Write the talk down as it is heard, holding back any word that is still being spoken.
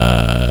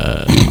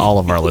all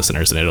of our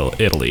listeners in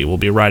Italy will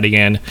be writing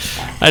in.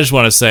 I just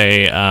want to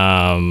say,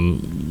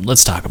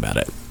 let's talk about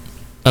it.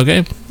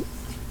 Okay?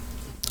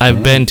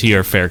 I've been to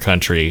your fair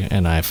country,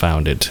 and I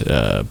found it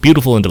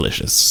beautiful and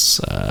delicious.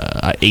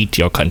 I ate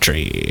your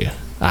country.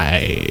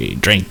 I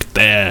drank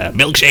their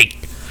milkshake.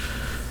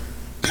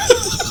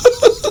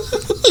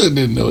 I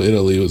didn't know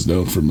Italy was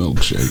known for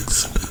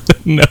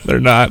milkshakes. No, they're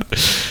not.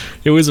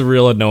 It was a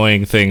real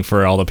annoying thing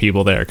for all the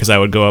people there, because I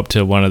would go up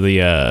to one of the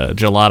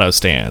gelato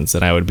stands,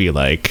 and I would be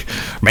like,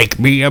 make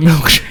me a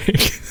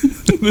milkshake.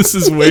 This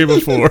is way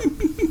before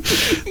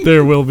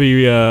There Will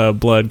Be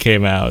Blood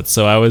came out,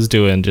 so I was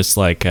doing just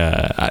like,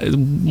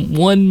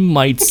 one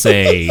might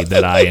say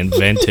that I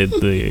invented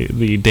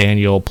the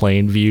Daniel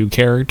Plainview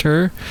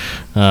character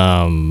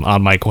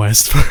on my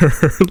quest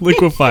for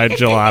liquefied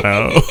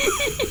gelato.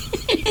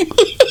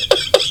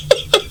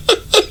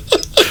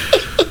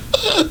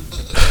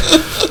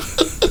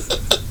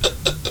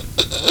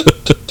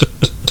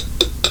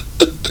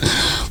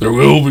 There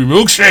will be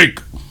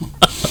milkshake.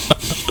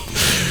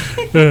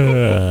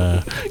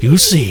 You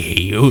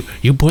see,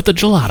 you put the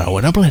gelato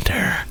in a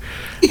blender,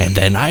 and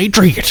then I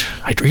drink it.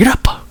 I drink it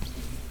up.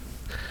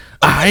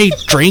 I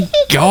drink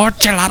your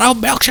gelato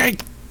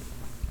milkshake.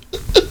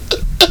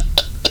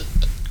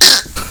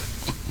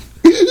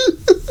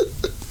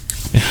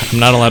 I'm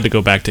not allowed to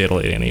go back to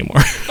Italy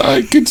anymore.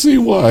 I can see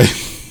why.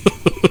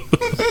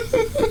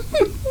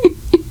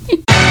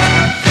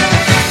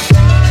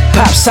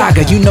 Pop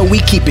Saga, you know we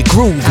keep it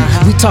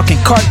groovy. We talking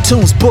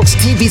cartoons, books,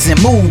 TVs,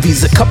 and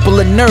movies. A couple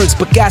of nerds,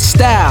 but got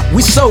style.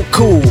 We so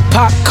cool.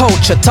 Pop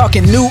culture,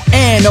 talking new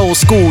and old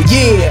school.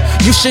 Yeah,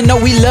 you should know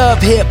we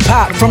love hip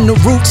hop. From the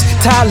roots,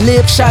 Ty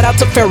Lib, shout out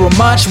to Pharoah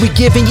Monch. We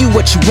giving you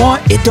what you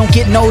want. It don't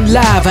get no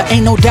lava.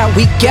 Ain't no doubt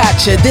we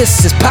got you.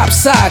 This is Pop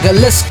Saga.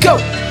 Let's go.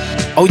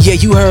 Oh yeah,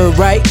 you heard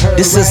right.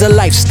 This is a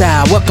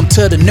lifestyle. Welcome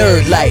to the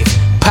nerd life.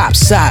 Pop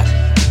Saga.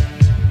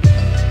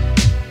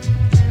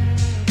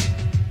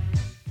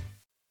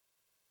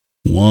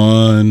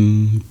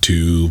 One,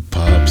 two,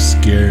 Pop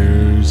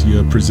Scares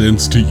ya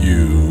presents to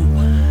you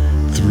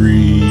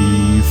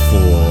 3, 4,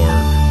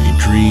 a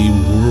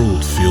dream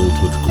world filled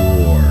with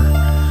gore.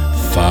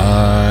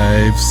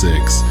 5,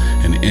 6,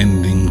 an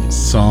ending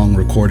song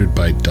recorded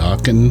by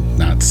Dokken,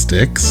 not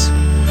Styx.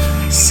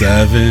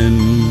 7,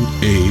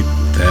 8,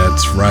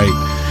 that's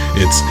right.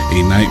 It's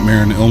A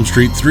Nightmare on Elm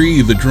Street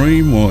 3, The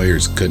Dream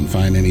Warriors. Couldn't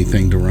find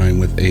anything to rhyme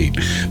with 8.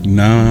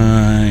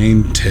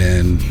 9,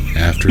 10.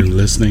 After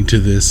listening to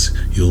this,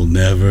 you'll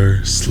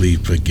never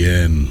sleep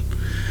again.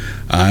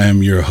 I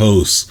am your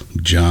host,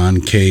 John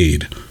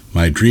Cade.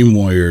 My Dream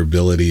Warrior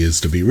ability is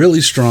to be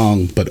really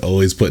strong, but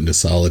always put into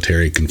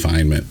solitary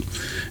confinement.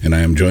 And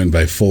I am joined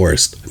by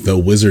Forrest, the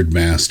Wizard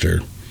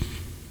Master.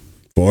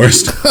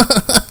 Forrest?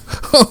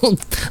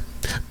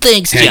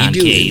 Thanks, John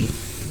Cade.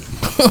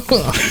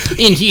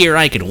 In here,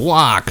 I can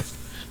walk.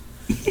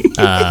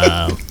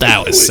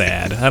 That was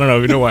sad. I don't know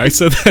if you know why I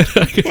said that.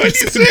 Why do you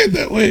say it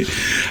that way?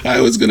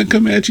 I was going to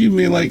come at you and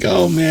be like,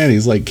 oh man,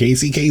 he's like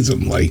Casey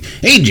Kasem. Like,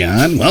 hey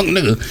John, welcome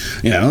to,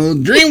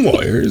 Dream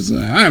Warriors.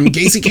 I'm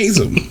Casey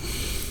Kasem.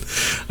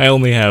 I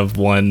only have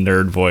one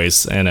nerd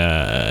voice, and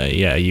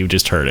yeah, you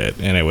just heard it,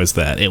 and it was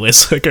that. It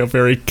was like a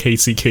very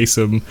Casey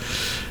Kasem.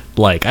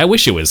 Like, I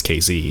wish it was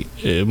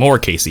more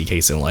Casey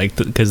Kasem, like,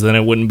 because then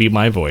it wouldn't be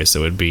my voice. It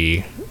would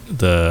be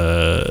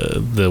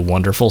the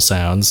wonderful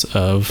sounds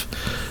of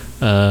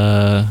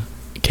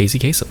Casey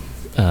Kasem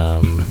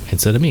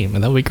instead of me,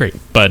 and that would be great.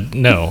 But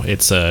no,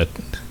 it's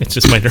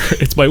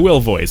just my Will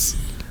voice.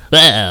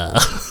 Yeah,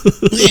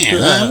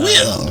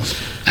 Will.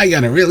 I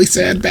got a really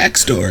sad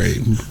backstory.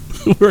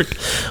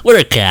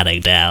 We're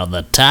counting down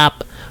the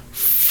top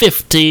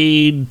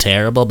 15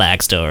 terrible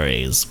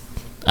backstories.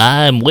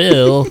 I'm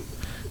Will.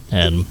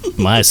 And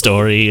my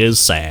story is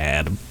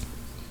sad.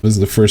 This is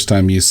the first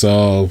time you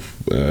saw,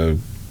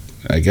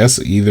 I guess,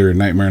 either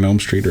Nightmare on Elm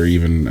Street or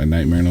even a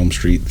Nightmare on Elm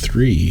Street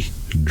 3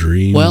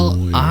 Dream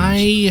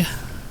Warriors.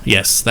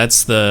 Yes,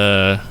 that's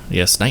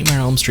Nightmare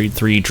on Elm Street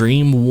 3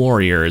 Dream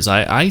Warriors.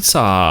 I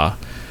saw,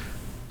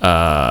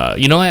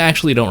 I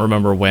actually don't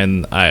remember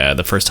when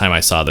the first time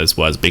I saw this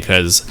was,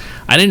 because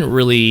I didn't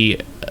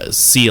really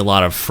see a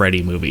lot of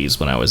Freddy movies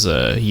when I was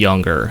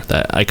younger.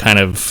 That I kind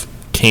of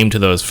came to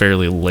those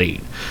fairly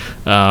late.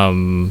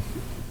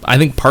 I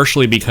think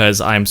partially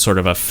because I'm sort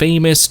of a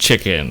famous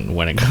chicken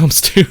when it comes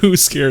to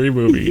scary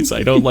movies.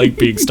 I don't like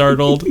being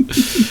startled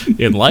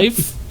in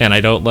life, and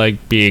I don't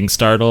like being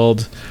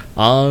startled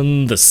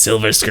on the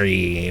silver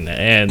screen.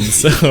 And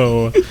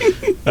so,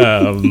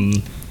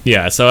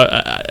 yeah, so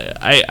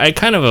I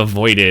kind of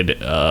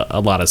avoided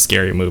a lot of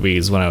scary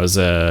movies when I was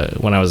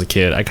a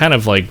kid. I kind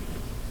of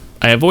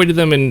I avoided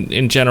them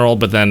in general,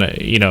 but then,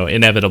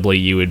 inevitably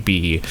you would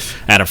be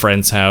at a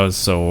friend's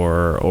house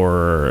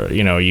or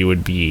you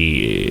would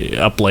be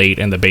up late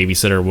and the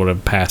babysitter would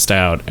have passed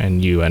out,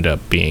 and you end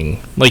up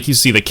being, like, you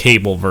see the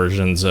cable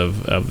versions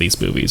of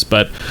these movies.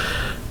 But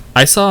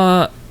I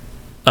saw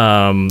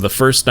the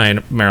first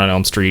Nightmare on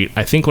Elm Street,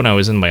 I think when I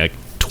was in my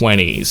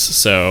 20s,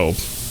 so...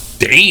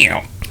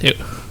 Damn!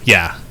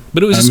 Yeah.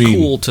 But it was just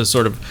cool to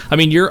sort of... I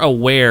mean, you're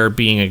aware,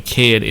 being a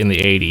kid in the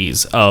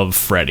 80s, of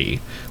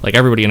Freddy. Like,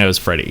 everybody knows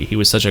Freddy. He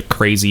was such a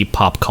crazy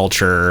pop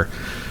culture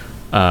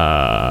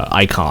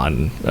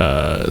icon.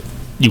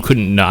 You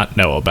couldn't not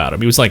know about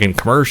him. He was, like, in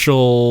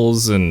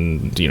commercials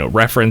and,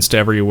 referenced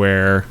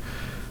everywhere.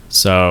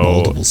 So...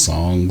 multiple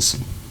songs.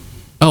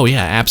 Oh,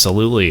 yeah,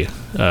 absolutely.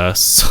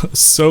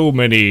 So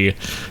many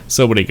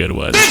good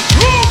ones.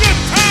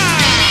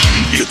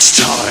 It's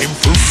time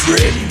for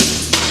Freddy.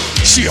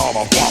 See, I'm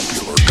a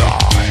popular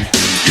guy.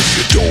 If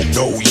you don't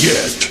know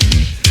yet,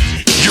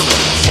 you're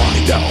gonna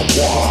find out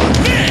why.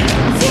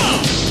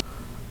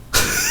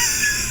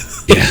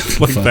 Yeah,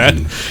 like fun. that,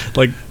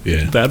 like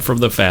Yeah. that from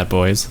the Fat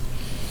Boys.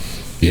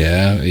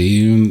 Yeah,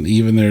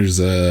 even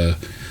there's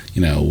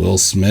Will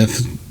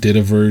Smith did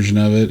a version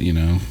of it.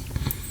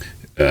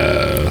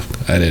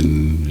 I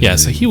didn't. Yeah,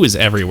 so he was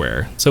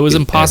everywhere. So it was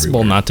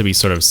impossible everywhere. not to be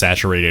sort of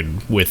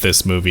saturated with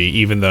this movie,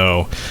 even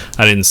though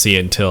I didn't see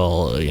it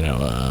until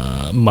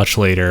much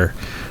later.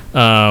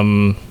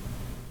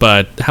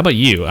 But how about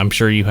you? I'm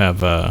sure you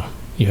have a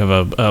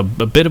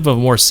bit of a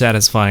more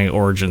satisfying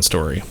origin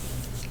story.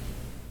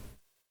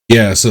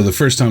 Yeah, so the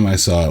first time I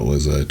saw it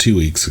was 2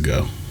 weeks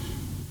ago.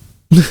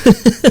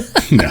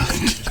 No.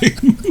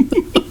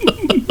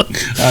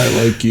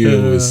 I, like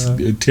you, was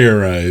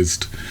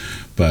terrorized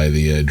by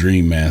the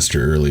Dream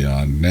Master early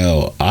on.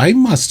 No, I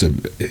must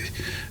have...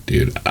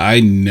 Dude, I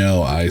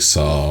know I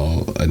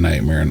saw A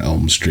Nightmare on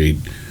Elm Street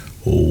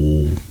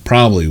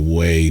probably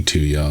way too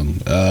young.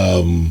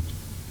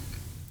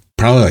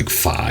 Probably like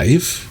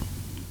 5.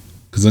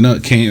 Because I know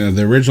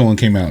the original one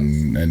came out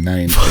in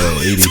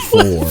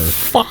 1984.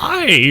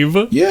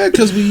 5? Yeah,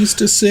 because we used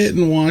to sit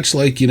and watch,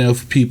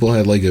 if people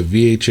had like a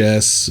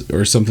VHS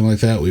or something like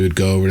that, we would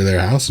go over to their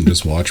house and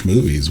just watch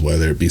movies,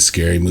 whether it be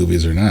scary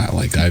movies or not.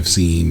 Like, I've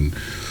seen,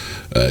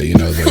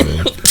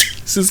 the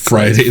This is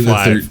Friday the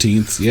 5.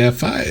 13th. Yeah,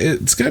 5.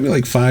 It's got to be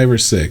like 5 or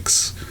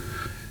 6.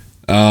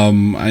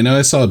 I know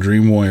I saw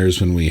Dream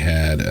Warriors when we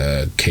had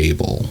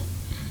cable.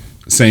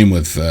 Same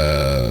with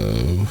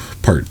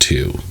part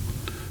 2.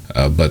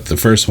 But the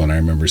first one, I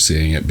remember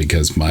seeing it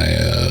because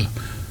my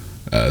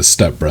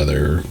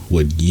stepbrother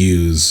would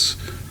use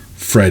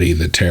Freddy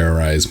to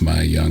terrorize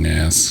my young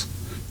ass.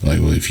 Like,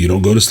 well, if you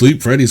don't go to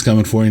sleep, Freddy's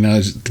coming for you.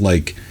 Now,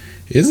 like,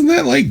 isn't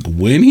that like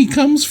when he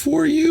comes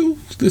for you?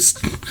 This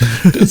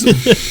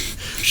doesn't.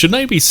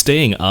 Shouldn't I be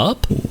staying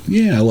up?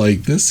 Yeah,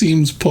 like, this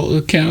seems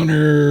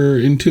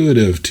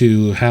counterintuitive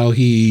to how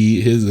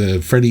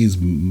his Freddy's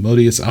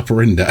modus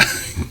operandi.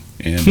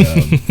 And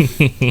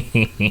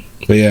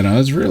but yeah, no, I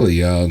was really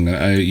young.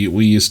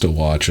 We used to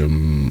watch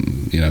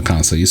them,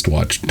 constantly. I used to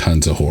watch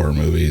tons of horror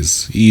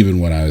movies, even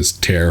when I was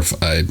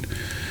terrified.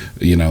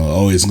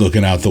 Always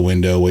looking out the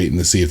window, waiting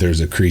to see if there's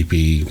a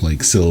creepy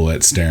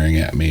silhouette staring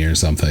at me or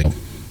something. It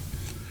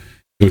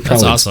would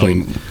probably That's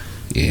awesome. explain.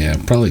 Yeah,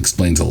 probably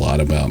explains a lot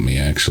about me,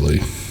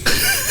 actually.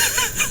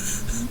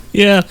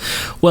 Yeah,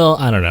 well,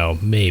 I don't know,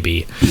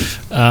 maybe.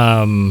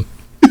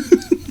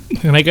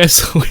 And I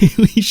guess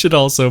we should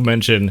also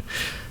mention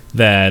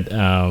that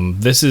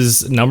this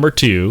is number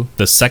 2,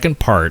 the second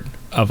part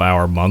of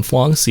our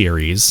month-long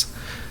series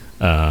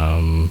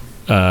of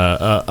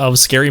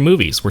scary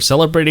movies. We're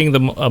celebrating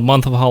a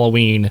month of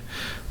Halloween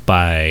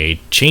by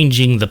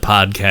changing the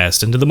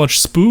podcast into the much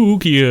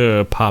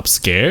spookier Pop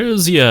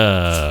Scares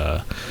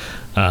Ya.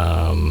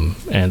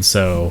 And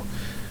so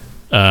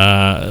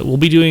we'll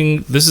be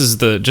doing, this is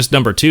just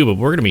number 2, but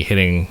we're going to be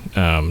hitting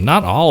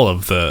not all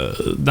of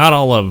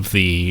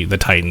the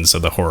titans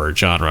of the horror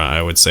genre,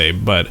 I would say,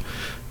 but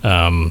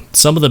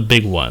some of the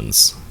big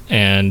ones.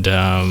 And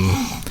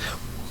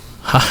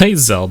hi,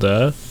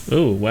 Zelda.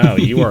 Oh wow,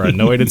 you are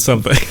annoyed at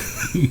something.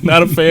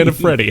 Not a fan of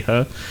Freddy,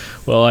 huh?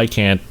 Well, I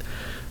can't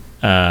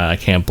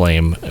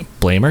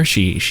blame her.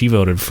 She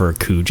voted for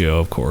Cujo,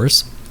 of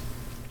course.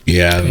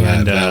 Yeah,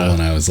 And, that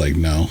one I was like,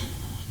 no,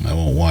 I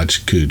won't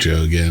watch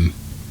Cujo again.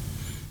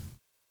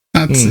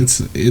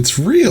 It's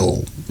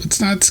real. It's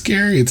not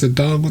scary. It's a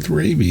dog with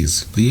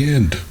rabies. The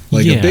end.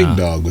 Like a big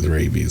dog with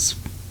rabies.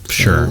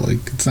 Sure. So,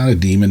 it's not a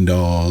demon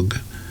dog.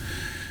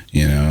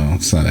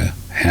 It's not a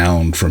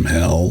hound from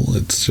hell.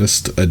 It's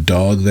just a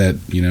dog that,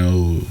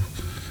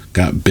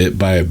 got bit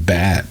by a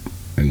bat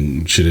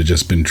and should have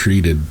just been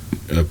treated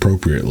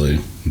appropriately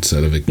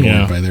instead of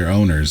ignored by their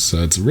owners.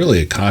 So it's really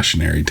a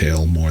cautionary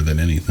tale more than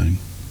anything.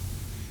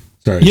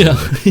 Sorry. Yeah,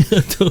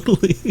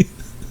 totally.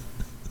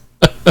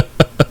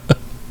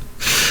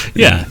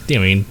 Yeah, I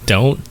mean,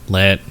 don't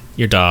let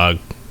your dog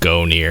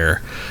go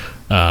near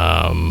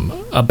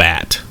a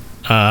bat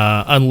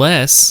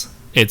unless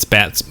it's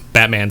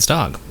Batman's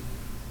dog.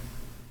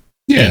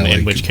 Yeah,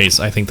 in which case,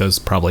 I think those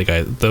probably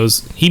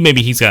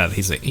he's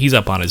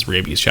up on his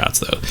rabies shots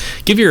though.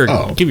 Give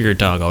your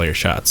dog all your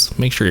shots.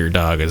 Make sure your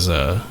dog is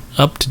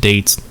up to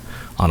date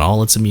on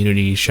all its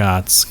immunity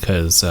shots,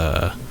 because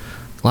a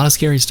lot of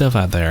scary stuff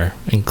out there,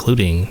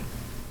 including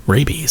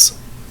rabies.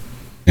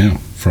 Yeah,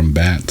 from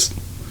bats.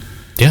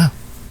 Yeah.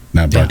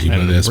 Not brought to you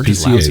by the We're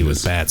just lousy SPCA.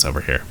 with bats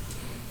over here.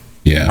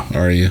 Yeah,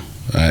 are you?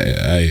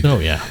 Oh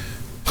yeah.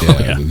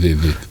 Yeah.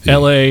 The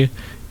LA,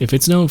 if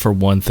it's known for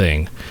one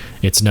thing,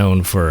 it's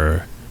known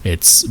for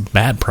its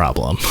bat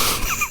problem.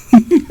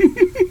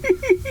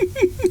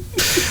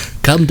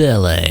 Come to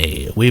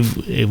LA.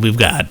 We've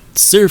got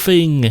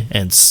surfing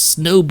and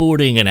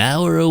snowboarding an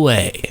hour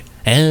away.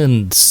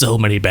 And so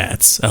many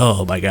bats.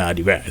 Oh my god,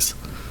 you guys.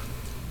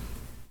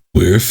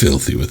 We're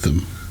filthy with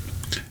them.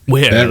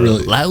 We're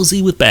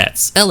lousy with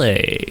bats. LA,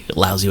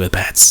 lousy with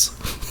bats.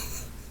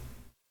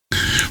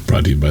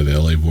 Brought to you by the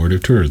LA Board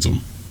of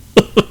Tourism.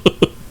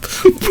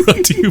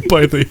 Brought to you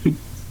by the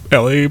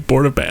LA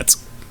Board of Bats.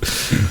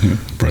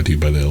 Brought to you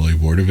by the LA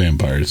Board of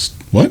Vampires.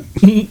 What?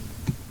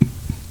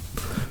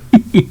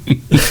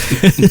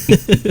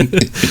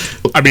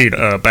 I mean,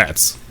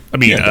 bats. I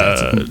mean,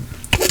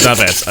 not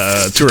bats,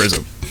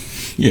 tourism.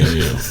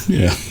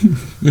 Yeah.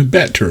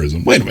 Bat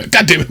tourism. Wait a minute.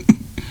 God damn it.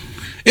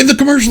 In the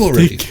commercial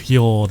already. Stick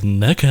your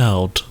neck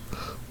out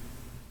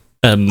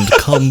and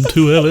come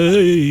to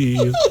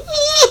LA.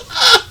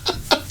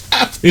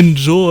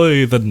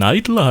 Enjoy the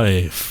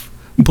nightlife,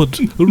 but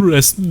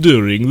rest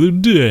during the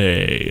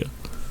day.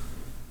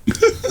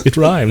 It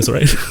rhymes,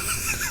 right?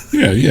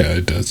 Yeah,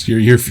 it does.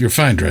 You're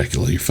fine,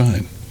 Dracula. You're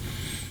fine.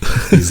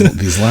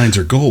 These lines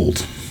are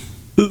gold.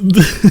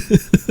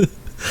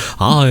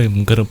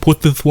 I'm gonna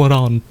put this one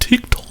on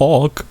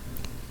TikTok.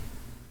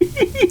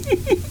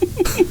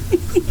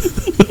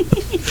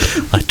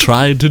 I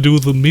tried to do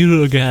the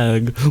mirror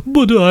gag,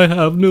 but I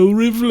have no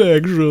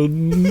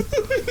reflection.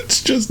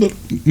 It's just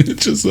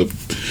a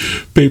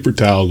paper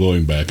towel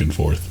going back and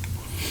forth.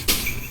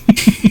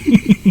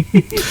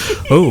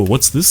 Oh,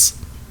 what's this?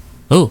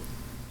 Oh,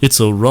 it's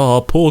a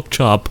raw pork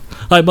chop.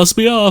 I must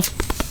be off.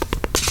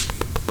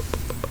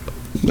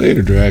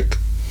 Later, Drac.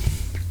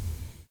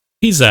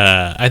 He's,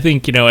 I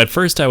think, at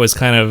first I was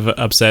kind of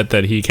upset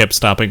that he kept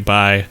stopping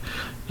by,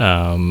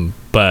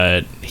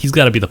 but he's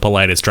got to be the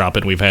politest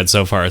drop-in we've had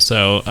so far,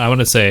 so I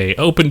want to say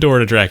open door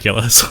to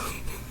Dracula's.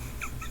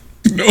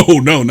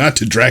 No, not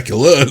to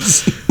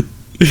Dracula's.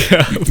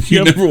 Yeah.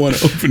 You never want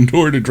to open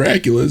door to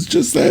Dracula's,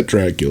 just that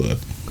Dracula.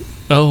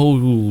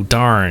 Oh,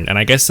 darn. And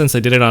I guess since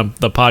I did it on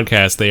the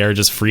podcast, they are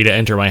just free to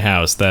enter my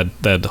house.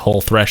 That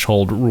whole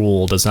threshold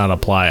rule does not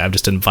apply. I've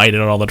just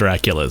invited all the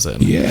Draculas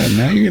in. Yeah,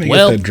 now you're going to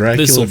get that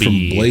Dracula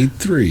from Blade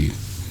 3.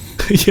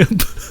 Yep.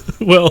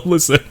 Well,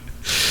 listen.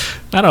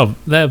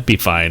 That'd be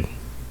fine.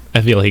 I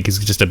feel like he's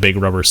just a big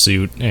rubber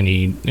suit, and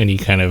he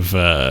kind of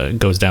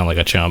goes down like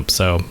a chump,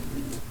 so...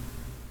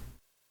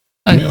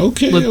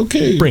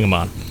 Okay. Bring him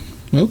on.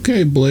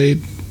 Okay,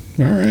 Blade.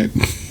 All right.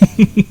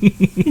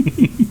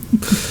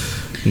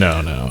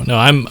 No.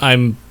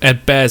 I'm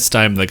at best.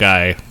 I'm the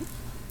guy.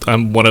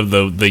 I'm one of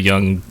the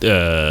young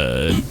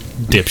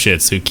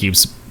dipshits who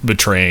keeps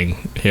betraying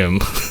him.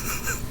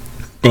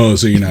 Oh,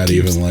 so you're not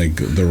even like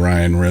the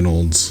Ryan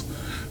Reynolds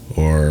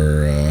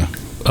or...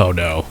 Oh,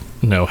 no.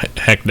 No,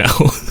 heck no.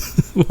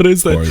 What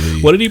is that?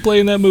 What did he play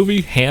in that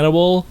movie?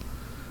 Hannibal?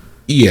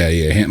 Yeah,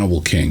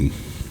 Hannibal King.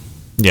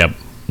 Yep.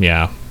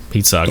 Yeah,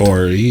 he sucked.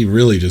 Or he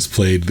really just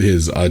played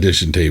his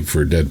audition tape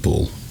for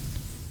Deadpool.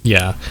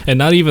 Yeah, and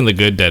not even the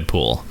good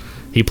Deadpool.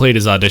 He played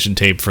his audition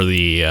tape for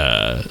the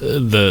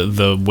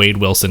Wade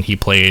Wilson he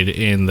played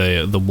in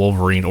the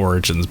Wolverine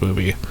Origins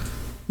movie.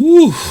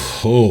 Woo!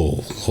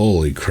 Oh,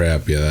 holy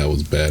crap! Yeah, that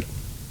was bad.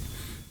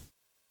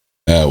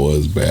 That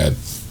was bad.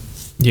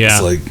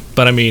 Yeah,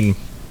 but I mean,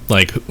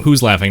 like,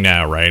 who's laughing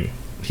now, right?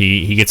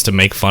 He gets to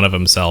make fun of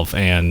himself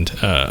and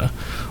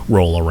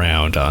roll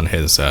around on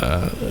his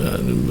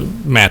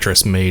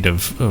mattress made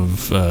of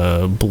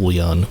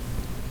bouillon.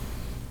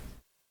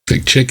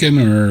 Like chicken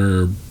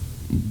or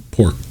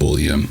pork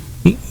bouillon?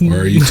 Or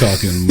are you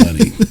talking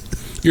money?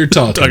 You're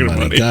talking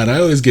money. God, I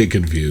always get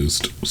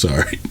confused.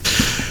 Sorry.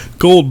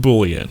 Gold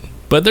bouillon.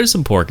 But there's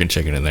some pork and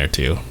chicken in there,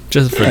 too.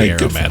 Just for the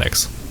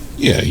aromatics.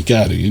 Yeah, you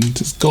got it.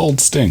 Just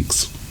gold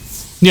stinks.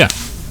 Yeah.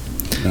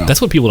 No.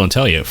 That's what people don't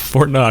tell you.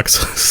 Fort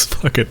Knox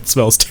fucking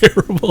smells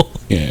terrible.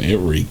 Yeah, it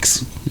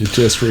reeks. It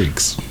just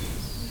reeks.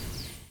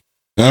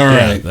 All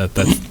right. That's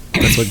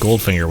what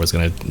Goldfinger was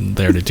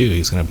there to do.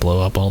 He's gonna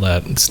blow up all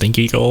that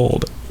stinky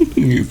gold.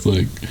 He's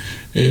like,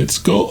 it's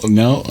gold.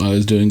 No, I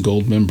was doing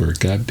Gold Member.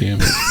 God damn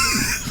it.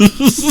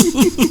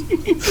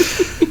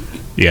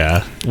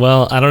 Yeah.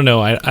 Well, I don't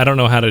know. I don't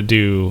know how to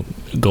do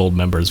Gold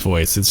Member's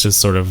voice. It's just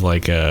sort of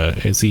like,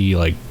 is he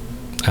like?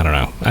 I don't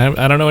know.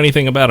 I don't know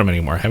anything about him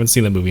anymore. I haven't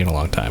seen the movie in a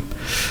long time.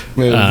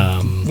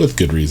 Well, with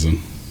good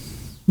reason.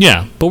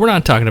 Yeah, but we're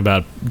not talking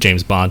about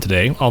James Bond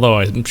today, although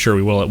I'm sure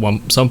we will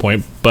at some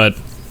point. But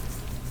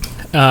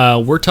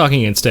we're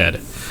talking instead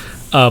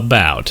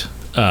about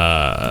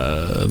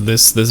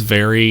this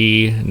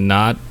very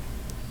not...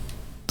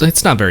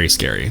 It's not very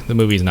scary. The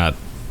movie's not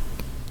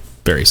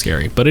very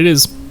scary, but it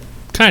is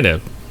kind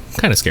of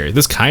scary.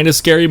 This kind of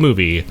scary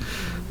movie...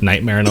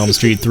 Nightmare on Elm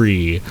Street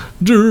 3,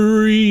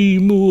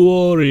 Dream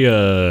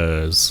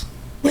Warriors.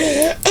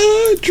 We're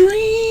a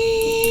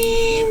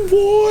dream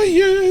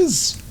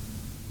warriors.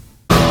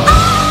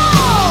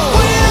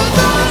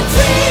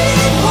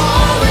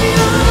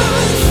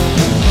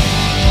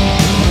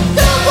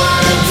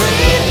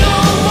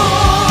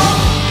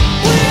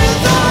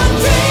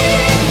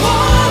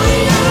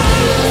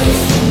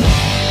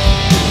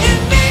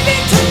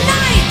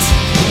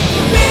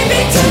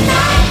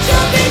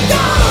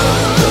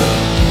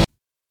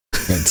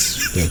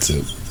 That's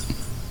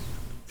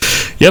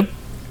it. Yep.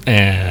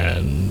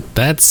 And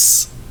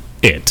that's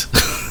it.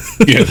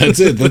 Yeah, that's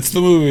it. That's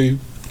the movie.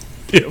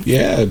 Yep.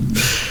 Yeah.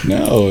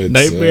 No, it's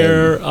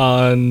Nightmare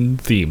on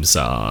theme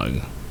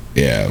song.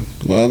 yeah.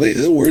 Well,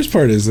 the worst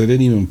part is they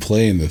didn't even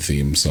play in the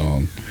theme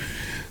song.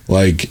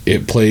 Like,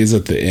 it plays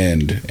at the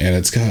end, and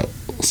it's got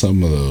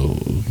some of the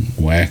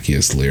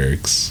wackiest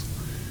lyrics.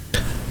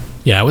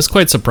 Yeah, I was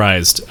quite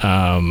surprised.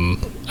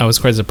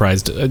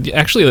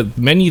 Actually,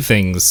 many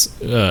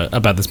things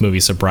about this movie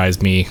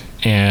surprised me,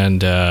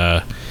 and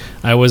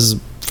let's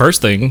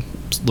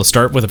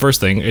start with the first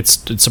thing. It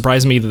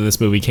surprised me that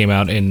this movie came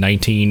out in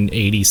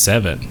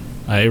 1987.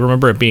 I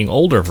remember it being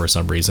older for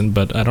some reason,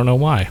 but I don't know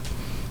why.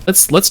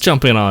 Let's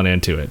jump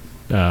into it.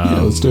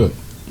 Yeah, let's do it.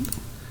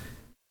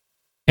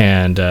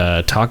 And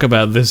talk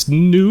about this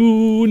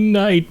new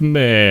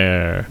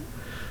nightmare.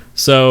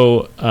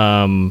 So,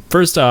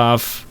 first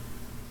off,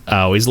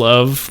 I always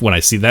love when I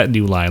see that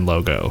New Line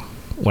logo.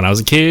 When I was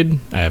a kid,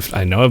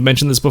 I know I've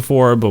mentioned this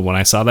before, but when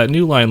I saw that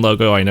New Line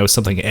logo, I know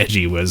something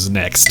edgy was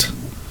next.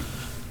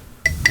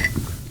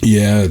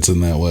 Yeah, it's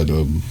in that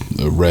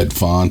a red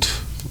font.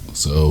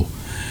 So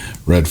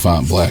red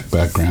font, black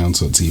background,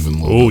 so it's even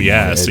a little bit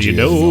more so edgy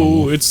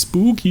it's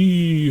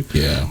spooky.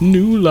 Yeah.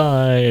 New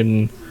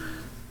Line.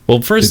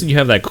 Well, first you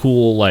have that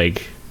cool,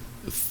 like,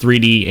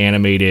 3D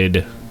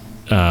animated,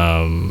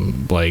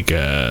 like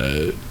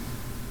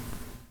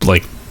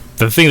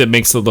the thing that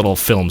makes the little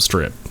film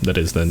strip that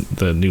is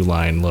the New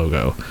Line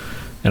logo.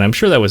 And I'm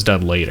sure that was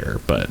done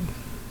later, but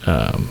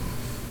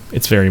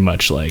it's very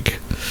much like,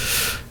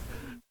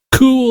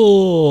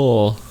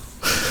 cool.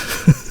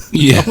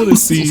 Yeah. I want to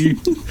see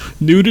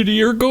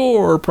nudity or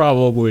gore,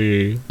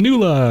 probably. New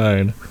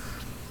Line.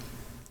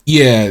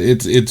 Yeah,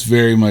 it's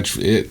very much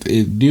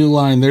New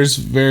Line. There's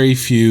very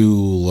few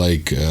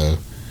like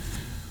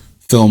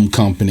film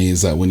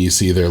companies that when you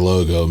see their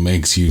logo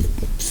makes you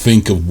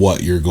think of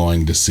what you're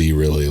going to see.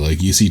 Really,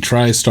 like you see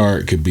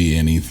TriStar, it could be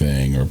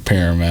anything, or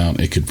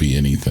Paramount, it could be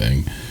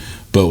anything.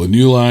 But with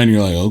New Line,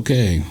 you're like,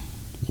 okay,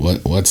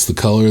 what's the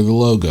color of the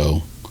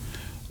logo?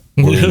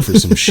 We're in for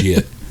some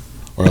shit.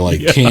 Or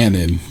like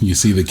Canon, you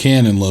see the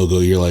Canon logo,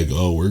 you're like,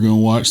 oh, we're gonna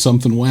watch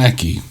something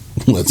wacky.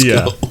 Let's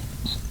go.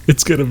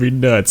 It's gonna be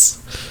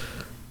nuts.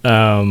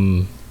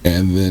 And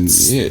then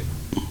it.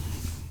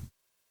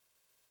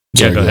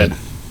 Sorry, go ahead.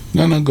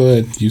 No, go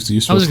ahead. You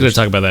I was just gonna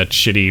talk about that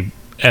shitty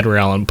Edgar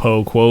Allan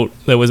Poe quote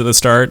that was at the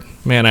start.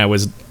 Man, I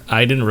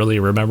didn't really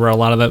remember a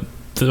lot of that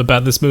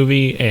about this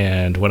movie,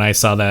 and when I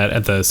saw that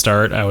at the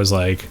start, I was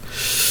like,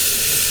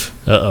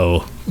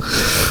 uh-oh.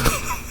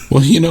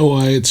 Well, you know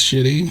why it's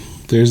shitty?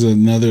 There's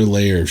another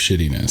layer of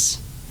shittiness.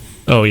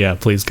 Oh yeah,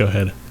 please go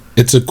ahead.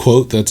 It's a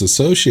quote that's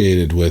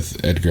associated with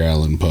Edgar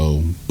Allan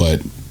Poe,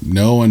 but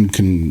no one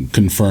can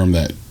confirm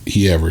that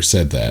he ever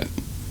said that.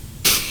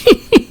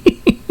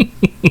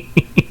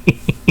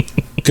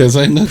 Because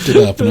I looked it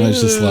up and I was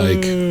just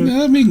like,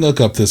 let me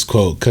look up this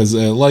quote. Because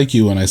like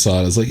you, when I saw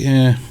it, I was like,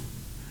 yeah.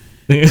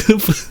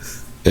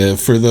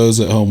 For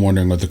those at home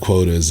wondering what the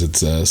quote is,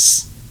 it's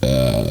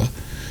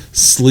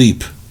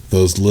sleep,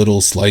 those little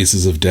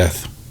slices of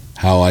death,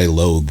 how I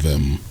loathe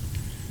them.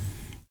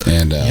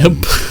 And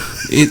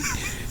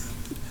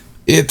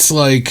it's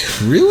like,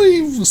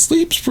 really?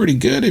 Sleep's pretty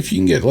good if you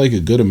can get like a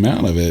good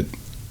amount of it.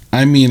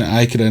 I mean,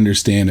 I could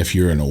understand if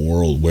you're in a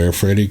world where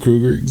Freddy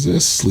Krueger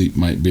exists, sleep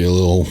might be a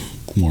little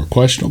more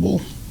questionable.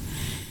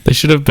 They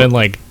should have been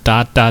like ...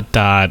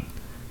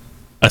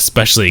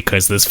 especially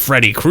because this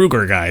Freddy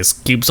Krueger guy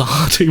keeps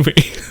haunting me.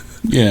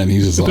 Yeah, and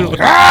he's just all like,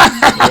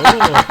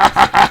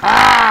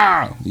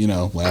 you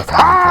know, laughing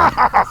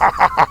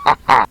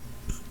like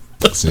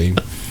that. See?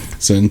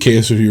 So in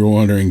case if you were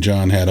wondering,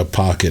 John had a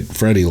pocket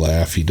Freddy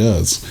laugh. He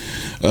does.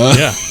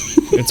 Yeah,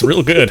 it's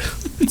real good.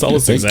 It's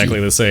almost exactly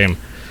the same.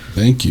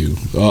 Thank you.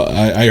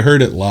 I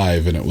heard it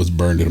live, and it was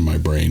burned into my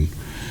brain.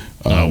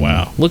 Oh,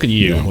 wow. Look at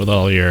you with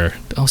all your...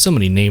 Oh, so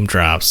many name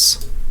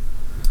drops.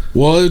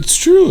 Well, it's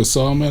true. I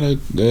saw him at a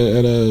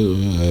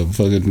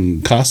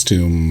fucking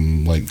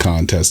costume like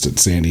contest at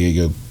San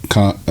Diego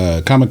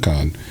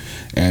Comic-Con,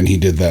 and he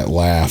did that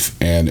laugh,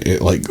 and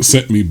it like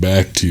sent me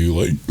back to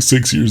like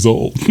 6 years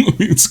old.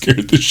 It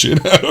scared the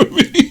shit out of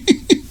me.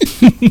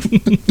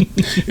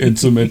 It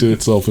cemented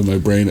itself in my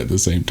brain at the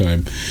same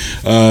time.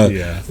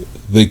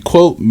 The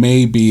quote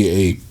may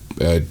be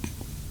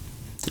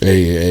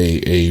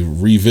a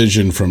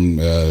revision from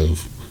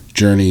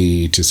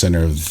Journey to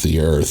Center of the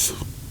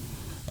Earth.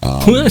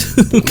 What?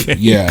 Okay,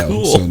 yeah,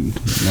 cool. So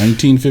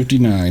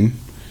 1959.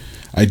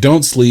 I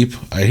don't sleep.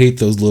 I hate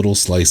those little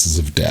slices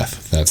of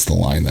death. That's the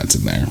line that's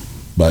in there.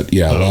 But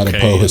yeah, a lot of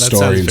Poe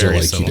historians are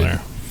like,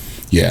 similar.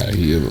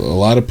 a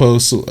lot of Poe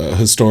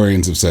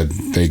historians have said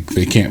they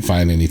can't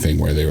find anything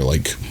where they were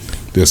like,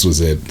 this was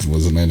it. It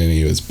wasn't in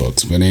any of his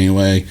books. But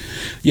anyway,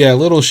 yeah, a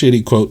little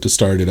shitty quote to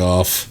start it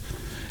off.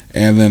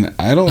 And then,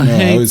 I don't know. I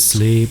hate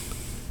sleep.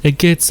 It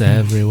gets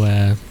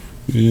everywhere.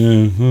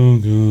 Yeah, oh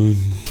God.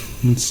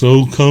 It's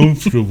so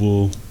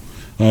comfortable.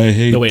 I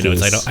hate No,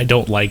 I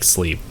don't like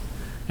sleep.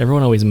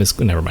 Everyone always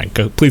never mind.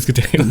 Go, please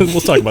continue.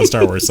 We'll talk about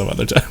Star Wars some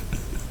other time.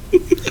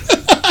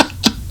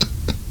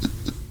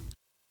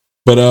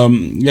 But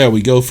yeah,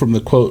 we go from the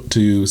quote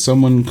to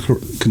someone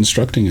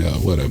constructing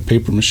a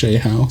paper mache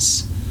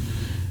house.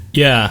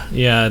 Yeah.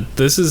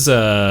 This is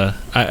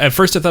at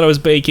first I thought it was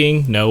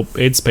baking. Nope,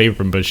 it's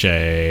paper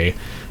mache.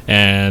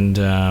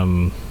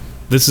 And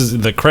this is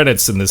the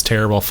credits in this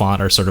terrible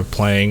font are sort of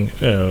playing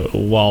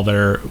while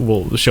they're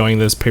showing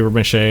this paper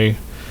mache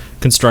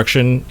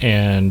construction.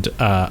 And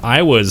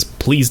I was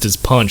pleased as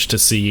punch to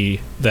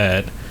see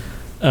that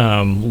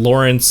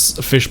Lawrence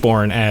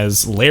Fishburne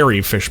as Larry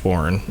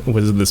Fishburne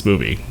was in this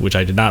movie, which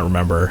I did not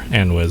remember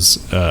and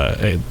was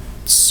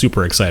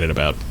super excited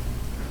about.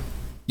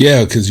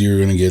 Yeah, because you're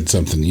going to get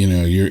something, you're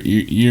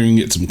going to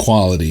get some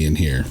quality in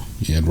here.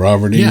 You had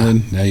Robert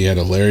Englund, now you had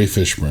a Larry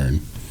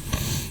Fishburne.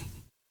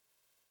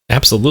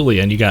 Absolutely,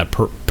 and you got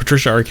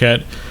Patricia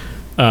Arquette.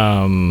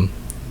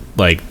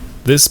 Like,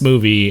 this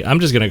movie, I'm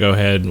just going to go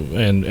ahead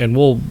and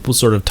we'll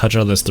sort of touch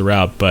on this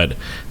throughout, but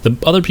the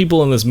other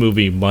people in this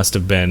movie must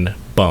have been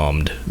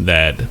bummed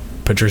that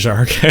Patricia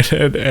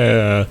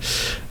Arquette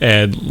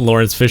and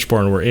Lawrence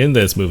Fishburne were in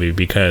this movie,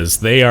 because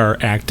they are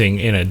acting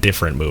in a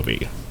different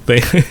movie. They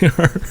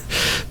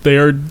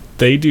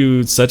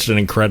do such an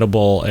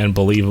incredible and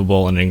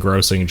believable and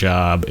engrossing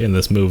job in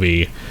this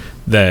movie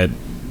that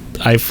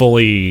I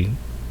think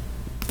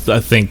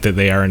that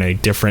they are in a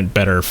different,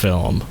 better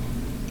film.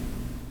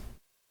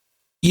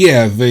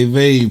 Yeah,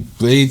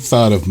 they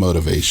thought of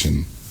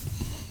motivation.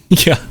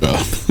 Yeah.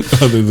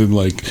 Other than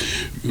like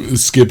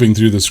skipping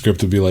through the script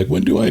to be like,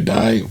 when do I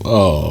die?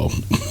 Oh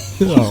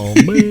man.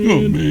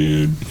 Oh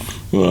man.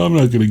 Well, I'm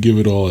not going to give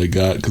it all I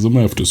got because I'm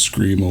going to have to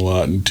scream a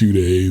lot in 2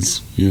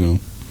 days,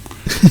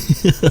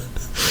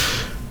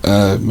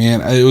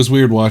 Man, it was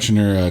weird watching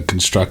her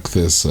construct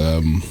this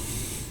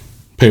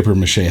paper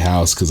mache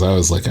house, because I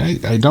was like,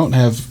 I don't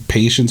have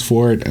patience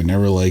for it. I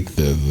never liked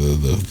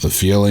the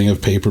feeling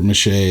of paper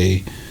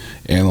mache.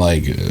 And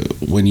like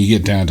when you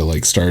get down to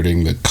like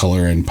starting the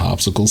color in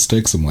popsicle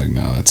sticks, I'm like,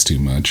 no, that's too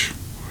much.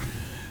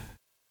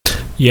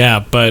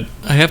 Yeah, but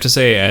I have to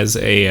say, as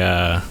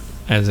an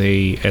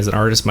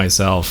artist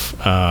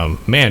myself,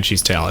 man,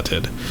 she's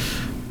talented.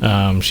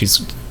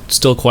 She's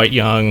still quite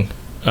young,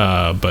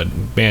 but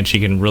man, she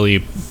can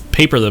really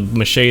paper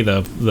mache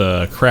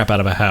the crap out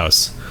of a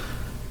house.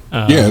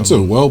 Yeah, it's a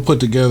well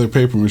put together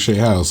paper mache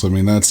house. I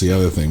mean, that's the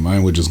other thing.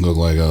 Mine would just look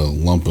like a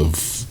lump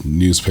of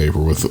newspaper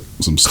with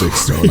some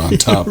sticks thrown on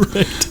top.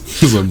 Right.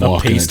 As I'm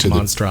walking paste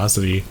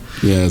monstrosity.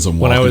 As I'm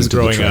walking into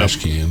the trash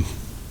can.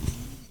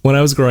 When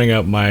I was growing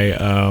up, my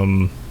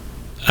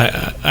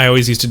I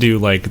always used to do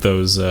like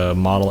those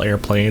model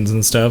airplanes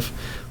and stuff,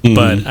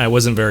 but I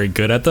wasn't very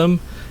good at them,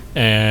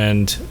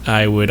 and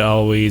I would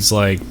always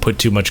like put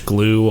too much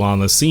glue on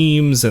the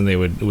seams, and they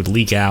would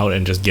leak out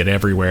and just get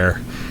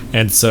everywhere.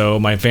 And so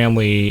my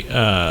family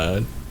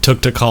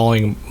took to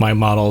calling my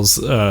models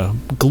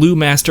Glue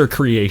Master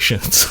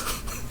Creations.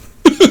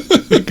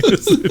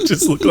 Because it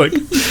just looks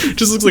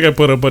like I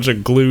put a bunch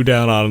of glue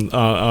down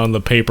on the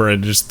paper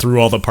and just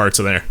threw all the parts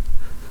in there.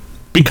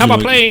 Become a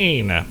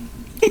plane.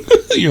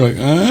 You're like,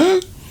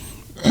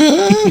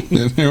 and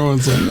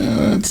everyone's like,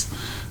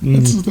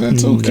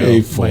 that's okay.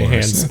 No, for my us.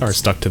 hands are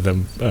stuck to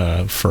them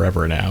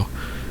forever now.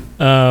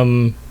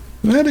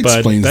 That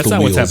explains that's the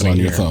not what's wheels happening on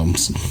your here.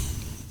 thumbs.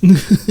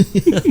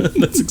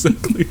 That's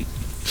exactly.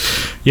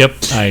 Yep,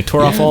 I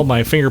tore off all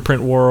my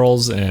fingerprint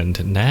whorls,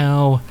 and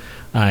now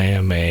I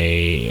am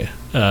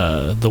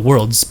the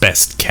world's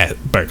best cat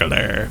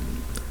burglar.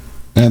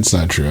 That's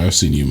not true. I've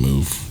seen you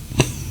move.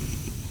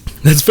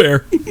 That's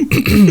fair.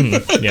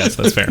 Yes,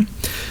 that's fair.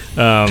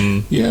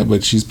 Yeah,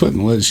 but she's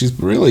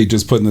really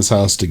just putting this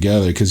house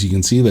together because you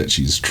can see that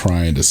she's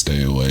trying to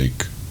stay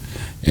awake.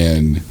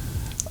 And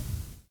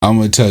I'm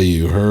gonna tell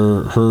you,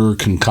 her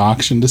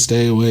concoction to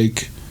stay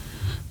awake,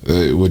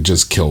 it would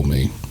just kill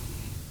me.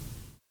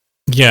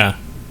 Yeah,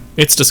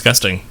 it's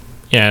disgusting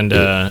and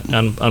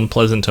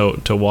unpleasant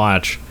to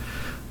watch.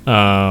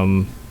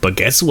 But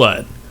guess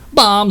what?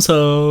 Mom's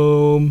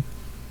home.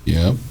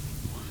 Yep.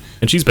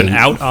 And she's been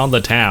out on the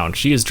town.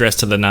 She is dressed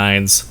to the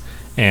nines,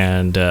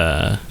 and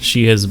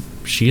she has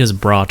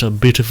brought a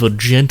bit of a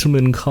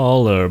gentleman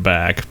caller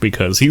back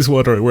because he's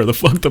wondering where the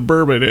fuck the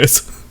bourbon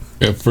is.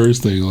 At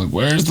first, they're like,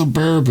 "Where's the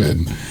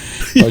bourbon?"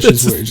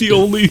 That's the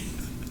only.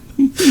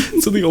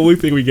 So the only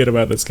thing we get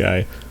about this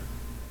guy.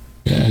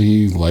 Yeah,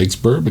 he likes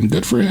bourbon.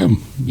 Good for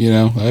him.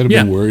 I'd have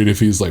been worried if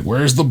he's like,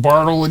 "Where's the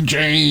Bartle and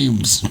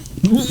James?"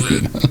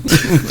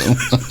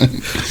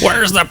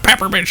 Where's the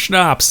peppermint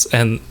schnapps?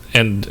 And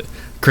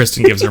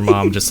Kristen gives her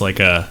mom just like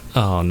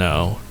oh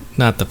no,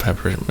 not the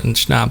peppermint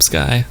schnapps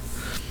guy.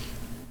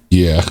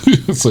 Yeah,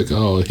 it's like,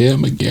 oh,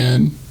 him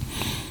again.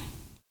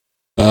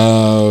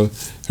 Her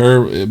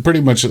pretty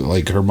much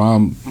like her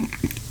mom,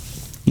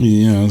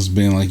 is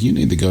being like, you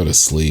need to go to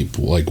sleep.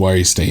 Like, why are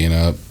you staying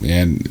up?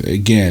 And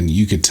again,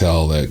 you could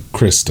tell that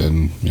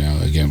Kristen,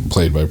 again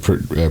played by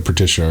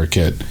Patricia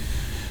Arquette,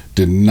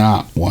 did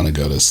not want to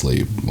go to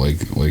sleep.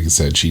 Like I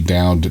said, she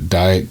downed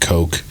Diet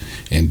Coke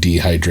and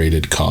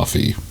dehydrated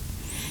coffee.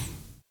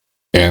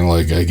 And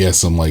like I guess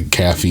some like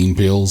caffeine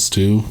pills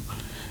too.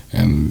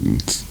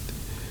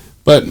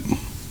 But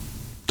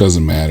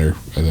Doesn't matter.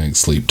 I think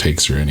sleep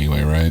takes her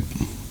anyway, right?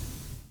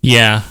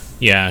 Yeah.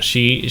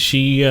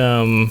 She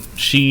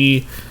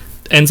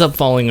ends up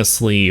falling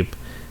asleep,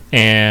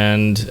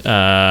 and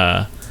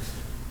then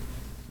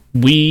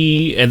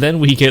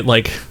we get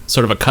like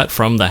sort of a cut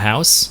from the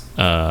house.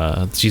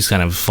 She's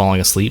kind of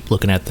falling asleep,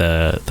 looking at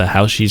the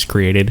house she's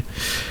created,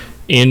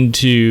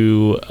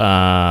 into the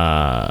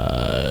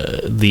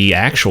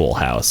actual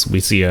house.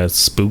 We see a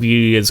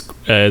spooky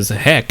as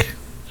heck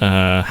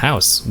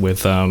house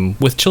with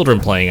children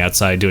playing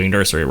outside doing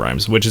nursery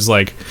rhymes, which is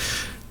like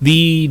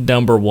the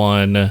number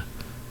one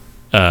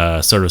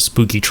sort of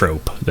spooky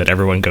trope that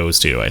everyone goes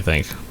to, I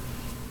think.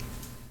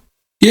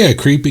 Yeah,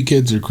 creepy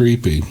kids are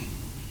creepy.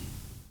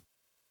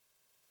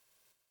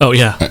 Oh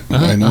yeah,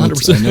 I know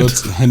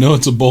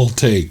it's a bold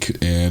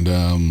take,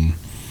 and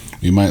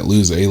we might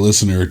lose a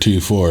listener or two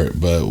for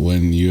it. But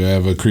when you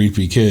have a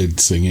creepy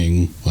kid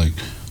singing like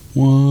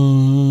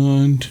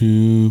 1,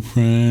 2,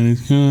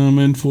 Freddy's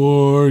coming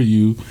for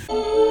you.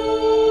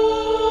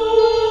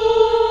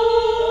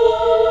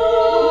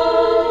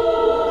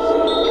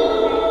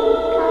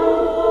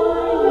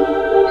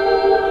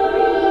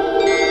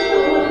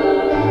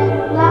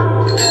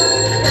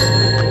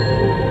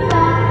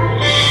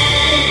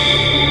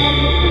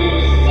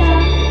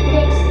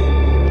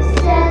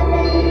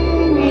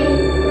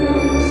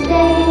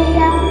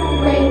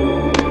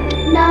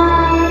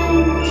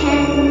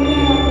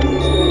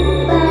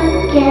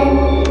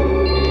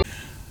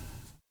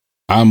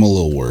 I'm a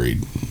little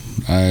worried.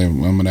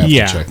 I'm gonna have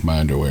to check my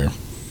underwear.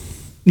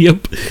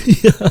 Yep.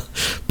 Yeah.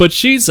 But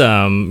she's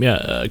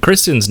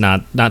Kristen's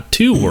not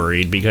too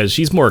worried, because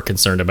she's more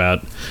concerned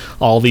about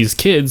all these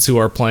kids who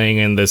are playing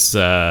in this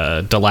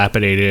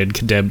dilapidated,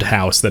 condemned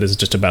house that is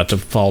just about to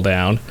fall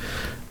down.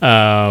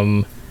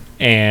 So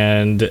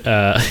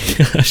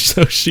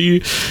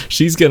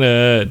she's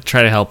gonna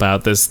try to help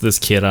out this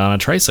kid on a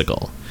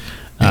tricycle.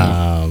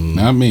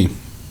 Not me.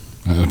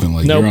 I've been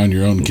like, nope. You're on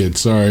your own, kid.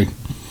 Sorry.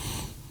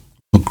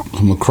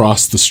 I'm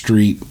across the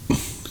street.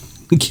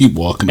 Keep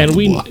walking. And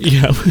the block.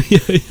 Yeah,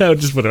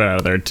 just put it out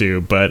of there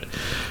too. But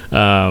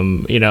I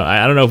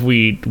don't know if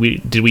we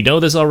did we know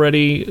this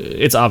already.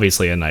 It's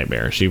obviously a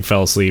nightmare. She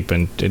fell asleep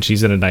and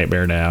she's in a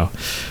nightmare now.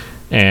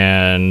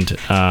 And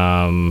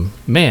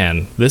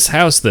man, this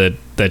house that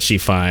she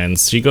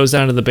finds, she goes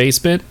down to the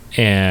basement,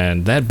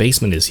 and that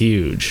basement is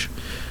huge.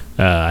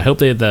 I hope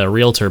the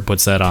realtor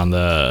puts that on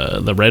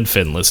the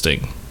Redfin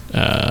listing.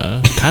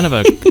 Kind of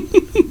a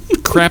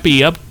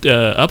crappy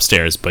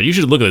upstairs, but you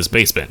should look at this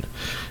basement.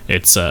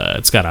 It's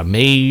got a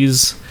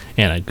maze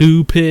and a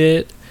goo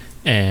pit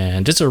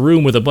and just a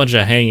room with a bunch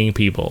of hanging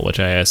people, which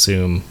I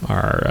assume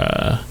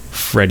are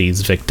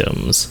Freddy's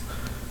victims.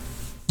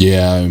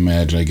 Yeah, I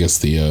imagine. I guess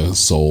the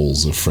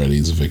souls of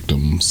Freddy's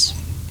victims.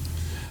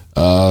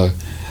 I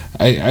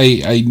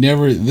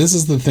never. This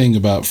is the thing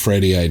about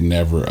Freddy. I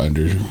never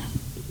understood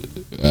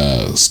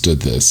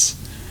this.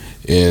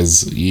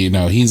 Is,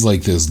 he's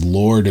like this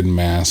lord and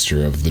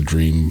master of the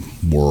dream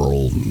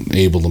world,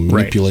 able to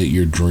manipulate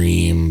your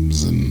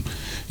dreams and,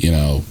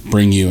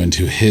 bring you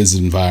into his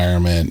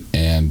environment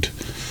and,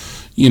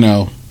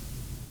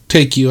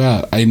 take you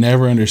out. I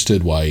never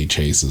understood why he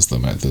chases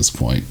them at this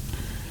point.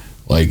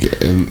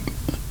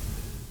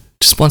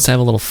 Just wants to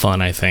have a little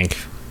fun, I think.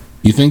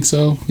 You think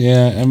so?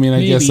 Yeah, I mean,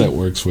 I guess that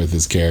works with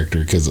his character,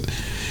 because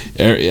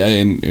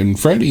and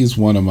Freddy's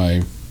one of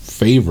my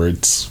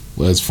favorites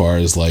as far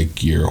as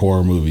like your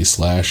horror movie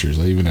slashers.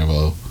 I even have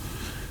a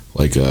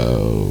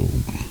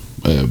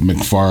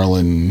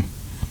McFarlane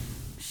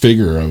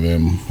figure of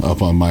him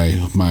up on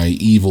my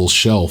evil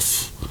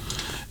shelf,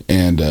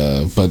 and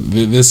but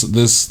this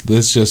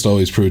just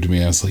always proved to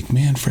me, I was like,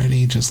 man,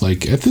 Freddy, just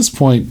like at this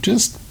point,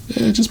 just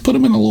put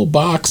him in a little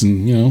box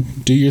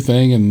and do your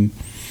thing and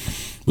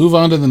move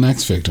on to the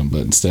next victim.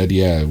 But instead,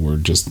 we're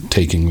just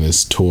taking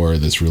this tour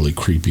of this really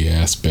creepy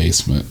ass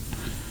basement.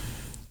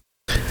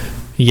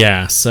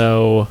 Yeah,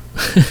 so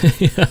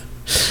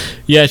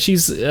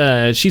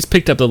she's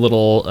picked up the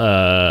little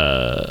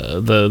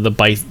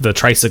the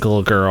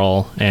tricycle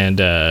girl,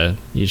 and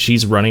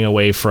she's running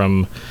away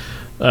from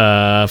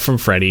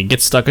Freddy.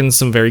 Gets stuck in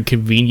some very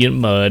convenient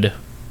mud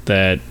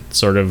that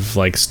sort of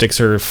like sticks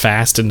her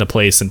fast into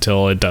place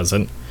until it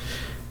doesn't.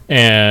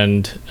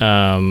 And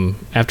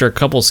after a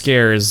couple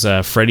scares,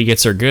 Freddy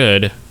gets her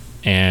good,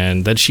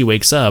 and then she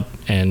wakes up,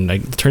 and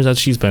it turns out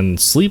she's been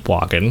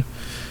sleepwalking.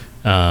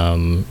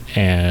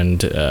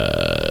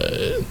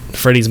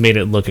 Freddy's made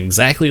it look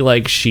exactly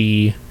like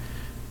she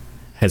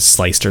has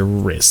sliced her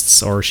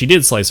wrists, or she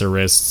did slice her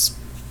wrists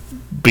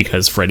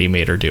because Freddy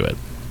made her do it.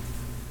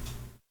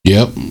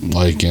 Yep,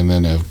 and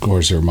then of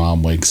course her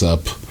mom wakes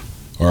up,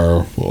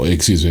 mom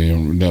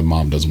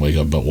doesn't wake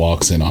up, but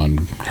walks in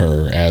on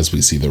her as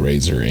we see the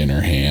razor in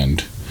her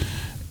hand,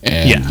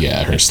 and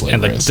her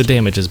slit wrist. The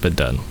damage has been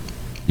done.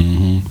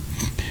 Mm-hmm.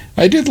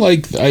 I did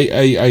like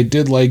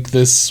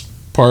this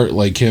part,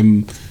 like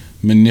him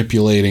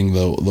manipulating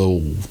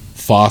the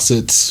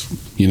faucets,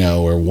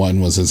 where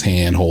one was his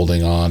hand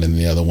holding on and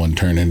the other one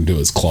turned into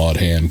his clawed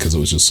hand because it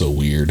was just so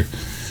weird.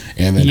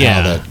 And then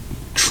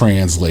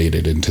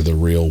translated into the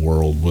real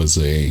world was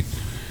a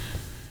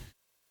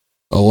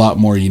lot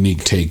more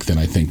unique take than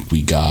I think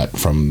we got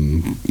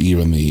from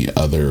even the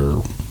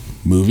other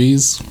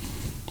movies.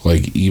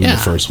 Like, even the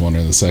first one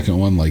or the second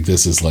one. Like,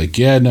 this is like,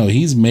 yeah, no,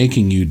 he's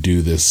making you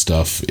do this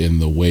stuff in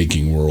the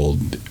waking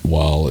world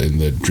while in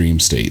the dream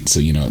state. So,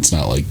 you know, it's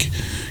not like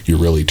you're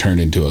really turned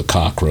into a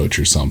cockroach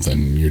or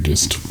something. You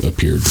just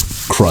appeared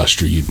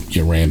crushed, or you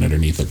ran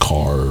underneath a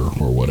car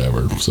or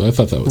whatever. So I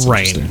thought that was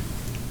interesting.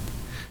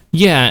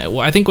 Yeah, well,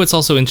 I think what's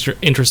also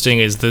interesting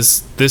is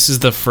this is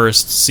the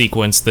first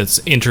sequence that's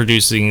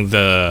introducing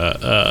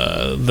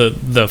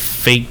the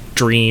fake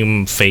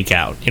dream fake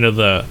out. You know,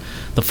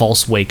 the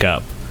false wake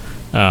up.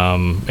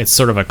 It's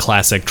sort of a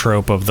classic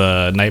trope of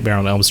the Nightmare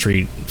on Elm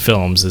Street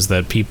films, is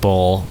that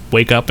people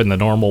wake up in the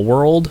normal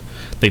world,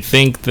 they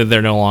think that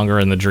they're no longer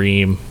in the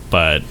dream,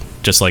 but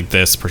just like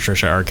this,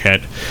 Patricia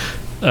Arquette,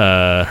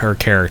 her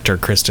character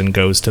Kristen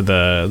goes to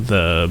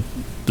the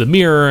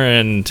mirror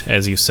and,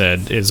 as you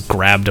said, is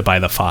grabbed by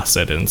the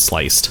faucet and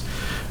sliced.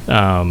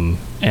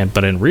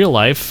 But in real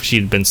life,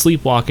 she'd been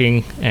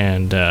sleepwalking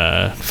and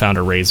found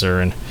a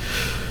razor,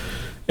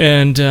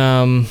 and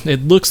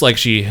it looks like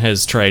she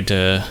has tried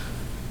to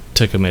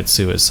commit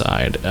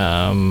suicide.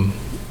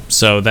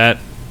 So that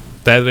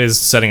is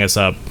setting us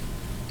up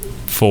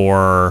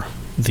for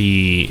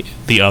the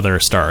other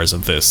stars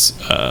of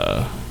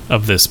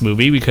this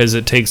movie, because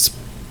it takes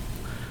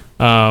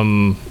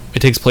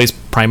place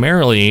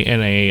primarily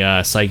in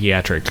a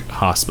psychiatric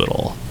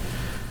hospital.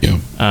 Yeah.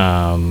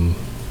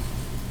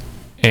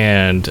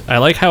 And I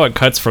like how it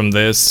cuts from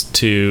this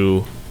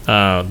to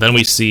then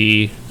we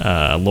see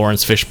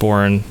Lawrence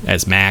Fishburne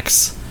as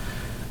Max,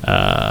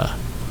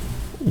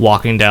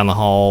 walking down the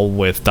hall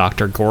with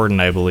Dr.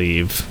 Gordon, I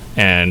believe,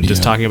 and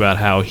just talking about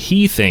how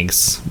he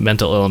thinks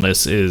mental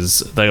illness is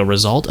the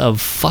result of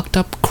fucked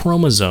up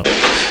chromosomes.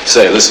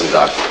 Say, listen,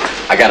 Doc,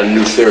 I got a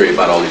new theory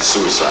about all these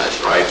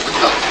suicides, right?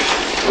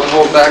 Don't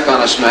hold back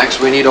on us, Max.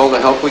 We need all the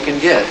help we can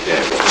get.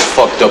 Yeah, it's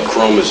fucked up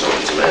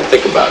chromosomes, man.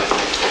 Think about it.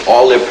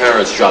 All their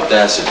parents dropped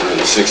acid during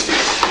the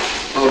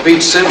 60s. Well,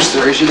 beats Sim's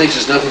theory. She thinks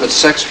it's nothing but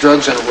sex,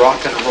 drugs, and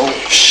rock and roll.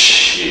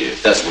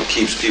 Shit, that's what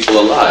keeps people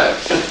alive.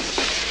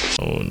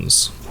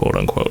 Quote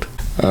unquote.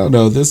 I don't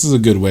know. This is a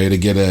good way to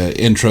get an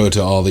intro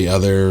to all the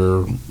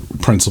other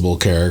principal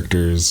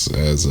characters.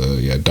 As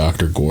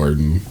Dr.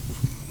 Gordon,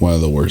 one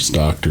of the worst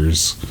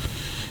doctors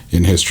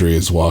in history,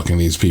 is walking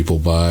these people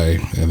by,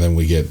 and then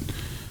we get.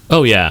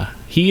 Oh yeah,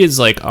 he is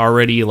like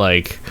already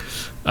like,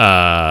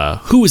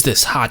 who is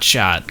this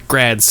hotshot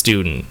grad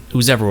student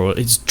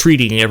who's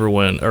treating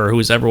everyone, or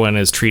who's everyone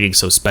is treating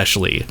so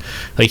specially?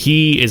 Like,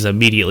 he is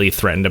immediately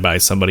threatened by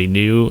somebody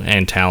new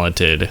and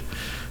talented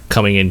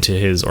coming into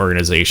his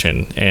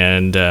organization,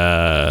 and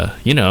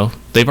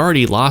they've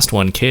already lost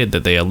one kid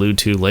that they allude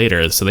to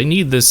later, so they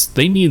need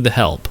the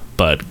help.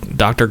 But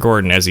Dr.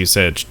 Gordon, as you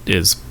said,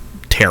 is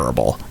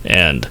terrible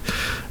and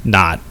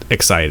not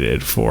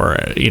excited for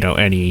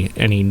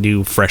any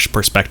new fresh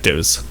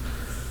perspectives.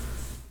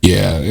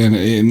 Yeah,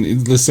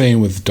 and the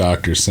same with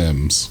Dr.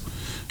 Sims,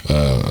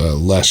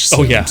 Lesh Sims.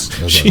 Oh yeah,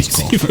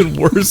 she's even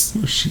worse.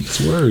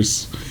 She's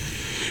worse.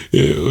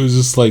 It was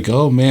just like,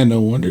 oh man,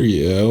 no wonder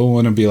I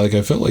want to be like,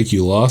 I felt like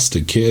you lost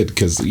a kid,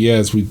 because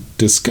as we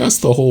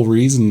discussed the whole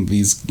reason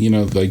these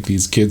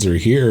kids are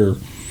here,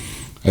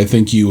 I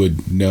think you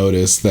would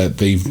notice that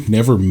they've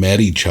never met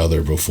each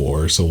other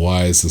before. So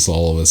why is this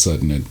all of a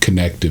sudden a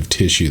connective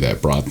tissue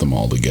that brought them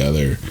all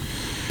together?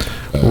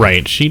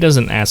 Right. She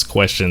doesn't ask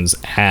questions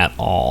at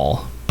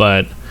all,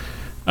 but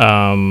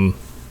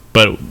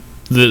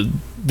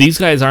these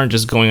guys aren't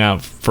just going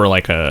out for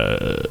like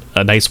a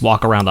nice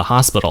walk around the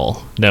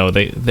hospital. No,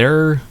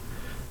 they're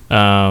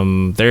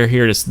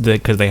here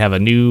because they have a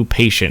new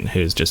patient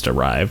who's just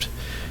arrived,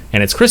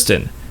 and it's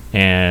Kristen.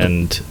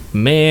 And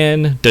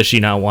man, does she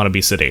not want to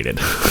be sedated?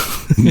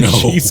 No.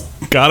 She's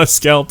got a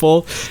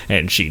scalpel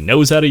and she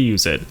knows how to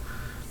use it.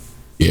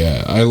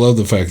 Yeah, I love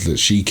the fact that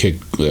she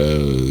kicked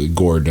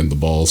Gordon in the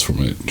balls from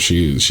it.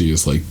 She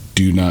is like,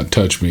 do not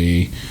touch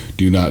me,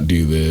 do not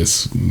do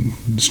this,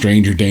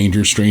 stranger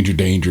danger, stranger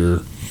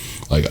danger.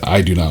 Like,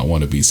 I do not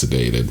want to be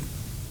sedated.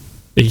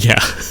 Yeah.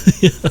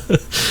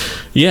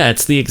 Yeah,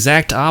 it's the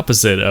exact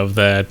opposite of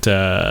that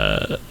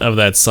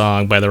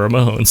song by the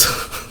Ramones.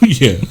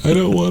 Yeah, I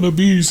don't want to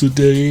be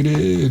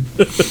sedated.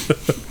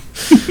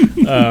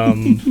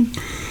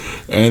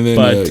 And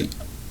then,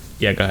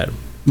 yeah, go ahead.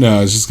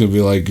 No, it's just gonna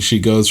be like, she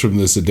goes from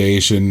the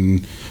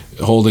sedation,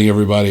 holding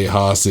everybody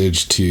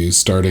hostage, to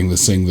starting to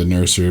sing the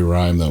nursery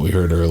rhyme that we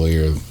heard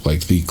earlier,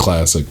 like the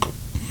classic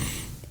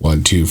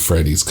 1, 2,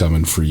 Freddy's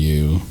coming for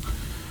you.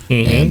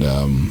 Mm-hmm.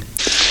 And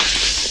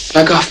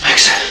back off,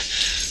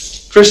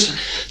 Max. Kristen,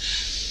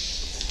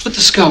 put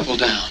the scalpel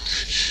down.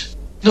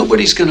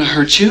 Nobody's gonna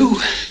hurt you.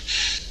 5,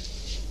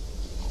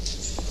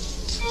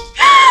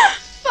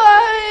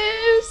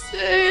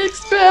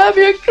 6, grab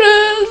your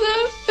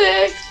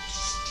crucifix.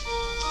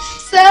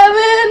 7,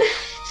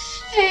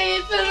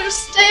 8, better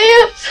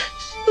stay up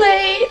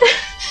late.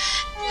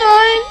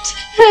 9,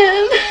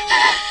 10,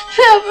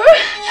 never.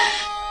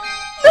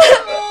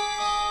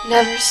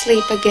 never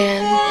sleep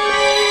again.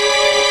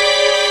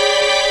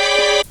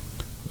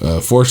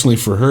 Fortunately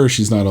for her,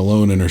 she's not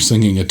alone in her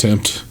singing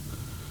attempt,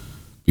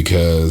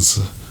 because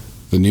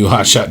the new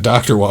hotshot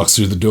doctor walks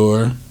through the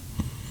door.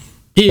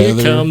 Here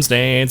comes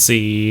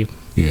Nancy.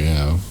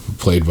 Yeah,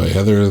 played by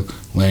Heather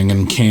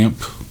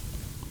Langenkamp.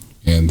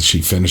 And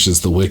she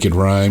finishes the wicked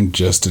rhyme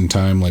just in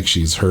time, like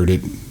she's heard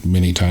it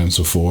many times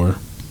before.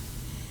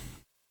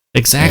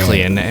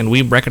 Exactly, and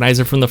we recognize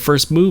her from the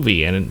first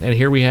movie, and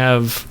here we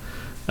have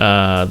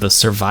the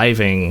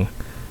surviving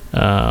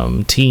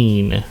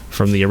teen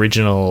from the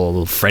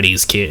original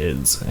Freddy's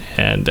Kids,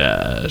 and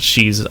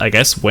she's, I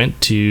guess, I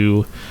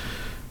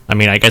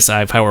guess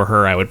if I were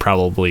her, I would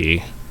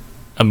probably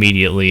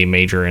immediately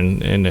major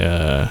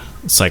in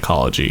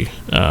psychology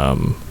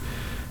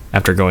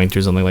after going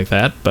through something like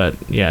that. But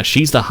yeah,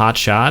 she's the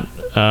hotshot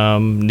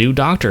new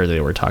doctor they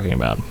were talking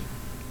about.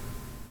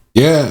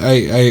 Yeah,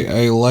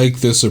 I like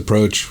this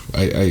approach.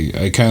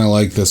 I kind of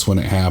like this when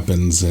it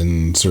happens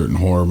in certain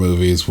horror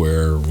movies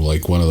where,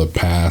 like, one of the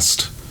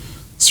past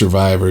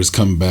survivors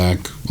come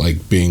back,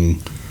 like,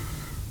 being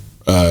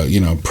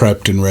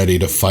prepped and ready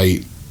to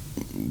fight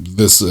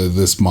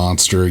this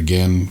monster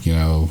again,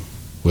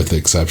 with the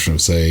exception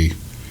of, say,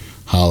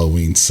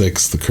 Halloween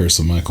 6, The Curse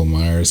of Michael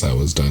Myers. That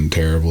was done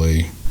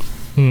terribly.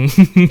 and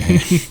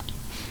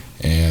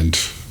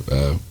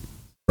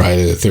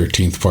Friday the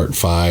 13th Part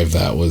 5,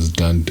 that was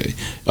done.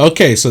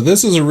 Okay, so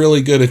this is a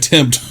really good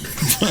attempt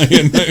by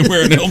a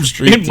Nightmare on Elm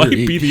Street 3. It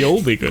might be the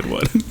only good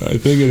one. I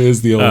think it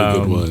is the only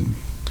good one.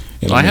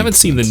 Well, I haven't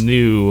seen the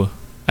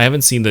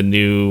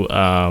new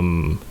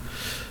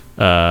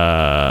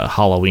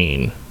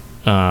Halloween,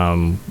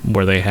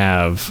 where they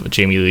have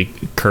Jamie Lee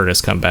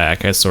Curtis come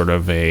back as sort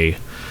of a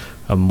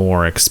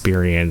more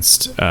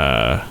experienced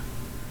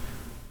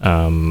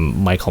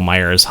Michael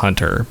Myers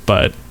hunter,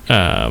 but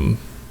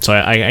so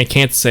I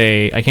can't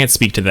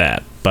speak to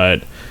that,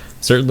 but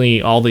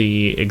certainly all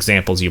the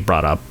examples you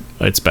brought up,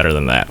 it's better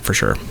than that for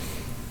sure.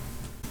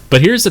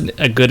 But here's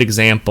a good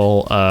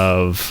example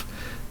of,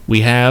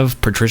 we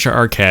have Patricia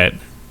Arquette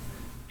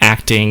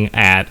acting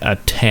at a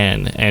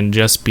 10 and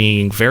just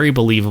being very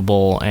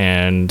believable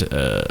and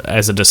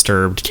as a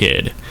disturbed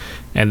kid.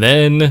 And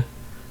then,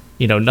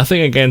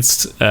 nothing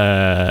against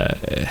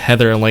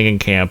Heather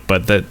Langenkamp,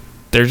 but that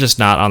they're just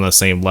not on the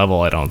same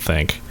level, I don't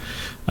think.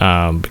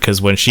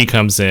 Because when she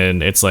comes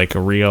in, it's like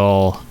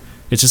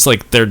it's just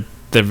like they're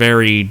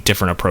very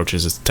different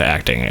approaches to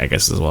acting, I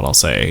guess is what I'll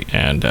say.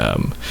 And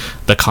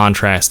the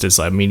contrast is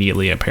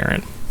immediately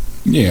apparent.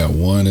 Yeah,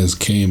 one is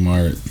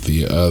Kmart,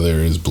 the other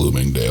is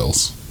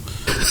Bloomingdale's.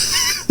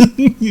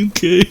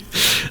 Okay.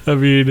 I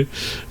mean,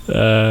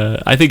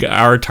 I think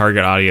our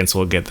target audience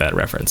will get that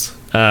reference.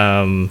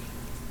 I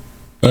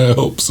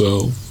hope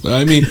so.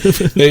 I mean,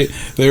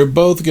 they're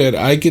both good.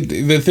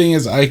 The thing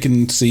is, I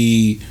can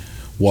see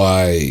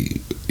why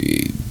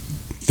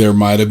there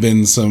might have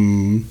been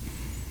some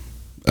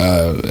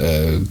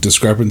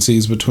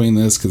discrepancies between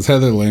this, because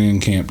Heather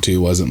Langenkamp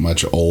too wasn't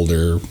much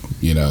older,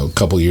 a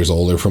couple years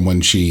older from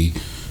when she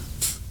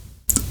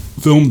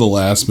filmed the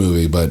last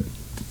movie, but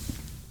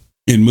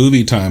in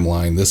movie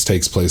timeline, this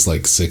takes place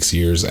like 6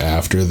 years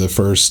after the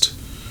first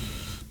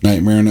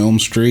Nightmare on Elm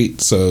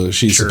Street, so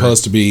she's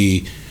supposed to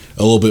be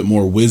a little bit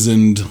more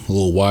wizened, a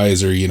little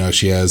wiser.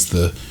 She has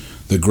the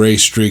gray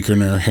streak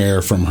in her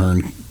hair from her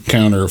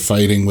encounter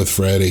fighting with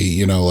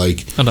Freddy.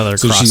 Another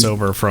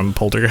crossover from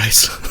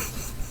Poltergeist.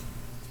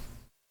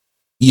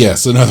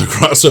 Yes, another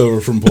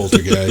crossover from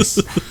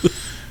Poltergeist.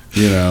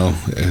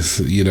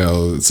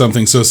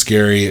 Something so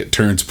scary it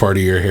turns part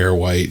of your hair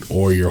white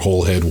or your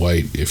whole head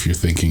white if you're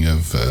thinking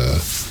of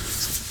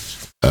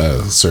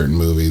certain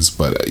movies.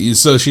 But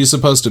so she's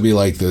supposed to be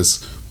like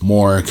this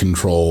more in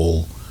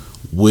control,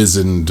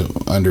 wizened,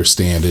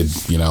 understanded,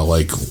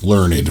 like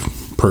learned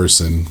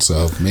person.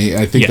 So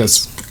I think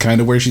that's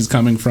kind of where she's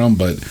coming from,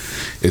 but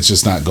it's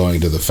just not going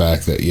to the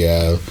fact that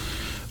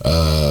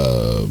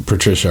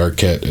Patricia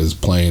Arquette is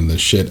playing the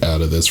shit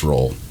out of this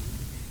role.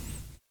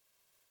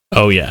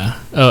 Oh yeah,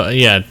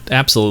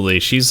 absolutely.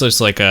 She's just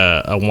like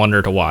a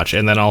wonder to watch.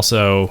 And then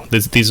also,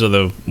 these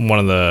are one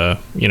of the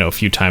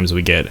few times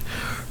we get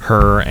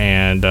her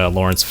and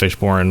Lawrence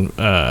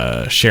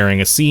Fishburne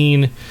sharing a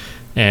scene,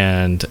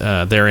 and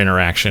their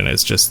interaction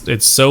is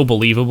it's so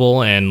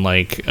believable and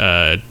like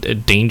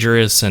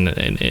dangerous and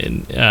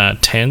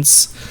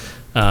tense.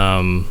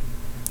 And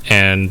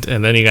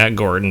then you got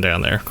Gordon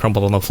down there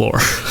crumpled on the floor.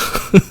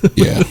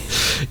 Yeah.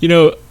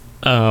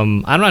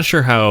 I'm not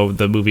sure how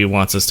the movie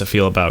wants us to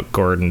feel about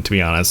Gordon, to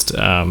be honest,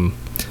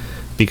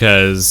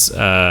 because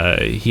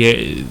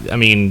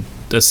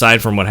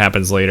aside from what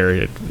happens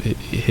later,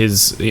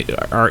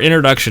 our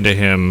introduction to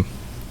him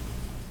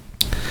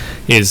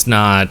is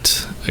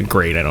not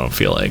great, I don't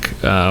feel like,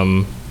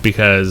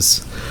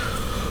 because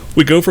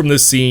we go from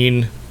this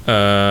scene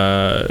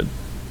to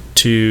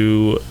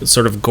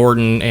sort of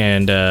Gordon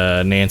and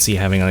Nancy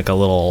having like a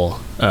little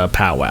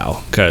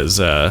powwow,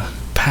 because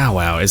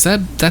powwow,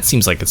 that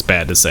seems like it's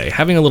bad to say,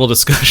 having a little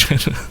discussion.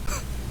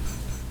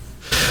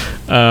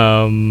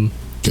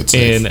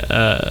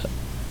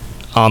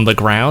 on the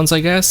grounds, I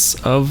guess,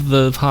 of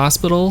the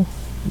hospital.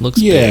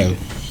 Looks Yeah, big.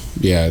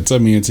 yeah. It's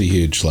a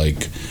huge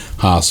like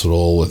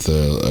hospital with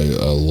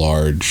a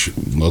large,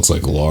 looks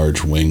like a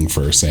large wing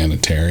for a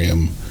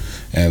sanitarium,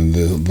 and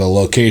the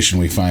location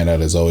we find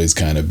out has always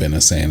kind of been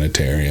a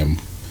sanitarium,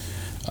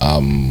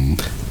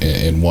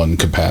 in one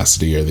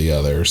capacity or the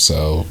other.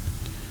 So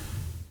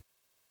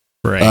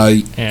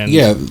Right. And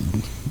yeah,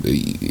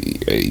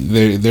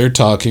 they're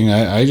talking.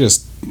 I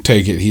just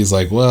take it. He's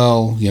like,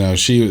 well,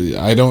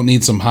 I don't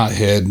need some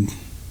hothead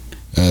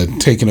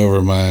taking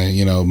over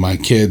my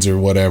kids or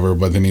whatever.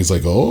 But then he's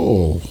like,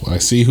 oh, I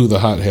see who the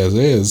hothead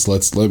is.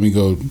 Let me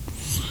go,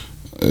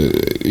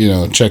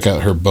 check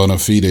out her bona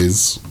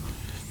fides.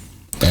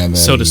 And then,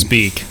 so to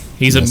speak,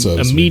 he's so to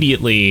speak.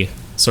 immediately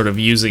sort of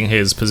using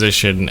his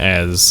position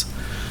as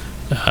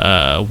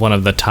one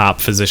of the top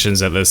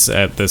physicians at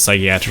the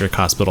psychiatric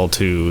hospital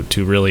to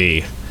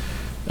really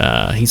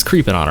he's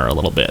creeping on her a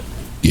little bit.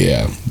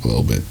 Yeah, a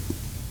little bit.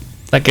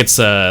 That gets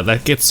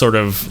sort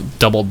of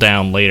doubled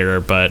down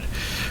later, but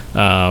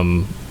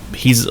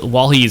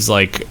while he's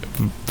like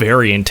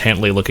very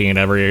intently looking at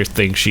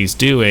everything she's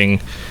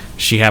doing,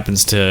 she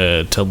happens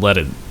to let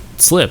it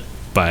slip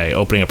by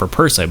opening up her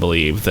purse. I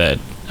believe that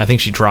I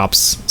think she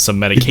drops some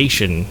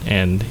medication,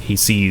 and he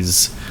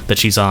sees that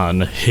she's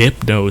on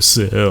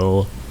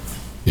Hypnosil.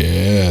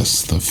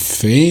 Yes, the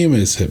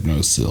famous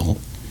Hypnosil.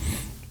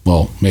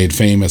 Well, made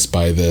famous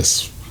by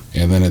this,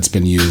 and then it's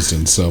been used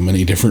in so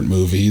many different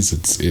movies.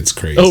 It's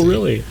crazy. Oh,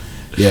 really?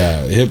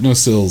 Yeah,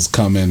 Hypnosil's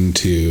come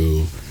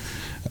into.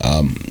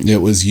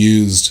 It was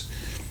used.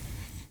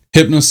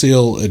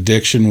 Hypnosil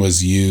addiction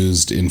was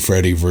used in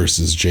Freddy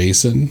vs.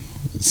 Jason,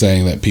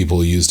 saying that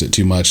people used it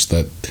too much.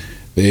 That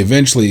they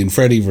eventually in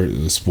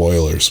spoilers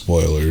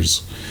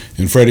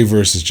in Freddy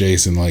vs.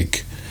 Jason,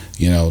 like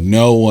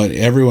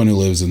everyone who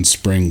lives in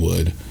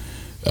Springwood,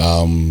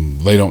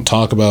 they don't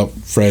talk about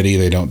Freddy.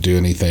 They don't do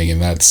anything,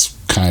 and that's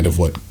kind of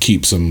what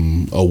keeps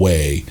them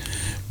away.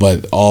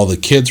 But all the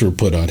kids were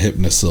put on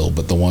Hypnosil,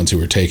 but the ones who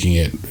were taking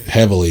it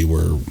heavily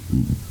were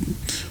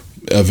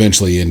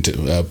eventually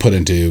put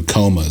into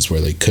comas where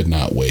they could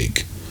not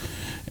wake.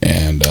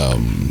 And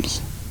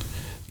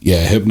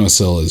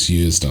Hypnosil is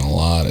used in a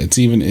lot. It's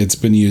been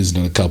used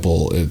in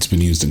it's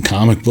been used in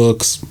comic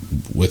books,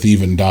 with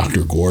even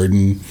Dr.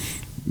 Gordon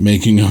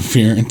making an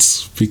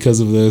appearance because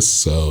of this.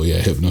 So yeah,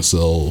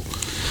 Hypnosil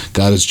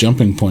got its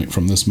jumping point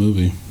from this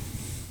movie.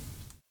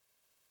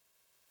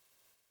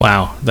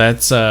 Wow,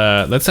 that's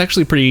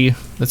actually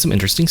that's some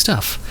interesting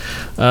stuff.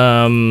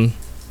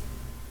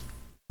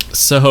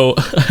 So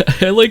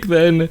I like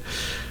then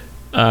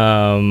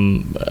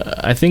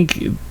I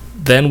think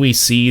then we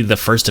see the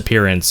first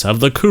appearance of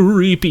the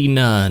creepy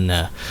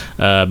nun,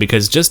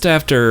 because just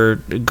after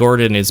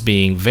Gordon is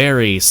being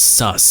very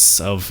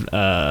sus of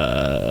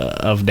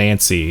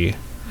Nancy,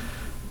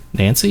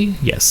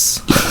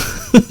 yes.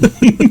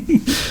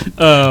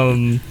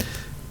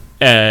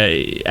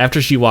 After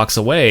she walks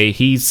away,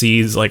 he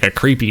sees like a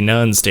creepy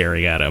nun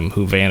staring at him,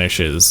 who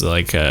vanishes,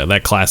 like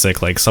that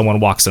classic, like someone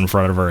walks in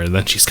front of her and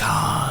then she's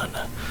gone.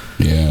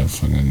 Yeah,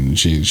 fucking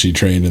she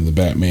trained in the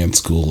Batman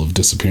school of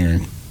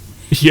disappearing.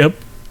 Yep.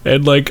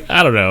 And like,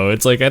 I don't know,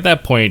 it's like at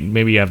that point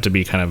maybe you have to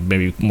be kind of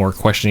maybe more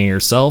questioning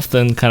yourself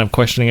than kind of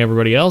questioning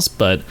everybody else,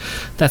 but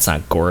that's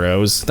not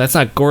Gordo's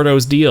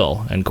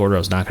deal, and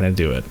Gordo's not going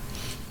to do it.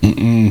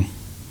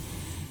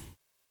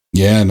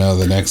 Yeah, no,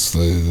 the next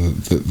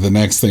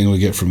thing we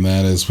get from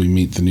that is we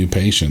meet the new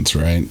patients,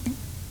 right?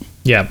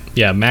 Yeah,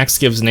 Max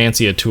gives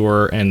Nancy a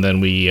tour, and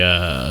then we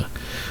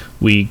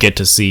get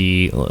to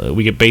see,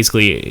 we get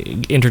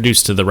basically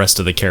introduced to the rest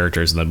of the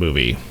characters in the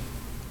movie.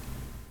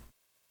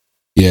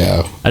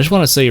 Yeah. I just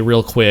want to say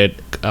real quick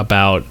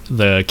about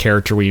the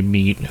character we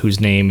meet, whose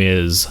nickname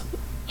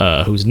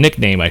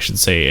I should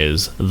say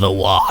is The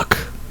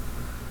Walk.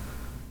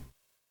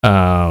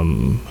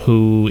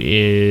 Who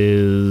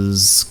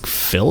is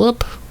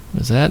Philip?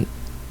 Is that?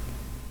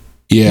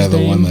 Yeah,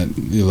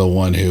 the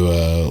one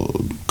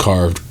who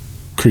carved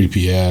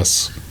creepy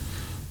ass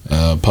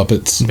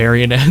puppets,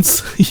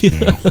 marionettes.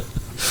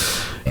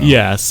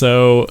 Yeah.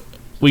 So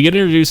we get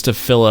introduced to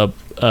Philip,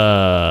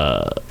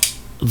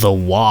 the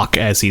Walk,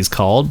 as he's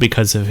called,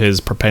 because of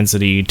his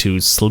propensity to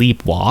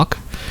sleepwalk.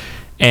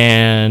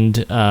 And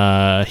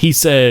he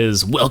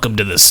says, "Welcome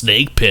to the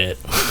snake pit,"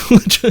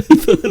 which I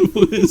thought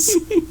was,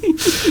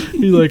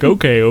 he's like,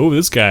 okay,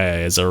 this guy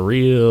is a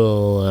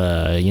real,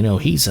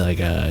 he's sort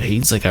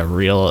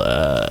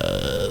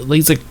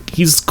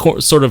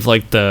of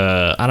like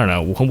the, I don't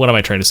know, what am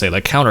I trying to say,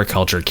 like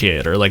counterculture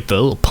kid, or like the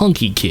little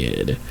punky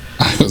kid.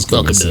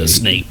 Welcome to the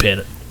snake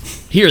pit.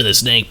 Here in the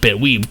snake pit,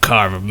 we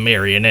carve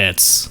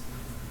marionettes.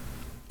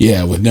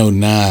 Yeah, with no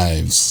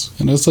knives.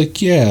 And I was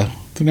like, yeah,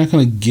 they're not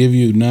going to give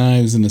you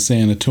knives in a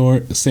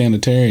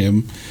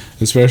sanitarium,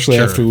 especially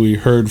after we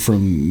heard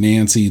from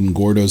Nancy and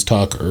Gordo's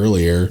talk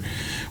earlier,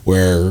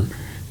 where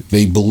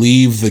they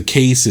believe the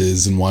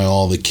cases and why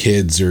all the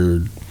kids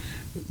are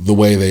the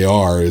way they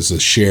are is a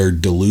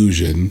shared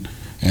delusion.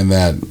 and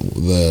that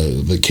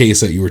the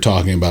case that you were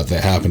talking about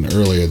that happened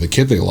earlier, the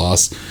kid they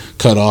lost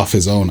cut off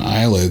his own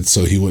eyelids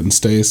so he wouldn't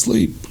stay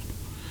asleep.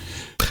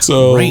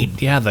 So Right,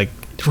 yeah,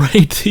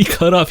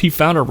 he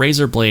found a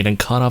razor blade and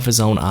cut off his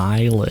own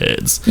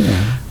eyelids.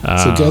 Yeah.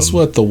 So guess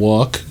what, The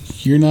Walk?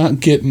 You're not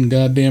getting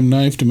goddamn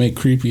knife to make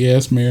creepy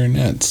ass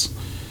marionettes.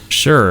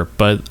 Sure,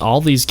 but all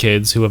these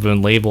kids who have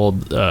been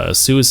labeled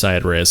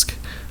suicide risk,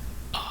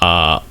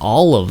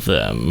 all of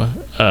them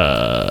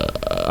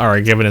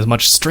are given as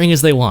much string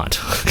as they want.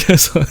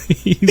 Because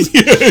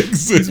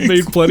he's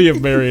made plenty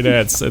of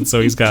marionettes, and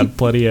so he's got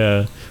plenty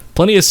of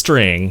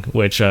string,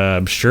 which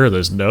I'm sure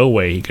there's no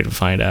way he could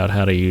find out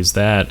how to use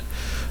that.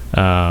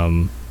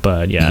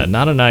 But yeah,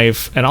 not a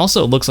knife. And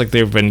also it looks like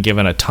they've been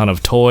given a ton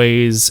of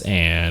toys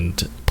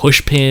and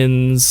push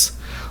pins,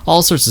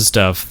 all sorts of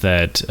stuff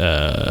that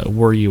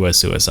were you a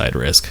suicide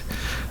risk,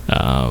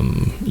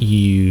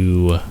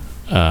 you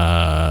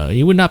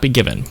would not be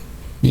given.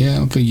 Yeah, I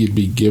don't think you'd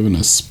be given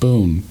a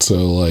spoon.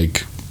 So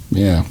like,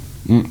 yeah,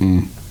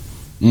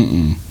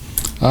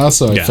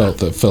 Also, I felt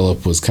that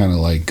Philip was kind of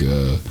like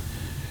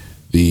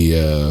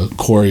the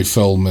Corey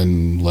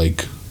Feldman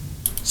like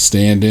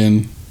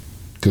stand-in.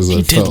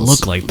 He did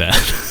look like that.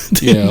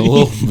 Yeah, a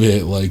little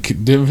bit. Like,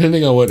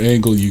 depending on what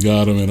angle you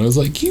got him in, I was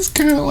like, he's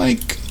kind of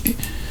like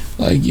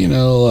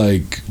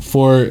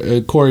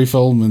for Corey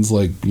Feldman's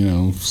like,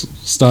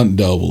 stunt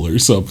double or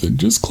something,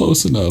 just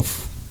close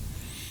enough.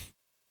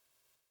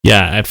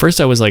 Yeah, at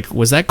first I was like,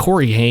 was that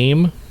Corey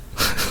Haim?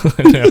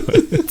 No,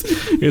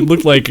 it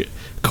looked like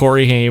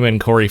Corey Haim and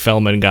Corey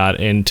Feldman got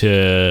into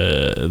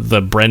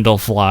the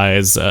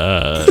Brendel-Flies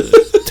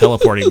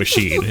teleporting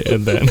machine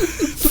and then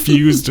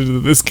fused into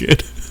this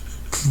kid.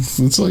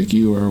 It's like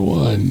you are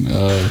one.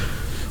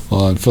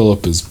 And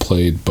Philip is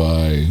played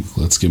by,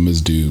 let's give him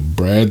his due,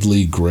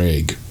 Bradley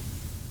Gregg.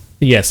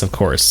 Yes, of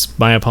course.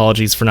 My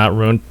apologies for not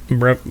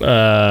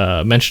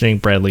mentioning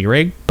Bradley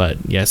Gregg, but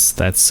yes,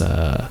 that's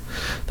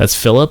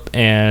Philip,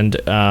 and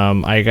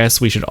I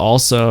guess we should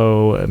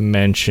also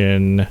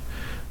mention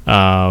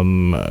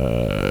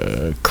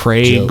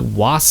Craig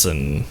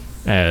Wasson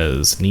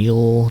as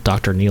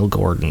Dr. Neil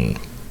Gordon.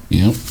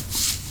 Yep.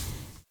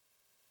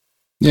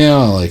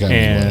 Yeah,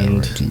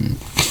 whatever.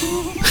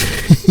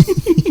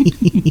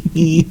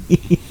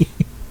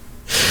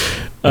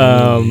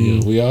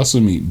 We also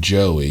meet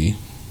Joey,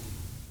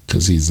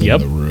 because he's in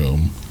the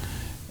room,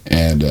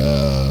 and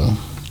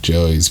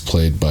Joey's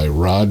played by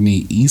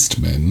Rodney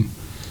Eastman,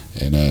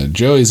 and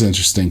Joey's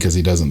interesting because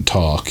he doesn't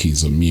talk,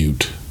 he's a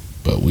mute,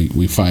 but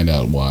we find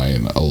out why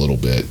in a little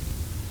bit.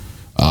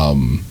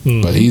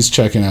 But he's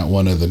checking out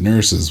one of the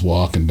nurses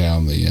walking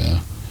down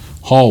the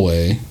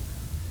hallway,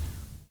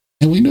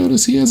 and we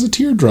notice he has a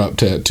teardrop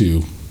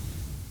tattoo.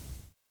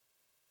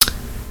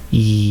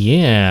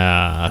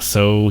 Yeah,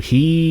 so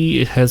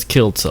he has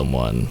killed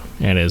someone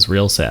and is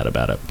real sad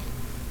about it.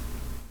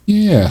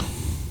 Yeah.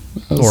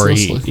 Or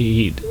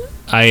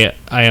I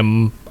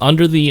am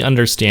under the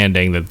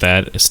understanding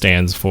that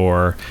stands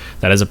for,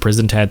 that is a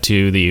prison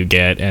tattoo that you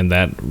get, and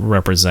that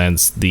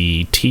represents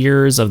the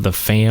tears of the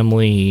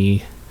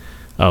family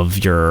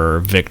of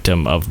your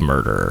victim of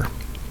murder.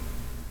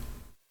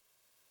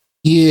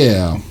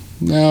 Yeah.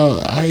 Now,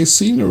 I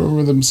seem to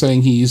remember them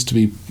saying he used to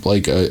be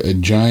like a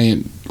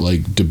giant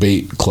like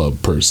debate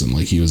club person,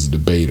 like he was a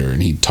debater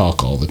and he'd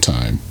talk all the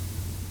time.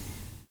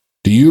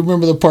 Do you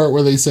remember the part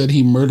where they said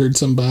he murdered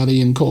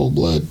somebody in cold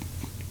blood?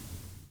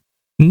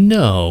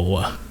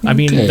 No. I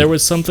mean, there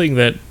was something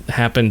that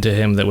happened to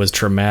him that was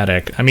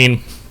traumatic. I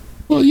mean...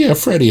 Well, yeah,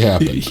 Freddy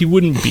happened. He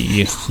wouldn't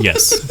be...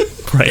 Yes.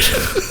 Right.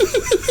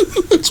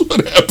 That's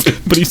what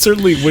happened. But he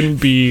certainly wouldn't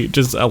be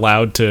just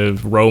allowed to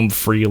roam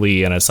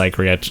freely in a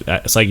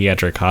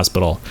psychiatric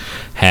hospital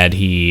had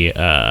he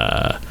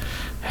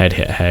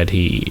had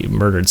he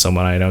murdered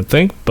someone, I don't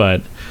think.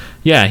 But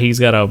yeah, he's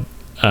got a...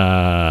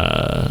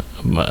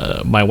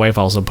 my wife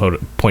also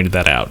pointed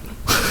that out.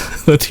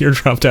 The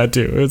teardrop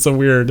tattoo. It's a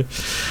weird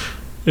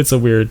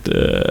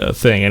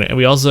thing, and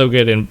we also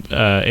get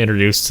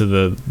introduced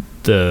to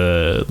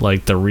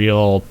the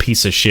real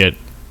piece of shit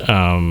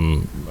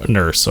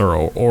nurse or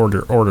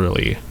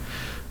orderly.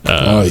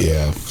 Oh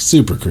yeah,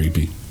 super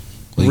creepy.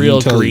 Like,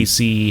 real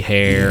greasy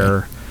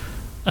hair.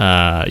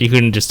 Yeah. You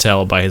couldn't just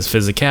tell by his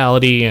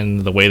physicality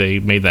and the way they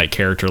made that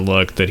character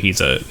look that he's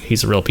a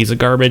real piece of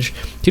garbage.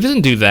 He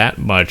doesn't do that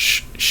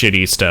much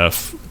shitty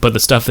stuff, but the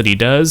stuff that he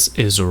does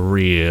is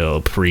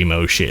real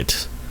primo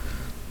shit.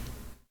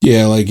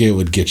 Yeah, like it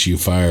would get you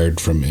fired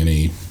from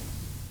any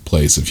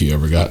place if you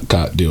ever got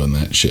caught doing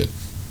that shit.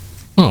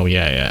 Oh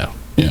yeah.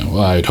 Yeah,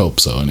 well, I'd hope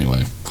so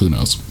anyway. Who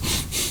knows?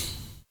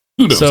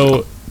 Who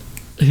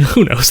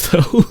knows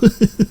though?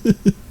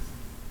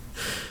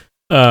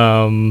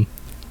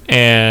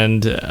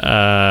 And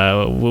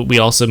we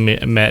also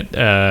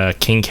met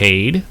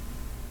Kincaid,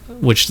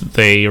 which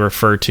they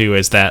refer to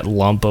as that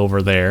lump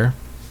over there.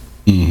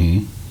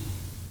 Mm-hmm.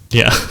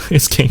 Yeah,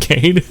 it's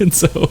Kincaid. And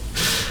so,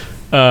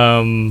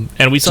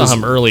 and we saw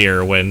him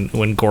earlier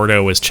when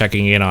Gordo was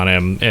checking in on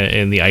him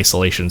in the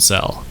isolation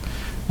cell.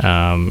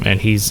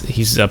 And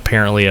he's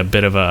apparently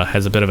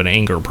has a bit of an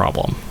anger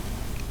problem.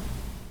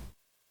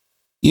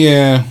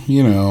 Yeah,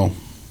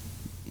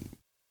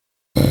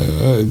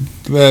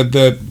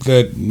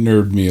 that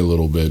nerved me a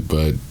little bit,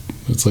 but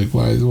it's like,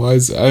 why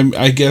is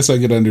I guess I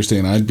could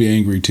understand. I'd be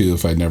angry too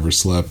if I never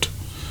slept,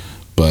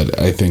 but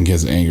I think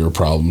his anger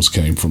problems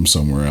came from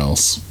somewhere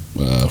else.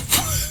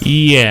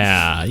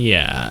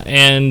 Yeah,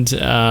 and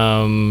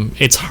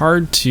it's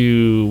hard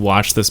to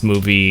watch this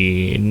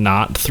movie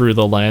not through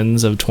the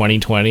lens of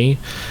 2020. Yeah.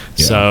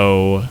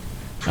 So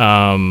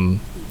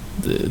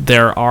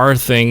there are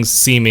things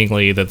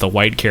seemingly that the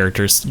white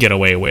characters get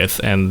away with,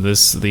 and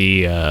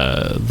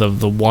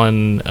the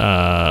one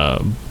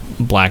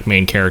black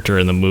main character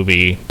in the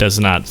movie does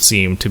not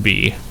seem to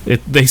be.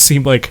 They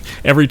seem like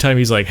every time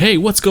he's like, "Hey,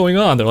 what's going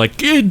on?" They're like,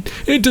 "Get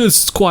into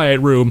this quiet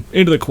room,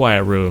 into the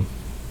quiet room."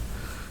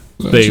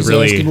 They just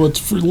really asking what's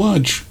for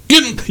lunch.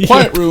 Get in the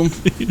quiet room,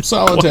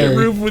 solitary quiet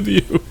room with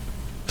you.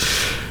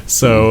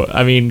 So,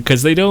 I mean,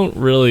 because they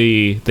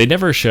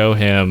never show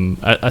him,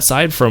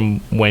 aside from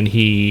when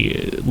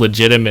he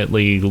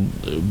legitimately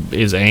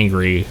is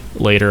angry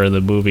later in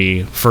the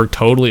movie for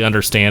totally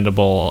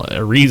understandable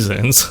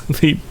reasons.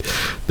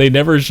 They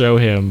never show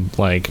him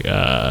like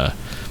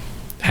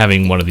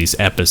having one of these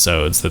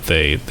episodes that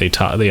they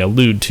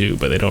allude to,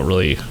 but they don't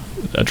really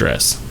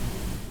address.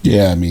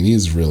 Yeah, I mean,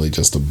 he's really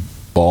just a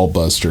ball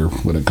buster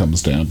when it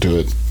comes down to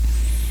it.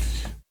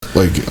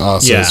 Like,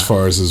 also, as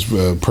far as his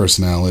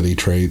personality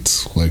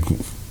traits, like,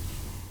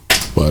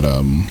 but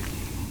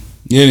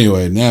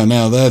anyway,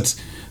 now that's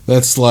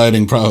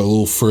sliding probably a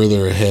little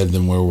further ahead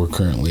than where we're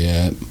currently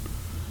at.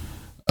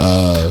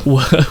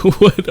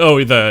 What? Oh,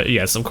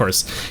 yes, of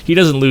course. He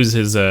doesn't lose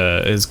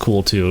his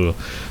cool till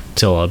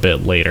a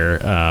bit later,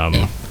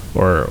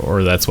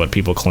 or that's what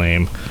people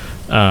claim.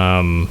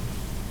 But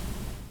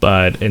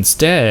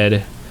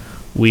instead,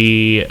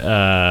 we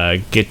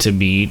get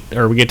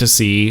to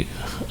see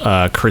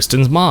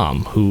Kristen's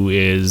mom, who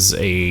is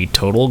a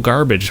total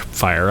garbage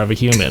fire of a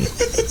human.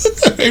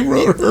 I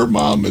wrote her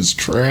mom is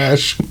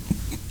trash.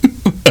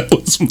 That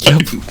was my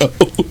note.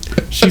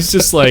 She's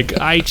just like,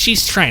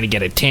 she's trying to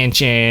get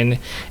attention,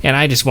 and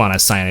I just want to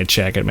sign a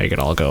check and make it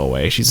all go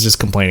away. She's just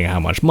complaining how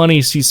much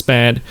money she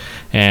spent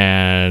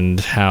and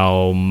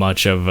how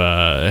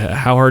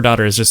her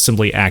daughter is just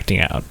simply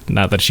acting out.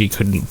 Not that she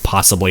couldn't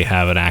possibly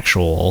have an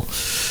actual,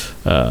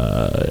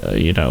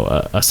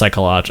 a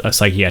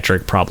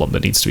psychiatric problem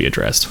that needs to be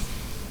addressed.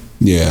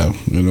 Yeah,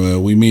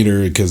 and we meet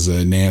her because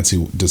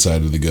Nancy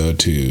decided to go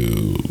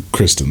to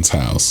Kristen's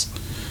house.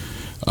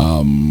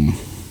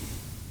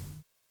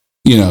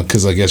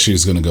 Because I guess she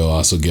was going to go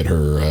also get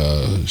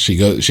her.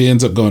 She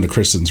ends up going to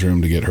Kristen's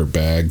room to get her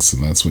bags,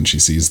 and that's when she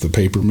sees the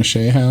paper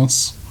mache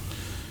house.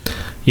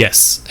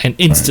 Yes, and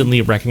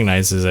instantly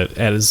recognizes it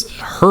as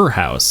her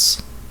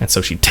house, and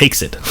so she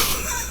takes it.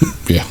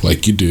 Yeah,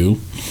 like you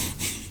do.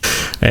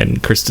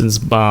 And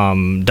Kristen's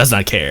mom does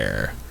not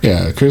care.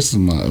 Yeah,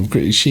 Kristen's mom.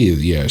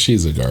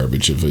 She's a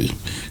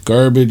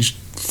garbage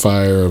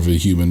fire of a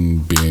human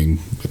being,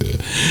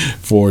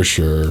 for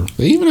sure.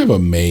 They even have a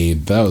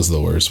maid. That was the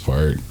worst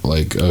part.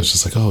 Like, I was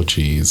just like, oh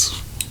geez,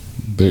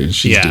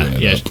 she's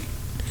doing it up.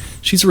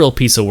 She's a real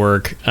piece of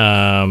work.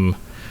 But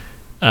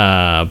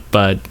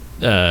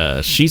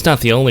she's not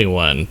the only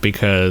one,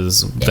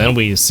 because then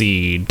we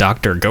see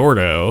Dr.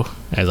 Gordo,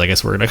 as I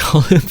guess we're gonna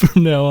call him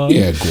from now on.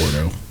 Yeah,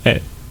 Gordo.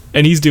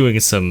 And he's doing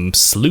some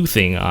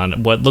sleuthing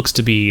on what looks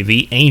to be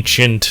the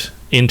ancient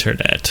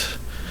internet.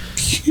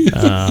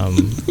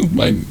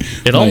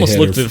 It almost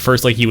looked at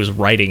first like he was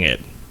writing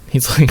it.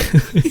 He's like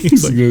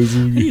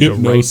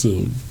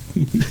Hypnosil.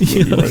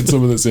 Write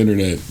some of this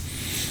internet.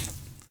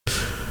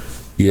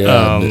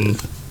 Yeah.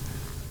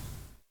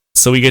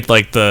 So we get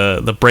like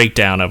the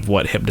breakdown of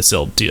what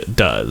Hypnosil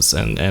does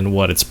and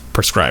what it's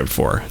prescribed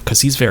for,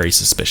 because he's very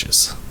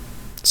suspicious.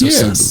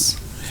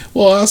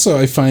 Well, also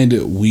I find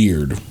it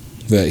weird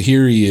that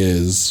here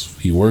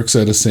he works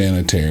at a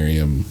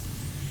sanitarium.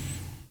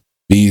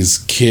 These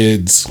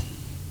kids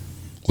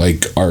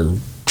are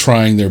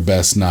trying their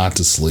best not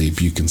to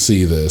sleep. You can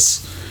see this,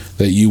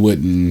 that you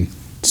wouldn't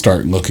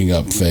start looking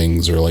up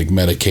things or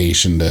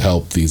medication to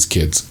help these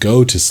kids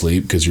go to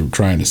sleep because you're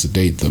trying to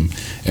sedate them,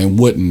 and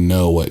wouldn't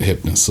know what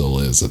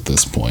Hypnosil is at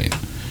this point.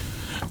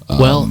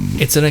 Well,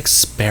 it's an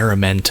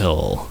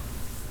experimental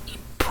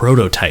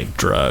prototype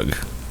drug.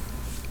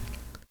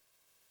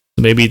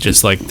 Maybe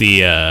just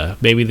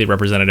maybe the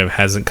representative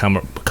hasn't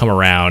come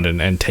around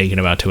and taken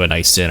him out to a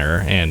nice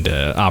dinner and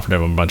offered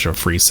him a bunch of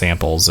free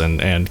samples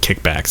and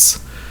kickbacks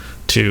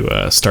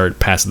to start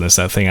passing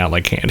that thing out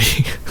like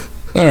candy.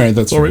 All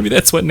right, or maybe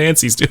that's what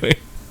Nancy's doing.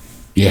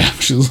 Yeah,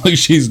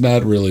 she's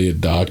not really a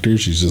doctor;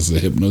 she's just a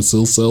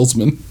Hypnosil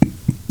salesman.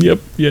 Yep,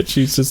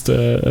 she's just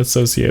an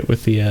associate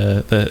with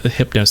the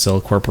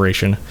Hypnosil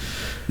Corporation.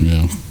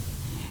 Yeah,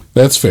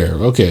 that's fair.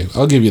 Okay,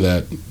 I'll give you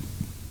that.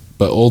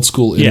 But old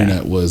school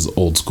internet was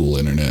old school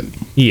internet.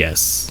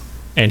 Yes.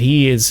 And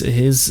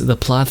the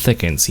plot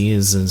thickens. He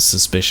is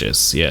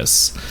suspicious,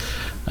 yes.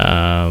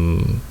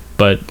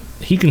 But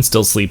he can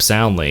still sleep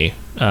soundly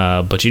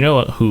But you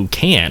know who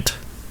can't?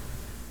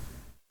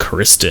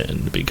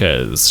 Kristen,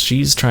 because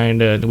she's trying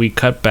to. We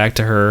cut back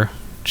to her.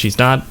 She's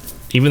not,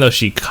 even though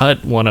she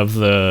cut one of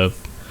the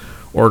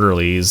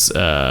orderlies,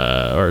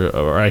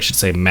 or I should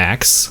say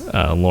Max,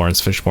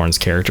 Lawrence Fishburne's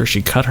character.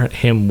 She cut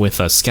him with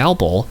a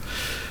scalpel.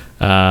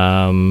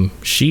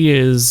 She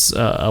is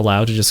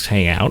allowed to just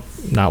hang out,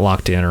 not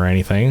locked in or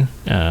anything,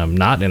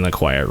 not in the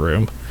quiet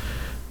room,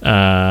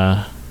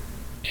 and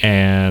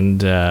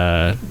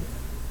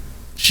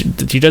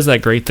she does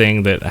that great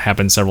thing that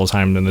happens several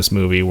times in this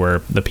movie where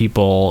the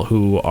people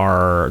who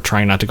are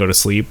trying not to go to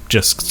sleep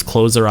just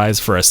close their eyes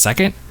for a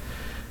second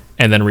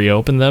and then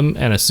reopen them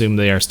and assume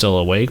they are still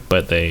awake,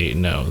 but they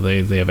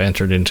have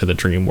entered into the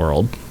dream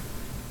world.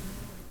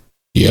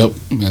 Yep,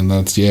 and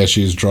that's,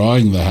 she's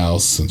drawing the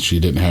house since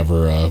she didn't have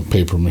her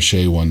paper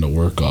mache one to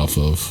work off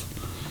of.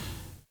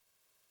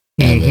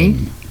 And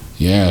then,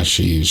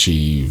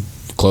 she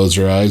closed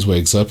her eyes,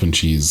 wakes up, and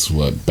she's,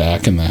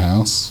 back in the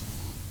house?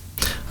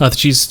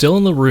 She's still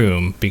in the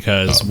room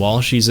because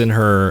while she's in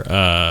her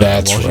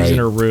she's in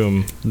her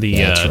room,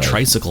 the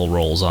tricycle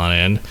rolls on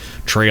in,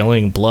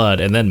 trailing blood,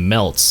 and then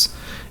melts.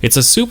 It's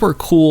a super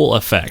cool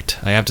effect,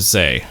 I have to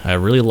say. I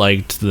really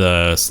liked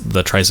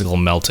the tricycle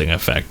melting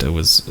effect. It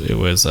was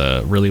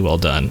really well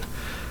done.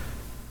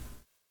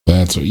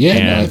 That's what.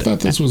 Yeah, no, I thought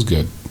this was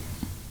good.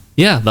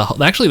 Yeah,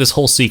 actually this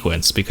whole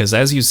sequence, because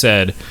as you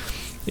said,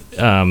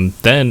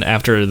 then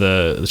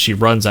after she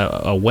runs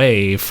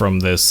away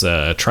from this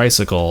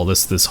tricycle,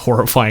 this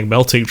horrifying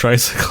melting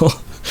tricycle,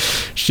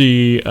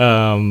 she's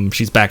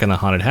back in the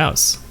haunted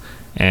house,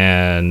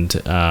 and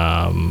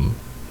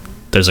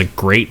there's a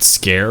great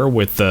scare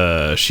with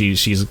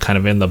she's kind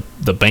of in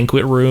the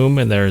banquet room,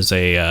 and there's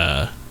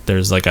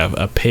like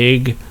a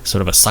pig,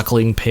 sort of a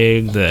suckling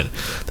pig that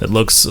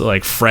looks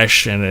like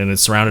fresh, and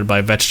it's surrounded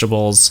by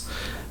vegetables.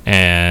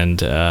 And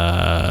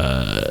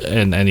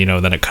then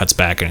it cuts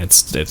back and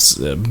it's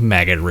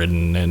maggot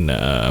ridden, and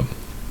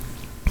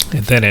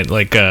then it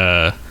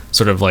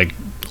sort of like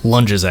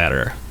lunges at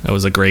her. That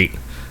was a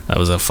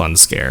fun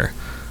scare.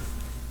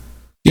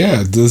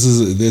 Yeah, this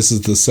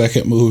is the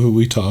second movie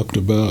we talked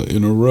about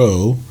in a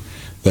row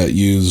that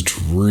used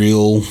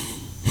real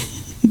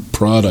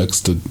products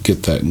to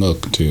get that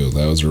nook too.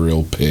 That was a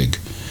real pig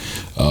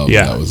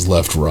that was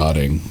left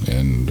rotting,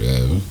 and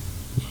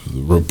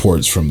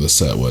reports from the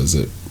set was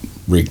it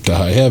reeked to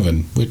high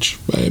heaven, which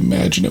I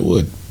imagine it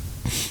would.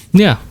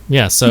 Yeah.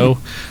 So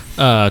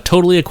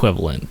totally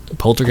equivalent.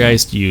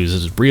 Poltergeist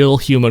uses real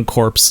human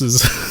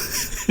corpses.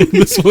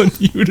 This one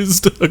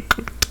used a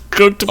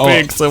cooked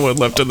pig someone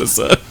left in the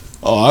set.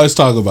 Oh, I was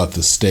talking about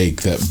the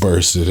steak that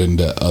bursted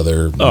into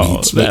other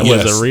meats. That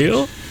was a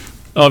real?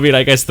 Oh, I mean,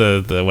 I guess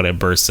the when it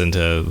bursts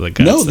into the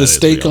guts. No, the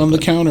steak on the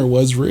counter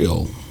was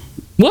real.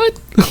 What?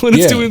 When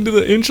it's doing to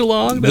the inch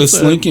along? The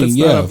slinking,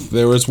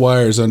 there was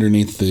wires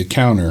underneath the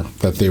counter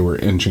that they were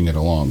inching it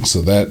along.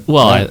 So that...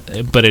 Well,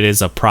 but it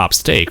is a prop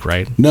steak,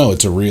 right? No,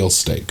 it's a real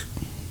steak.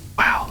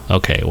 Wow.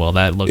 Okay, well,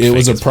 that looked It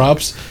was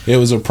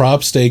a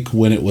prop steak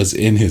when it was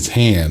in his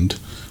hand,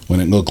 when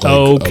it looked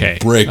like a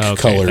brick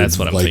colored, that's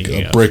what I'm like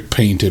thinking a brick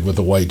painted with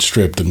a white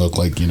strip and looked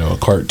like, a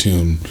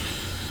cartoon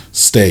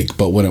steak.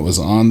 But when it was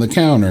on the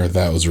counter,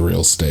 that was a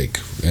real steak.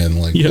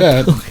 And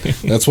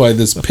that's why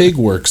this pig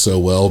works so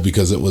well,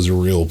 because it was a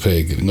real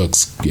pig. It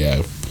looks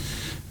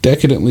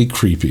decadently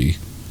creepy.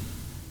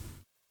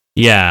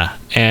 Yeah,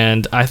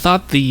 and I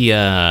thought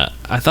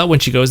when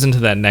she goes into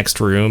that next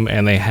room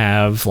and they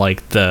have I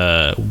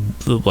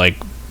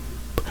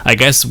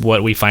guess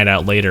what we find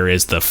out later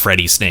is the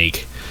Freddy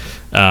snake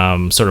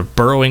sort of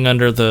burrowing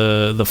under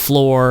the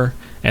floor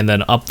and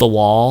then up the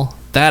wall.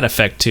 That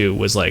effect too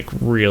was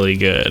really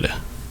good.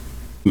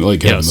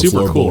 Like having the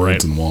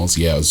floorboards and walls.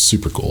 Yeah, it was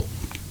super cool.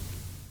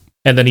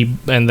 And then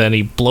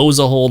he blows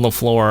a hole in the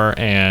floor,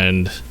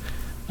 and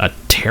a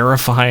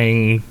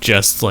terrifying,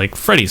 just like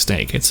Freddy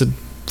snake. It's a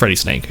Freddy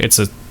snake. It's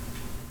a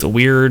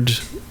weird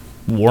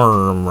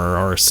worm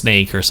or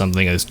snake or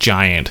something that's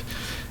giant,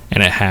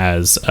 and it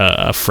has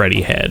a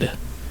Freddy head.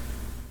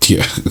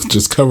 Yeah,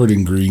 just covered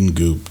in green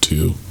goop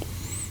too.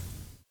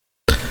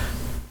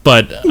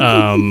 But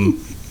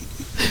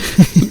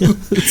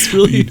it's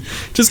really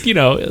just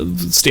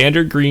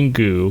standard green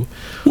goo.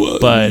 Well,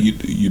 but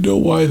you know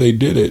why they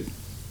did it?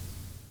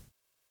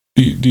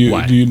 Do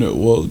you know?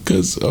 Well,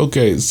 because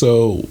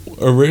so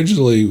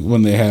originally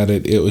when they had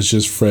it, it was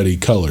just Freddy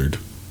colored.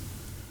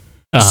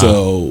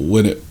 So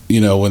when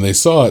when they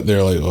saw it,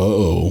 they're like,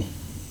 "Oh,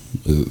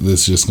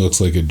 this just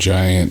looks like a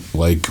giant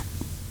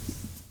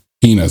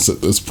penis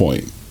at this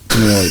point."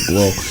 And they're like,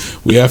 "Well,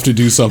 we have to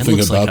do something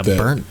about like that."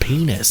 Burnt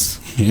penis.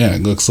 Yeah,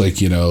 it looks like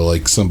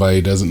like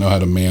somebody doesn't know how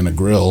to man a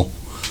grill,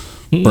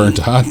 burnt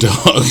a hot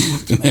dog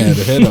and had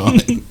a head on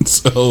it.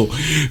 So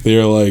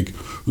they're like,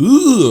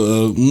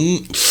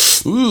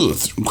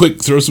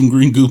 quick, throw some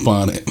green goop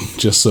on it,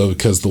 just so,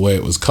 because the way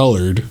it was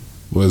colored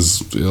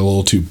was a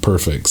little too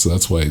perfect. So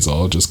that's why it's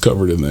all just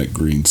covered in that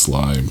green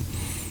slime.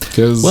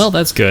 Well,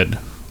 that's good.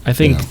 I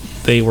think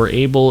they were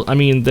able. I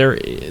mean, there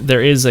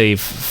is a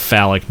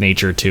phallic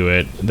nature to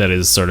it that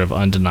is sort of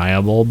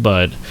undeniable,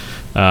 but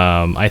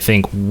I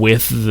think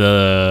with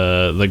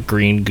the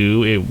green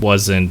goo, it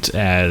wasn't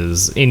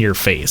as in your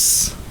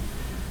face.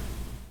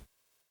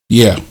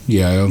 Yeah,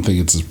 I don't think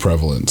it's as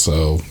prevalent.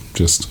 So I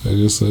just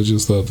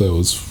thought that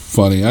was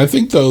funny. I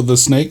think though the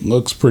snake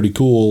looks pretty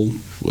cool.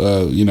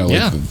 Like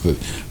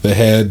the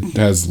head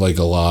has like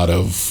a lot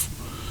of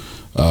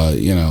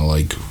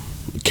like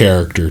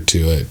character to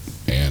it,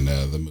 and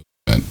the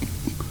movement.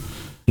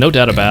 No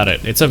doubt about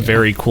it. It's a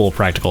very cool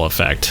practical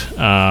effect.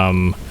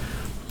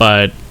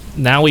 But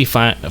now we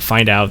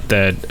find out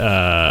that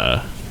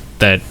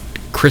that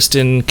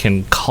Kristen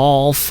can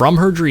call from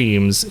her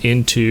dreams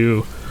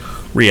into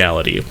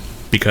reality,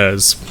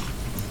 because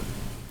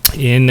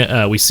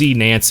we see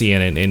Nancy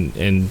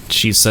and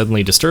she's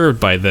suddenly disturbed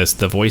by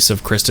the voice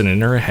of Kristen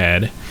in her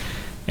head,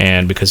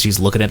 and because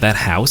she's looking at that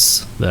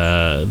house,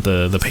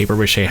 the paper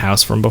mache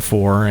house from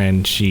before,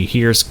 and she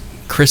hears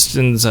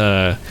Kristen's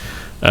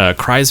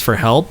cries for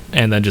help,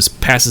 and then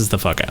just passes the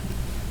fuck out.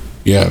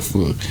 Yeah,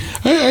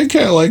 I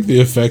kind of like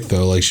the effect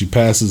though. Like she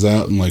passes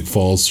out and like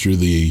falls through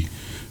the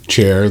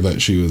chair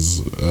that she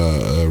was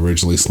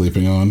originally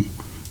sleeping on,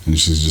 and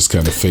she just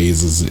kind of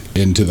phases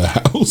into the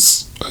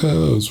house.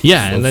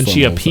 And then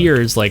she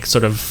appears like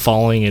sort of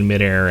falling in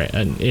midair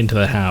into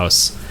the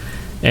house,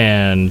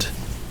 and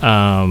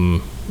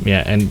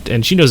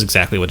and she knows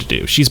exactly what to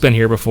do. She's been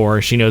here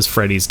before. She knows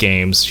Freddy's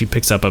games. She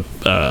picks up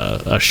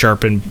a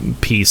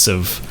sharpened piece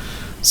of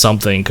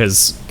something,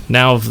 because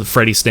now the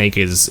Freddy Snake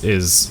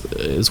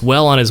is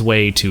well on his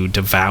way to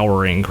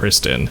devouring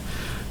Kristen.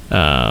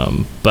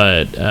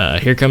 But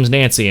here comes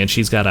Nancy, and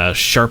she's got a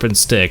sharpened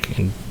stick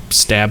and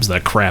stabs the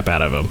crap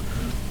out of him.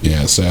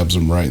 Yeah, stabs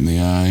him right in the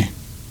eye.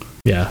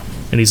 Yeah,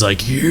 and he's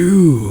like,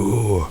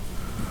 "You."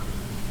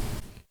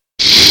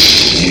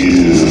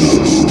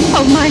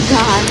 Oh my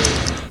god.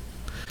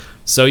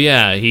 So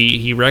yeah,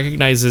 he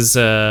recognizes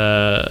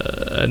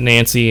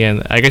Nancy,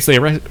 and I guess they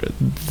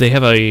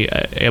have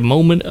a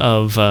moment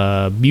of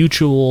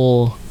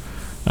mutual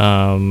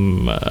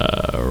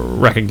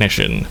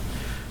recognition.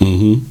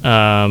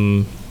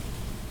 Mm-hmm.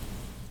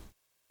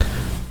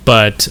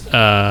 But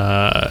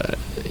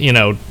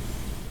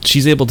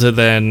she's able to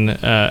then,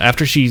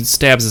 after she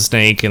stabs the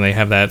snake and they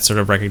have that sort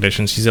of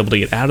recognition, she's able to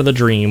get out of the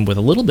dream with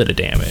a little bit of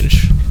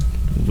damage.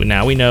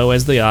 Now we know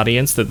as the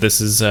audience that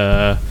this is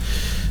a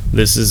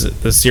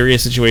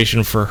serious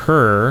situation for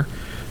her.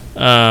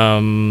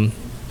 And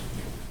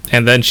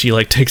then she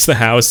like takes the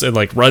house and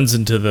like runs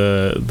into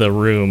the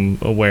room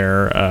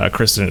where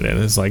Kristen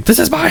is like, "This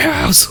is my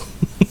house."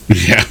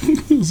 Yeah,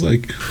 it's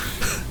like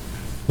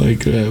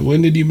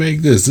when did you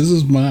make this? This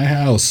is my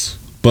house.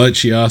 But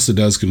she also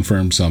does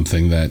confirm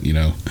something that,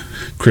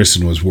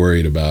 Kristen was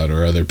worried about,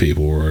 or other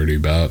people were worried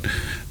about,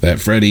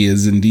 that Freddy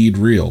is indeed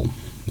real.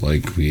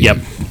 Like, yep.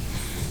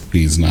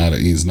 He's not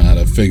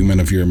a figment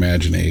of your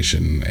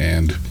imagination.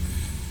 And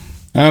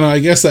I don't know, I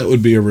guess that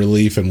would be a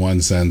relief in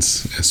one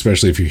sense,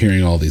 especially if you're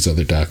hearing all these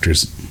other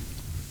doctors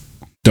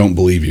don't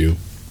believe you,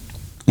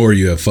 or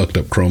you have fucked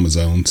up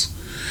chromosomes.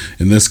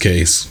 In this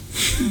case,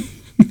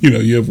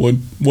 you have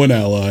one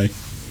ally.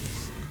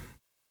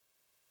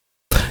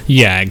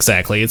 Yeah,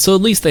 exactly. So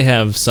at least they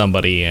have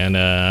somebody and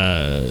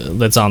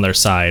that's on their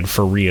side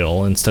for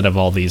real, instead of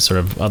all these sort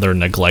of other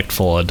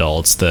neglectful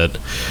adults that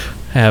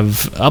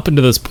have up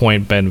until this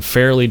point been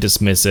fairly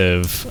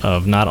dismissive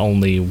of not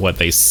only what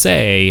they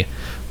say,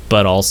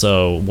 but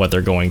also what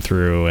they're going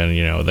through, and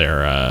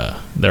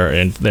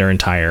their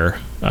entire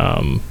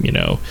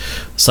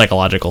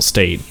psychological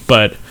state.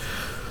 But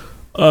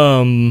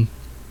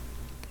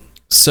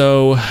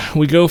so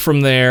we go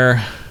from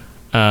there.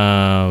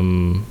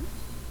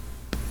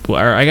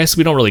 I guess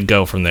we don't really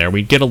go from there.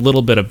 We get a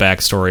little bit of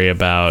backstory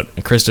about,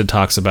 Kristen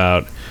talks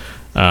about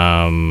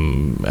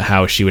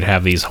how she would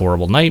have these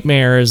horrible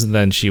nightmares, and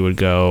then she would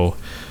go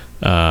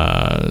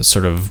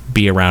sort of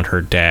be around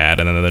her dad,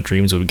 and then the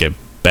dreams would get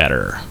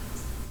better.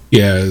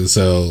 Yeah,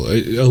 so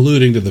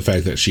alluding to the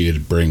fact that she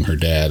would bring her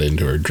dad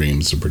into her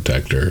dreams to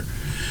protect her.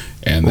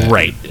 And that,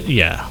 right,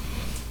 yeah.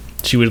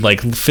 She would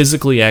like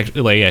physically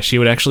she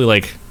would actually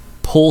like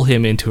pull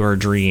him into her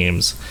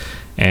dreams,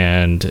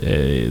 and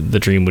the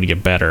dream would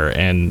get better,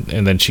 and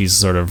then she's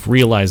sort of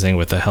realizing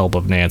with the help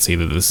of Nancy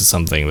that this is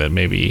something that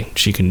maybe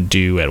she can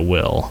do at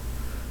will,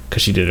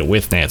 because she did it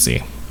with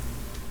Nancy.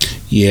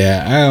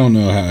 Yeah, I don't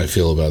know how I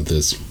feel about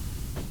this.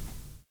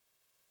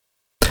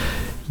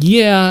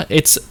 Yeah,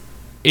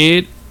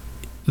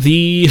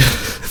 the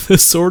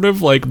sort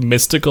of like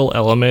mystical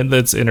element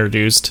that's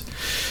introduced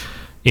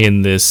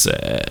in this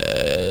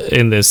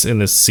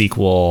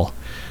sequel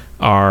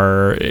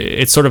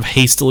it's sort of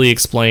hastily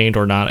explained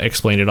or not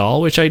explained at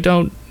all, which I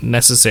don't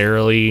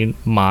necessarily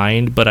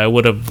mind, but I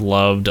would have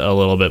loved a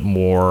little bit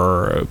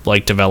more,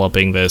 like,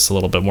 developing this, a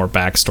little bit more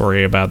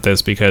backstory about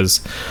this,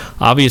 because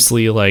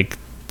obviously, like,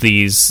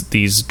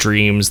 these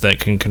dreams that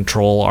can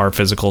control our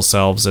physical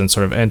selves and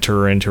sort of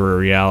enter into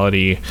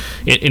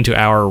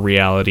our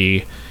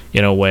reality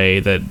in a way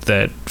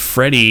that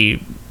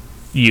Freddy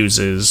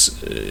uses,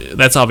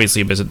 that's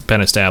obviously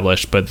been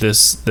established, but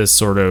this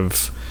sort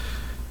of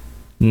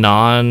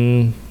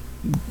non-vengeful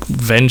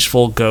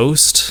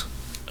ghost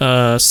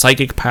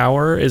psychic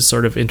power is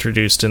sort of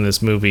introduced in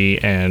this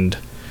movie, and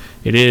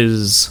it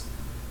is,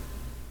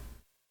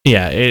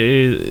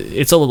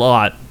 it's a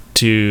lot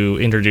to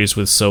introduce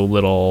with so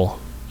little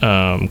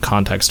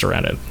context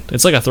around it.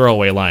 It's like a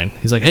throwaway line.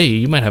 He's like, hey,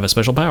 you might have a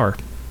special power.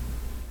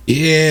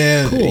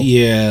 Yeah, cool.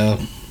 Yeah.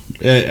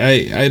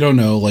 I don't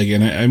know, like,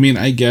 and I mean,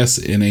 I guess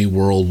in a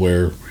world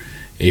where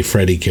a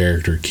Freddy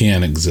character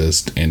can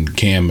exist and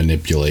can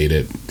manipulate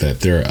it,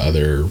 that there are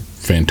other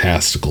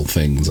fantastical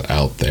things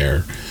out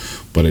there,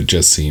 but it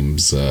just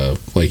seems,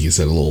 like you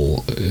said, a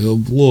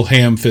little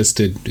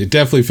ham-fisted. It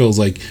definitely feels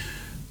like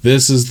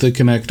this is the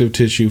connective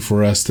tissue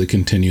for us to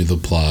continue the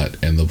plot,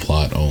 and the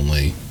plot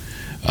only,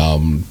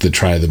 to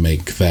try to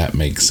make that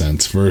make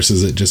sense,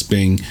 versus it just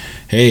being,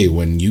 hey,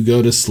 when you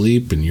go to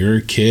sleep and you're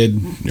a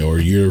kid, or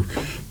you're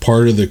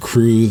part of the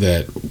crew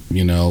that,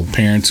 you know,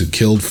 parents who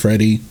killed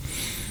Freddy,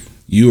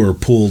 you are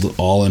pulled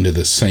all into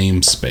the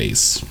same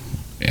space.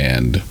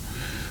 And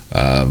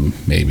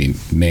maybe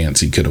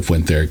Nancy could have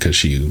went there because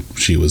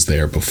she was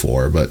there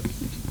before, but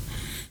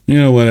you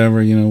know,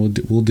 whatever, you know,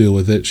 we'll deal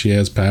with it. She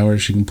has power.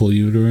 She can pull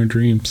you into her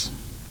dreams.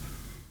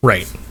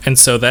 Right. And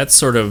so that's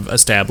sort of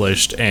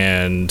established,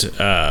 and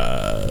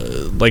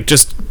like I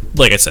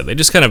said, they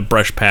just kind of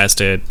brush past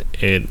it.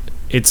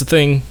 It's a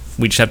thing.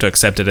 We just have to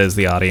accept it as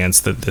the audience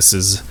that this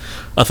is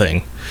a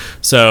thing.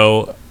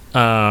 So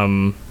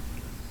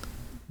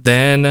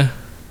then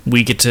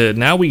we get to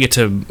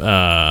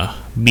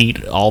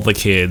meet all the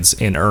kids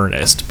in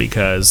earnest,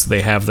 because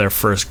they have their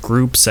first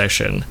group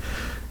session,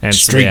 and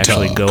so they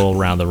actually go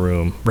around the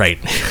room. Right.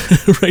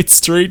 Right.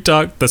 Straight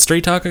Talk. The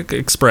Straight Talk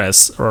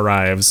Express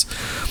arrives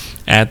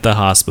at the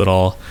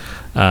hospital,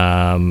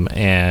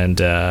 and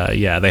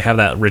they have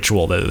that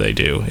ritual that they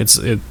do.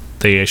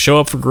 They show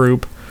up for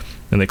group,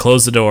 and they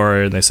close the door,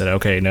 and they said,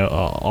 okay, no,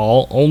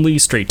 only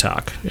Straight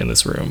Talk in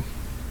this room.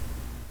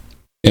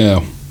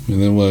 Yeah.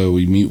 And then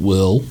we meet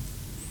Will,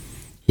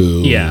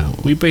 who... Yeah,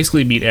 we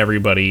basically meet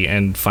everybody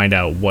and find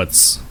out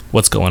what's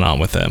going on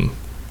with them.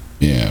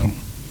 Yeah.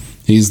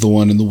 He's the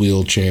one in the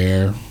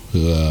wheelchair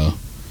who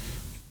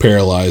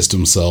paralyzed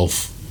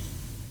himself.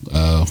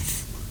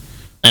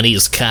 And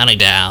he's counting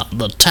down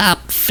the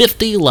top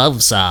 50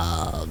 love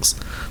songs.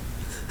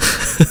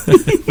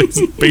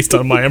 Based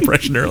on my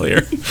impression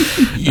earlier.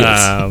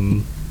 Yes.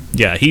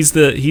 Yeah, he's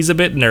a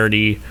bit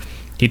nerdy.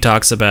 He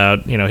talks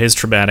about, you know, his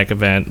traumatic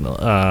event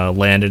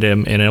landed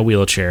him in a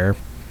wheelchair.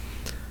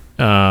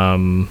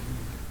 And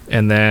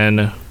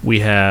then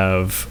we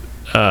have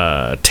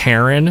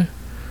Taryn,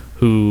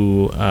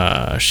 who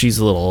she's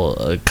a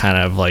little kind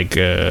of like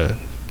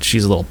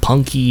she's a little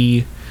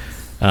punky,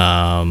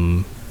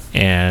 and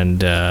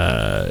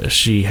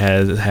she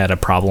has had a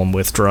problem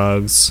with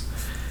drugs.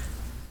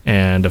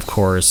 And of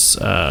course,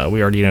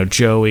 we already know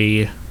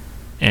Joey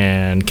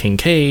and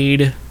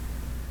Kincaid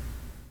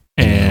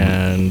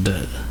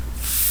and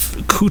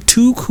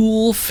Too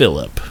Cool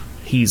Philip.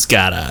 He's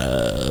got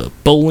a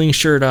bowling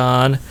shirt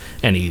on,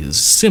 and he's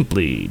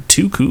simply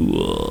too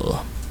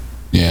cool.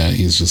 Yeah,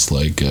 he's just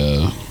like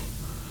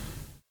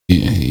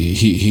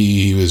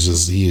he is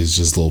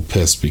just a little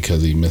pissed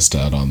because he missed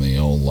out on the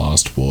old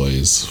Lost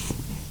Boys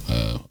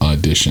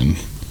audition.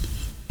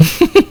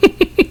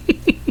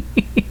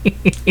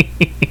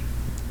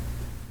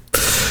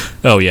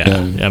 Oh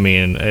yeah, I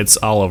mean, it's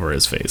all over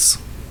his face.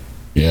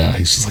 Yeah,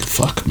 he's just like,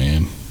 fuck,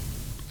 man.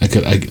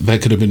 That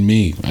could have been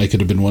me. I could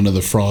have been one of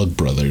the Frog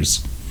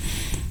Brothers.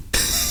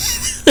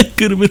 I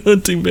could have been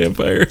hunting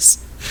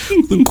vampires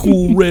with a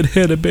cool red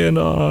headband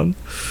on.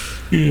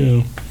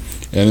 Yeah.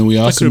 And then we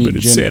also meet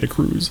in Santa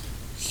Cruz.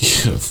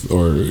 Yeah,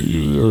 or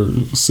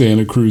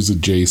Santa Cruz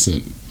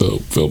adjacent, though,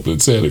 filmed in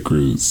Santa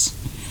Cruz.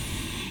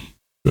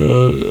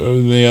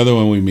 The other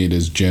one we meet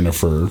is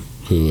Jennifer,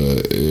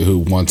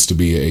 who wants to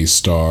be a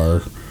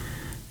star,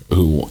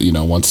 who, you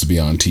know, wants to be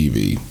on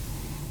TV.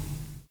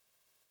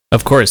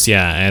 Of course,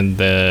 yeah, and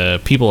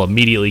the people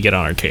immediately get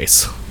on her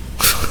case.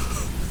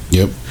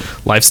 Yep.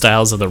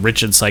 Lifestyles of the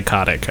rich and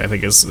psychotic, I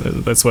think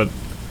that's what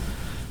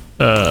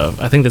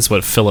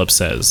Philip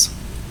says.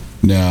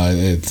 No,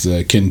 it's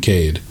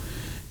Kincaid.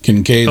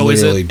 Kincaid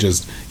literally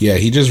just, yeah,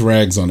 he just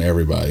rags on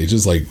everybody.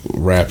 Just like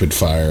rapid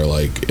fire,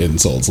 like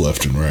insults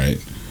left and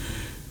right.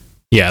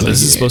 Yeah,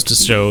 this is supposed to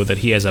show that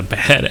he has a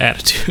bad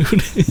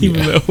attitude,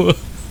 even though,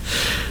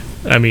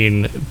 I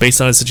mean,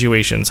 based on his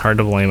situation, it's hard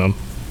to blame him.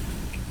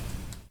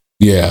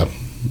 Yeah,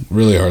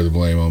 really hard to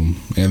blame him.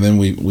 And then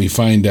we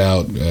find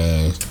out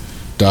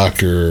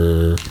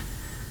Dr.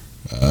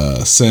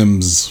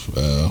 Sims'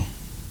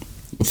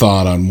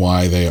 thought on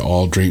why they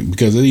all dream,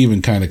 because it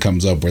even kind of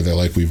comes up where they're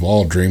like, we've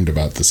all dreamed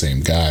about the same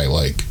guy,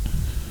 like,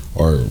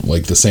 or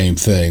like the same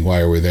thing.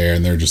 Why are we there?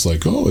 And they're just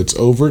like, oh, it's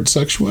overt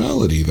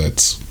sexuality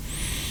that's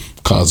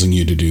causing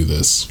you to do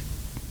this.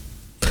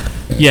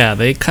 Yeah,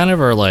 they kind of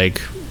are like,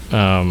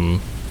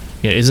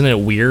 isn't it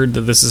weird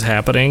that this is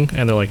happening?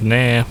 And they're like,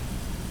 nah.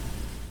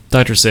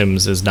 Dr.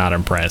 Sims is not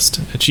impressed.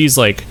 And she's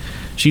like,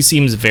 she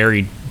seems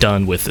very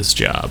done with this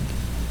job.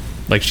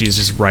 Like she's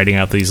just writing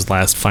out these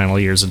last final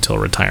years until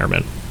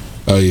retirement.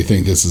 Oh, you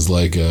think this is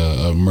like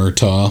a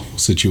Murtaugh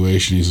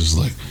situation? He's just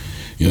like,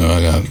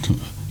 I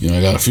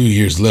got a few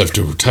years left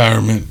to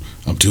retirement.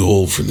 I'm too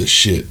old for this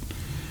shit.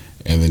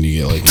 And then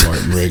you get like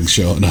Martin Riggs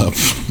showing up,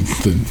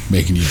 then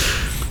making you,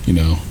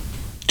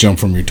 jump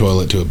from your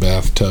toilet to a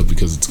bathtub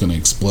because it's going to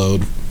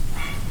explode.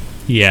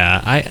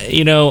 Yeah,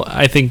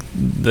 I think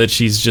that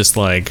she's just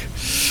like,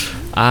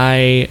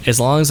 as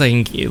long as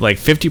I can, like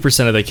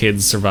 50% of the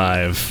kids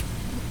survive,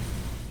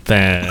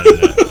 then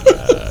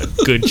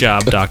good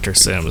job, Dr.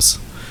 Sims.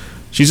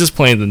 She's just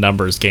playing the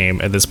numbers game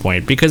at this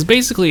point, because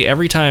basically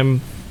every time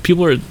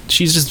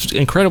she's just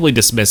incredibly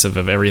dismissive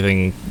of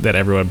everything that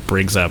everyone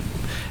brings up.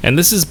 And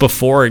this is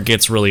before it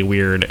gets really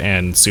weird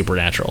and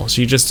supernatural.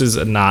 She just is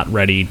not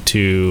ready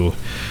to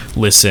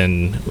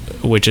listen,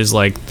 which is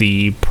like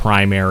the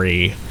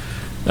primary,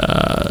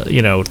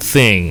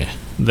 thing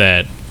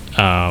that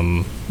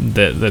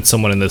that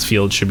someone in this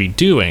field should be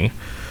doing.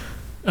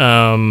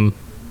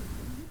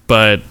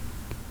 But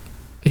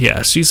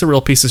yeah, she's a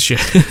real piece of shit.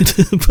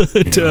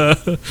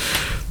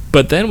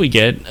 But then we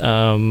get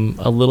a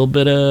little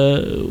bit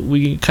of,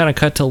 we kind of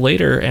cut to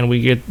later, and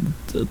we get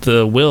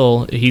the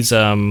Will. He's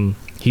the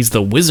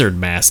wizard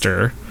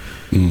master,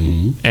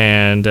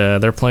 and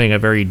they're playing a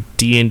very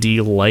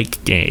D&D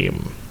like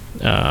game,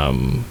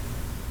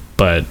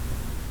 but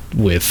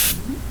with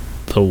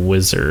the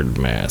wizard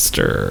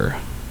master.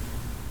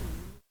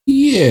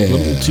 Yeah, a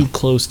little too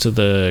close to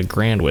the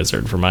Grand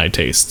Wizard for my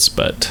tastes,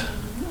 but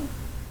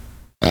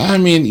I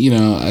mean,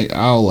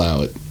 I'll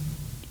allow it.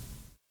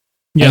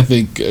 Yeah. I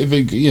think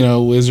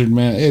Wizard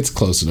Man. It's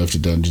close enough to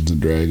Dungeons and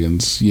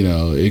Dragons.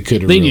 It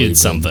could have. They really needed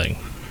something.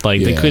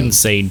 Like they couldn't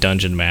say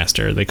Dungeon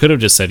Master. They could have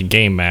just said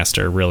Game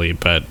Master, really.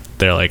 But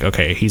they're like,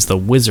 okay, he's the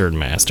Wizard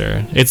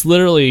Master. It's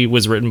literally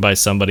was written by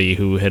somebody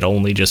who had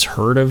only just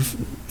heard of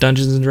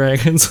Dungeons and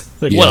Dragons.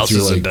 Like, what else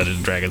is in Dungeons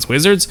and Dragons?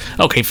 Wizards?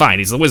 Okay, fine.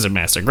 He's the Wizard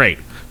Master. Great.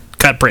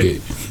 Cut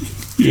print.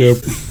 Yep.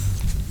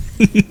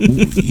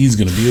 He's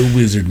gonna be a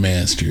Wizard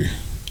Master.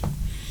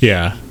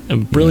 Yeah, a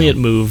brilliant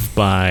move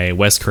by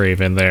Wes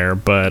Craven there,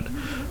 but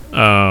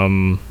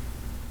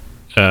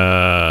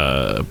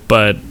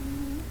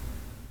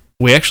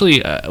we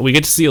actually we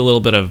get to see a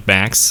little bit of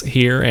Max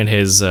here and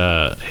his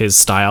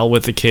style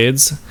with the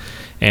kids,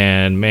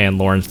 and man,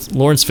 Lawrence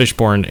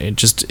Fishburne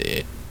just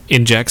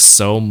injects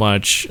so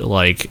much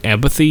like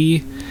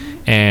empathy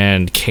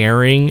and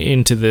caring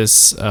into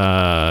this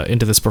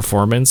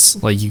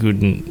performance. Like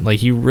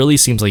he really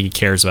seems like he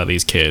cares about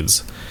these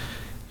kids.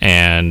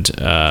 And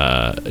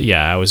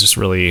I was just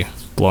really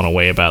blown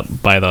away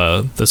by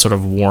the sort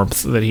of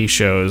warmth that he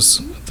shows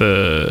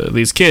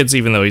these kids,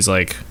 even though he's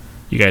like,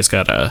 you guys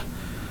gotta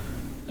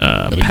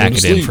pack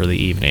it in for the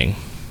evening.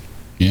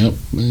 Yep.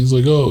 And he's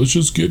like, oh, it's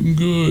just getting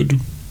good.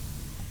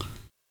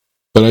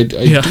 But I do,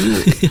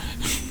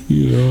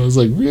 I was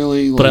like,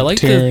 really? But I like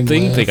the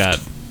thing they got.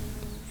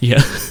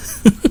 Yeah.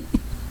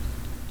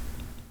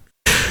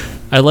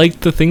 I like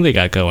the thing they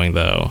got going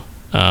though.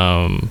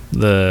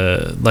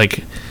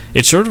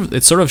 It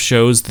sort of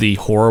shows the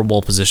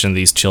horrible position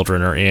these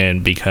children are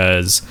in,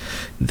 because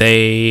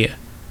they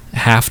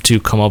have to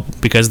come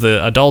up, because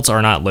the adults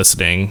are not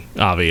listening.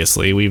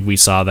 Obviously, we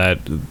saw that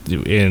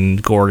in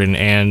Gordon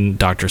and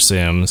Dr.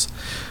 Sims,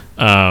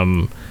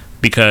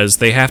 because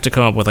they have to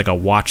come up with like a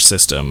watch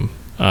system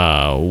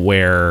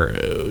where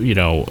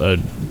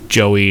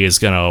Joey is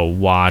gonna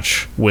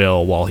watch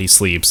Will while he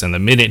sleeps, and the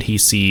minute he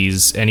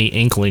sees any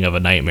inkling of a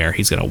nightmare,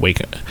 he's gonna wake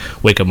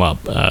him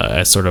up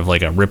as sort of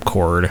like a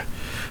ripcord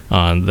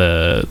on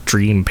the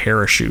dream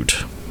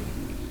parachute.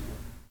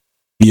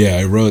 Yeah,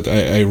 I wrote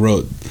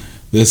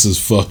this is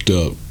fucked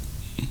up,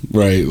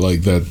 right?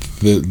 Like that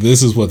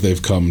this is what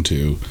they've come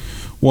to.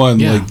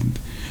 Like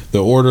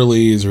the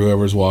orderlies or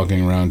whoever's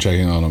walking around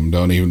checking on them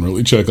don't even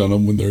really check on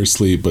them when they're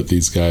asleep, but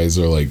these guys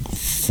are like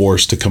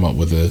forced to come up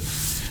with a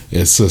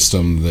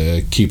system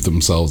to keep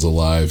themselves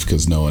alive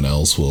because no one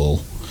else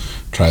will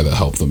try to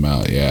help them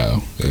out.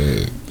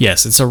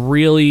 Yes, it's a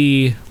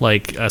really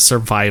like a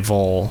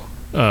survival,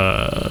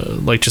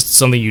 like just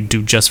something you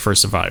do just for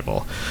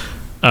survival.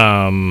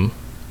 So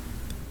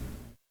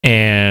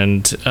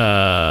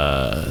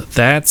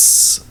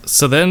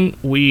then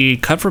we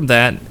cut from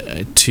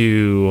that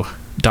to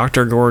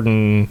Dr.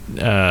 Gordon.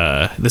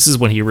 This is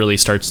when he really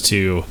starts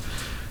to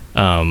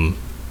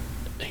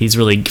he's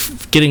really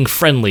getting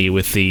friendly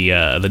with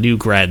the new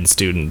grad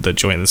student that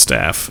joined the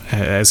staff,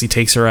 as he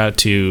takes her out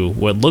to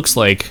what looks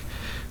like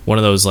one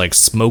of those like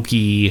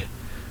smoky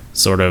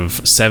sort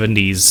of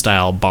 70s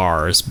style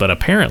bars, but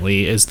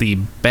apparently is the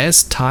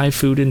best Thai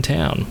food in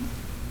town.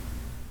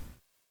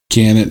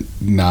 Can it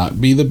not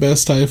be the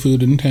best Thai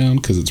food in town?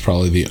 Because it's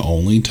probably the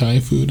only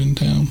Thai food in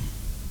town.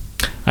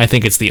 I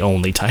think it's the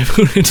only Thai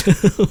food in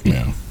town.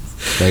 Yeah.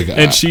 Like,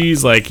 and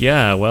she's like,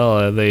 yeah,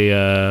 well,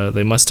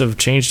 they must have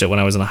changed it when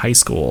I was in high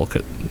school,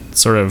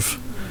 sort of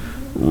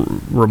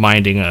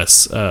reminding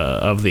us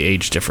of the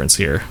age difference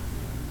here.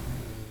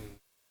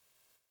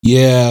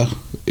 Yeah,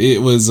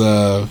 it was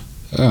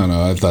I don't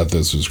know. I thought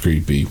this was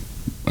creepy,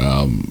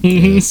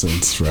 in a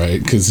sense,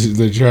 right? Because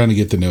they're trying to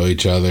get to know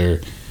each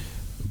other.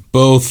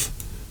 Both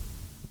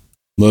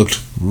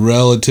looked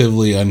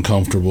relatively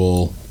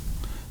uncomfortable.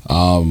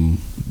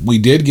 We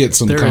did get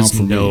some There is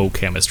confirmation. no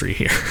chemistry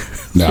here.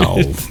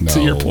 No.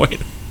 To your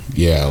point.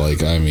 Yeah,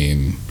 like, I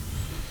mean,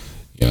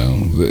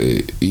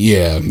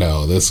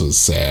 no, this was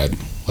sad.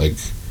 Like,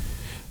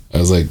 I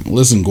was like,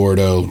 listen,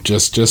 Gordo,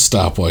 just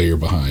stop while you're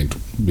behind,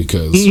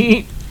 because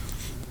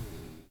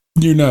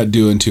you're not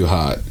doing too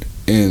hot.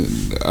 And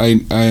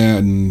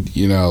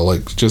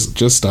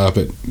just stop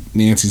it.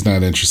 Nancy's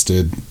not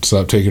interested.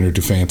 Stop taking her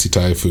to fancy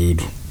Thai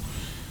food.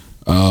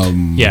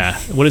 Yeah.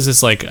 What is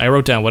this like? I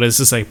wrote down, what is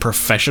this, like,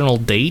 professional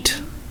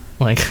date?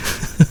 Like,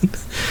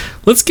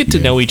 let's get to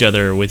know each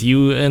other with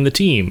you and the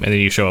team. And then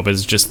you show up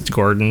as just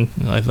Gordon.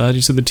 I thought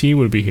you said the team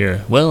would be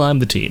here. Well, I'm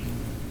the team.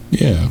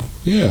 Yeah.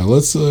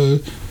 Let's,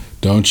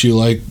 don't you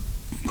like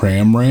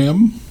Pram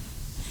Ram?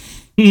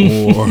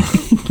 Or,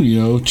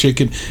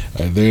 chicken.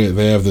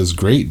 They have this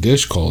great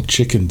dish called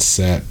chicken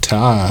satay.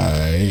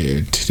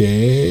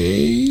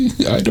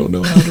 I don't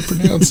know how to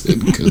pronounce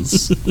it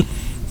because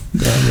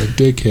I'm a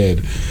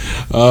dickhead.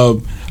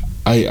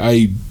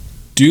 I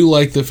do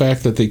like the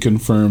fact that they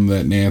confirmed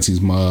that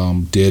Nancy's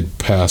mom did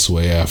pass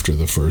away after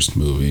the first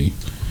movie,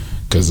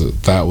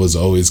 because that was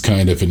always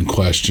kind of in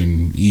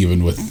question,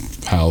 even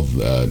with how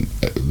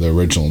the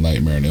original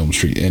Nightmare on Elm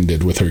Street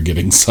ended with her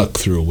getting sucked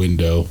through a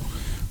window,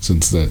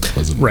 since that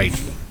wasn't right.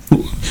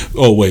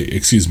 Oh wait,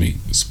 excuse me,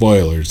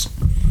 spoilers.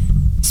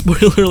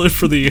 Spoiler alert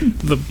for the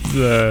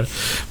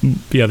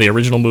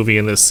original movie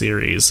in this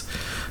series.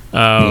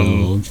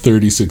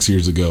 36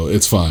 years ago.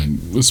 It's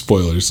fine.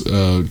 Spoilers.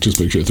 Just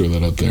make sure I throw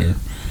that up there.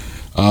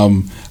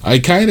 I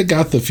kind of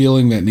got the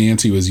feeling that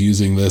Nancy was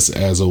using this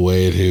as a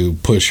way to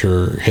push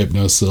her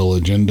Hypnosil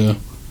agenda.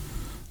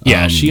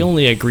 Yeah, she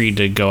only agreed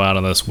to go out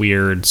on this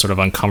weird, sort of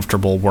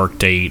uncomfortable work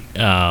date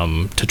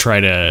to try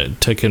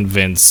to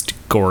convince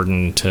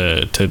Gordon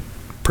to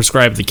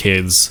prescribe the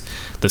kids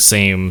the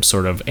same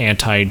sort of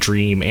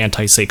anti-dream,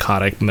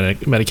 anti-psychotic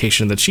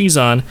medication that she's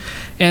on.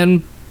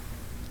 And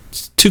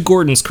to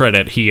Gordon's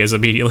credit, he is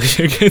immediately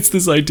against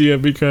this idea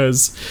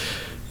because,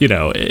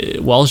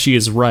 while she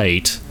is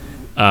right,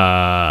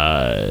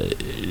 at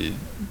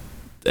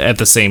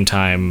the same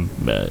time,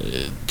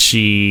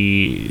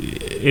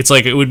 it's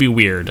like, it would be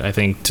weird, I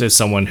think, to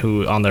someone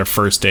who on their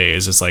first day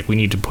is just like, we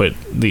need to put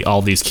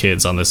all these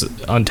kids on this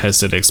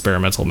untested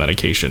experimental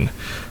medication.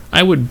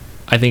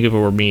 I think if it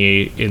were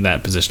me in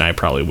that position, I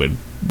probably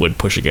would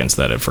push against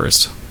that at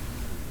first.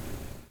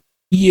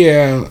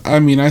 Yeah, I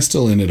mean, I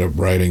still ended up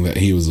writing that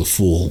he was a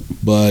fool,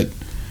 but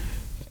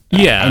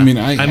yeah, I mean,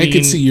 I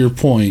could see your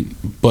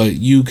point, but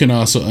you can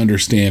also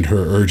understand her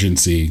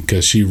urgency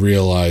because she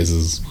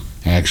realizes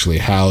actually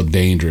how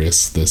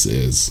dangerous this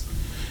is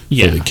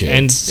for the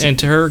kids. And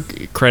to her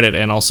credit,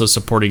 and also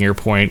supporting your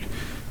point,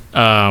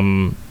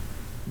 he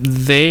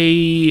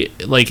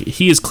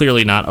is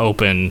clearly not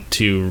open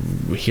to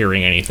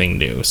hearing anything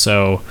new.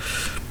 So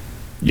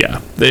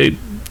yeah,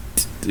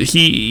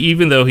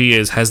 even though he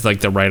has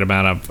like the right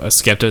amount of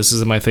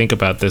skepticism, I think,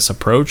 about this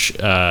approach,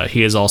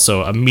 he is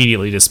also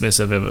immediately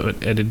dismissive of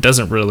it, and it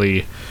doesn't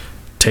really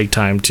take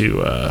time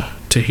to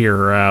hear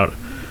her out.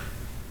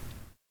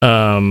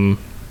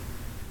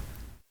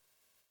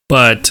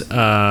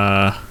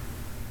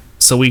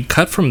 So we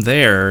cut from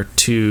there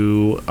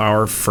to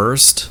our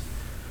first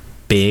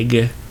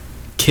big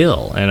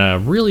kill, and a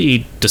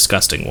really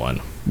disgusting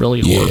one, really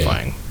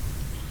horrifying.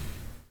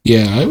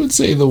 Yeah, I would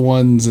say the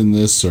ones in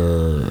this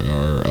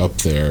are up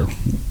there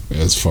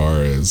as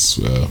far as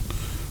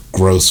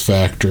gross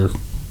factor.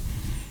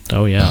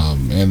 Oh, yeah.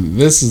 And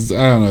this is,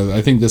 I don't know,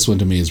 I think this one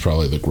to me is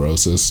probably the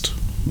grossest.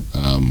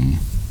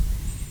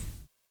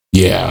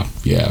 Yeah.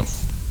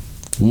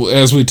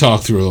 As we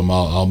talk through them,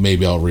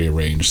 I'll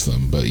rearrange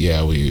them. But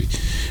yeah, we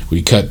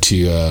cut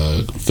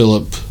to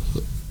Philip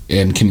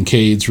in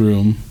Kincaid's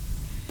room.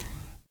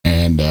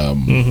 And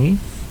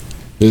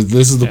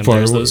this is the part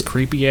where those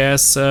creepy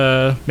ass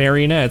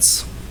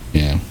marionettes.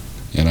 Yeah,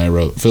 and I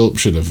wrote, Philip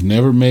should have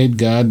never made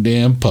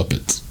goddamn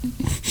puppets.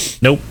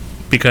 Nope,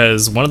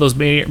 because one of those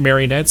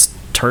marionettes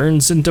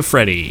turns into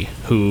Freddy,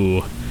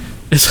 who.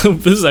 This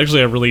is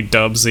actually a really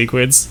dumb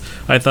sequence.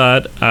 I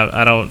thought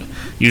I don't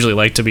usually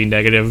like to be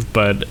negative,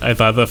 but I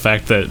thought the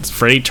fact that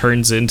Freddy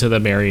turns into the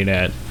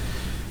marionette,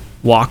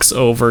 walks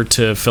over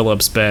to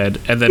Philip's bed,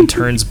 and then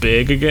turns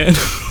big again.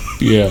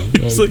 Yeah,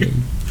 it's like.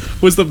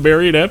 Was the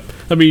marionette?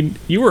 I mean,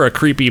 you were a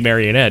creepy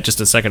marionette just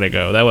a second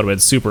ago. That would have been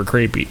super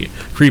creepy.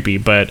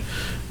 But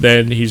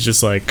then he's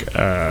just like,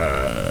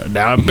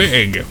 now I'm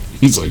big.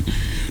 He's like,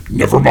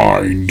 never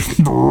mind.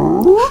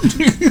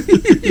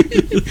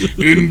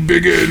 In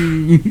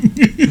biggin.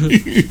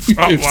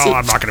 Well,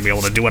 I'm not going to be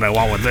able to do what I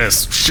want with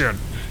this. Shit.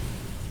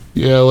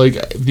 Yeah,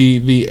 like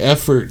the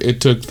effort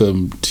it took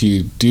them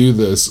to do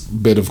this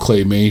bit of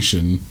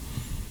claymation,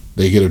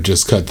 they could have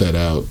just cut that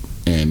out.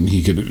 And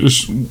he could have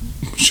just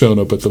shown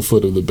up at the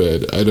foot of the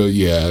bed. I know,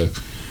 yeah.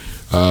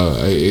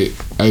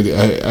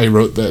 I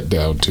wrote that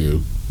down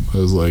too. It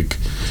was like,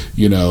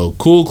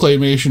 cool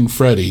claymation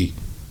Freddy, ...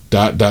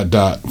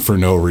 for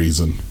no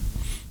reason.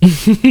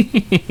 Because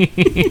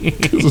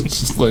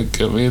it's just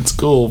like, I mean, it's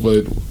cool,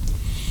 but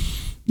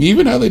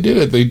even how they did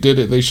it,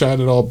 they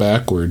shot it all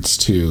backwards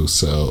too.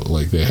 So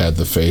like they had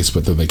the face,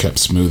 but then they kept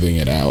smoothing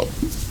it out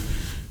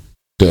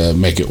to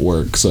make it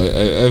work. So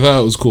I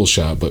thought it was a cool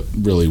shot, but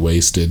really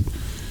wasted.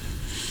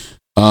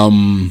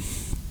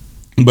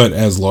 But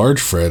as Large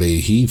Freddy,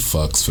 he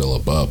fucks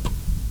Philip up.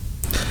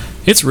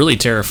 It's really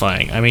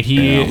terrifying. I mean,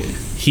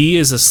 he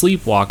is a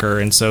sleepwalker,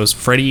 and so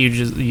Freddy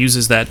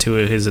uses that to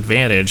his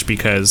advantage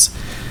because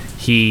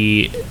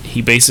he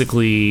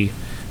basically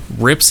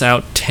rips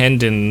out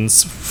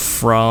tendons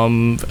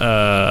from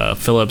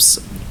Philip's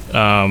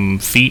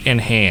feet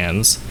and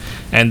hands,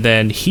 and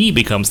then he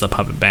becomes the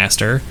puppet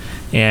master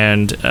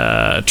and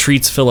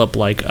treats Philip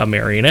like a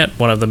marionette,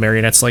 one of the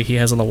marionettes like he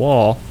has on the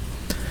wall.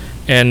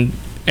 And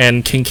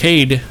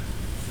Kincaid,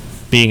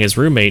 being his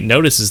roommate,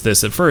 notices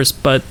this at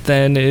first, but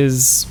then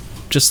is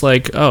just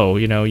like, oh,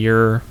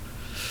 you're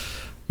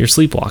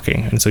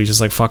sleepwalking, and so he's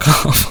just like, fuck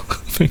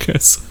off.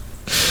 Because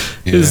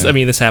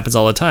this happens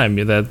all the time.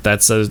 That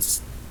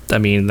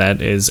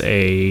is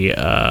a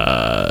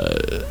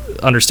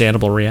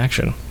understandable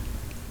reaction.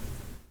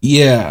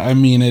 Yeah, I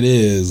mean it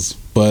is,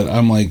 but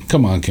I'm like,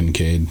 come on,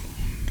 Kincaid.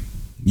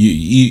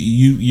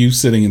 You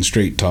sitting in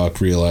Straight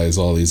Talk realize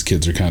all these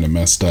kids are kind of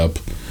messed up.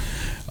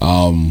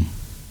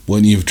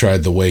 When you've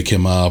tried to wake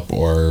him up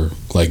or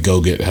like go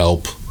get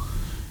help,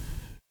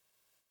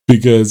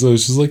 because I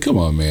was just like, come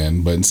on,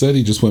 man. But instead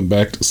he just went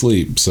back to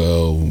sleep.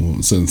 So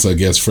since I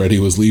guess Freddy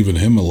was leaving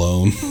him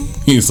alone,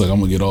 he's like, I'm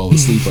gonna get all the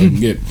sleep I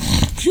can get.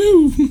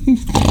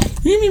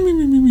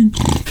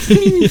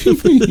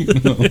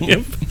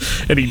 Yep.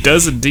 And he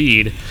does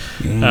indeed.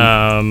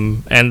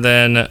 And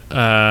then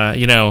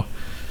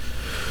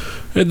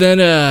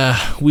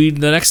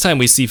the next time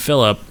we see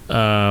Philip,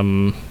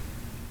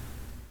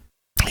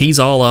 he's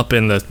all up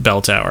in the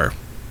bell tower.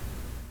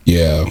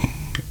 Yeah,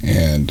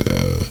 and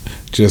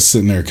just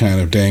sitting there kind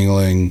of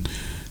dangling.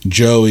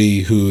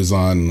 Joey, who's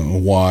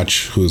on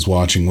watch, who's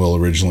watching Will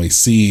originally,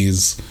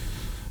 sees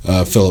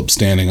Philip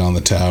standing on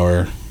the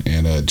tower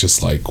and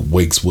just like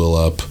wakes Will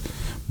up.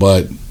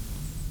 But,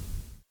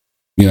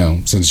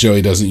 since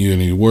Joey doesn't use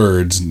any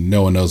words,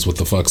 no one knows what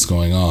the fuck's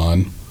going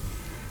on.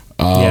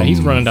 He's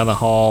running down the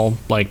hall,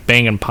 like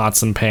banging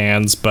pots and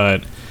pans,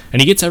 and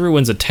he gets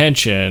everyone's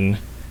attention.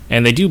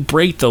 And they do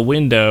break the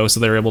window, so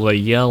they're able to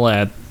yell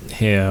at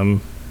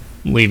him,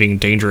 leaving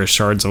dangerous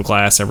shards of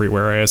glass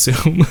everywhere, I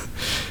assume.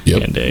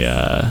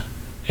 Yep.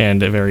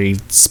 And a very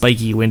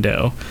spiky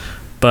window.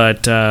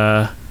 But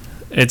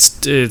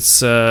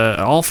it's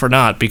all for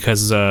naught,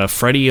 because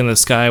Freddy in the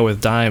Sky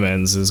with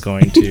Diamonds is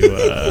going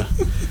to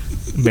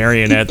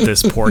marionette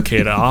this poor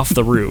kid off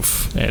the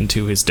roof and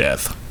to his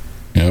death.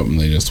 Yep, and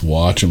they just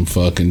watch him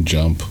fucking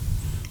jump.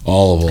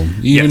 All of them.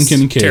 Even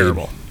Kincaid.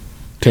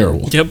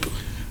 Terrible. Yep.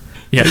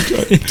 Yeah,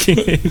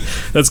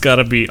 that's got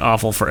to be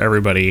awful for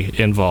everybody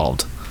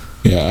involved.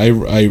 Yeah,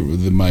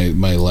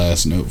 my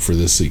last note for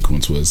this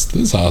sequence was,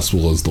 this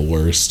hospital is the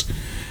worst.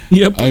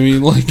 Yep. I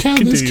mean, like how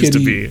Continues this kid, to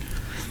be.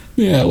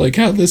 Yeah, like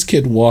how this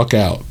kid walk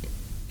out.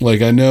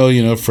 Like I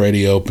know,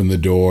 Freddy opened the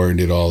door and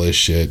did all this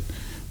shit,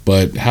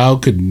 but how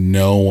could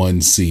no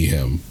one see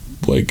him?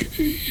 Like,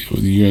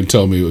 you're gonna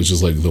tell me it was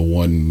just like the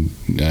one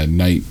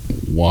night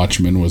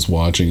watchman was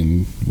watching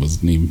and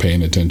wasn't even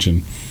paying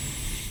attention?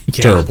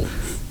 Yeah. Terrible.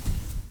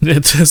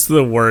 It's just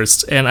the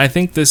worst. And I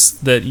think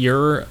that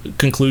your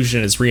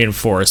conclusion is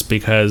reinforced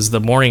because the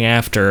morning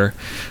after,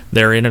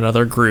 they're in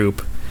another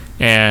group,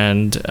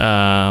 and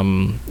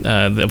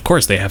of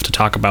course they have to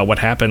talk about what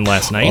happened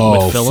last night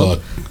with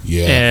Philip. Fuck.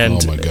 Yeah.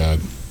 And oh my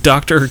god.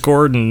 Dr.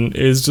 Gordon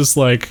is just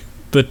like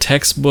the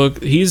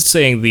textbook. He's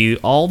saying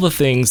all the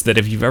things that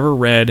if you've ever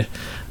read,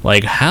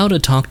 like how to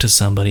talk to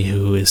somebody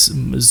who is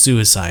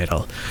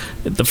suicidal,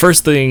 the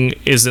first thing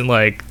isn't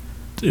like,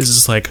 is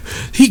just like,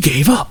 he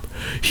gave up.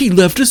 He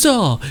left us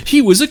all.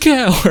 He was a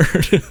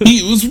coward.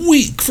 He was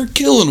weak for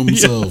killing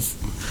himself.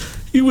 Yeah,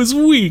 he was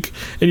weak.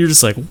 And you're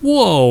just like,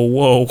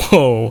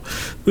 whoa.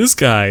 This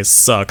guy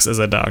sucks as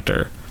a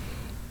doctor.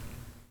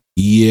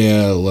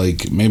 Yeah,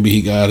 like maybe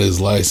he got his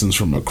license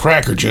from a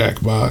Cracker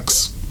Jack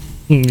box.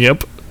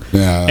 Yep.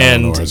 Yeah, I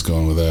don't know where I was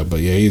going with that,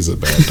 but yeah, he's a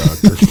bad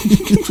doctor.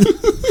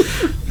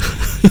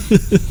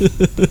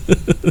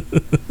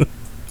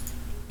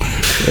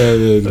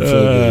 And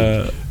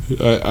then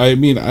I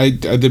mean,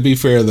 to be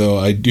fair though,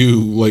 I do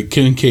like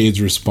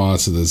Kincaid's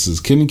response to this.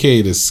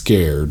 Kincaid is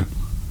scared.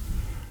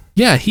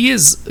 Yeah,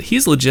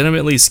 he's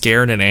legitimately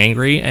scared and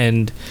angry,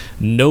 and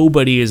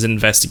nobody is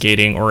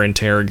investigating or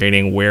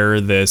interrogating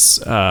where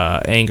this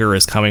anger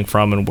is coming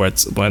from and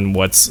what's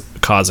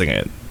causing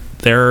it.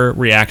 Their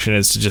reaction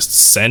is to just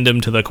send him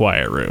to the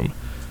quiet room.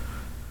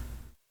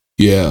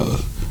 Yeah.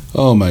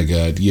 Oh my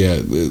god. Yeah.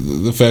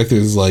 The fact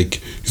is,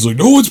 like, he's like,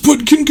 no one's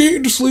putting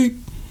Kincaid to sleep.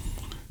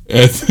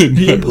 And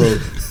then I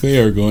wrote,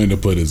 they are going to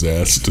put his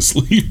ass to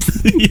sleep.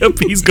 Yep,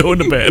 he's going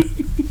to bed.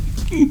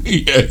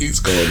 Yeah, he's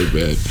going to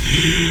bed.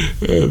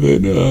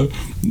 And then,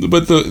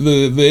 but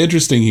the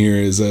interesting here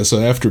is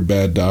so after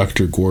Bad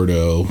Dr.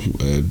 Gordo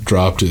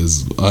dropped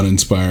his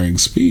uninspiring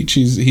speech,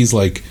 he's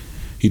like,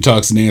 he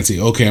talks to Nancy.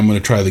 Okay, I'm going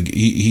to try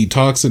he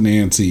talks to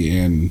Nancy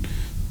and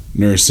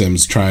Nurse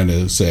Sims trying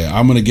to say,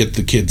 I'm going to get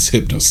the kids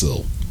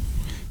Hypnosil.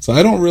 So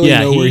I don't really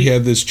know where he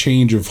had this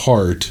change of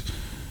heart.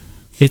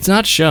 It's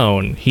not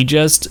shown. He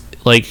just,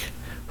 like,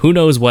 who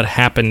knows what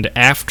happened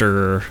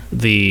after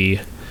the,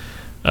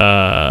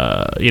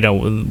 after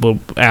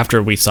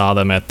we saw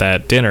them at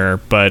that dinner,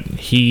 but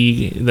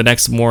the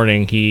next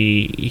morning,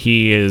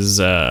 he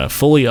is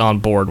fully on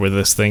board with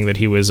this thing that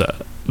he was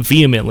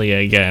vehemently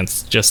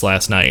against just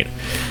last night.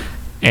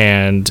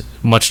 And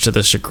much to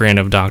the chagrin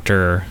of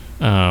Dr.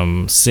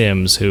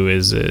 Sims, who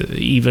is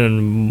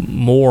even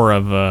more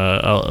of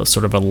a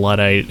sort of a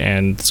Luddite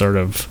and sort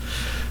of,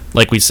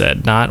 like we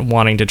said, not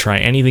wanting to try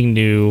anything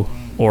new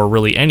or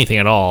really anything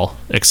at all,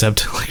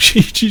 except like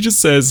she just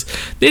says,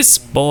 this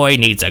boy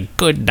needs a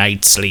good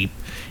night's sleep.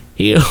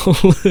 He'll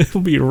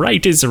be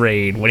right as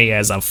rain when he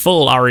has a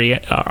full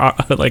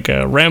like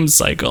a REM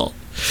cycle.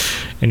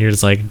 And you're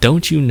just like,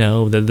 don't you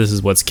know that this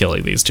is what's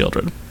killing these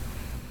children?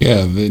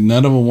 Yeah,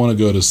 none of them want to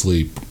go to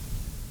sleep.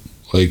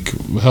 Like,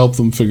 help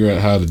them figure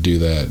out how to do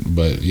that.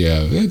 But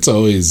yeah, it's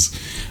always,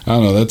 I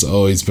don't know, that's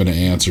always been an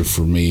answer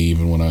for me,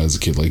 even when I was a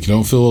kid. Like, you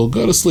don't feel,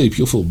 go to sleep,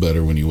 you'll feel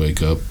better when you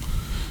wake up.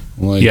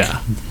 Like,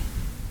 yeah.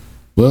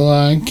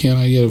 Well, can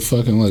I get a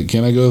fucking, like,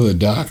 can I go to the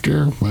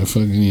doctor? My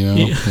fucking,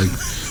 like,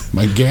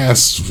 my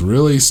gas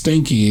really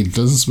stinky, it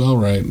doesn't smell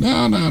right.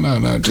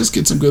 No, just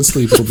get some good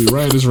sleep, it'll be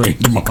right as rain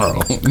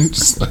tomorrow.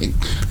 Just like,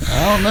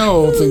 I don't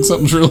know, I think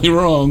something's really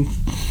wrong.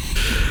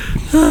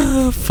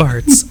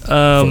 Farts.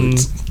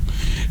 Farts.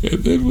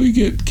 And then we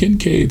get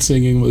Kincaid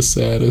singing the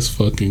saddest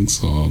fucking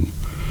song.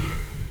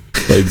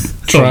 Like,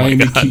 trying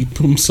to keep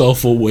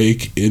himself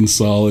awake in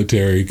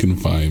solitary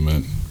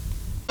confinement.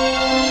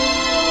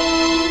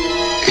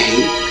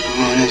 Ain't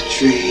gonna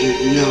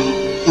dream no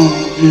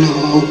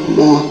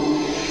more.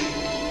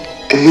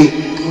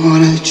 Ain't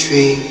gonna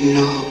dream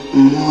no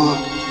more.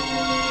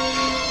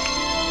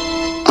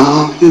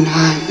 All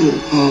night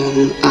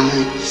long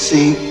I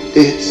sing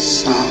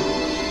this song.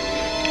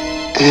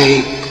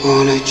 Ain't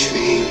gonna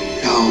dream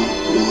no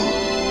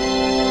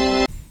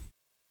more.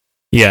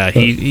 Yeah,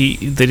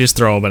 they just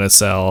throw him in a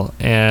cell,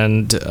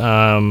 and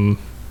that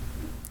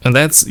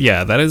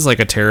is like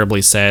a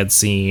terribly sad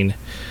scene.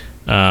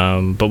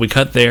 But we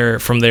cut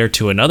from there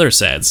to another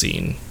sad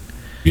scene.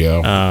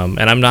 Yeah.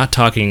 And I'm not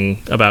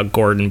talking about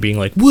Gordon being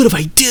like, "What have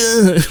I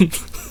done?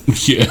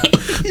 Yeah,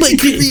 my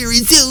career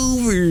is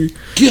over.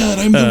 God,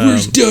 I'm the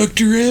worst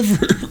doctor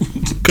ever."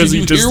 Because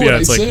he just,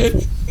 it's like,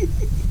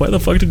 why the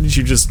fuck didn't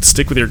you just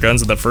stick with your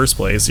guns in the first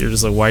place? You're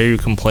just like, why are you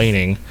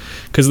complaining?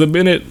 Because the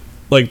minute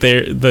like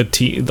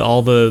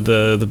all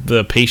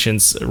the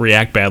patients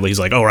react badly, he's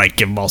like, all right,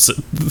 give them all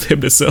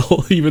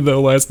Hypnosil, even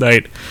though last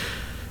night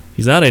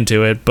he's not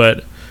into it.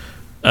 But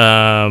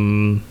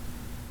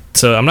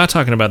so I'm not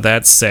talking about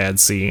that sad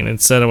scene.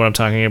 Instead, what I'm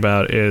talking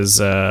about is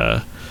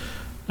what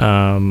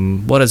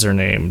is her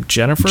name?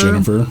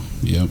 Jennifer.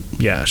 Yep.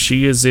 Yeah,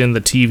 she is in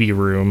the TV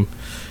room,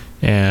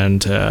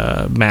 and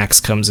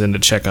Max comes in to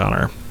check on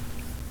her.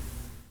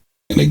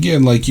 And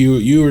again, like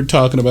you were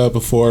talking about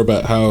before,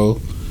 about how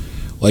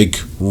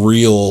like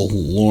real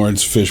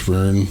Lawrence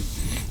Fishburne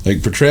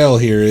like portrayal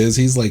here is,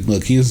 he's like,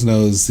 look, he just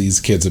knows these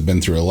kids have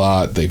been through a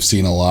lot, they've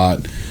seen a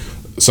lot,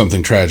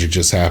 something tragic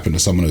just happened to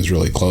someone who's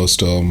really close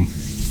to them.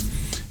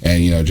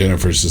 And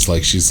Jennifer's just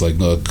like, she's like,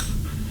 look,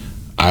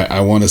 I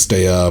want to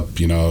stay up,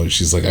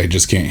 she's like, I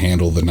just can't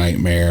handle the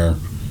nightmare.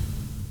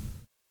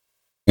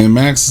 And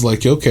Max is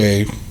like,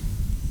 okay,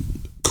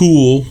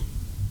 cool,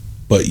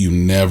 but you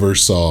never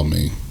saw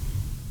me.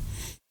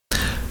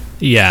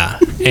 Yeah,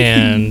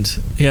 and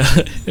yeah,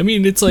 I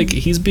mean, it's like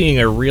he's being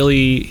a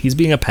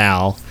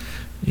pal.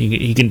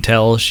 He can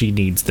tell she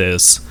needs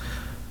this,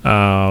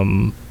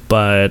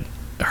 but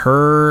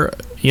her,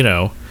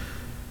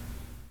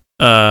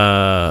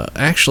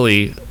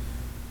 actually,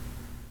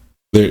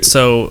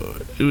 so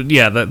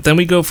yeah, then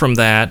we go from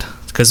that,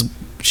 because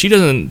she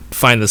doesn't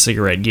find the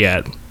cigarette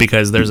yet,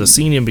 because there's a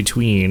scene in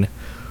between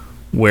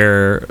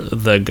where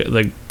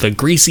the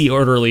greasy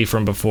orderly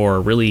from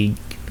before really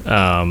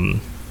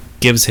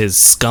gives his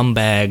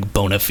scumbag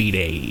bona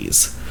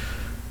fides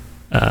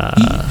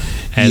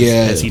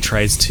as he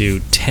tries to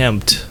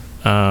tempt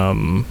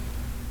Taryn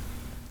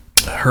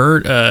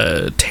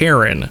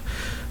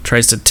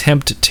tries to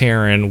tempt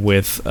Taryn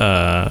with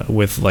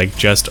like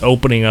just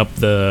opening up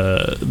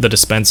the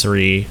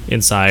dispensary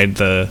inside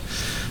the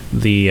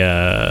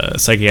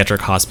psychiatric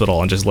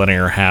hospital and just letting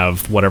her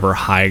have whatever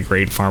high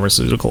grade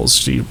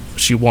pharmaceuticals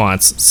she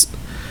wants,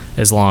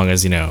 as long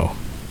as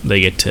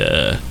they get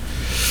to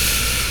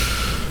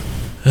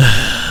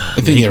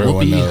I think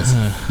everyone knows.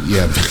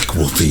 Yeah, big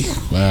whoopee.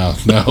 Wow,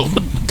 no.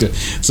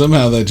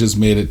 Somehow that just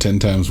made it 10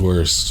 times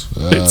worse.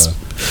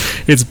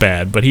 It's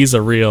bad, but he's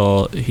a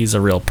real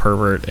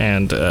pervert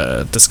and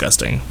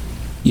disgusting.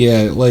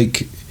 Yeah,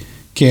 like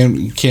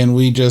can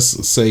we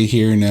just say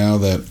here now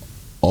that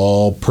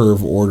all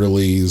perv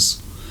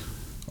orderlies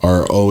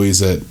are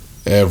always at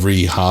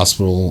every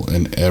hospital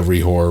in every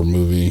horror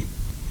movie.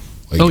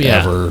 Like, oh yeah,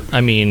 ever. I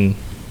mean,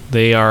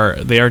 they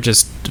are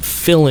just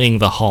filling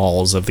the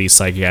halls of these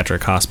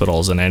psychiatric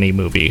hospitals in any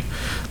movie.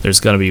 There's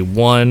going to be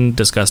one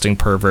disgusting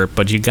pervert,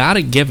 but you got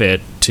to give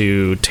it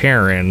to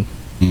Taryn,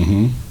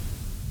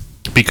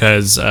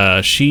 because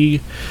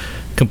she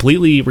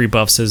completely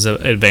rebuffs his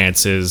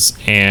advances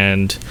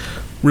and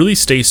really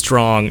stays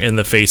strong in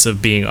the face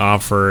of being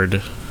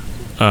offered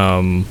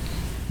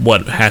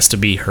what has to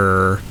be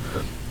her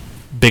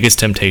biggest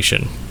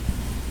temptation.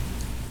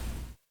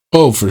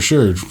 Oh, for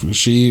sure.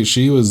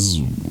 She was.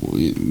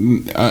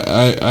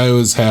 I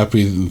was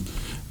happy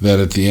that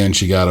at the end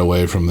she got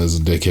away from this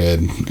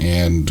dickhead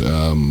and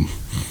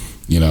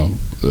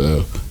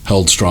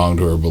held strong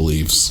to her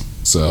beliefs.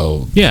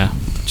 So yeah,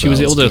 she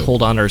was able to good.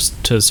 hold on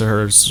to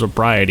her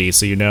sobriety.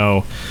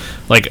 So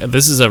like,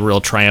 this is a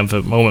real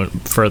triumphant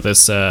moment for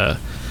this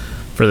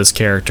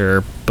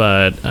character.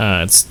 But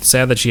it's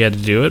sad that she had to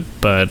do it.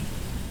 But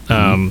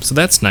so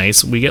that's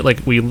nice. We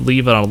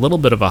leave it on a little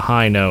bit of a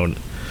high note.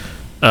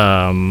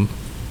 No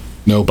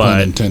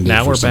pun intended.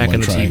 Now we're back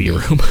in the TV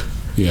room.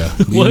 Yeah,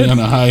 leaving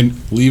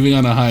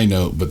on a high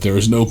note, but there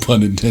was no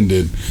pun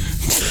intended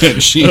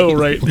that she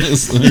right.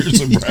 lost her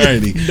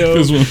sobriety. No.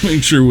 Just want to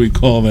make sure we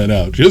call that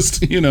out.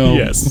 Just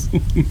yes,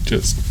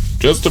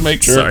 just to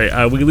make sure. Sorry,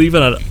 we leave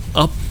it on an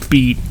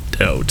upbeat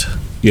note.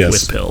 Yes.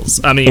 With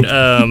pills. I mean,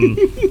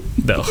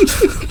 no.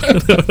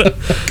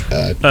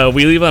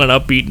 We leave on an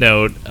upbeat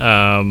note,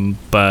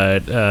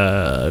 but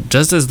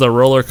just as the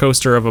roller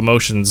coaster of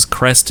emotions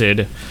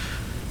crested,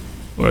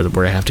 we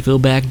have to go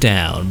back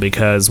down,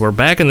 because we're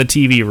back in the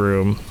TV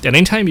room. And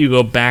anytime you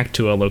go back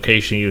to a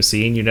location you've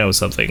seen,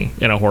 something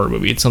in a horror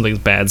movie, something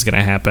bad's going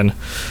to happen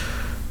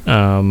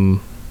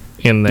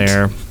in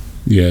there.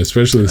 Yeah,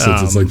 especially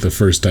since it's like the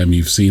first time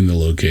you've seen the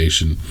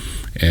location,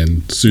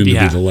 and soon to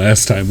be the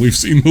last time we've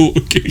seen the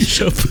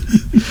location.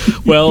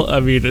 Well, I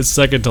mean, it's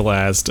second to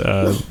last.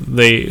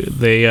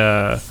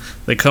 They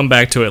come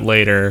back to it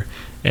later,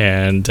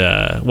 and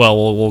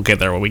we'll get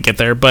there when we get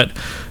there. But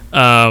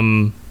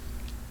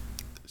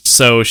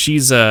so she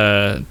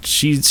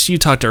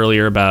talked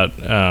earlier about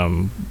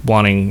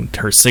wanting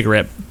her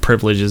cigarette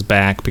privileges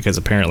back, because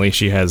apparently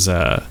she has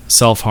a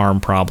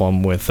self-harm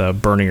problem with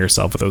burning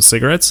herself with those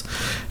cigarettes,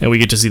 and we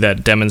get to see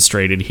that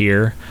demonstrated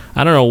here.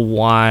 I don't know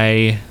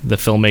why the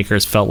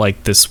filmmakers felt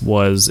like this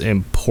was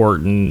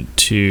important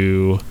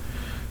to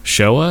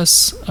show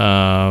us,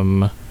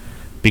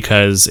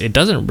 because it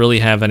doesn't really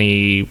have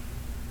any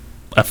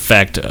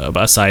effect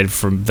aside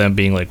from them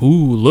being like,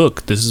 ooh,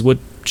 look, this is what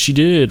she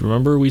did.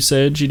 Remember we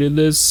said she did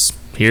this?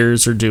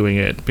 Here's her doing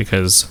it,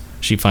 because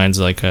she finds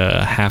like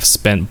a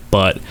half-spent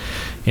butt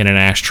in an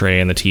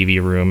ashtray in the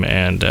TV room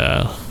and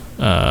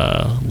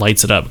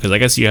lights it up, because I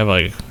guess you have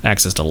like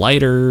access to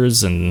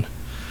lighters and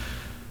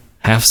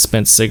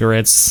half-spent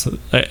cigarettes.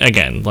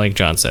 Again, like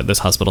John said, this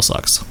hospital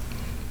sucks.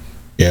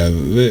 Yeah,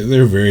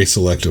 they're very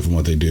selective in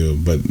what they do,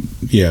 but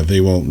yeah, they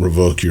won't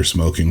revoke your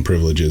smoking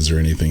privileges or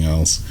anything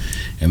else.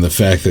 And the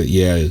fact that,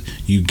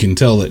 you can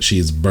tell that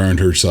she's burned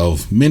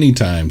herself many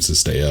times to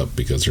stay up,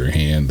 because her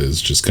hands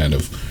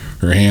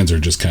are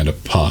just kind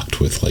of pocked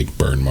with like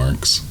burn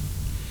marks.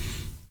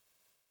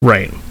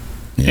 Right.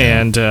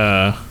 Yeah. And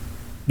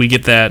we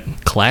get that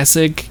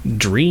classic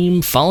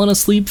dream falling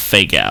asleep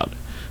fake out.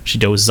 She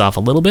dozes off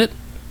a little bit,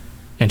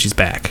 and she's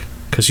back.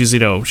 Because she's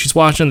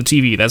watching the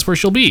TV. That's where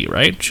she'll be,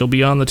 right? She'll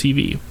be on the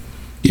TV.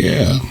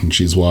 Yeah, and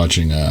she's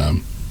watching,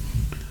 I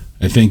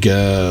think,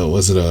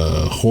 was it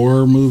a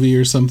horror movie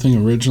or something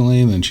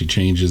originally? And then she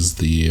changes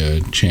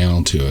the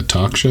channel to a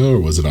talk show, or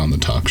was it on the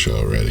talk show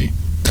already?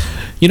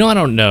 I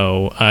don't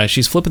know.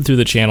 She's flipping through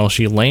the channel.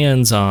 She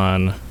lands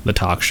on the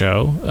talk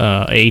show,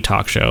 a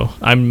talk show.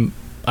 I'm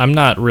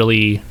not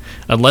really,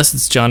 unless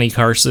it's Johnny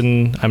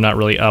Carson, I'm not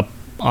really up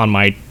on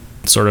my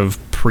sort of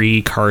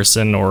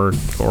pre-Carson or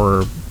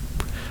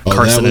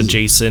Carson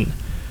adjacent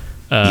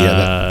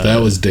that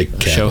was Dick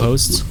Cavett. Show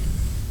hosts.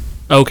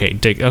 Okay,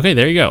 Dick. Okay,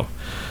 there you go.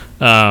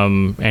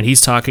 And he's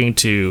talking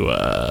to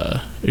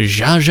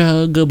Zsa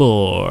Zsa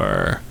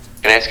Gabor.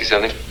 Can I ask you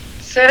something?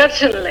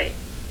 Certainly.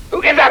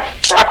 Who gives a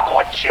fuck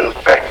what you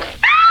think?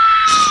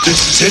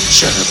 This is it,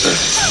 Jennifer.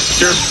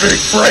 Your big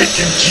break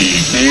in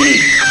TV.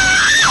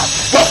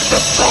 Welcome to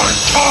prime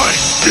time,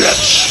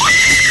 bitch.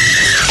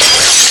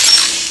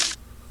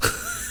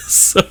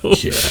 So,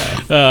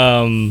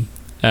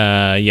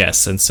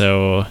 yes, and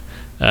so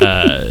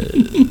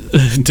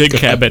Dick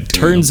Cavett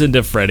turns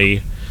into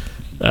Freddy,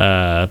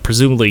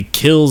 presumably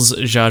kills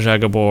Zsa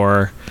Zsa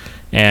Gabor,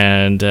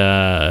 and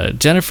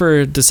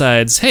Jennifer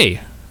decides,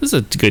 hey, this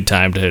is a good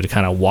time to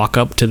kind of walk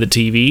up to the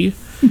TV,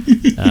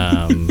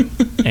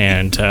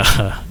 and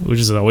which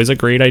is always a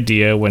great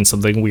idea when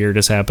something weird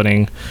is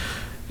happening.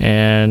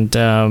 And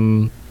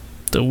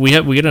we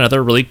get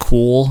another really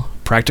cool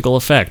practical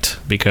effect,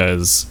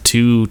 because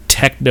two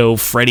techno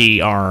Freddy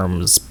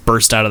arms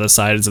burst out of the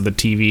sides of the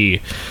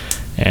TV,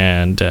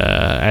 and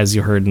as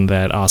you heard in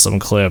that awesome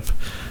clip,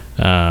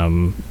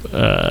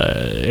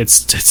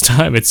 it's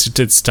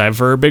time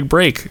for a big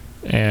break,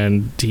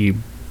 and he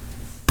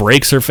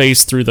breaks her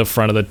face through the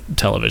front of the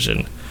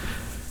television.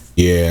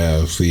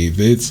 Yeah, see,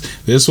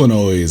 this one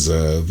always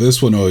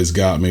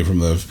got me from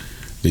the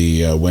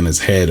when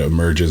his head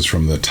emerges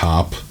from the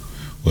top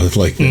with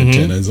like the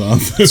antennas on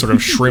them. Sort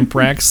of shrimp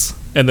racks.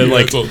 And then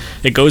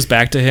it goes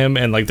back to him,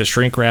 and like the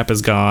shrink wrap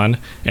is gone,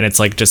 and it's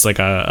like just like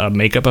a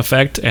makeup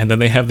effect, and then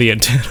they have the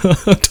antenna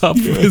on top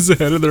of his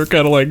head, and they're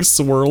kind of like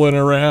swirling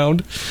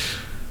around.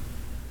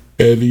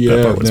 And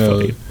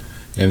funny.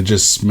 And it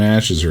just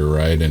smashes her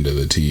right into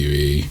the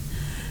TV.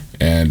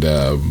 And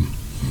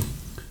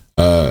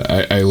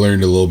I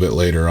learned a little bit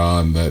later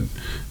on that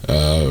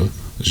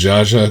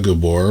Zsa Zsa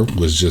Gabor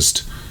was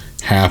just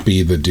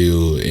happy to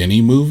do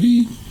any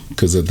movie,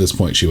 because at this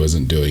point she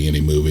wasn't doing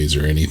any movies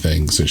or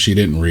anything, so she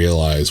didn't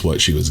realize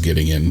what she was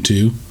getting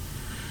into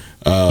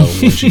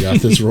when she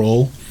got this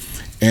role.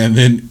 And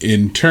then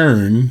in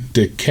turn,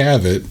 Dick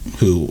Cavett,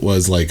 who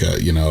was like a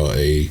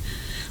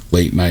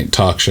late night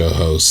talk show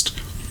host,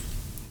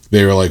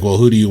 they were like, well,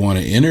 who do you want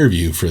to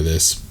interview for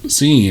this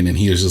scene? And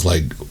he was just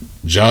like,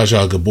 Zsa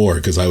Zsa Gabor,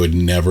 because I would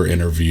never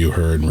interview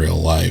her in real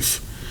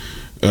life.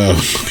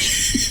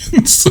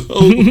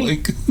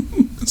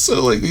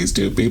 So these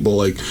two people,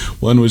 like,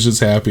 one was just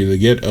happy to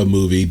get a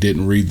movie,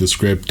 didn't read the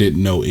script,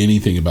 didn't know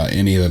anything about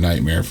any of the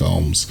Nightmare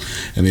films,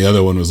 and the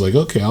other one was like,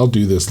 okay, I'll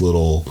do this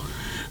little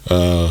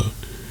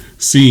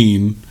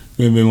scene,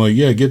 and then like,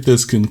 yeah, get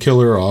this, can kill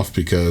her off,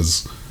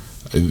 because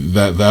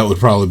that would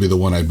probably be the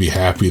one I'd be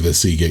happy to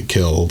see get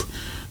killed.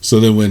 So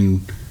then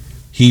when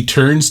he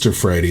turns to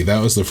Freddy,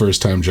 that was the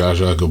first time Zsa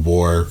Zsa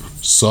Gabor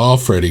saw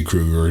Freddy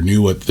Krueger,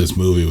 knew what this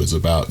movie was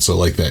about. So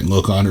like that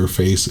look on her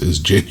face is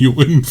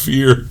genuine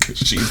fear, because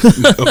she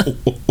didn't know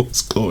what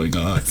was going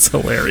on. It's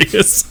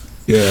hilarious.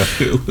 Yeah,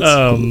 it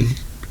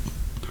was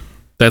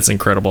that's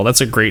incredible.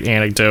 That's a great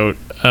anecdote.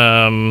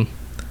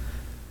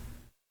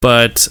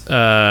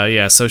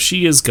 So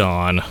she is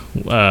gone.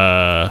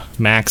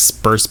 Max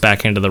bursts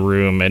back into the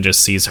room and just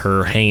sees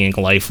her hanging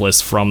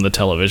lifeless from the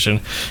television.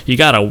 You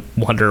gotta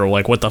wonder,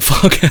 like, what the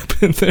fuck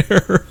happened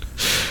there?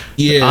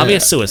 Yeah.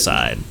 Obvious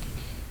suicide.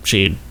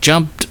 She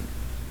jumped.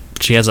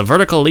 She has a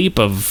vertical leap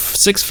of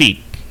 6 feet.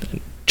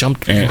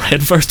 Jumped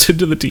headfirst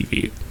into the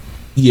TV.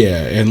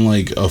 Yeah, and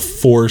like a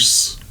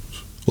force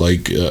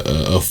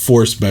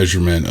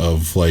measurement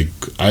of like,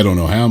 I don't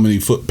know how many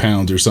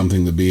foot-pounds or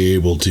something to be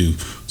able to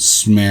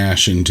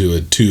smash into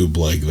a tube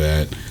like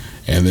that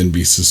and then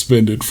be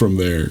suspended from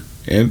there.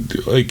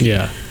 And like,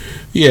 yeah,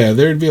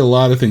 there'd be a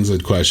lot of things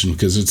I'd question,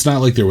 because it's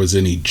not like there was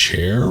any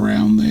chair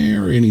around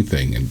there or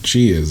anything, and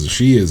she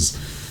is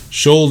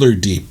shoulder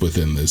deep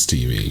within this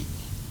TV.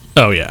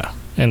 Oh yeah.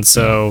 And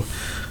so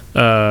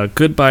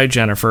goodbye,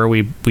 Jennifer.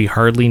 We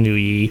hardly knew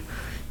ye.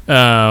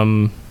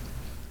 And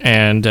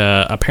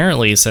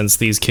apparently, since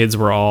these kids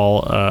were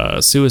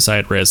all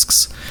suicide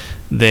risks,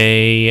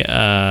 they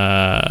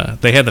had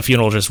the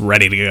funeral just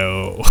ready to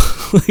go,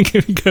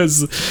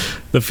 because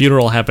the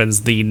funeral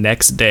happens the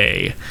next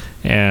day,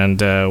 and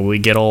we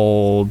get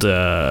old.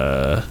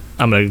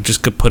 I'm gonna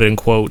just put in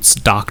quotes,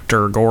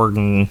 Dr.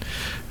 Gordon,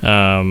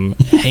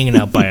 hanging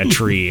out by a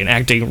tree and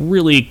acting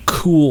really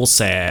cool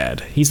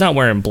sad. He's not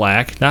wearing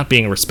black, not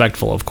being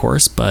respectful, of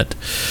course, but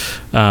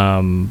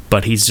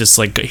he's just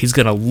like, he's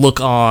gonna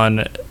look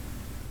on.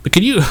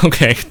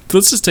 Okay,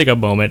 let's just take a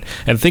moment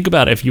and think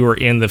about if you were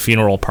in the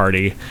funeral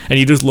party and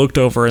you just looked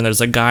over and there's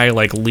a guy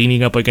like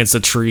leaning up against a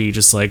tree,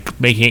 just like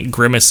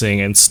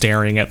grimacing and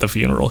staring at the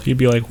funeral. You'd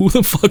be like, who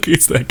the fuck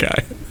is that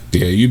guy?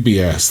 Yeah, you'd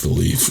be asked to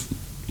leave.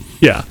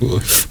 Yeah.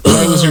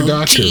 Why was your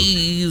doctor?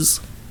 Geez.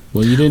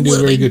 Well, you didn't do a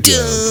very good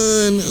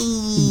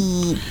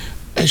job.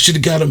 I should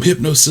have got him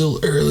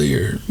Hypnosil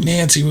earlier.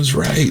 Nancy was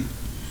right.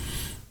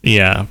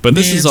 Yeah, but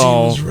this is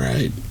all. Nancy was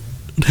right.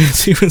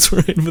 Nancy was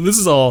right, but this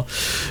is all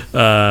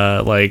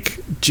like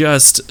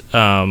just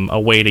a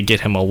way to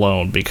get him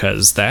alone,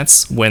 because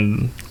that's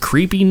when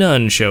creepy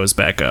nun shows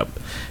back up,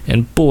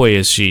 and boy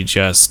is she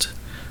just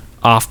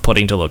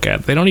off-putting to look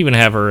at. They don't even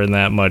have her in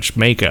that much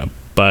makeup,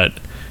 but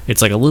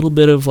it's like a little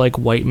bit of like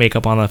white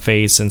makeup on the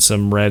face and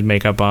some red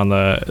makeup on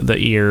the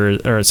ear,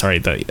 or sorry,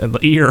 the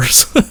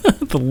ears,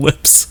 the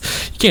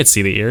lips. You can't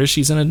see the ears.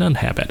 She's in a nun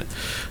habit.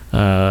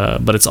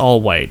 But it's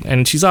all white,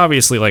 and she's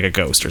obviously like a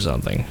ghost or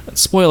something.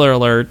 Spoiler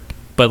alert,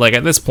 but like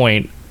at this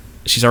point,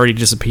 she's already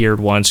disappeared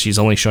once. She's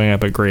only showing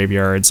up at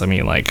graveyards. I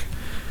mean, like,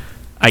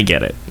 I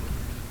get it.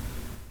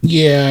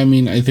 Yeah, I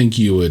mean, I think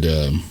you would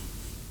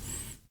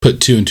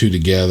put two and two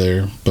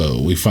together,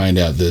 but we find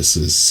out this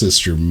is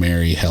Sister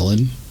Mary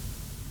Helen.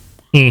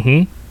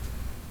 Mm-hmm.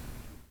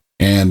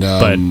 And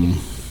but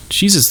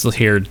she's just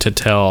here to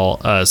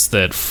tell us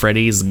that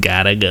Freddy's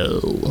gotta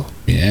go.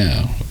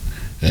 Yeah.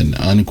 An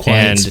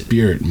unquiet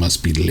spirit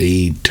must be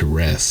laid to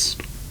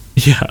rest.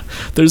 Yeah,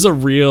 there's a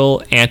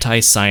real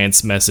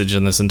anti-science message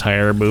in this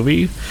entire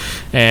movie,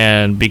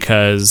 and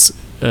because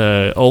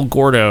old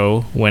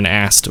Gordo, when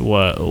asked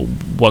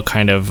what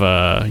kind of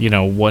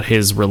what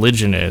his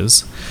religion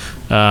is,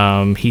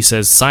 he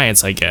says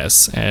science, I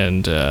guess,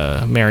 and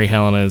Mary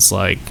Helena is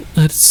like,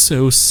 that's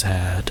so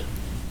sad.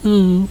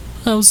 Oh,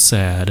 how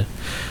sad.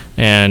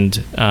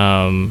 And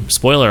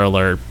spoiler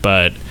alert,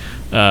 but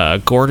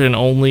Gordon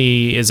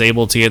only is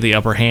able to get the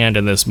upper hand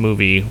in this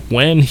movie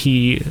when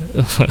he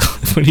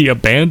when he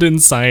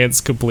abandons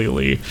science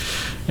completely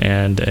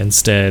and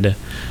instead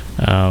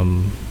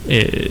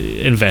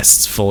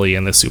invests fully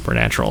in the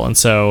supernatural. And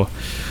so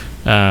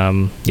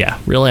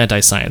real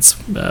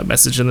anti-science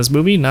message in this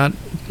movie. Not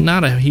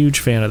a huge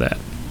fan of that.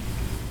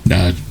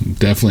 No,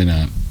 definitely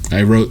not.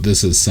 I wrote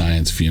this as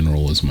Science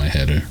Funeral as my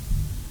header.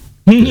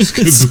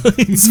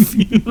 Science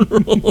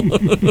Funeral.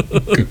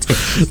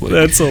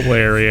 That's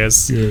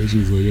hilarious. Yeah,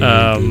 she's like,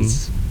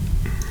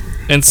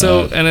 and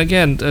so, and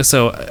again,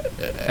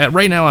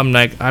 right now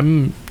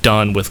I'm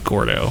done with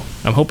Gordo.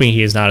 I'm hoping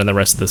he is not in the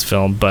rest of this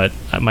film, but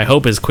my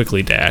hope is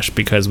quickly dashed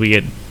because we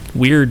get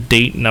weird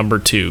date number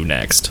 2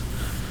 next.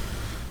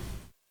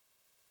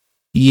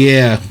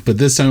 Yeah, but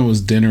this time it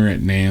was dinner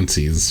at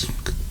Nancy's.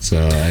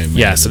 So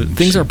so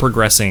things are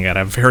progressing at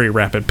a very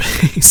rapid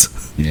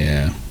pace.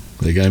 Yeah.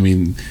 Like, I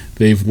mean,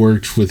 they've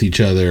worked with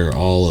each other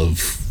all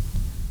of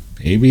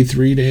maybe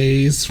 3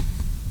 days.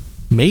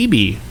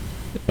 Maybe.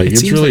 Like, it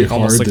it's seems really like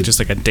almost hard like just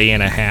like a day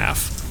and a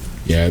half.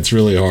 Yeah, it's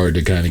really hard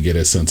to kind of get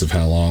a sense of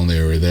how long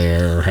they were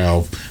there or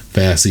how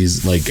fast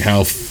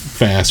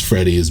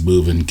Freddy is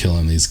moving,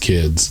 killing these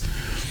kids.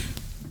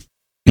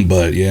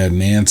 But yeah,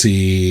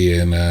 Nancy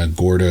and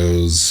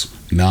Gordo's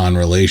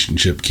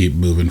non-relationship keep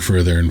moving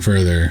further and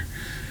further.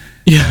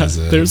 Yeah,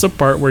 there's a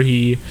part where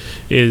he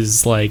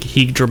is like,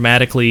 he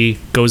dramatically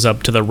goes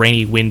up to the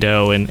rainy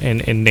window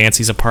in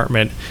Nancy's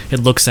apartment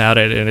and looks out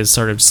at it and is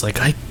sort of just like,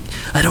 I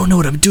don't know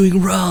what I'm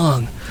doing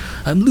wrong.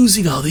 I'm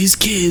losing all these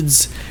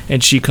kids.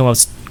 And she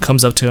comes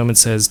up to him and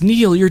says,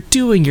 Neil, you're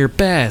doing your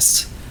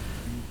best.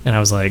 And I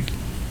was like,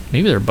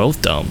 maybe they're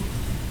both dumb.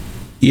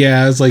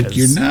 Yeah, I was like,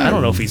 you're not. I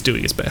don't know if he's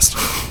doing his best.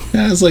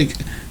 I was like,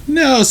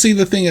 no, see,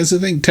 the thing is, I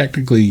think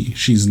technically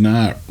she's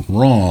not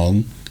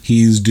wrong.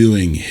 He's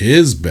doing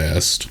his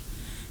best.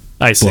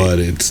 I see. But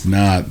it's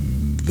not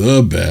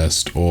the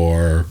best,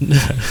 or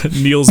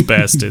Neil's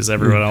best is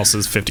everyone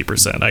else's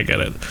 50%. I get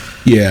it.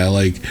 Yeah,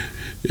 like,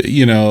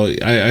 you know,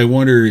 I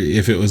wonder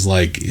if it was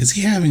like, is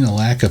he having a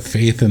lack of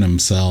faith in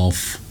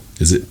himself?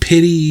 Is it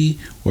pity,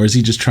 or is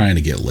he just trying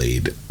to get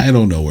laid? I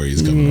don't know where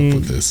he's coming up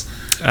with this.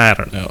 I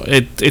don't know.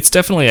 It's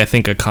definitely, I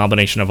think, a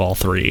combination of all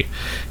three.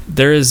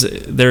 There's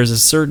a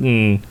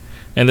certain,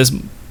 and this,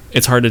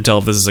 it's hard to tell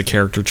if this is a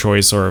character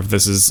choice or if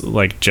this is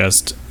like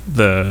just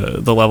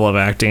the level of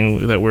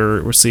acting that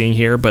we're seeing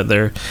here, but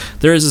there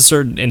is a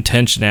certain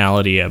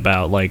intentionality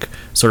about like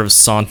sort of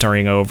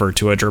sauntering over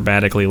to a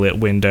dramatically lit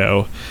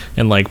window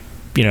and like,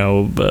 you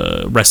know,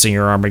 resting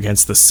your arm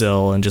against the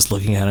sill and just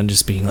looking at it and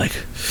just being like,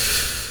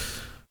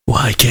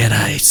 why can't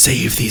I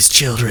save these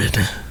children?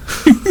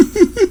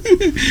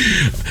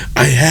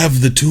 I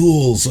have the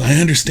tools. I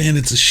understand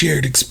it's a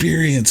shared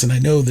experience, and I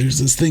know there's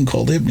this thing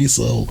called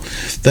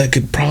Hypnosil that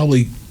could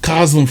probably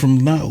cause them from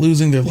not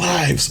losing their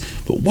lives.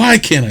 But why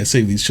can't I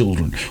save these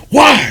children?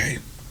 Why?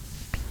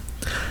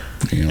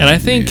 You know, and I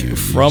think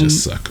from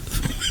this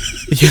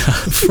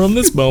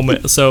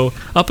moment, so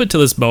up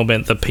until this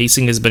moment, the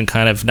pacing has been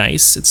kind of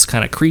nice. It's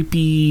kind of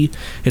creepy.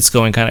 It's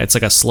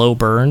like a slow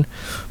burn.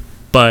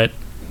 But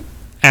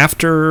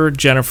after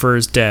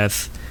Jennifer's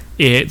death,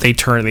 they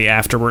turn the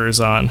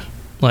afterburners on.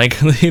 Like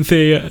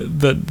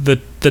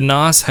the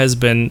NOS has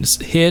been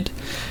hit,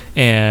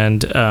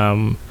 and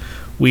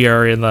we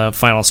are in the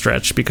final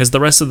stretch because the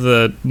rest of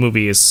the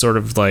movie is sort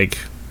of like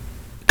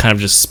kind of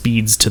just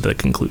speeds to the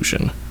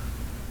conclusion.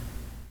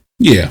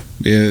 Yeah,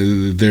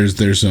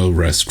 there's no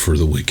rest for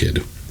the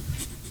wicked.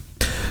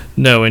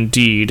 No,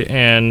 indeed.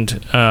 And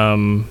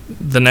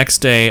the next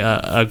day,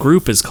 a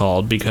group is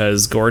called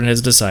because Gordon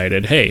has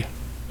decided, hey,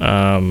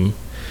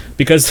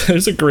 because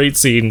there's a great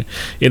scene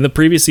in the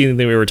previous scene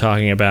that we were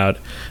talking about.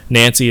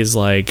 Nancy is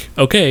like,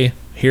 okay,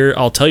 here,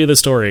 I'll tell you the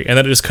story. And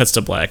then it just cuts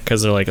to black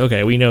because they're like,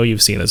 okay, we know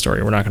you've seen the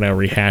story. We're not going to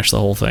rehash the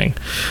whole thing.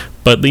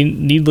 But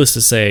needless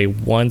to say,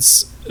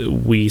 once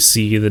we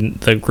see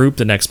the group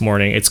the next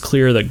morning, it's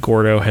clear that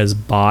Gordo has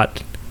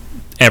bought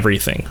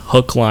everything.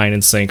 Hook, line,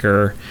 and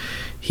sinker.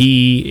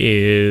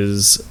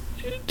 He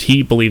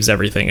believes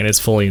everything and is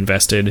fully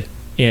invested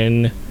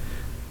in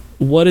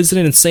what is an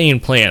insane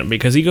plan,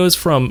 because he goes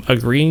from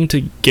agreeing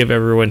to give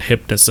everyone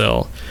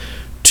Hypnosil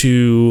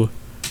to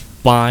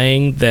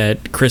buying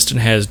that Kristen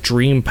has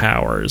dream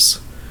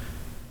powers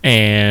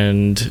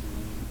and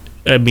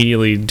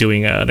immediately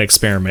doing an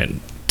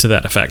experiment to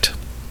that effect.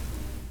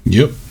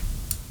 Yep.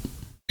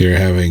 You're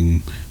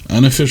having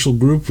unofficial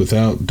group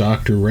without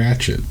Dr.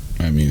 Ratchet.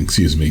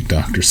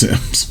 Dr.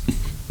 Sims.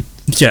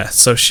 Yeah,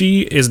 so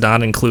she is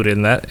not included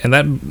in that,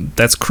 and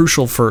that's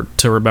crucial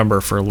to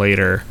remember for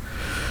later.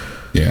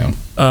 Yeah.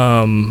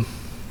 Go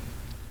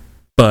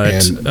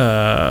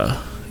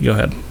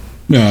ahead.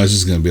 No, I was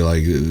just gonna be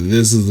like,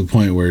 this is the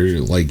point where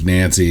like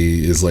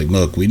Nancy is like,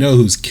 look, we know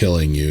who's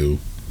killing you,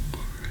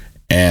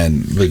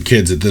 and the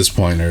kids at this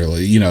point are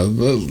like, you know,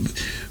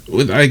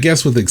 I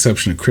guess with the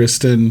exception of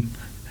Kristen,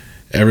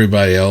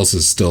 everybody else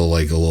is still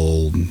like a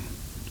little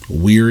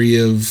weary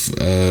of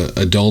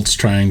adults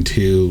trying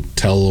to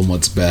tell them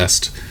what's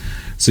best.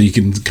 So you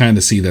can kind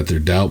of see that they're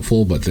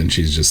doubtful, but then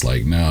she's just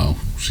like, no.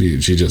 She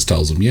just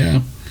tells them,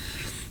 yeah,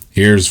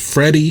 here's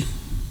Freddy.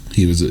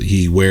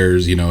 He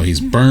wears, he's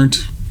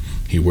burnt.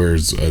 He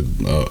wears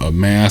a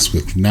mask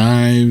with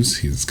knives.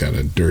 He's got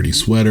a dirty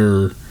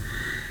sweater.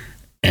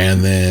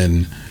 And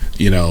then,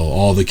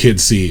 all the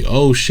kids see,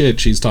 oh shit,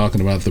 she's talking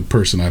about the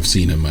person I've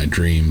seen in my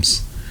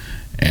dreams.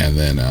 And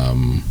then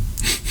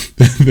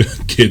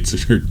the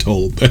kids are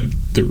told that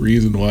the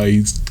reason why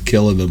he's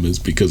killing them is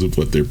because of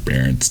what their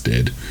parents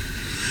did.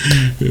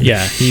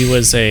 Yeah, he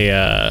was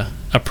a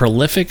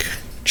prolific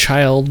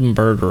child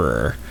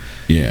murderer.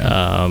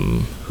 Yeah.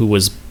 Who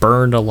was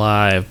burned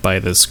alive by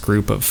this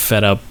group of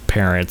fed up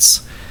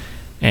parents.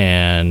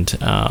 And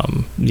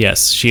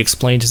yes, she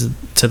explained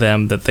to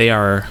them that they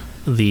are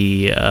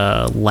the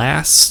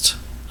last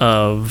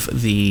of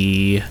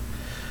the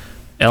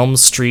Elm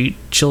Street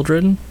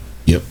children.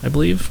 Yep. I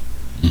believe.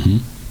 Mm-hmm.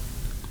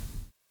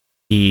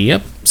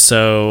 Yep.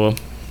 So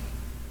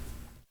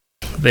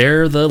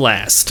they're the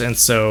last, and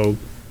so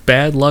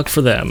bad luck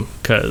for them,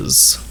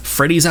 because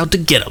Freddy's out to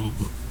get them.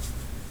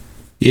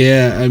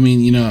 Yeah, I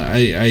mean,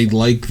 I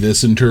like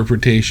this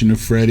interpretation of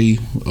Freddy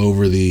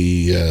over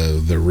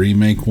the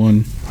remake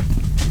one.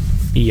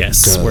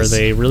 Yes, where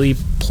they really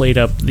played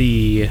up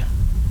the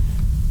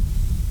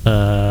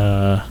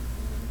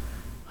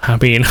I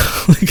mean,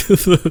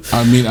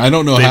 I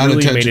don't know how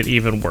really to made it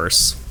even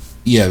worse.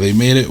 Yeah, they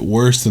made it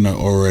worse than it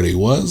already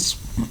was.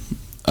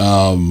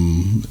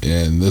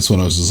 And this one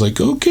I was just like,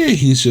 okay,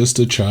 he's just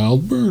a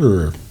child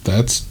murderer.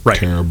 That's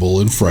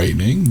terrible and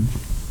frightening.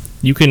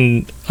 You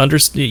can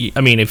understand.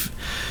 I mean, if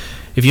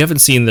you haven't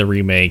seen the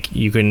remake,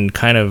 you can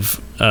kind of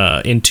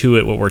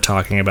intuit what we're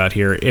talking about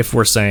here. If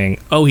we're saying,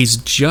 oh, he's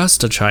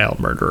just a child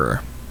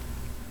murderer.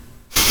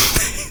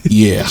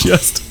 Yeah.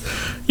 Just,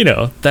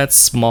 that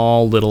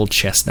small little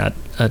chestnut,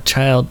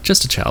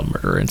 just a child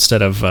murderer,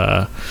 instead of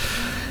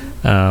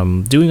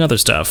doing other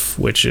stuff,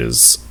 which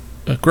is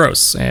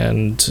gross.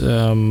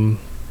 And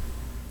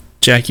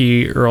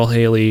Jackie Earle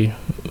Haley,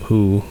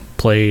 who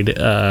played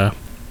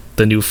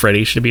the new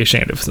Freddy, should be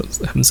ashamed of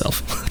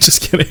himself.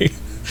 Just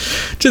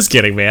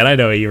kidding, man. I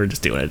know you were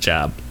just doing a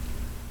job.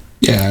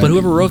 Yeah, but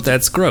whoever wrote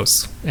that's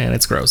gross, and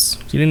it's gross.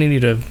 You didn't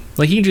need to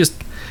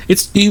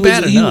it's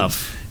bad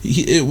enough.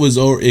 It was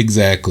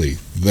exactly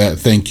that.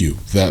 Thank you.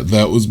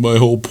 That was my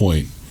whole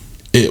point.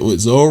 It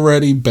was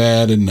already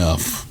bad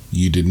enough.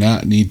 You did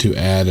not need to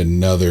add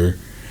another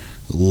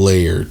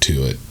layer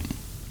to it.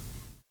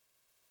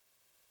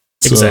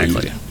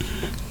 Exactly.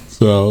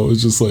 So it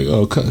was just like,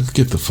 oh,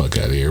 get the fuck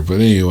out of here. But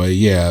anyway,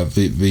 yeah,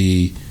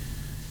 the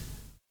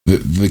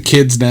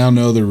kids now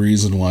know the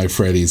reason why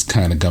Freddy's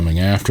kind of coming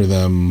after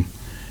them,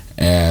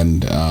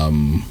 and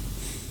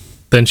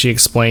then she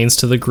explains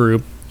to the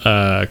group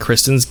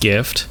Kristen's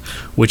gift,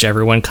 which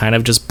everyone kind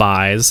of just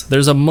buys.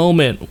 There's a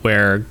moment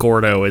where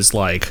Gordo is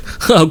like,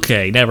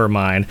 okay, never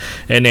mind,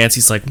 and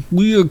Nancy's like,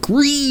 we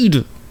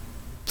agreed,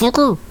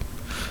 fucker.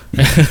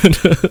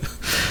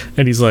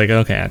 And he's like,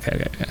 okay,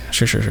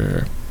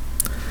 sure.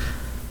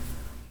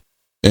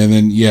 And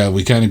then, yeah,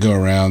 we kind of go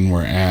around and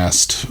we're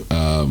asked,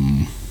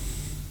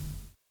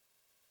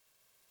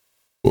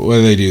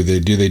 what do? They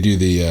do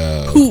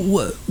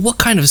the, what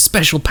kind of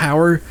special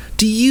power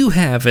do you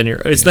have in your...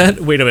 Is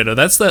that... Wait a minute,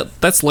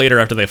 that's later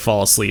after they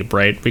fall asleep,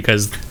 right?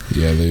 Because...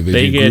 Yeah, they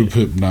do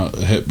group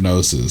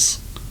hypnosis.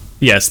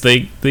 Yes,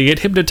 they get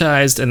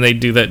hypnotized, and they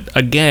do that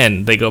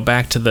again. They go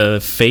back to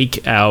the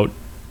fake out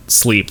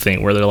sleep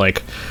thing, where they're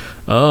like,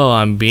 oh,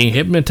 I'm being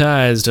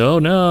hypnotized, oh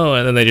no,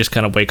 and then they just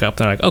kind of wake up, and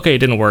they're like, okay, it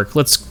didn't work,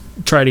 let's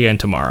try it again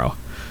tomorrow.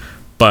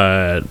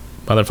 But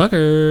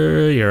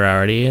motherfucker, you're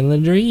already in the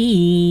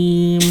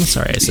dream.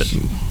 Sorry I said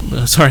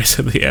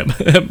the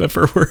MF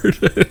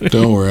word.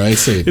 Don't worry, I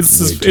say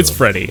it's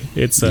Freddy.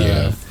 It's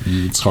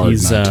it's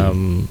hard not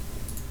to.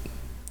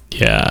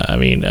 Yeah, I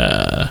mean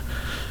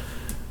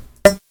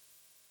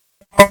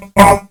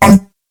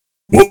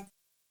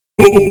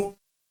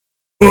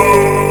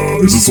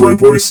is this the right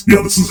voice?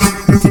 Yeah, this is the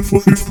right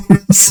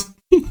voice.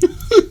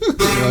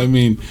 I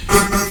mean,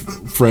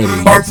 Freddy,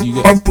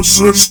 I'm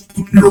possessed,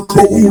 your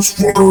co-host,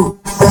 fucker.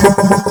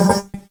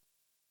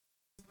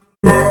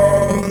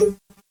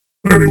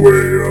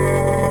 Anyway,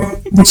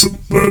 listen,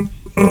 man,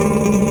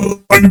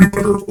 I can do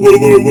better.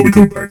 Let me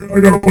come back. I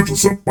gotta punch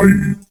this up.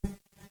 Bye.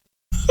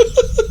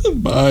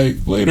 Bye.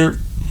 Later.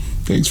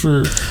 Thanks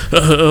for...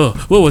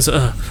 what was...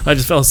 I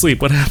just fell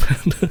asleep. What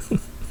happened?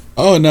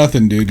 Oh,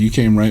 nothing, dude. You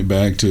came right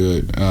back to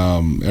it.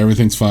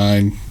 Everything's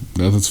fine.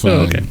 Nothing's fine.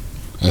 Oh, okay.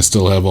 I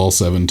still have all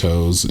 7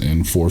 toes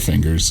and 4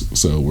 fingers,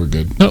 so we're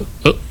good.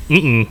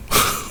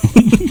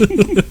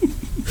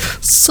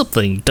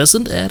 Something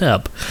doesn't add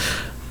up.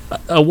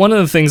 One of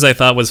the things I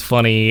thought was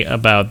funny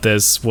about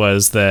this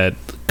was that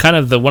kind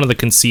of one of the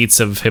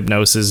conceits of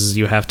hypnosis is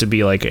you have to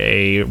be like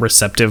a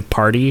receptive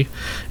party,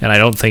 and I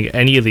don't think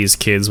any of these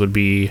kids would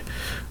be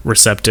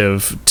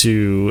receptive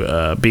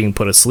to being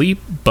put asleep,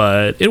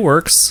 but it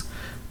works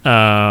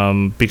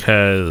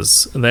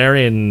because they're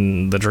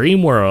in the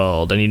dream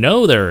world, and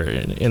they're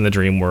in the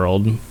dream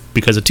world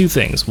because of two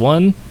things.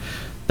 One,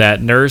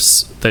 that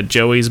nurse that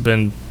Joey's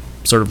been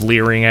sort of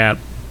leering at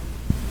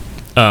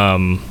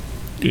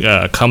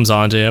comes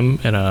onto him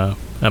in a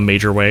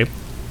major way.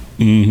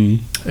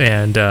 Mm-hmm.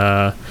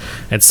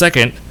 And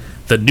second,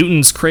 the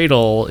Newton's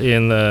cradle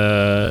in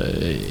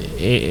the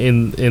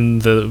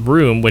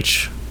room,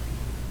 which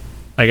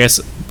I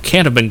guess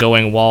can't have been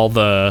going while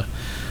the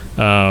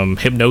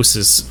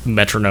hypnosis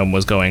metronome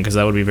was going, because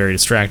that would be very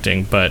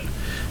distracting, but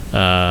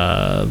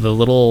the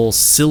little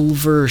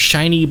silver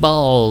shiny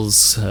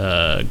balls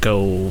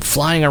go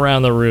flying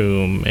around the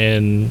room,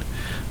 and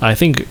I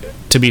think,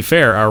 to be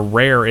fair, a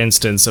rare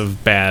instance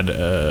of bad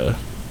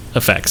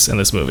effects in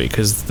this movie,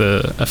 because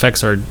the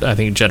effects are, I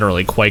think,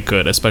 generally quite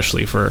good,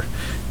 especially for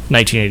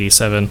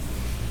 1987.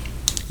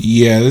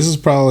 Yeah, this is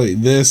probably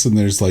this, and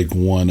there's like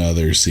one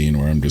other scene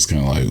where I'm just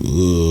kind of like,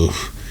 ugh.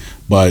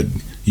 But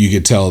you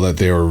could tell that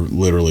they were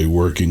literally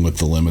working with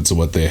the limits of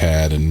what they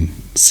had, and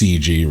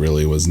CG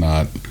really was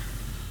not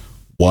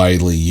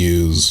widely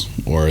used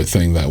or a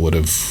thing that would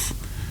have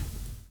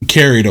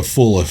carried a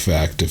full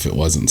effect if it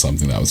wasn't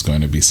something that was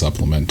going to be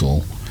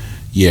supplemental.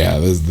 Yeah,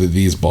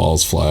 these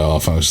balls fly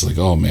off. I was just like,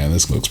 oh man,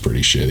 this looks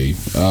pretty shitty.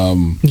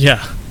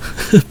 Yeah,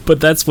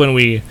 but that's when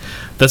we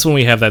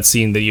have that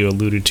scene that you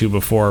alluded to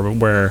before,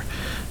 where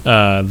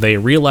they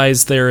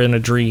realize they're in a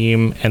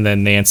dream, and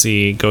then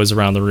Nancy goes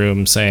around the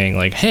room saying,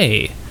 like,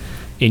 hey,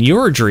 in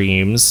your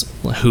dreams,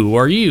 who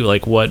are you?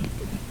 Like, what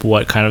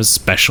kind of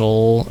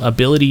special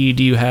ability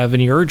do you have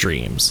in your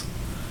dreams?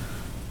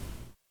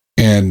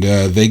 And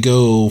they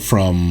go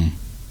from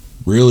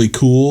really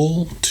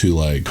cool to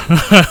like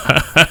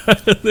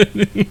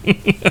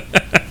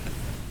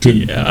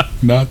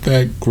not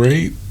that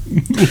great.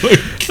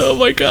 Oh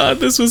my god,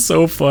 this was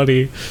so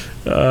funny.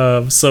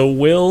 So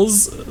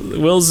Wills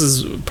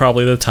is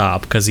probably the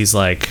top, because he's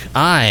like,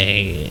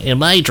 in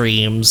my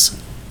dreams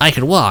I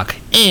could walk,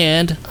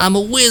 and I'm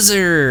a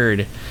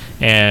wizard.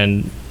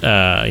 And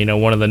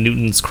one of the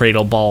Newton's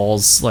cradle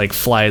balls like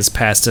flies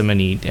past him, and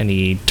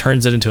he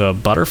turns it into a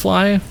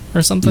butterfly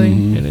or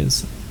something in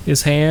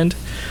his hand.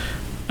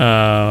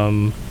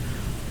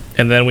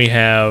 And then we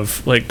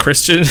have like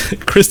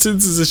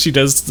Kristen's is she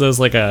does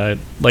like a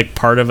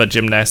part of a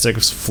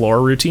gymnastics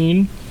floor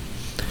routine.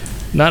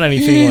 Not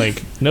anything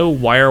like, no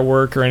wire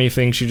work or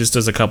anything. She just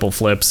does a couple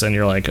flips, and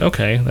you're like,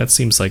 okay, that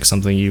seems like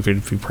something you could,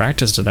 if you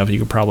practiced enough, you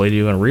could probably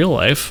do in real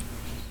life.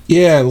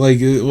 Yeah, like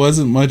it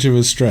wasn't much of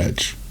a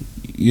stretch,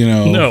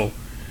 No.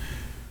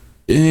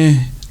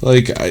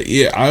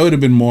 I would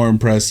have been more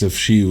impressed if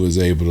she was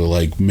able to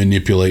like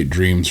manipulate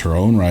dreams her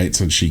own right,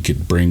 since she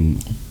could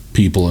bring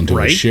people into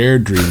a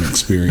shared dream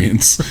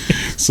experience.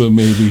 So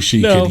maybe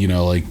she could,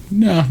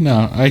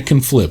 no, I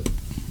can flip.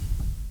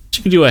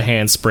 She can do a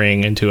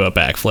handspring into a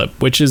backflip,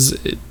 which is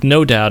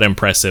no doubt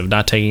impressive,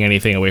 not taking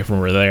anything away from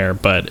her there,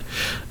 but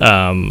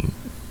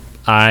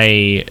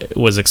I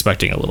was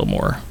expecting a little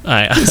more.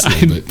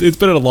 It's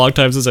been a long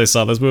time since I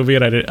saw this movie,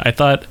 and I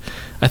thought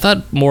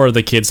more of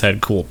the kids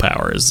had cool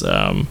powers.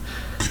 I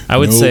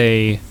would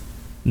say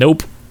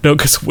nope. No,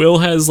 because Will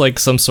has like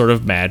some sort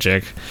of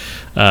magic.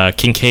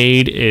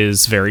 Kincaid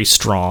is very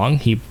strong.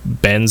 He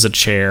bends a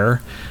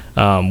chair,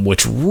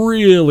 which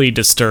really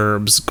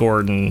disturbs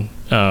Gordon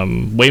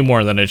way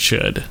more than it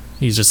should.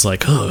 He's just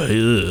like,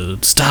 oh,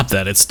 stop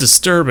that. It's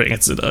disturbing.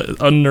 It's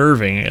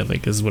unnerving, I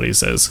think is what he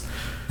says.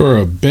 For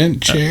a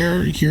bent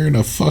chair, you're in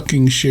a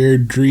fucking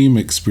shared dream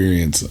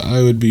experience.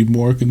 I would be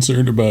more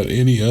concerned about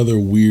any other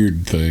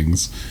weird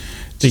things.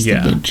 Just a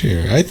bent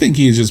chair. I think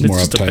he's just more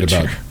uptight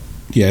about...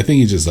 Yeah, I think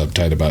he's just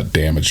uptight about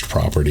damaged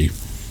property.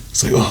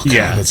 It's like, oh,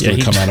 God, that's going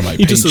to come out of my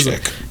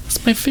paycheck.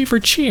 It's my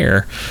favorite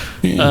chair.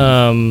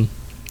 Yeah.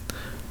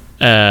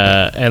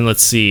 And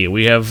let's see.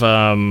 We have...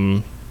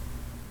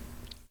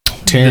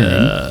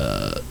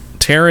 Taryn.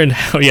 Taryn,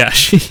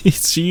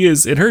 she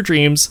is, in her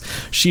dreams,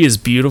 she is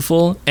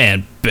beautiful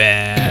and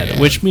bad,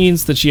 which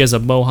means that she has a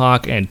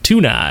mohawk and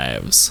 2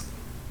 knives.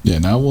 Yeah,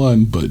 not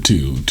one, but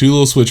 2. 2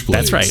 little switchblades.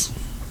 That's right.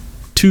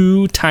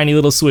 2 tiny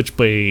little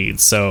switchblades,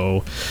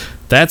 so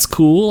that's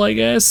cool, I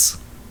guess.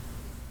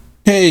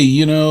 Hey,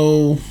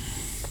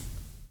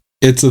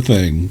 it's a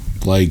thing.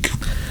 Like,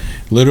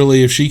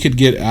 literally, if she could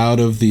get out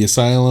of the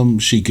asylum,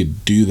 she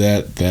could do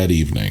that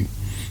evening.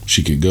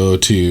 She could go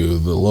to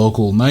the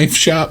local knife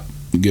shop,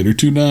 get her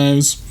 2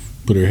 knives,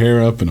 put her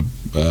hair up in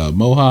a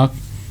mohawk,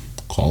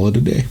 call it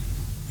a day.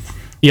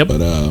 Yep.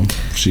 But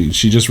she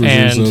just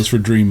reserves those for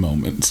dream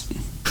moments.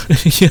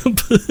 Yep.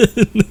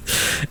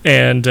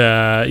 And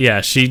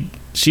she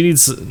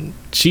is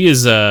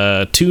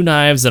 2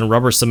 knives and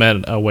rubber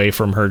cement away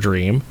from her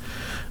dream.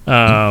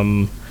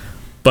 But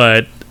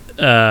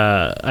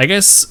I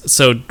guess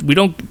so.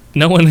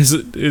 No one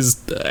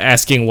is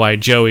asking why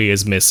Joey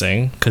is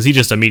missing, because he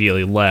just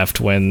immediately left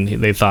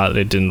when they thought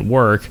it didn't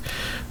work.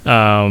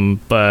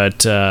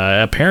 But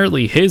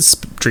apparently his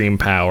dream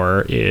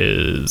power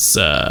is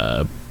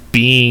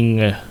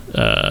being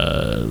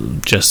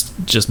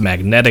just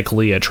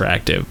magnetically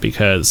attractive,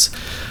 because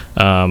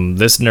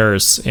this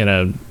nurse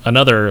in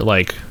another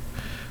like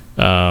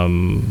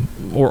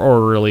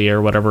orderly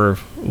or whatever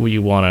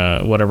you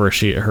wanna, whatever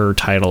her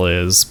title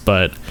is,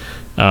 but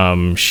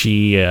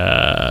she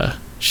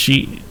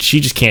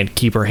just can't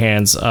keep her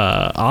hands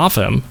off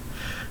him.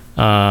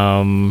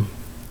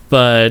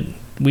 But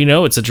we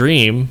know it's a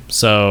dream,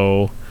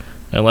 so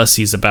unless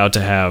he's about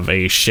to have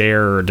a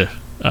shared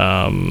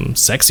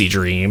sexy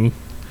dream,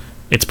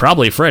 it's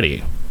probably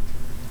Freddy.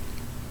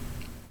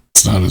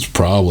 It's not as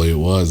probably, it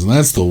was, and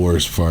that's the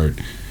worst part.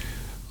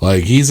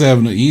 Like, he's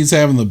having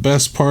the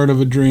best part of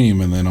a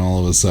dream, and then all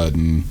of a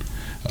sudden,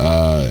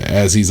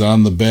 as he's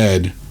on the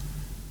bed,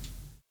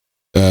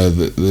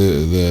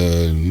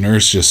 the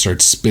nurse just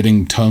starts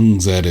spitting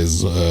tongues at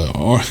his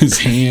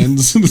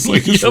hands. It's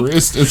like his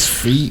wrist, his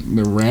feet, and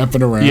they're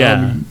wrapping around.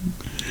 Yeah.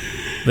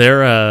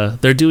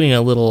 They're doing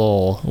a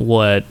little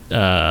what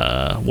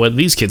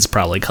these kids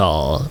probably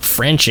call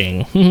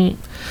Frenching.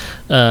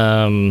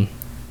 And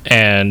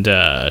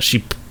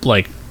she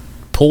like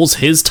pulls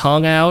his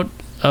tongue out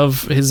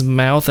of his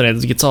mouth, and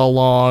it gets all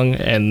long,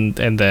 and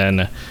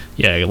then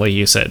like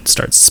you said,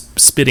 starts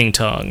spitting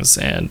tongues,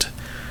 and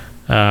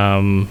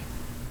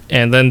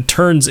then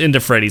turns into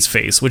Freddy's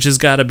face, which has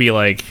got to be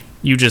like,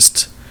 you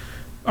just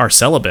are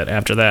celibate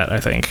after that,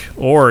 I think,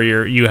 or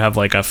you have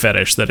like a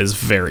fetish that is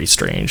very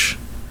strange.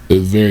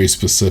 Very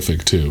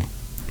specific too.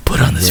 Put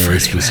on this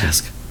Freddy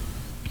mask.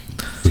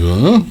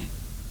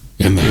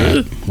 And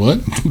that what?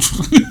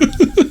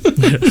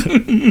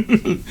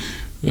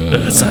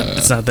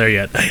 It's not there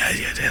yet.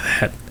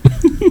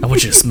 I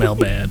want you to smell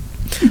bad.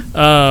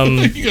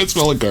 You gotta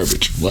smell like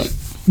garbage. What?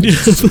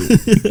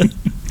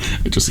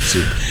 I just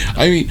assumed.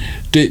 I mean,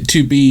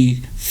 to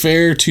be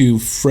fair to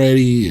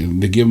Freddy,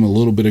 and to give him a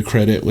little bit of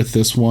credit with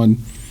this one,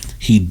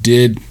 he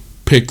did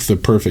pick the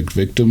perfect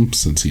victim,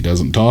 since he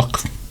doesn't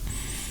talk.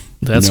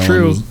 That's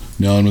true.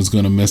 No one was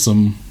going to miss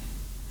him,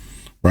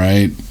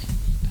 right?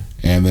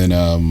 And then,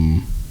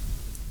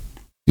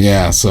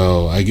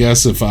 so I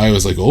guess if I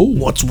was like, oh,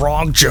 what's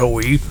wrong,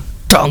 Joey?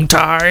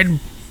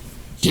 Tongue-tied?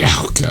 Yeah,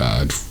 oh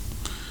God.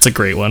 It's a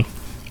great one.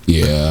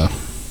 Yeah.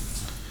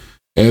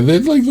 And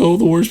then, like,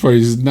 the worst part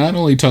is not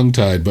only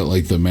tongue-tied, but,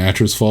 like, the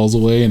mattress falls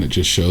away, and it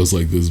just shows,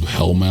 like, this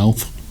hell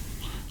mouth.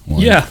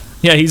 Like, yeah,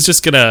 he's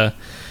just gonna...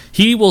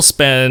 He will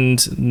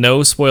spend,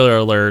 no spoiler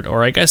alert,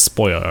 or I guess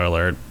spoiler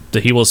alert,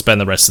 that he will spend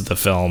the rest of the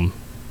film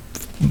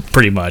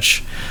pretty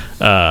much,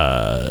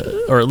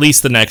 or at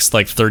least the next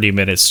like 30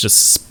 minutes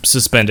just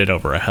suspended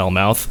over a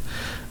hellmouth,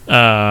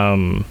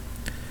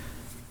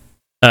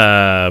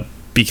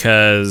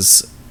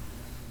 because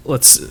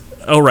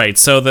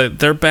so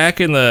they're back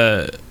in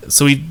the,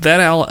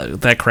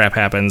 that crap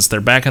happens,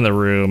 they're back in the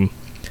room,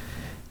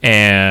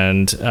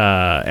 and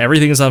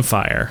everything is on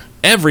fire.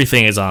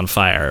 Everything is on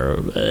fire.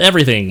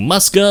 Everything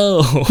must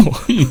go.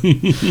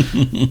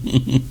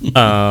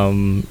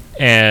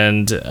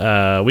 And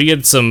we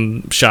get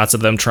some shots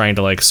of them trying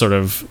to like sort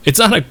of. It's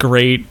not a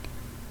great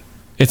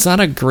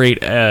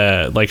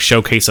like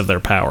showcase of their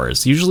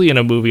powers. Usually in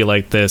a movie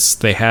like this,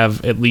 they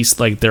have at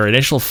least like their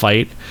initial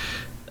fight.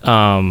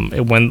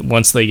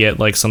 Once they get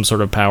like some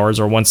sort of powers,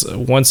 or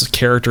once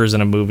characters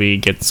in a movie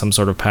get some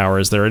sort of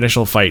powers, their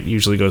initial fight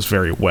usually goes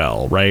very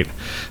well, right?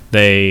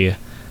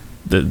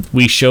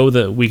 We show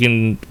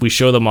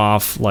them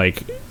off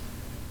like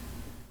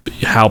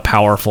how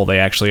powerful they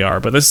actually are,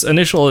 but this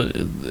initial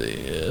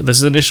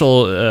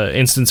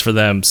instance for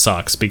them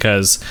sucks,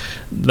 because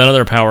none of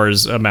their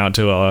powers amount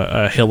to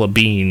a hill of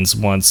beans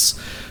once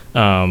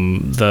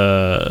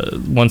the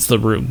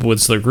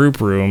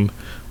group room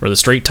or the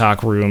straight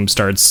talk room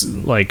starts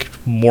like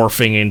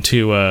morphing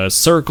into a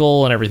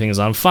circle, and everything is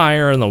on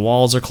fire, and the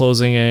walls are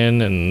closing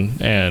in,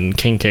 and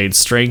Kincaid's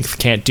strength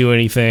can't do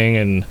anything,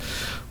 and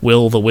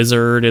Will the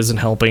wizard isn't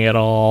helping at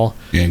all.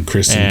 And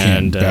Kristen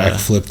can't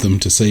backflip them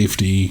to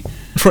safety.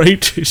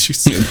 Right?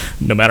 She's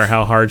no matter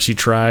how hard she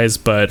tries,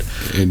 but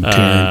and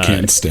Karen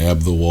can't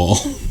stab the wall.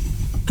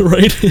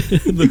 Right?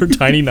 Their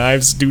tiny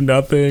knives do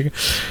nothing.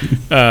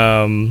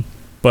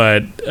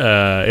 But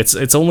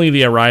it's only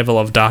the arrival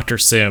of Dr.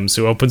 Sims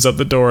who opens up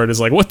the door and is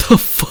like, "What the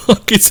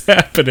fuck is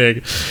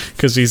happening?"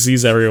 Because he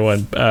sees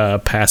everyone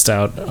passed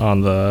out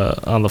on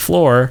the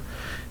floor,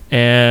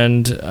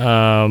 and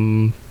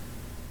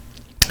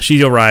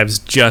she arrives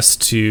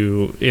just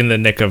in the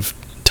nick of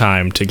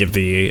time to give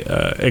the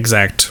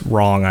exact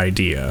wrong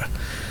idea.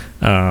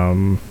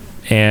 And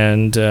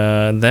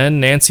then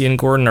Nancy and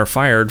Gordon are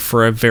fired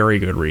for a very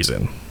good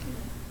reason.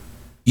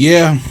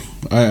 Yeah,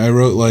 I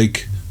wrote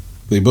like,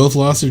 they both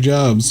lost their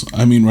jobs.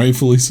 I mean,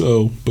 rightfully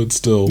so, but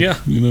still,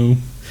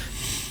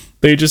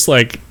 They just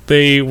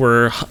they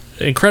were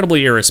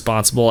incredibly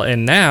irresponsible,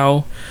 and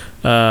now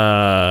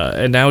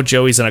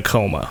Joey's in a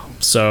coma.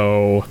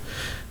 So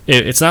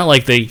it's not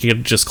like they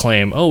could just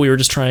claim, "Oh, we were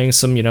just trying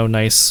some,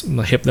 nice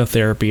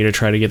hypnotherapy to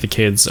try to get the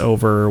kids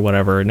over," or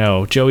whatever.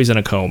 No, Joey's in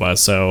a coma,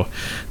 so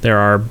there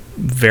are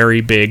very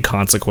big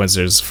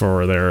consequences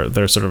for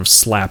their sort of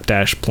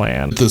slapdash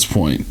plan. At this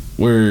point,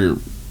 where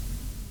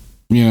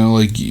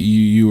like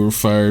you were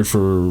fired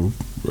for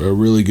a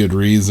really good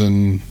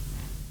reason.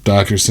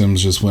 Dr.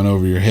 Sims just went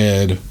over your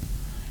head,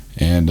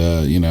 and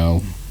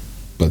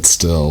but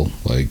still,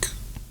 like,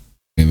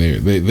 I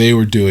mean, they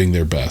were doing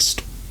their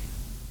best.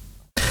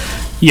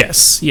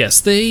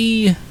 Yes,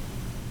 they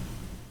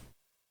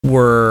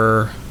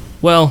were.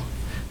 Well,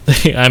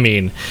 I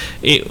mean,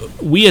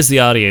 we as the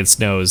audience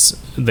knows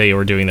they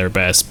were doing their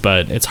best,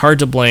 but it's hard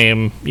to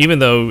blame, even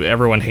though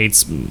everyone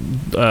hates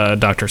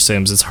Dr.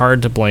 Sims, it's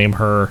hard to blame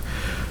her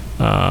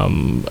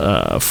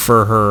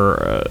for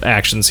her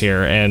actions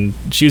here. And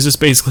she's just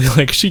basically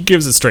like, she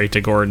gives it straight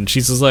to Gordon.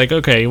 She's just like,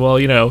 okay, well,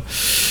 you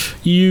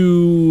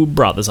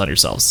brought this on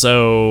yourself,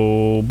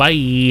 so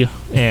bye.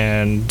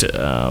 And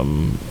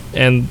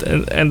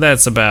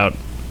that's about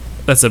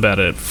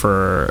it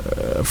for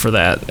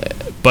that.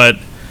 But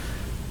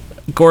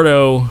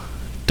Gordo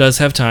does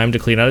have time to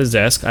clean out his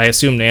desk. I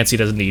assume Nancy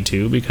doesn't need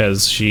to,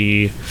 because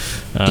she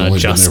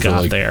just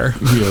got there.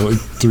 Yeah, like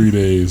 3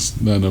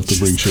 days. Not enough to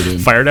bring shit in.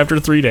 Fired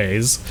after 3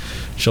 days.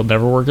 She'll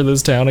never work in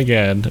this town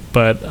again.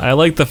 But I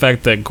like the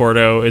fact that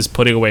Gordo is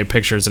putting away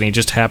pictures, and he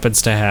just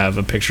happens to have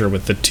a picture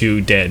with the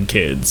 2 dead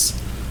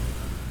kids.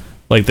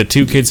 Like, the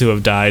 2 kids who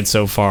have died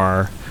so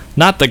far.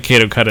 Not the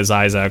kid who cut his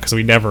eyes out, because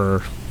we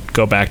never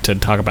go back to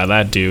talk about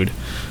that dude.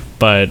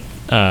 But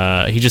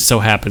he just so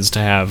happens to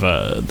have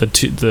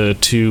the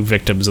two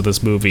victims of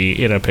this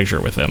movie in a picture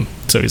with him.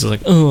 So he's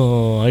like,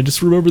 oh, I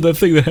just remember that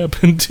thing that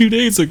happened 2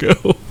 days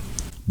ago.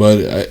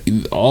 But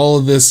all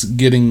of this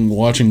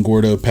watching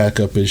Gordo pack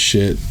up his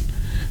shit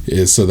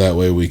is so that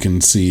way we can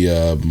see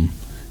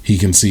he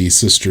can see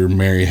Sister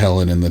Mary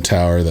Helen in the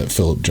tower that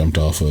Philip jumped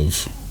off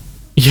of.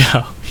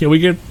 Yeah, we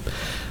get.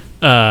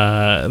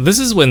 This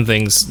is when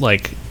things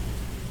like,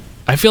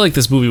 I feel like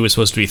this movie was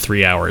supposed to be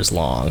 3 hours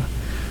long.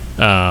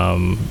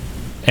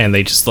 And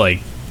they just like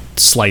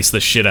slice the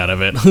shit out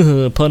of it.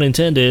 Pun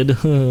intended.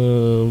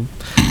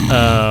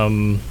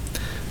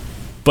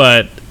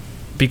 But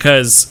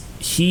because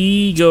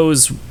he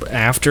goes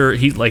after,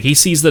 he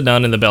sees the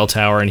nun in the bell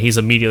tower, and he's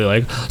immediately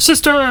like,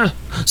 sister. And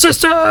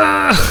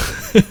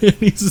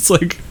he's just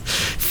like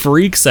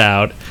freaks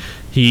out.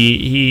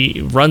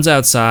 He runs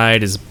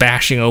outside, is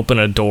bashing open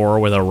a door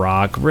with a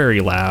rock very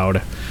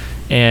loud,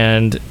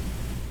 and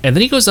then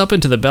he goes up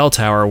into the bell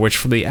tower, which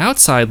from the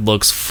outside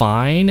looks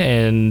fine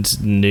and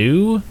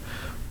new,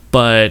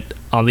 but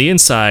on the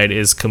inside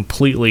is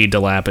completely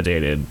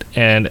dilapidated.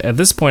 And at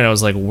this point I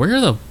was like,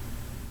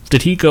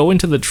 did he go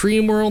into the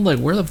dream world? Like,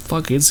 where the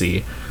fuck is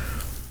he?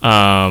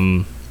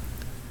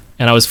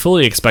 And I was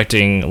fully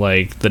expecting,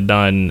 like, the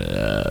nun,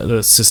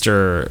 the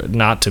sister,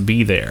 not to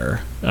be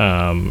there,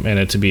 and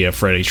it to be a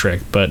Freddy trick,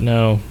 but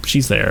no,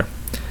 she's there.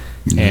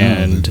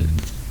 And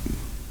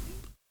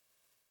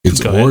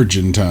it's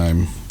origin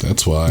time.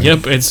 That's why.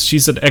 Yep,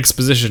 she's an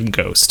exposition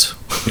ghost.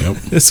 Yep,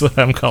 that's what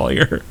I'm calling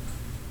her.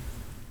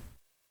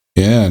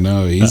 Yeah,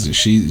 no,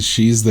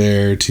 she's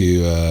there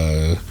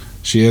to.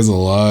 She has a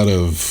lot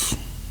of.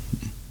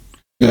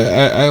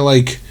 I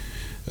like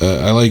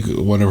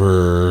one of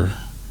her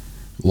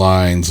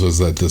lines was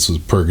that this was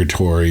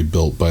purgatory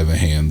built by the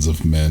hands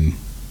of men.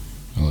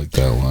 I like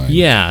that line.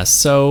 Yeah,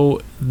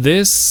 so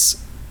this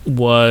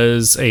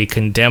was a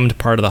condemned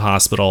part of the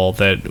hospital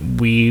that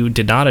we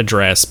did not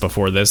address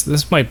before this.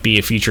 This might be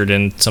featured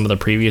in some of the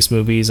previous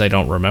movies, I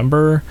don't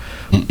remember.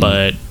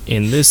 But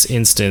in this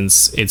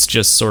instance, it's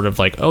just sort of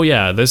like, oh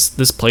yeah,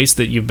 this place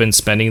that you've been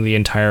spending the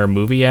entire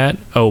movie at,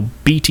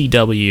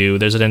 BTW,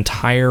 there's an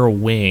entire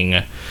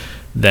wing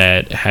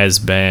that has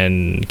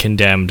been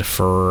condemned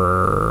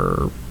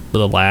for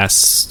the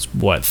last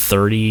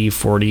 30,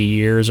 40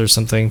 years or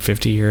something,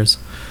 50 years.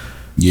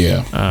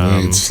 Yeah,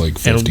 it's like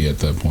 50 at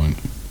that point.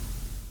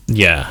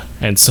 Yeah,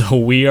 and so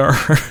we are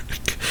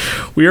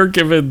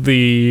given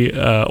the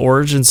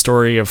origin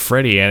story of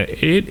Freddy, and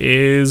it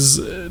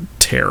is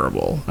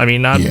terrible. I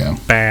mean, not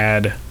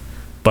bad,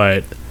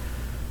 but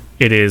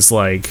it is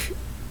like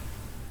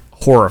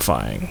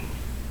horrifying.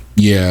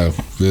 Yeah,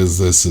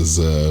 this is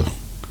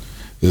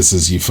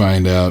you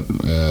find out.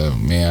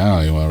 Man, I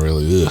don't even want to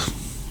really.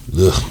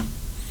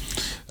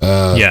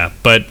 Yeah,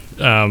 but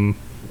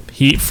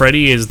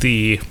Freddy is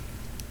the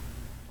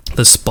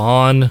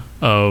spawn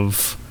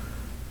of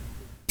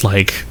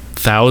like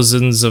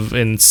thousands of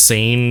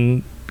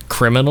insane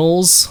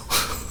criminals.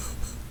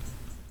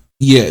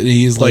 Yeah,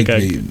 he's like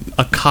a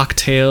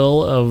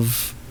cocktail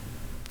of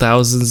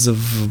thousands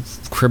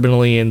of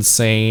criminally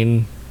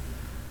insane.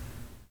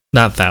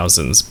 Not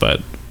thousands,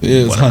 but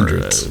it's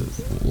hundreds.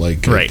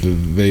 Right.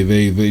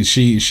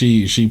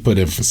 She put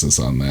emphasis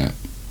on that.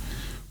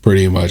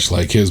 Pretty much,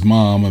 like his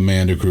mom,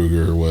 Amanda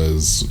Kruger,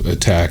 was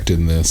attacked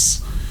in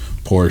this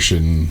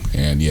portion,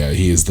 and yeah,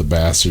 he is the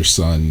bastard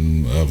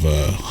son of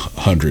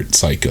 100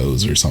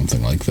 psychos or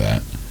something like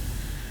that.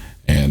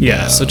 And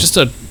yeah, so just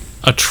a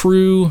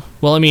true.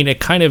 Well, I mean,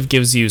 it kind of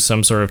gives you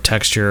some sort of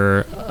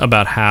texture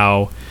about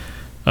how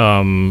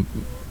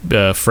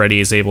Freddy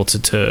is able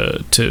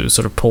to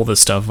sort of pull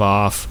this stuff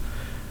off.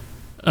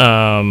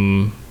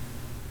 But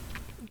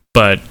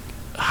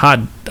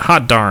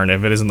hot darn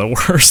if it isn't the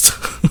worst.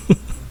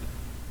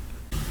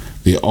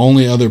 The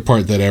only other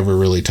part that ever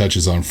really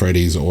touches on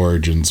Freddy's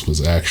origins was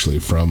actually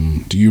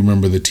from, do you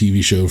remember the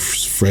TV show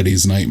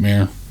Freddy's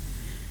Nightmare?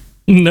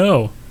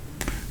 No.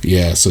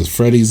 Yeah, so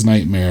Freddy's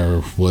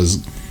Nightmare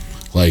was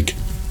like,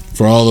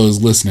 for all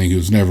those listening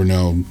who's never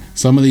known,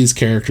 some of these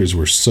characters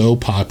were so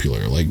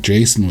popular. Like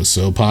Jason was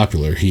so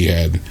popular,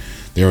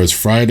 there was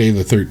Friday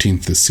the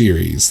 13th, the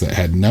series, that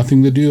had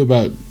nothing to do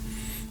about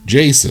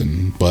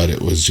Jason, but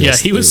it was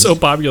just... Yeah, he was so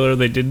popular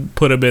they didn't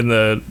put him in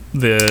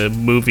the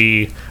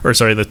movie, or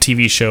sorry, the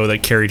TV show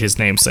that carried his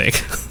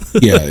namesake.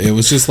 Yeah, it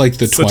was just like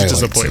the Such Twilight a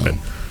disappointment.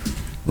 Zone,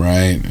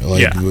 right?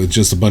 Like, with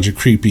just a bunch of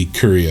creepy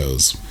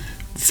curios.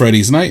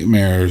 Freddy's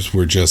Nightmares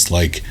were just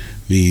like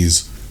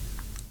these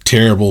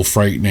terrible,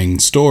 frightening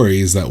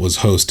stories that was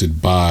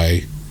hosted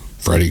by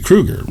Freddy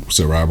Krueger.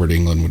 So Robert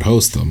Englund would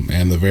host them,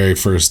 and the very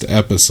first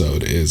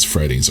episode is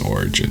Freddy's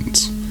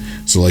origins.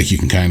 So like you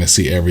can kind of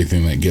see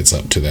everything that gets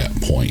up to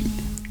that point,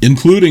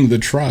 including the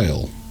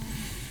trial.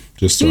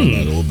 Just throwing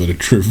that a little bit of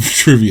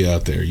trivia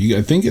out there.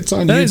 I think it's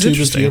on YouTube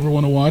if you ever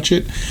want to watch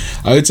it.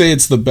 I would say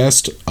it's the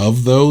best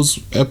of those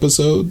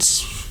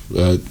episodes,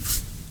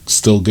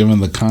 still given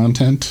the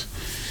content.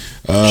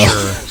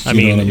 Sure. I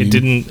mean, it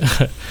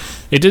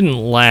didn't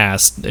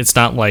last. It's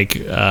not like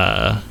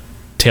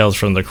Tales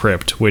from the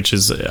Crypt, which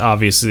is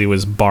obviously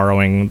was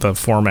borrowing the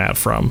format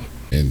from.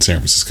 In San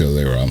Francisco,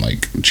 they were on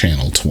like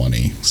Channel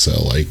 20,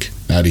 so like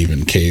not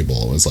even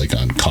cable. It was like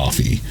on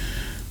Coffee,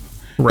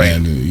 right?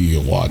 And you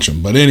watch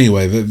them. But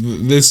anyway,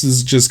 this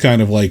is just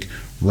kind of like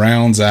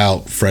rounds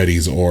out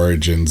Freddy's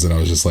origins, and I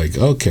was just like,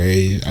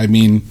 okay. I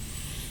mean,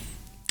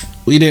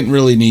 we didn't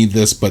really need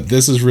this, but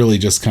this is really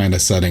just kind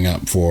of setting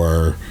up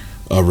for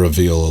a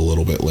reveal a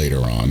little bit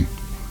later on.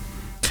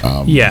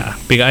 Yeah,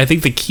 because I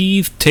think the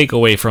key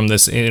takeaway from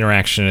this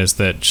interaction is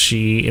that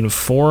she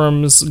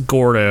informs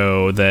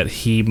Gordo that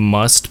he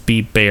must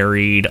be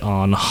buried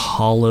on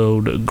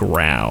hallowed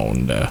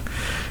ground.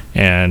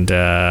 And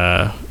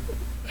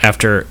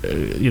after,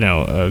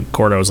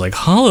 Gordo's like,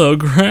 hallowed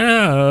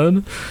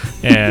ground?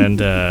 And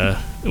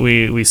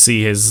we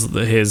see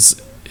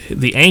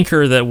the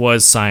anchor that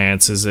was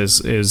science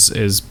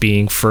is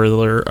being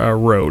further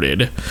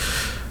eroded.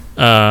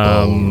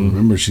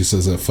 Remember, she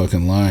says that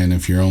fucking line,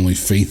 if your only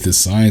faith is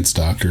science,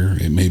 doctor,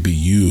 it may be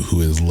you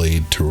who is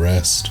laid to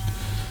rest.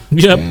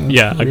 Yep.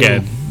 Yeah.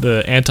 Again,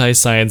 the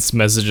anti-science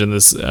message in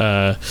this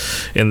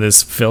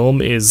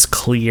film is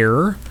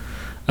clear.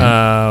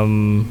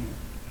 And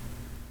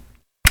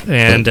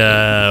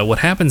what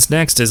happens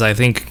next is, I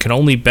think, can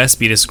only best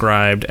be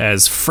described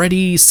as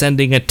Freddy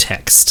sending a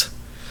text.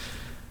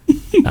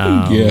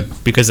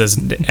 Because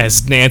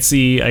as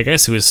Nancy, I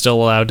guess, who is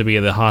still allowed to be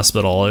in the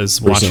hospital,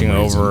 is watching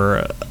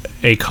over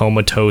a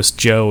comatose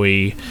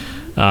Joey,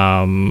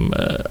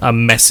 a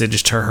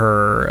message to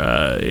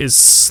her is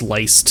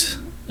sliced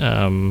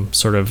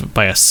sort of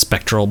by a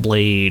spectral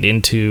blade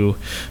into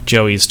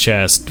Joey's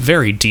chest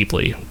very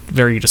deeply,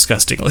 very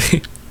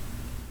disgustingly.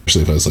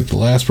 Especially if I was like, the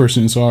last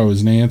person who saw her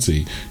was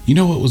Nancy. You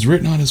know what was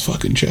written on his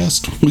fucking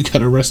chest? We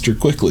gotta arrest her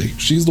quickly.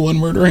 She's the one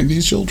murdering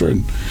these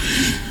children.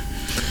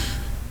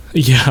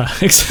 Yeah,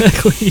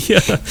 exactly. Yeah,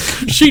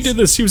 she did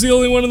this. She was the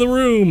only one in the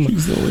room.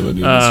 She's the only one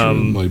in this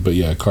room. But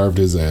yeah, carved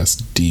his ass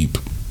deep.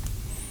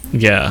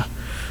 Yeah,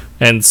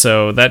 and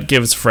so that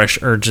gives fresh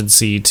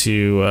urgency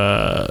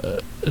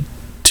to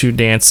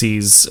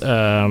Nancy's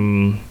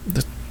to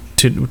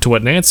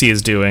what Nancy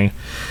is doing,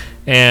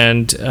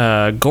 and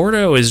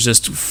Gordo is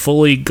just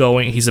fully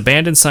going. He's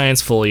abandoned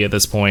science fully at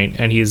this point,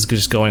 and he's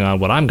just going on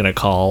what I'm going to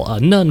call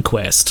a nun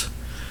quest.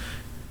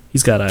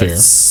 He's got a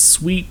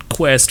sweet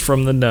quest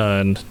from the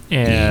nun,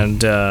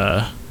 and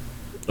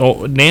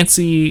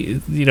Nancy,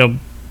 the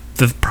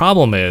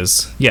problem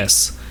is,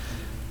 yes,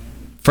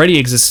 Freddy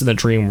exists in the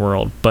dream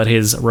world, but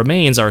his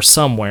remains are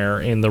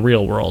somewhere in the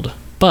real world,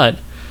 but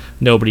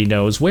nobody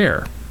knows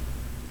where.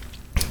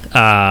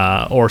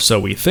 Or so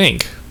we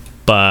think.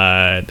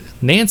 But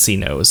Nancy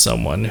knows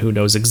someone who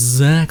knows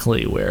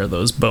exactly where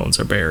those bones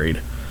are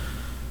buried.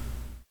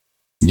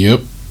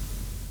 Yep.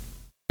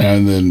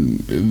 And then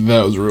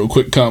that was a real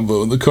quick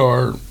combo in the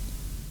car.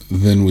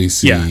 Then we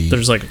see... Yeah, they're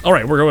just like, all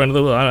right, we're going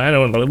to... I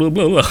don't know, blah,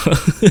 blah, blah.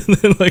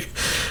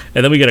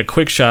 And then we get a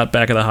quick shot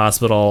back at the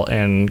hospital,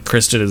 and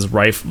Kristen is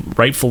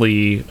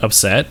rightfully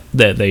upset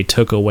that they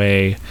took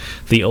away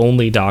the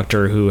only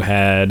doctor who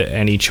had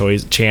any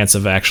chance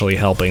of actually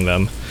helping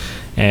them.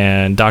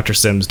 And Dr.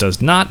 Sims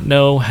does not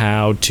know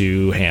how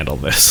to handle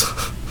this.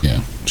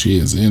 Yeah, she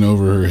is in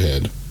over her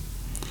head.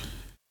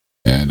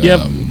 And,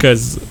 yep,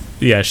 because...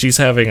 Yeah, she's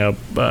having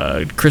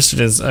Patricia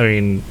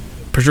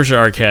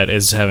Arquette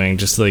is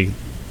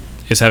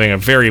having a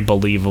very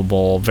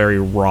believable,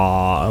 very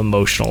raw,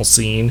 emotional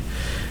scene,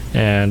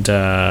 and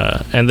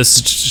this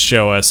is just to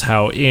show us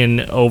how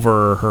in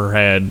over her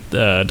head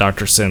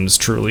Dr. Sims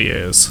truly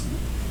is.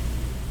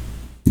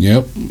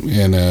 Yep,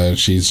 and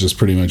she's just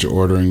pretty much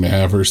ordering to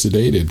have her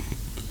sedated.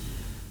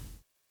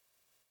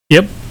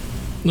 Yep.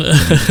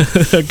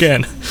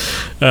 Again,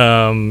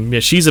 yeah,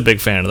 she's a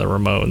big fan of the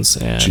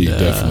Ramones, and she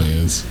definitely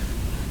is.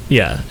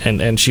 Yeah,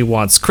 and she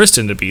wants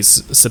Kristen to be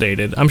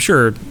sedated. I'm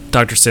sure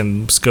Dr.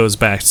 Sims goes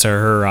back to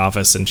her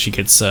office and she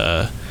gets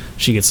a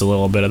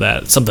little bit of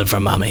that something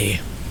from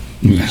mommy.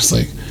 And it's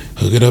like,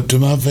 hook it up to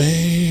my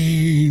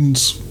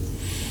veins.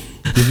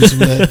 Give me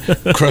some of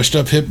that crushed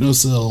up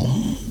Hypnocil.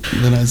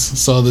 And then I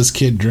saw this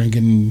kid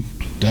drinking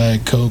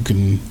Diet Coke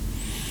and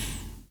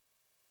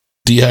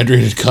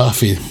dehydrated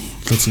coffee.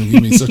 That's gonna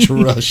give me such a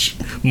rush.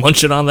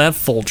 Munching on that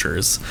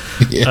Folgers.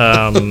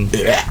 Yeah.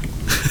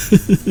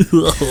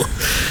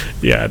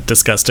 Yeah,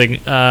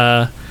 disgusting.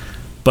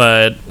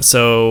 But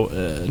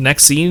so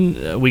next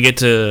scene, we get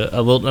to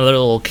another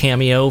little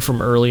cameo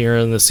from earlier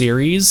in the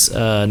series.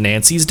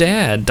 Nancy's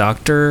dad,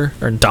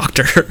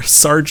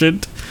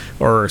 Sergeant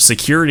or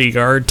security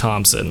guard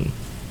Thompson.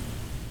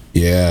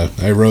 Yeah,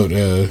 I wrote.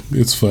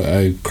 It's fun.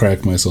 I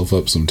crack myself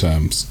up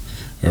sometimes.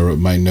 I wrote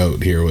my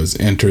note here was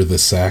enter the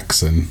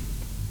Saxon.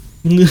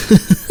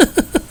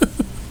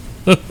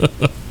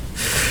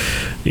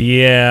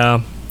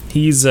 Yeah,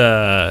 he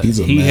mess.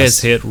 has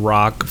hit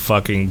rock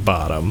fucking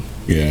bottom.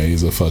 Yeah,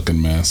 he's a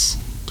fucking mess.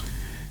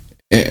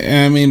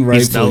 I mean,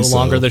 rightfully he's no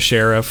longer so. the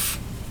sheriff.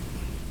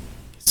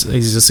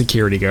 He's a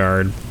security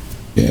guard.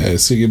 Yeah,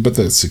 but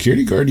the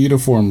security guard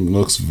uniform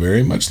looks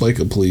very much like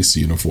a police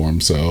uniform,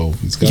 so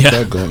he's got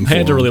that going for him. I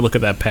had to really look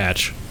at that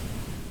patch.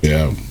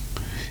 Yeah.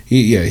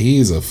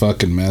 He's a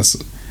fucking mess.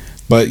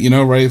 But,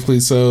 rightfully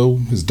so.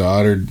 His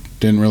daughter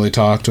didn't really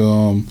talk to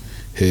him.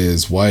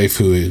 His wife,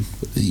 who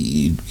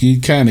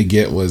you kind of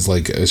get was,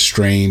 like,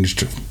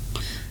 estranged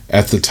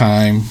at the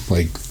time.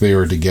 Like, they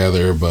were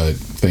together, but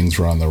things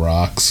were on the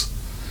rocks.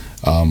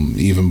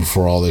 Even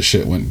before all this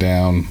shit went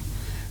down.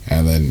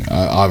 And then,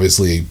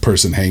 obviously, a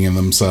person hanging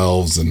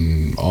themselves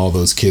and all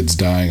those kids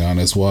dying on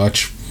his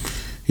watch.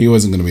 He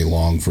wasn't going to be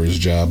long for his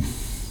job.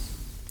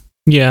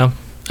 Yeah,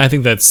 I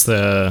think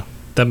that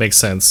makes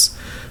sense.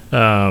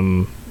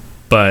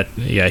 But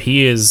yeah,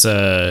 he is.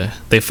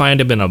 They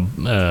find him in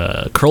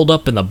curled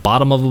up in the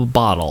bottom of a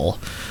bottle,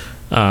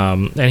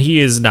 and he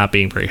is not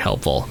being very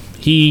helpful.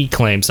 He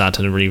claims not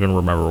to even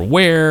remember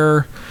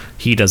where.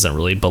 He doesn't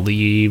really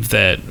believe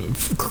that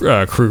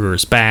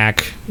Kruger's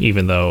back,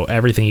 even though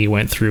everything he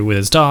went through with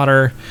his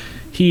daughter.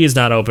 He is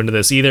not open to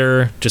this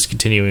either. Just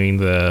continuing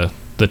the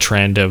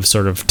trend of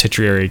sort of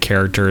titular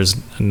characters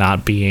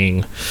not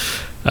believing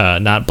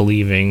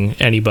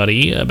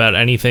anybody about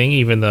anything,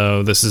 even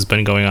though this has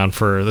been going on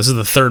this is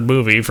the third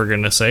movie, for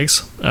goodness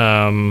sakes.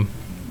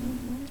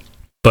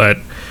 But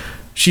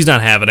she's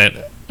not having it,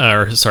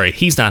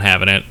 he's not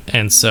having it,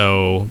 and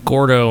so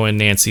Gordo and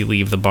Nancy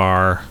leave the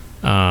bar,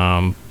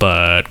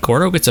 but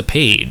Gordo gets a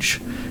page,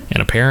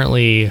 and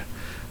apparently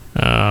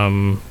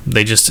the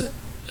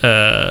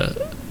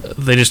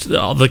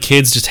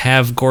kids just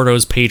have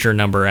Gordo's pager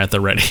number at the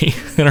ready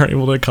and are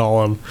able to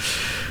call him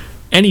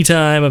any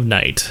time of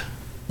night.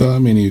 Well, I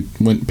mean, he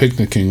went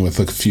picnicking with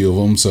a few of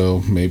them,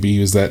 so maybe he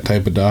was that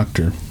type of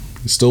doctor.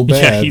 He's still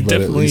bad, but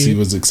at least he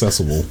was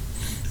accessible.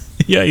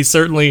 Yeah, he's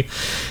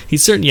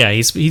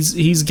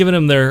given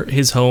him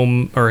his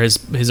home or his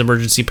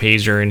emergency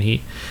pager,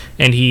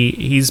 and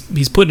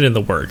he's put it in the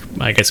work,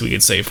 I guess we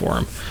could say, for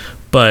him.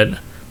 But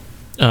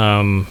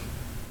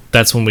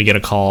that's when we get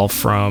a call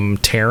from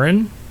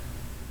Taryn.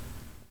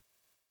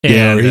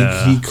 And,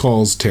 he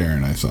calls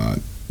Taryn, I thought.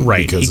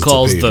 Right, he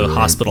calls the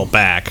hospital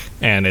back,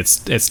 and it's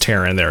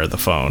Taryn there at the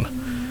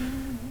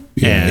phone.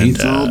 Yeah, and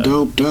he's all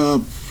doped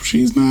up.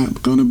 She's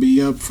not gonna be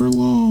up for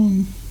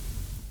long.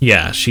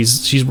 Yeah,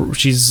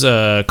 she's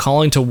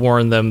calling to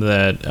warn them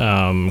that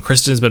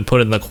Kristen's been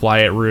put in the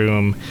quiet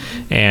room,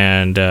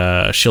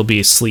 and she'll be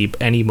asleep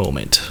any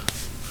moment.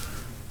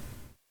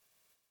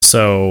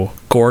 So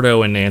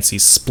Gordo and Nancy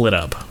split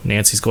up.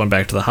 Nancy's going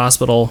back to the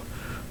hospital.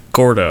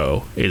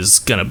 Gordo is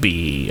gonna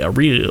be a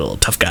real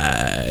tough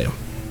guy.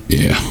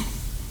 Yeah.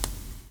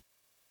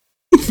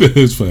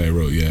 That's funny. I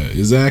wrote,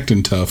 is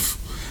acting tough,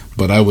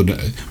 but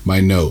my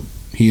note,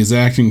 he is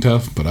acting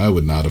tough, but I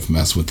would not have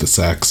messed with the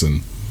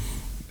Saxon.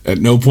 At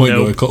no point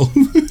do I call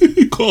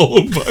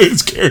him by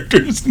his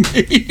character's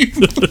name.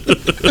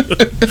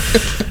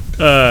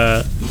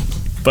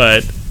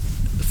 But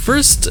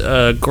first,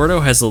 Gordo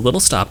has a little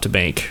stop to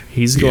make.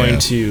 He's going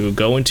to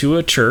go into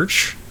a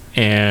church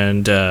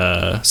and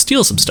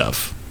steal some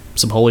stuff.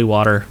 Some holy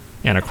water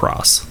and a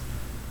cross.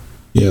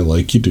 Yeah,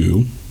 like you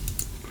do.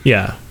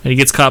 Yeah, and he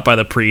gets caught by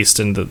the priest,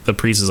 and the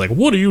priest is like,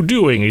 "What are you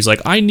doing?" And he's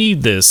like, "I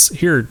need this.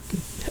 Here,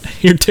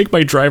 take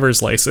my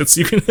driver's license.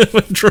 You can have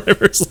a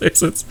driver's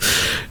license."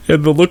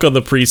 And the look on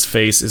the priest's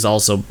face is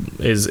also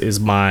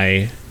is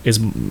my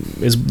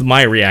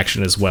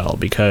reaction as well,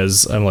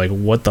 because I'm like,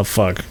 "What the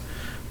fuck?"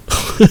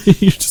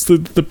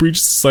 The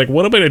priest is like,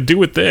 "What am I gonna do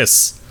with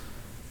this?"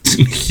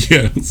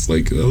 Yeah, it's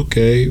like,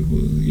 okay,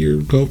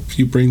 well, hope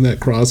you bring that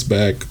cross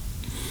back.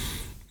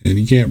 And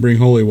you can't bring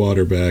holy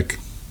water back.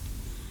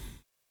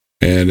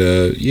 And,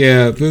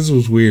 this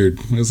was weird.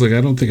 I was like, I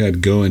don't think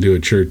I'd go into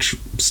a church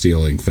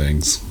stealing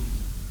things.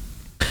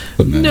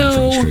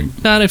 No,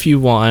 not if you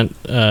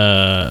want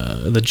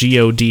the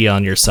GOD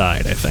on your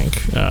side, I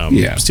think.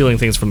 Stealing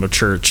things from a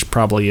church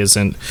probably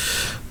isn't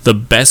the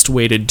best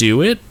way to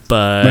do it,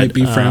 but Might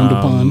be frowned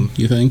upon,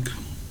 you think?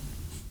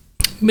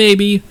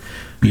 maybe.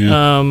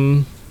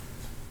 Yeah.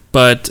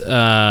 But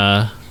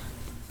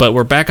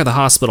we're back at the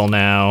hospital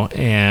now,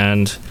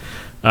 and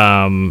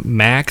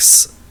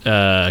Max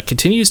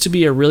continues to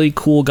be a really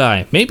cool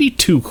guy. Maybe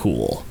too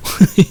cool.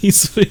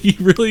 He's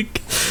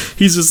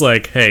just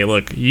like, hey,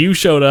 look, you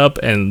showed up,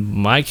 and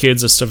my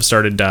kids have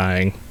started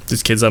dying.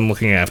 These kids I'm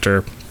looking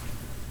after,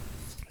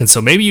 and so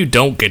maybe you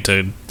don't get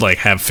to like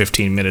have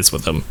 15 minutes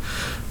with them.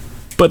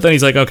 But then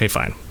he's like, okay,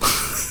 fine.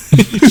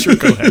 Sure,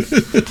 go ahead.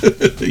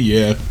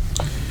 Yeah.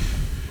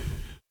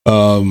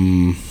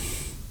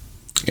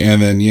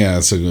 And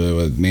then so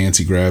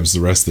Nancy grabs the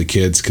rest of the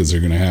kids because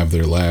they're gonna have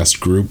their last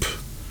group.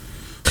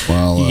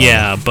 While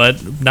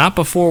but not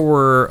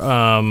before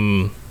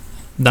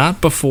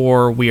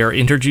we are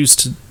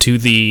introduced to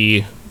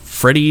the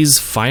Freddy's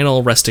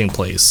final resting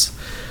place.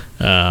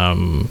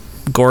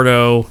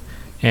 Gordo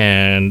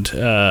and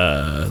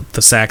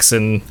the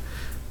Saxon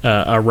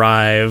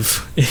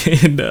arrive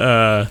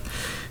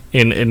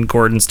in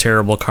Gordon's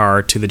terrible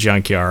car to the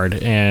junkyard,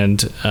 and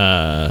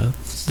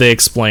they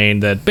explain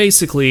that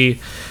basically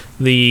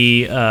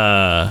his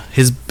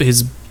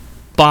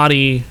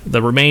body,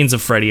 the remains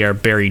of Freddy, are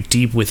buried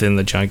deep within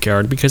the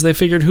junkyard because they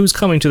figured who's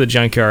coming to the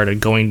junkyard and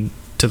going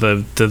to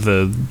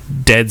the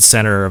dead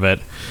center of it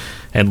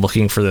and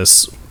looking for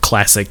this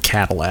classic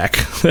Cadillac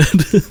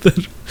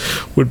that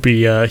would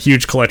be a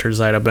huge collector's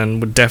item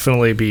and would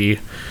definitely be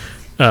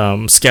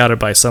scouted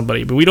by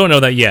somebody. But we don't know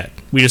that yet.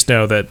 We just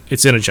know that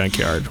it's in a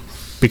junkyard,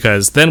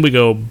 because then we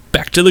go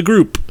back to the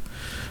group.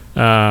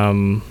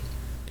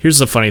 Here's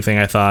the funny thing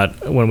I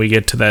thought when we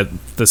get to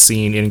the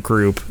scene in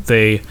group.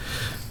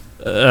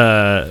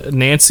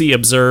 Nancy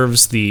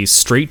observes the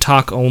straight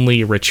talk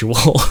only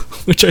ritual,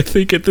 which I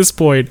think at this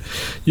point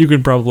you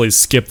can probably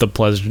skip the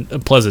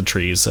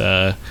pleasantries.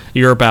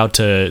 You're about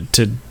to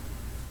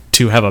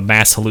have a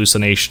mass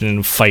hallucination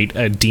and fight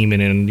a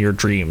demon in your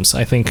dreams.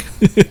 I think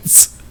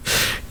it's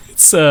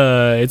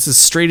as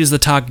straight as the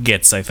talk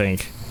gets, I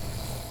think.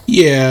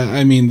 Yeah,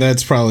 I mean,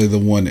 that's probably the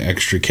one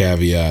extra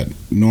caveat.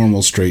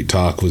 Normal straight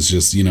talk was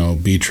just,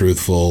 be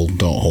truthful,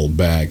 don't hold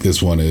back.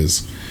 This one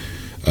is,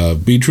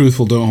 be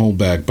truthful, don't hold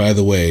back. By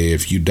the way,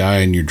 if you die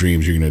in your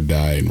dreams, you're going to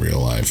die in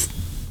real life.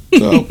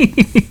 So,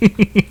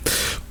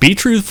 be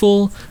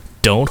truthful,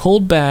 don't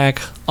hold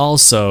back.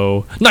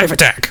 Also, knife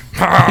attack.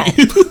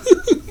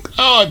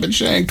 I've been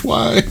shanked.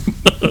 Why?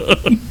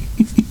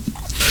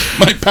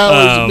 My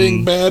powers of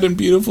being bad and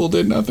beautiful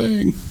did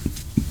nothing.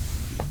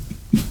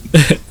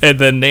 And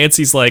then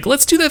Nancy's like,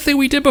 let's do that thing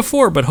we did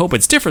before, but hope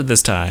it's different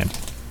this time.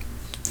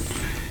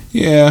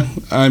 Yeah,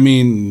 I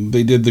mean,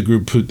 they did the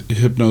group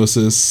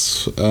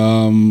hypnosis,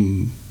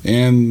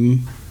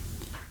 and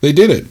they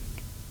did it.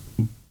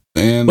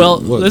 And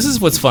this is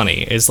what's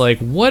funny. Is like,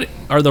 what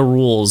are the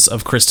rules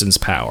of Kristen's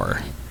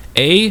power?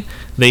 They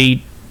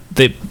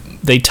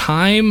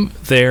time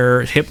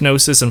their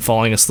hypnosis and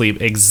falling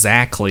asleep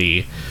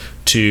exactly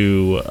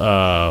to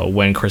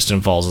when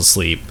Kristen falls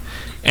asleep.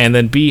 And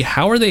then B,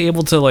 how are they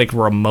able to like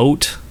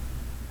remote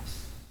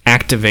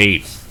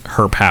activate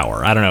her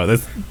power? I don't know.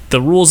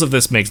 The rules of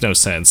this makes no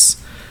sense.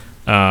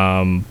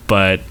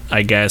 But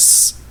I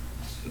guess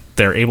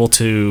they're able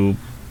to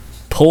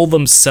pull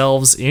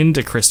themselves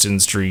into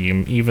Kristen's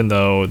dream, even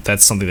though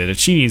that's something that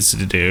she needs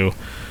to do.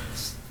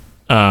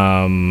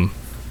 But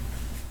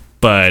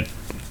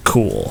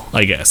cool,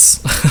 I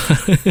guess.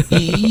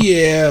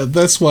 Yeah,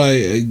 that's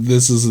why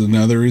this is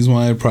another reason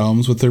why I have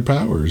problems with their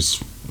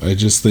powers. I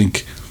just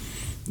think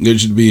it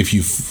should be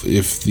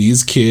if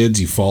these kids,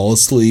 you fall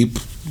asleep,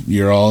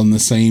 you're all in the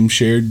same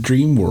shared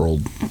dream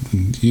world.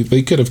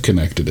 They could have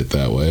connected it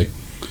that way.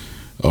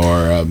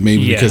 Or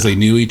maybe because they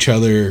knew each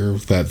other,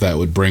 that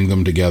would bring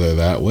them together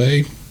that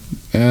way.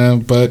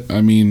 But,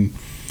 I mean,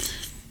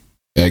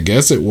 I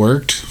guess it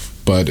worked,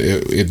 but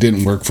it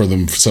didn't work for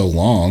them for so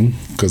long.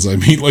 Because, I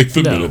mean, like,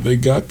 the minute they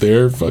got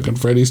there, fucking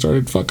Freddy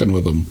started fucking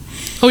with them.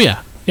 Oh,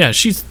 yeah. Yeah,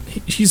 he's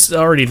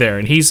already there,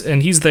 and he's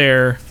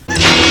there.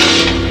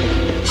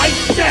 I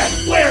said,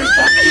 where's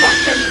the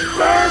fucking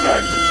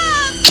bourbon?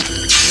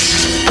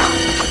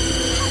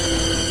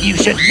 You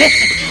should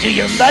listen to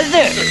your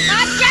mother.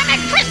 God damn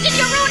it, Kristen,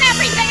 you ruin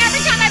everything.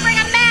 Every time I bring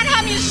a man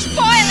home, you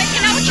spoil it.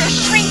 You know what your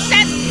shrink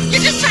says?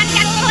 You're just trying to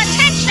get a little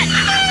attention.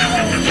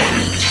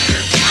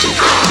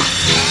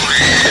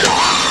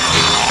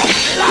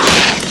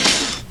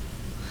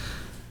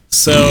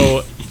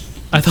 So,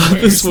 I thought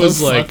this was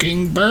like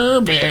fucking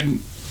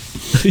bourbon.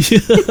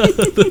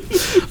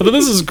 I thought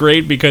this was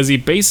great because he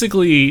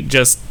basically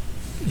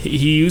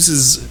he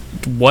uses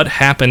what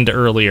happened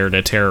earlier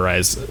to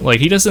terrorize. Like,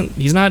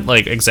 he's not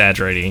like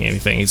exaggerating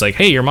anything. He's like,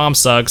 hey, your mom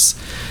sucks,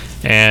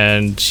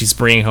 and she's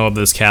bringing home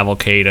this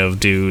cavalcade of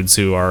dudes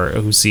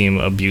who seem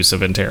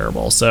abusive and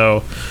terrible.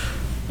 So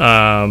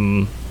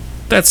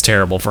that's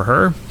terrible for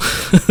her.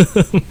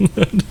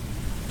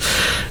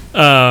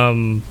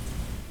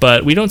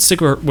 But we don't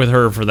stick with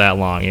her for that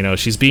long.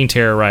 She's being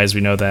terrorized,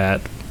 we know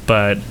that,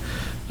 but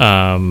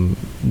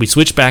we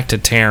switch back to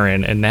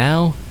Taryn, and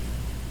now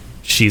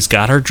she's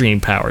got her dream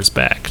powers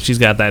back. She's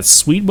got that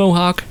sweet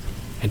mohawk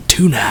and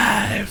 2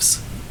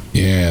 knives.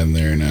 Yeah, and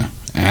they're in a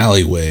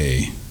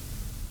alleyway.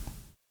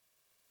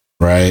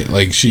 Right?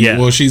 Like she's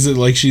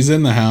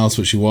in the house,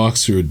 but she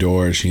walks through a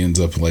door, she ends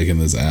up like in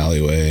this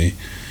alleyway,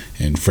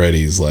 and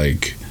Freddy's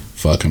like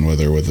fucking with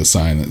her with a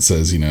sign that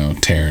says,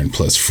 Taryn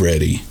plus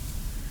Freddy.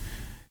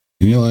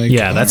 And you're like,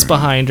 yeah, that's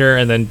behind her,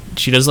 and then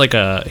he does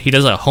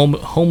a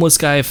homeless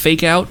guy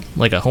fake out.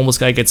 Like a homeless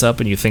guy gets up,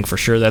 and you think for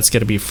sure that's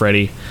gonna be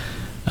Freddy,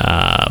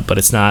 but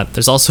it's not.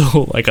 There's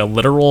also like a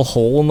literal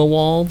hole in the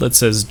wall that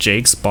says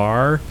Jake's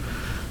Bar.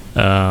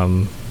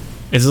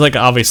 It's like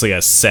obviously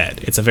a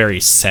set. It's a very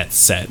set.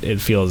 It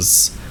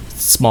feels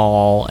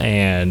small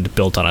and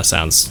built on a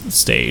sound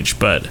stage,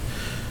 but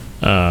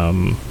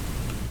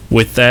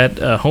with that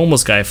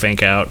homeless guy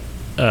fake out,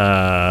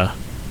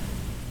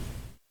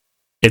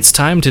 it's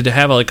time to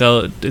have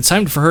it's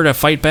time for her to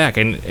fight back,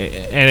 and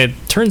it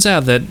turns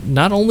out that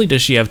not only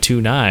does she have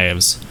 2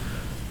 knives,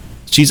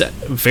 she's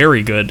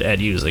very good at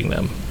using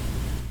them.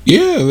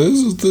 Yeah,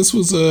 this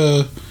was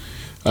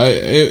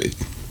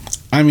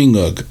I mean,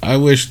 look, I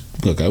wish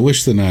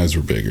the knives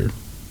were bigger,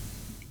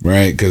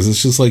 right? Because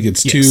it's just like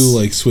it's 2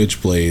 like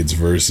switchblades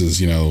versus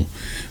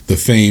the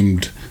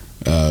famed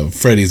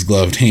Freddy's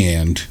gloved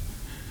hand.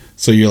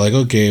 So you're like,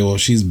 okay, well,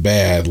 she's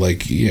bad.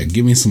 Like, yeah,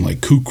 give me some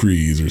like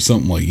kukris or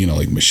something like,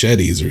 like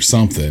machetes or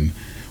something,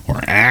 or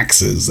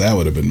axes. That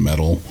would have been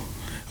metal.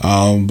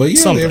 But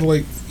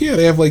yeah,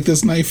 they have like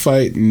this knife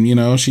fight,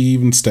 and she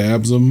even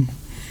stabs him.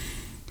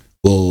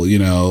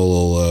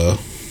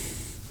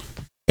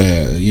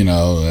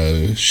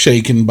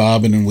 Shaking,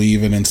 bobbing, and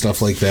weaving and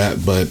stuff like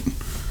that. But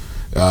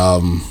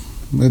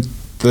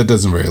that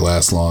doesn't really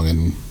last long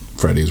in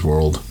Freddy's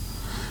world.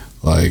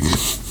 Like.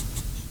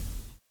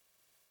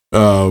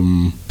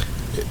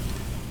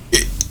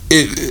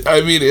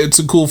 It's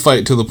a cool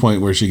fight to the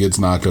point where she gets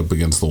knocked up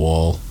against the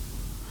wall.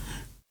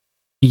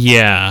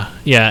 Yeah,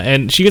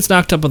 and she gets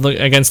knocked up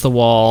against the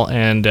wall,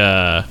 and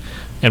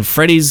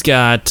Freddy's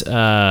got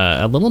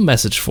a little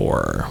message for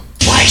her.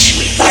 Why should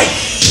we fight?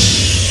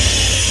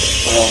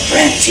 We're all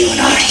friends, you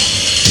and I.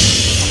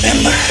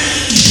 Remember?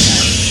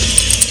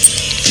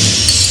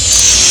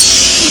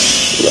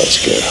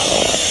 Let's get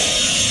high.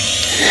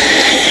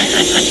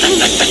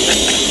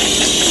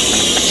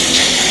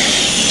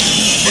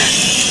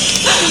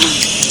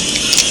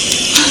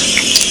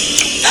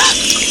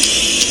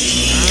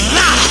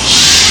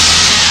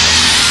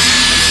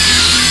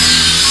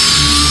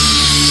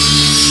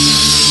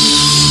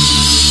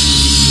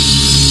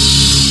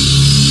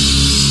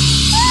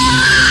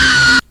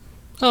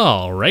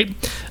 All right.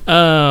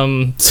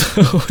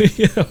 So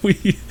yeah,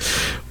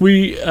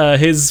 we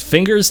his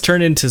fingers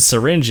turn into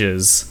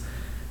syringes,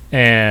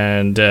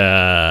 and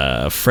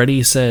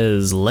Freddy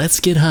says, "Let's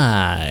get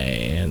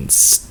high," and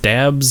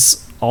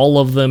stabs all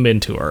of them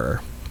into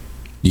her.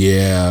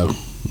 Yeah.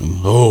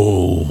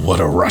 Oh, what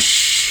a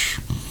rush.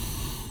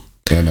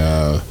 And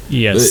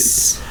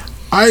yes.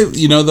 I'm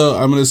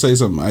gonna say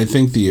something. I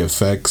think the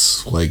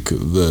effects, like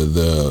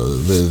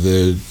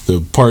the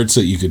parts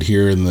that you could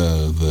hear in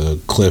the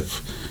clip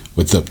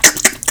with the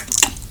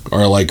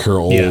are like her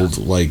old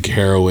like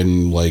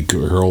heroin, like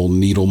her old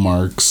needle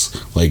marks,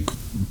 like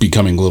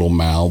becoming little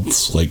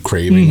mouths, like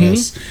craving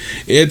this.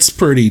 That's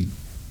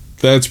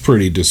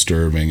pretty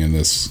disturbing in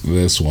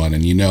this one,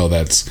 and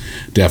that's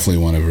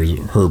definitely one of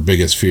her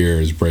biggest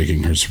fears,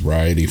 breaking her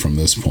sobriety from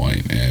this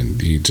point,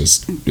 and he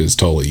just is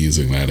totally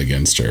using that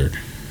against her.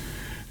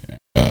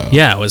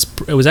 Yeah,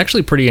 it was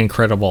actually pretty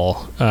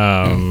incredible.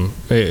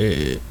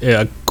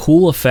 A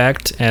cool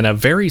effect and a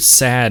very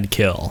sad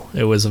kill.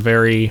 It was a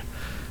very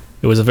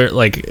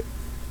like,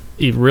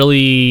 it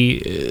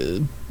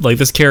really, like,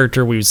 this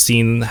character, we've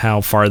seen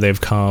how far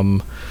they've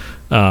come,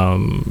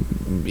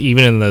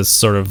 even in the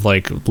sort of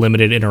like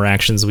limited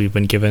interactions we've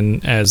been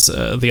given as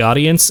the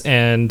audience,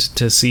 and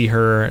to see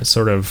her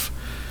sort of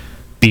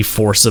be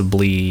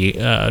forcibly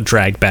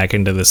dragged back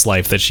into this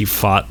life that she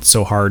fought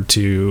so hard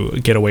to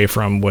get away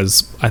from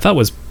I thought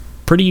was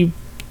pretty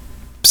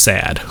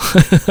sad.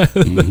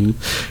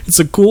 It's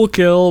a cool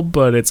kill,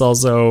 but it's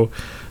also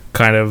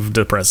kind of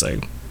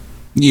depressing.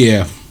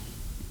 Yeah,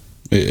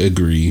 I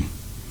agree.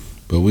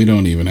 But we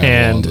don't even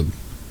have all the...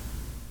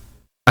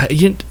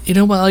 you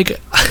know what, like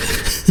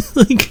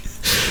like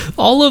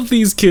all of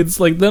these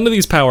kids, like, none of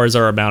these powers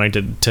are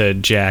amounting to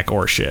jack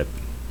or shit.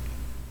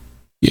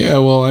 Yeah,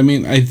 well, I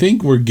mean, I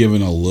think we're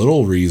given a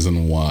little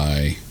reason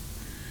why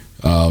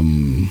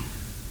none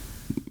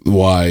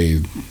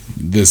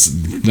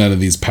of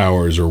these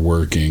powers are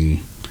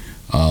working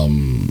a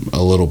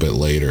little bit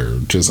later.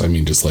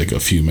 Just like a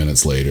few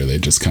minutes later, they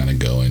just kind of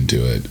go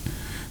into it.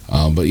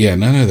 But yeah,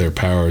 none of their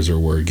powers are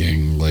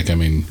working. Like, I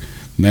mean,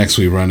 next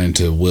we run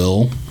into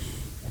Will.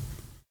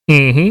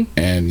 Mm-hmm.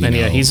 And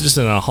yeah, he's just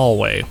in a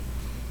hallway.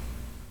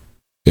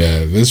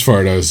 Yeah, this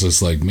part I was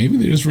just like, maybe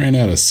they just ran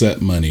out of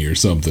set money or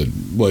something.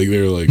 Like,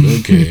 they were like,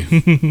 okay,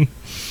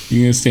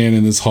 you're gonna stand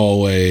in this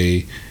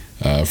hallway.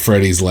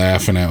 Freddy's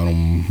laughing at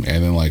him,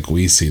 and then like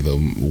we see the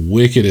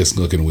wickedest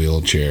looking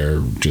wheelchair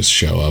just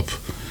show up,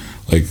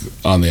 like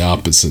on the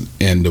opposite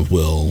end of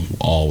Will,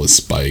 all with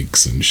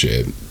spikes and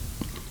shit.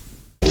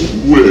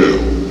 Well,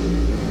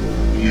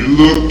 you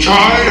look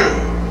tired.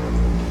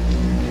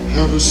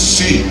 Have a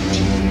seat.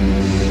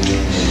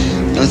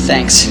 No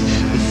thanks.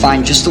 I'm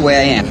fine just the way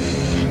I am.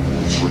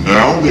 For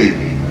now,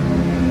 maybe.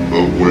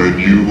 But when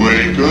you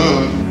wake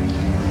up,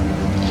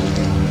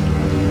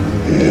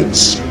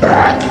 it's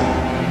back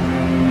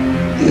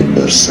in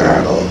the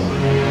saddle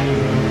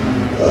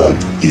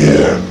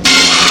again.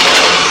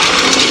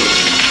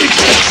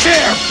 It's a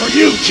chair for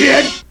you,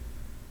 kid!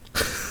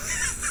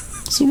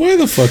 So why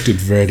the fuck did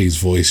Freddy's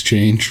voice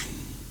change?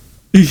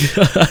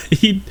 Yeah,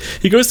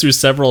 he goes through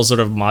several sort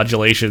of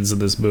modulations in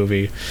this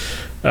movie.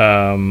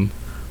 Yeah,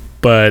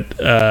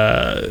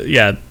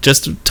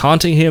 just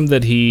taunting him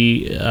that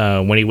he,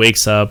 when he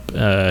wakes up,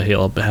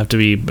 he'll have to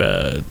be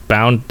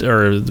bound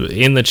or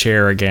in the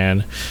chair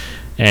again,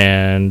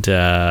 and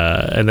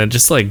then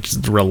just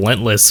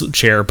relentless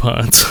chair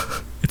puns.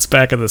 It's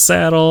back in the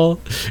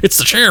saddle. It's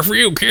the chair for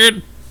you,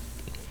 kid.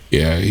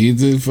 Yeah,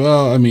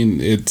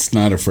 it's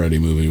not a Freddy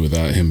movie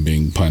without him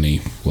being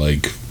punny.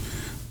 Like,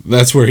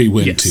 that's where he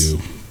went to,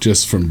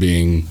 just from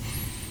being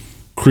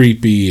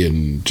creepy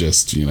and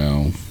just,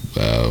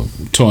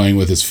 toying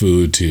with his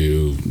food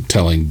to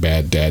telling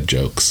bad dad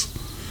jokes.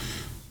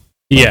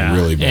 Yeah,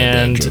 really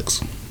bad dad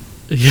jokes.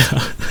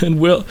 Yeah,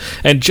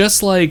 and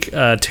just like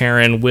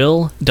Taron,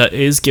 Will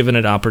is given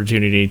an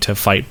opportunity to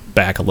fight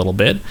back a little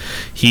bit.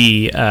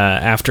 He,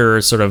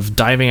 after sort of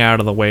diving out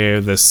of the way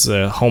of this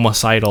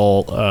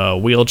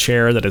homicidal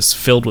wheelchair that is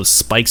filled with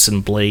spikes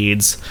and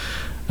blades,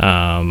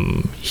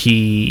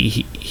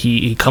 he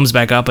comes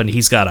back up and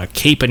he's got a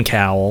cape and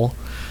cowl.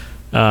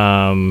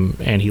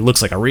 And he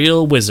looks like a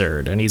real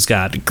wizard, and he's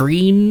got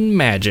green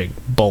magic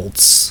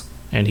bolts,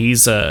 and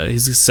he's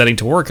setting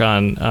to work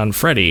on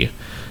Freddy.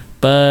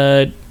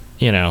 But,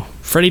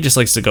 Freddy just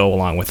likes to go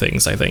along with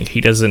things, I think.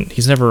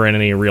 He's never in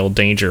any real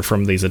danger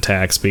from these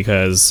attacks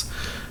because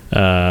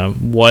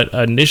what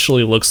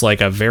initially looks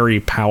like a very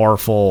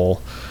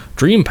powerful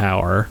dream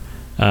power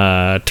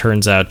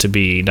turns out to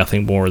be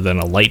nothing more than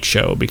a light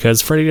show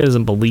because Freddy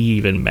doesn't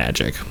believe in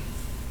magic.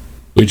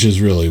 Which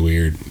is really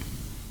weird.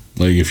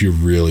 Like, if you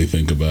really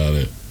think about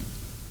it.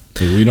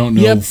 Like, we don't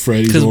know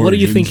Freddy's because what do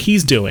you origins. think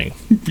he's doing?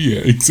 Yeah,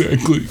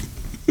 exactly.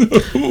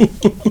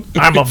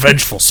 I'm a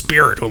vengeful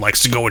spirit who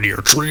likes to go into your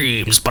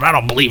dreams, but I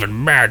don't believe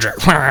in magic.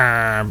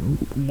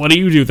 What do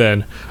you do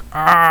then?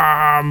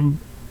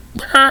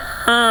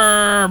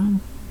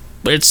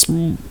 It's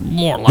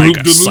more like Group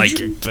a delusion?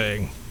 psychic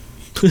thing.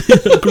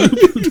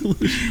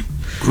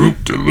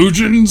 Group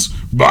delusions?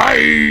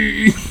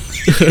 Bye!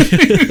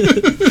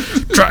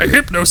 Try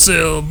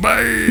Hypnosil,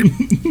 bye!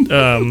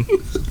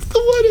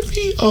 What if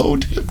he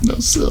owned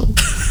Hypnosil?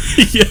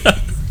 Yeah.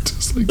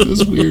 Just like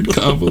this weird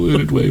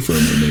convoluted way for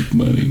him to make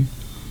money.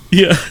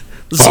 Yeah.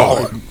 This is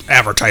an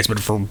advertisement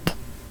for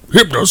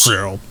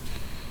Hypnosil.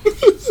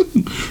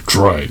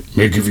 Try it.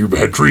 May give you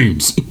bad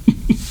dreams.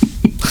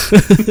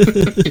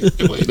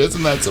 Wait,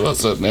 isn't that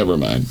supposed to? Never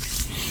mind.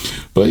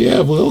 But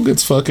yeah, Will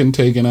gets fucking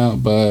taken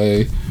out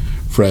by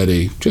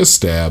Freddy. Just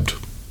stabbed.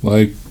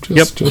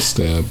 Just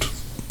stabbed.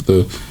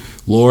 The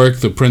Lorik,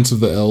 the Prince of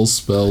the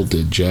Elspell,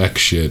 did jack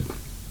shit.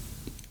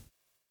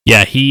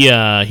 Yeah,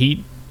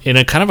 he in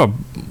a kind of a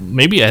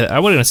maybe I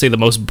wouldn't say the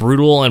most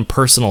brutal and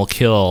personal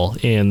kill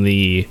in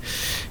the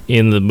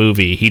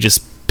movie. He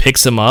just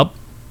picks him up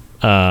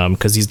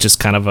because he's just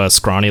kind of a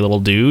scrawny little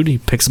dude. He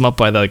picks him up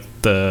by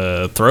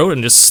the throat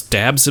and just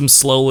stabs him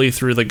slowly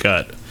through the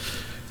gut.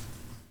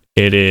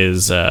 It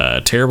is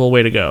a terrible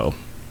way to go.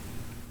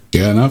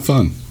 Yeah, not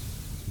fun.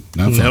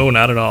 No,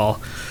 not at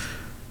all.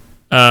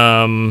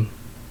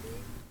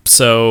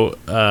 So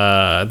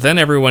then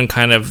everyone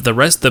kind of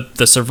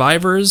the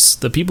survivors,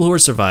 the people who are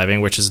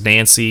surviving, which is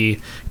Nancy,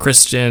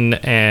 Kristen,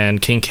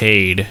 and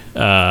Kincaid,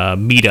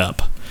 meet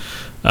up.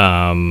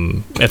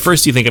 At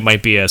first you think it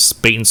might be a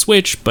bait and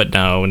switch, but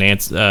no.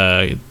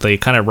 They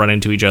kind of run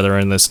into each other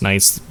in this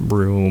nice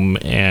room,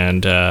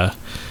 and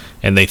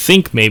they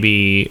think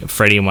maybe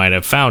Freddy might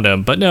have found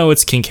him, but no,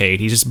 it's Kincaid.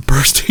 He's just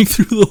bursting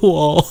through the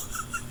wall.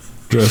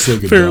 Dressed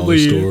like a dollar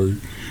store.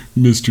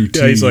 Mr. T.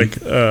 Yeah, he's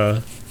like,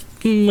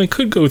 I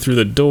could go through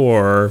the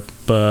door,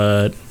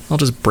 but I'll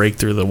just break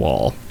through the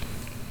wall.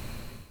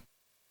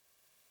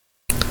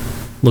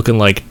 Looking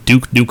like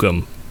Duke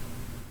Nukem.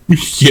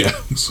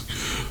 Yes.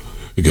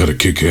 I gotta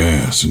kick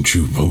ass and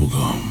chew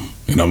bubblegum.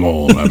 And I'm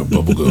all out of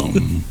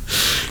bubblegum.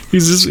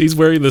 He's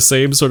wearing the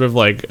same sort of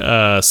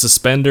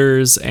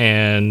suspenders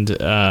and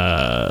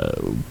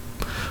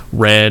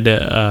red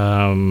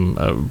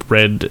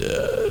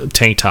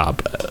tank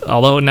top.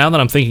 Although now that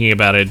I'm thinking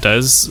about it,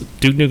 does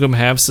Duke Nukem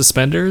have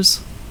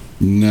suspenders?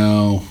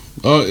 No.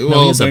 Oh,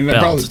 well, he has a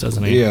belt,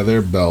 doesn't he? Yeah,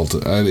 their belt.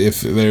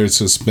 If they're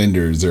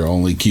suspenders, they're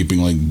only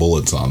keeping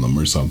bullets on them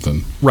or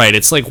something. Right,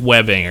 it's like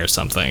webbing or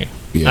something.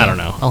 Yeah. I don't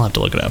know. I'll have to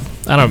look it up.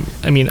 I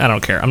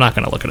don't care. I'm not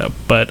going to look it up,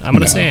 but I'm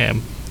going to say I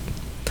am.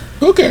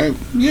 Okay.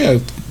 Yeah,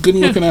 good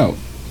looking out.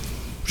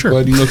 Sure.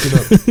 Glad you looked it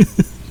up.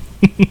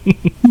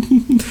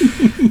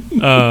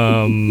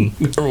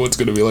 Everyone's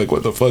going to be like,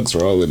 what the fuck's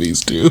wrong with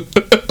these two?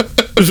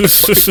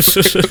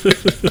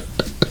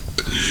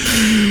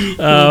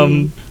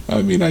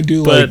 I mean, I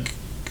do like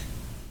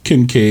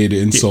Kincaid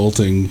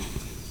insulting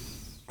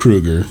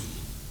Kruger.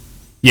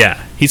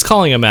 Yeah, he's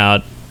calling him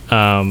out,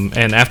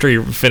 and after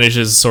he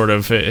finishes sort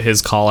of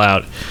his call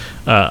out,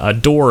 a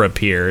door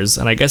appears,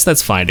 and I guess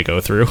that's fine to go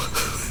through.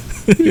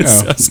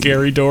 Yeah. A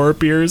scary door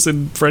appears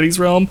in Freddy's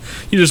realm.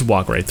 You just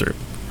walk right through.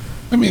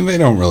 I mean, they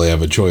don't really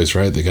have a choice,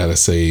 right? They got to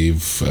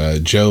save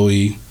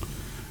Joey.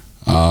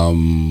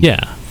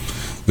 Yeah.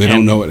 They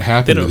don't know what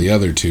happened to the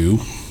other two.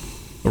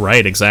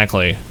 Right,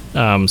 exactly.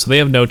 So they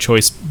have no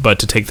choice but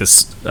to take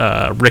this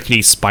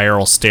rickety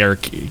spiral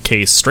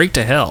staircase straight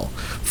to hell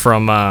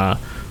from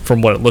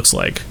what it looks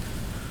like.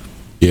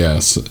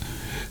 Yes.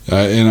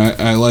 And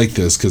I like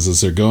this because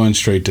as they're going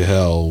straight to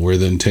hell, we're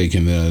then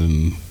taken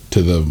in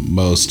to the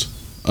most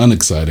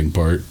unexciting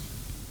part.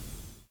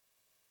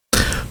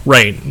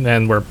 Right,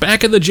 and we're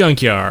back in the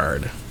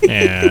junkyard,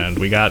 and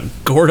we got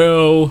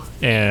Gordo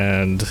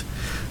and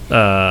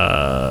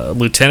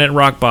Lieutenant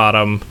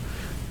Rockbottom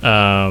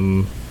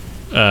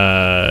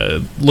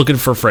looking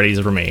for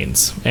Freddy's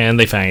remains, and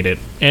they find it,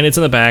 and it's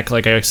in the back,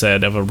 like I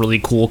said, of a really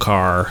cool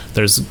car.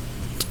 There's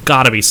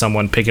gotta be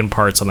someone picking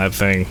parts on that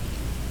thing.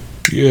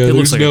 Yeah, it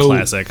looks like a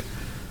classic.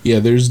 Yeah,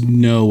 there's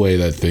no way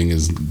that thing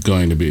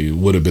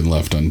would have been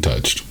left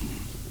untouched.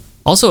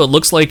 Also, it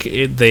looks like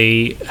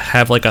they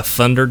have like a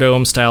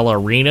Thunderdome style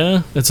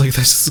arena. It's like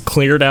this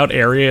cleared out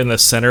area in the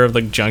center of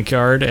the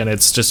junkyard, and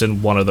it's just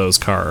in one of those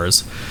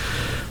cars.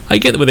 I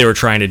get what they were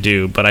trying to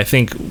do, but I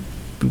think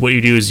what you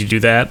do is you do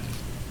that,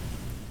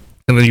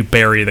 and then you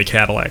bury the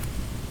Cadillac.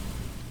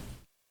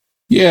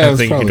 Yeah, I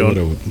think you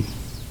don't.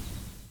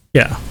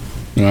 Yeah.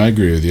 No, I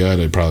agree with you. I'd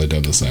have probably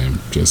done the same.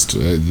 Just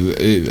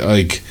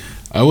like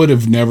I would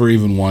have never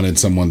even wanted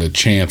someone to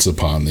chance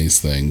upon these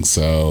things.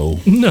 So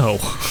no,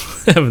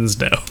 heavens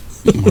no.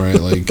 Right,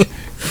 like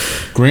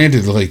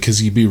granted, like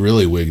because you'd be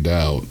really wigged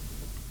out.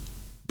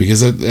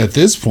 Because at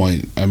this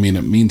point, I mean,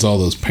 it means all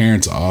those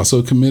parents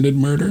also committed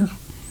murder.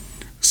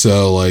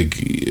 So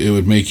like it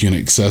would make you an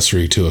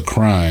accessory to a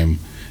crime.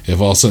 If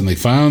all of a sudden they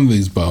found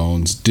these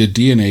bones, did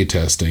DNA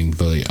testing,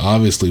 they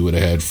obviously would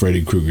have had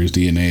Freddy Krueger's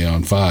DNA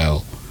on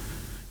file.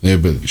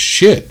 They'd be,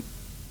 shit,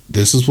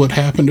 this is what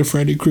happened to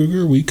Freddy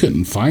Krueger? We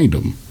couldn't find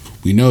him.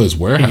 We know his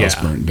warehouse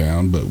burnt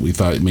down, but we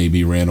thought maybe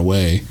he ran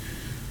away.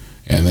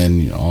 And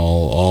then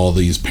all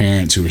these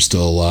parents who were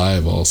still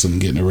alive all of a sudden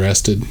getting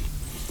arrested.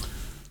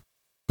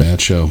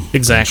 Bad show.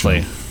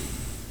 Exactly. Bad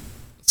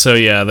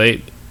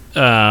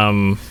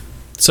show.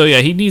 So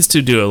yeah, he needs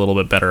to do a little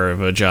bit better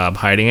of a job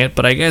hiding it,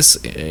 but I guess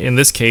in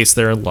this case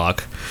they're in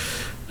luck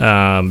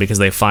because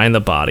they find the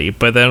body.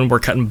 But then we're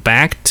cutting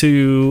back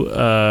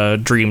to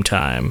Dream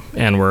Time,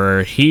 and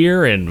we're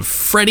here in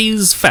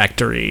Freddy's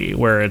factory,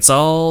 where it's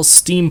all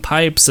steam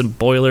pipes and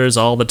boilers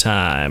all the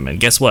time. And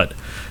guess what?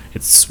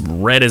 It's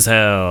red as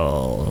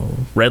hell.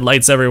 Red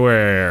lights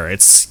everywhere.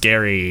 It's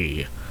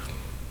scary.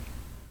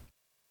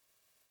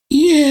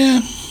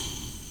 Yeah.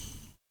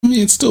 I mean,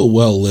 it's still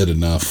well lit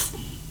enough.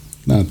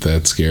 Not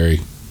that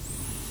scary.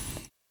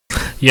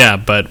 Yeah,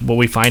 but what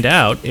we find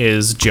out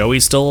is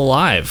Joey's still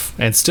alive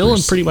and still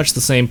in pretty much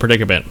the same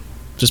predicament,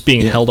 just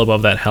being held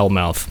above that hell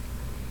mouth.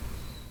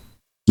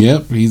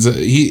 Yep,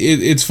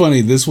 it's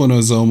funny. This one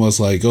was almost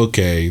like,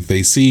 okay,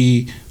 they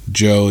see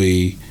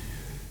Joey,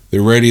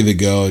 they're ready to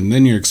go, and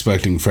then you're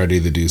expecting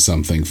Freddy to do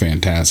something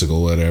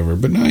fantastical, whatever.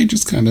 But no, he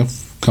just kind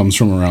of comes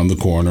from around the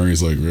corner.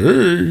 He's like,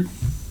 hey,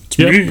 it's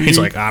me. He's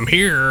like, I'm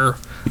here.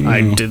 Yeah.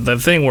 I did the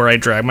thing where I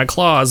drag my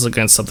claws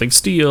against something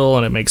steel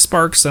and it makes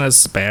sparks and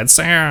it's a bad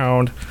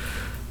sound.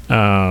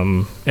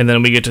 And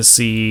then we get to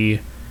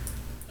see,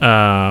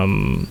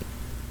 Freddy's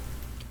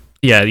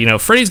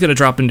going to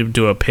drop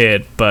into a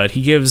pit, but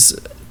he gives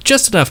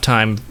just enough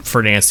time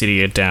for Nancy to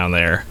get down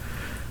there.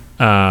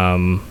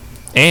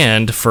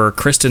 And for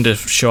Kristen to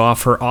show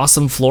off her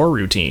awesome floor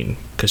routine,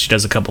 because she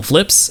does a couple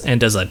flips and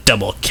does a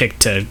double kick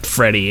to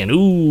Freddy, and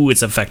ooh,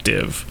 it's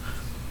effective.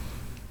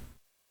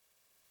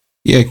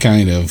 Yeah,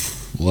 kind of.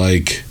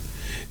 Like,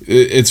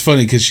 it's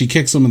funny because she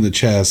kicks him in the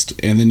chest,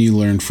 and then you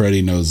learn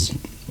Freddy knows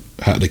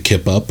how to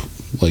kip up.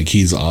 Like,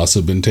 he's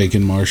also been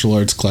taking martial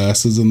arts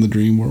classes in the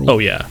dream world. Oh,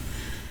 yeah.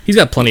 He's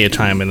got plenty of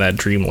time in that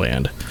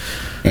dreamland.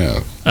 Yeah.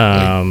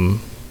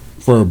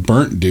 For a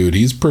burnt dude,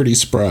 he's pretty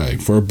spry.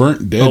 For a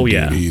burnt dead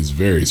dude, he's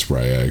very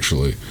spry,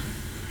 actually.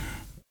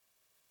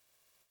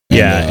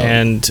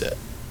 And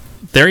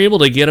they're able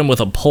to get him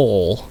with a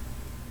pole.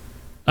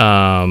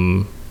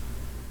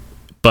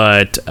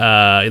 But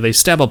they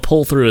stab a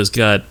pole through his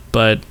gut.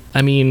 But,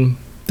 I mean,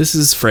 this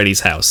is Freddy's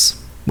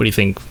house. What do you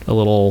think? A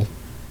little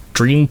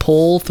dream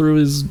pole through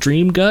his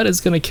dream gut is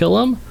going to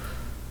kill him?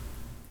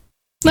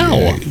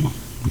 No.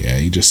 Yeah,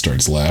 he just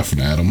starts laughing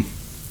at him.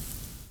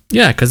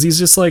 Yeah, because he's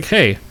just like,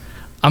 hey,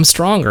 I'm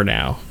stronger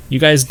now. You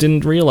guys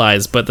didn't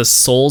realize, but the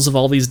souls of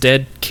all these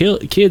dead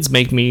kids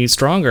make me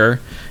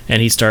stronger.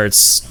 And he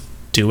starts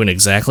doing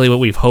exactly what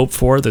we've hoped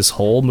for this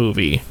whole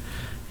movie.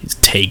 He's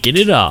taking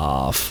it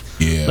off.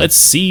 Yeah. Let's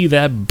see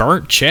that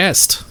burnt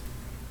chest.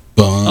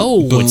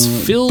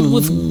 It's filled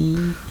with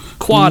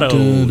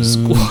Quados.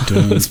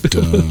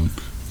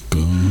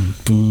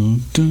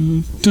 Dun,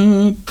 dun,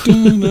 dun,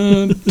 dun,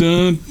 dun,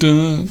 dun,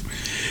 dun.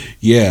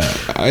 Yeah,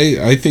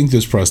 I think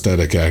this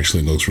prosthetic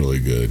actually looks really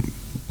good.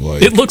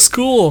 Like, It looks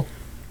cool.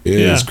 it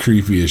Yeah. is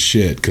creepy as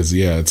shit because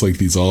it's like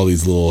all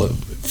these little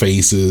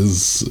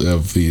faces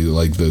of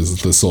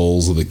the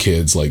souls of the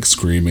kids like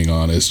screaming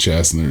on his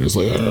chest, and they're just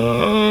like,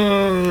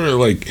 "Arr!"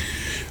 Like,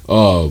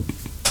 oh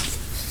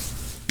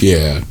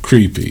yeah,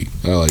 creepy.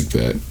 I like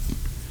that.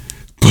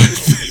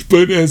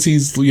 But as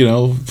he's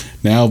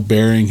now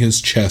baring his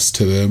chest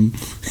to them,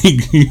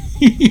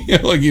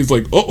 like he's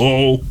like,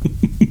 oh,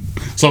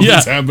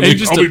 something's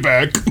happening. I'll be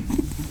back.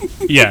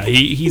 Yeah,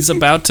 he's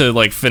about to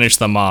like finish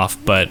them off,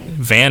 but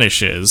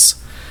vanishes,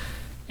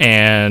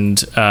 and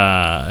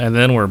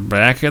then we're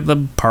back at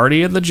the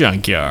party at the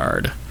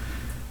junkyard.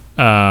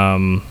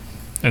 And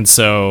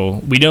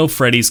so we know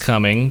Freddy's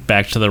coming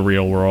back to the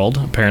real world.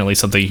 Apparently,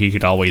 something he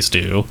could always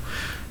do.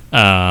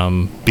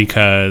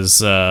 Because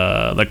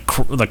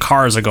the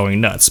cars are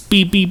going nuts,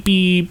 beep beep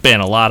beep,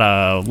 and a lot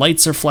of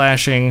lights are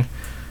flashing.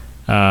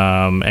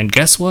 And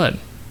guess what?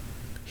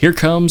 Here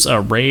comes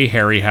a Ray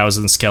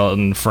Harryhausen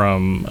skeleton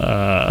from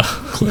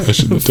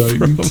Clash of the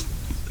Titans.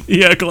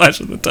 Clash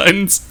of the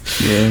Titans.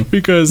 Yeah,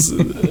 because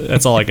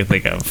that's all I could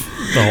think of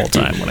the whole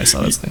time when I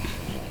saw this thing.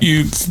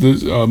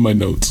 My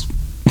notes.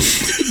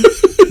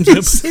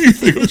 Same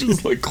thing, which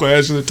is like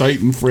Clash of the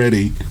Titan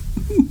Freddy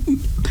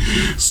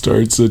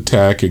starts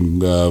attacking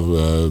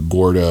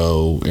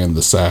Gordo and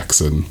the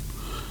Saxon.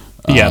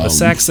 The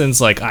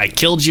Saxon's like, I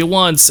killed you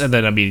once, and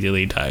then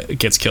immediately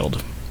gets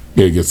killed.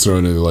 Yeah, it gets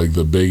thrown into like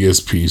the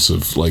biggest piece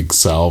of like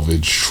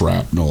salvage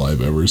shrapnel I've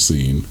ever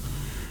seen.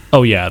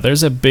 Oh yeah,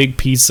 there's a big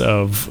piece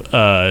of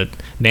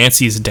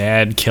Nancy's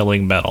dad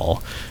killing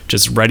metal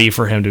just ready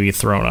for him to be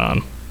thrown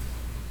on.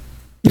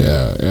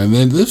 Yeah, and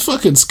then this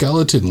fucking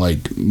skeleton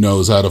like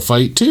knows how to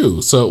fight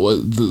too. So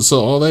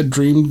all that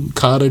Dream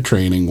Kata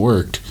training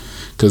worked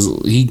because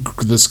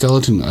the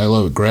skeleton, I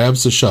love it,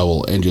 grabs the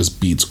shovel and just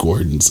beats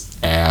Gordon's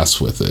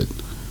ass with it.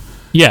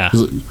 Yeah,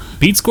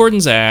 beats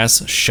Gordon's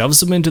ass,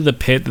 shoves him into the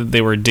pit that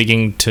they were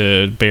digging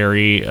to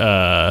bury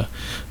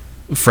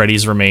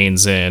Freddy's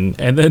remains in,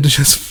 and then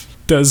just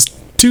does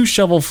 2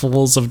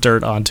 shovelfuls of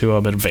dirt onto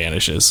him and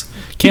vanishes.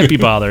 Can't be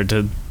bothered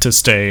to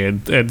stay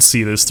and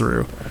see this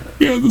through.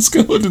 Yeah, the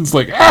skeleton's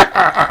like,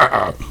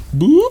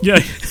 boop. Yeah,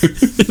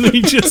 and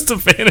he just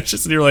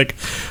vanishes, and you're like,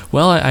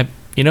 well, I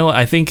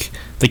think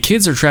the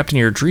kids are trapped in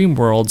your dream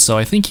world, so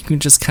I think you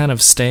can just kind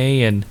of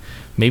stay and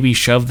maybe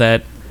shove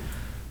that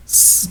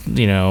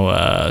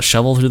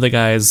shovel through the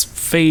guy's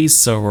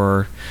face,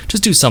 or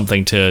just do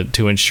something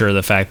to ensure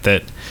the fact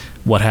that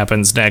what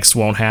happens next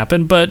won't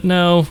happen. But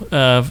no,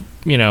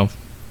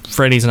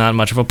 Freddy's not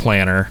much of a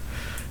planner,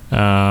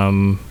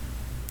 and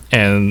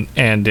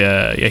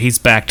he's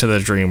back to the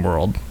dream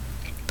world.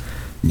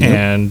 Yep.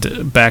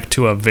 And back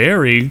to a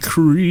very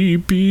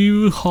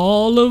creepy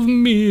hall of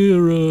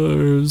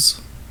mirrors.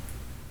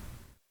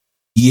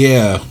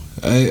 Yeah,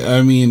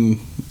 I mean,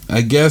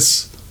 I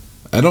guess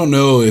I don't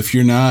know if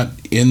you're not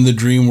in the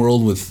dream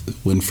world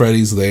when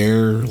Freddy's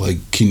there, like,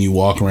 can you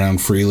walk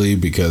around freely?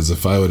 Because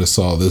if I would have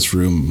saw this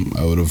room,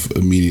 I would have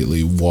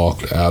immediately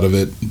walked out of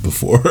it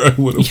before I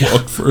would have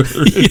walked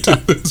further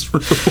into this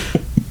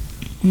room.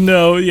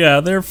 No, yeah,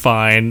 they're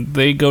fine.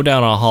 They go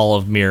down a hall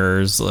of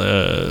mirrors,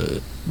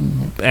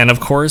 and of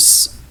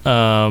course,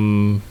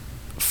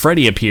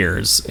 Freddy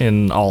appears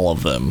in all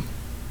of them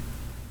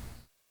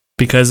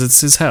because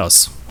it's his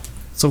house.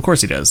 So of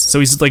course he does. So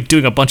he's like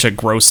doing a bunch of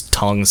gross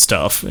tongue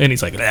stuff, and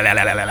he's like, la, la,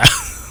 la, la, la.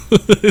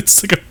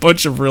 It's like a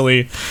bunch of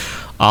really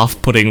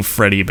off-putting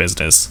Freddy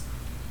business.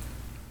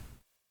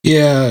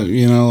 Yeah,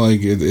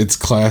 like it's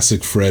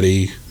classic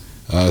Freddy.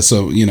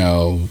 So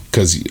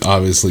because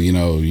obviously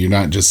you're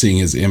not just seeing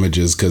his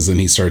images, because then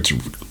he starts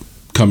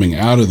coming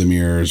out of the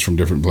mirrors from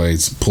different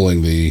places,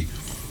 pulling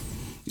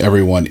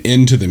everyone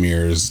into the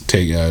mirrors,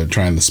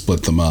 trying to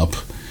split them up,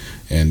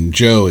 and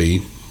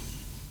Joey,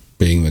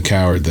 being the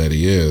coward that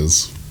he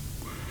is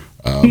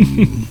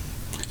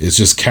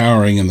just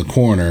cowering in the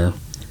corner.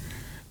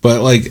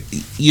 But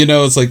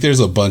it's like there's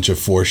a bunch of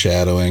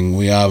foreshadowing.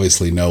 We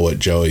obviously know what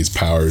Joey's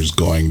power is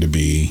going to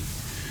be.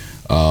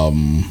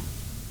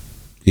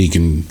 He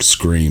can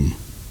scream.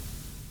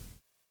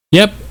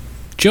 Yep.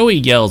 Joey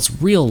yells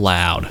real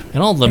loud,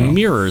 and all the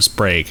mirrors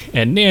break,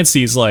 and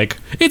Nancy's like,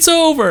 it's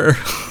over!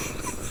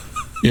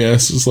 Yeah,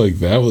 it's just like,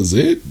 that was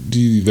it?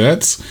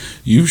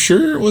 You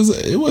sure it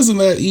wasn't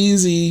that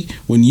easy?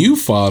 When you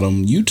fought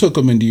him, you took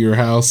him into your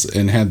house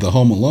and had the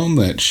Home Alone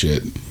that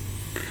shit.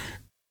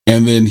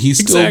 And then he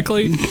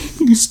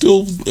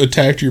still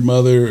attacked your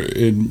mother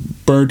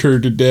and burnt her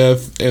to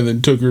death, and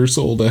then took her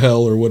soul to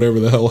hell, or whatever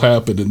the hell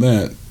happened in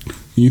that.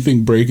 You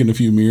think breaking a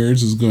few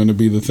mirrors is going to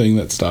be the thing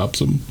that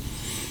stops him?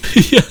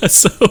 Yeah,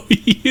 so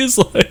he is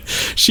like,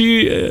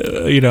 she,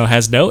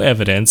 has no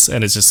evidence,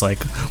 and it's just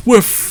like,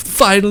 we're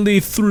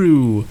finally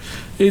through.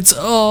 It's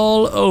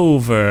all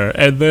over.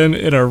 And then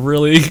in a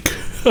really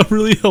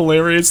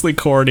hilariously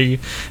corny,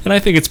 and I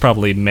think it's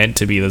probably meant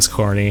to be this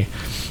corny,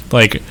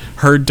 like,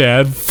 her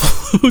dad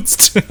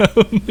floats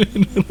down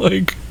in,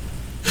 like,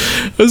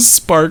 a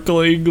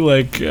sparkling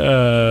like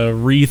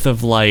wreath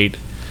of light,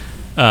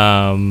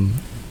 and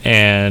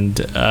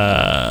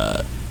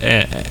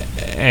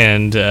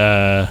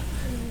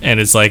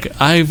it's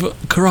like,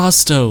 I've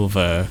crossed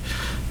over,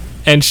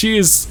 and she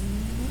is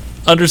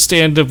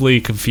understandably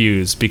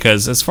confused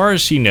because, as far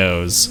as she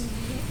knows,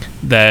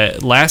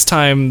 that last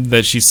time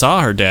that she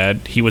saw her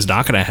dad, he was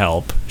not going to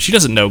help. She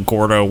doesn't know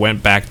Gordo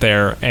went back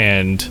there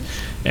and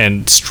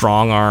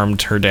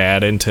strong-armed her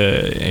dad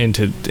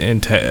into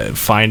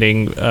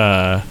finding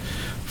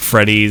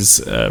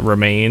Freddy's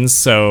remains.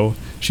 So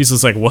she's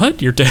just like,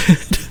 what? You're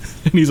dead?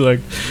 And he's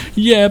like,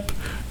 yep,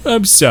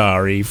 I'm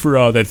sorry for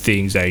all the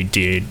things I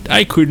did.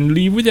 I couldn't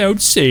leave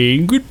without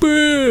saying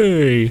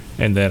goodbye.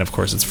 And then, of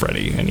course, it's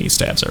Freddy, and he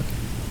stabs her.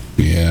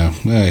 Yeah,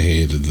 I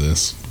hated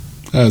this.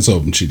 I was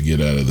hoping she'd get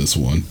out of this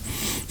one.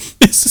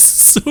 This is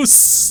so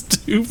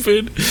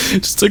stupid.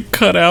 Just a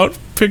cutout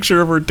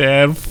picture of her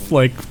dad,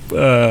 like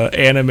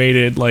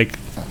animated, like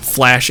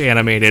flash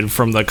animated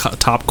from the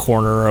top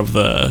corner of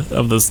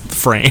the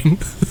frame.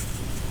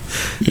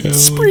 Yeah.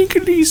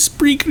 Sprinkly,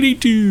 sprinkly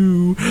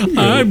doo.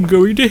 Yeah. I'm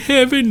going to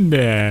heaven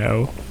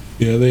now.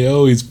 Yeah, they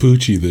always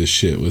poochie this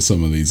shit with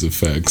some of these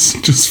effects.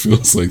 It just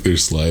feels like they're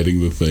sliding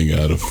the thing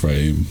out of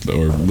frame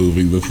or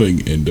moving the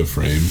thing into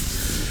frame.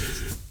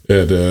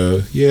 And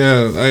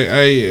yeah,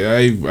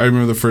 I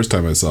remember the first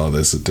time I saw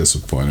this, it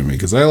disappointed me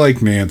because I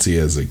like Nancy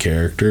as a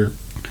character.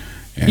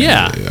 And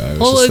yeah,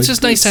 well, it's like,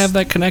 just nice to have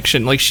that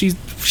connection. Like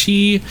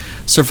she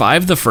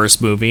survived the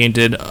first movie and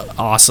did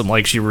awesome.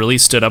 Like she really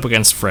stood up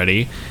against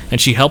Freddy,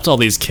 and she helped all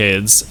these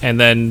kids,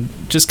 and then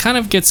just kind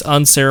of gets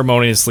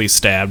unceremoniously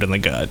stabbed in the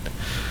gut,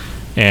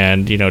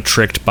 and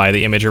tricked by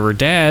the image of her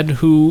dad,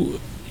 who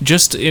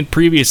just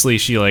previously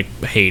she like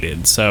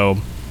hated. So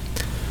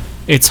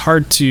it's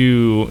hard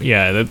to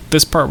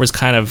this part was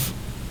kind of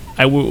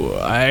I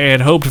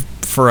had hoped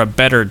for a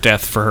better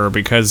death for her,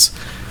 because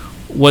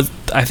what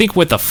I think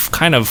what the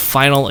kind of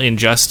final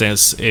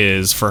injustice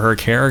is for her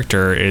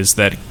character is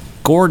that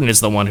Gordon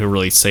is the one who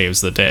really saves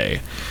the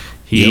day.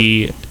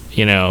 He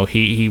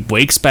he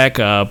wakes back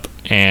up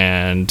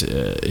and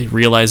he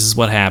realizes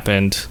what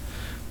happened.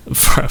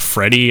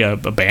 Freddy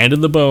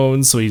abandoned the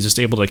bones, so he's just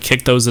able to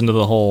kick those into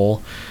the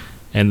hole,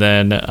 and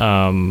then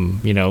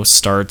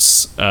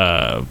starts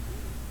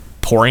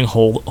pouring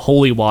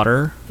holy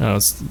water,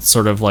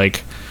 sort of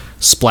like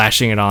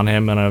splashing it on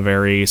him in a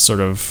very sort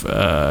of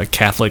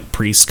Catholic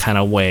priest kind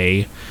of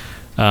way,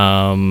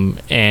 and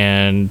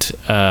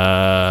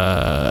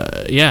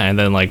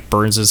then like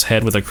burns his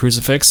head with a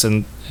crucifix,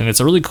 and it's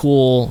a really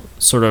cool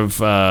sort of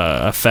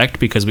effect,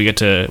 because we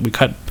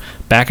cut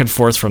back and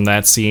forth from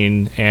that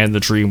scene and the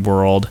dream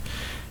world,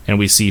 and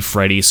we see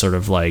Freddy sort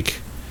of like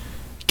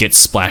get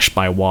splashed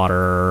by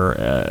water,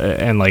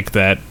 and like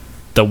that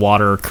the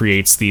water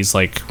creates these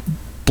like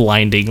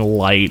blinding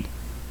light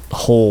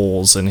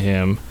holes in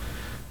him.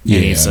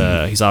 And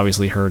he's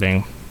obviously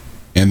hurting.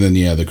 And then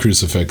the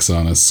crucifix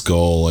on his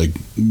skull like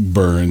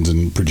burns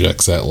and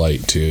projects that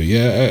light too.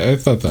 I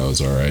thought that was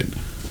all right.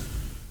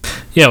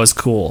 Yeah, it was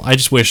cool. I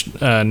just wish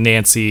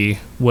Nancy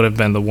would have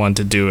been the one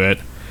to do it.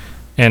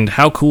 And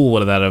how cool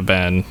would that have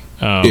been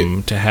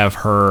to have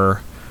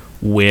her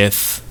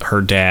with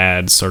her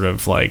dad, sort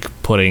of like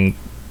putting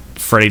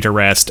Freddy to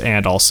rest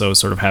and also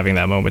sort of having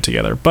that moment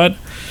together. But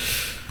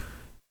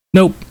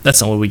nope,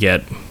 that's not what we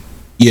get.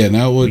 Yeah,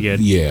 now what?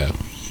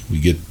 We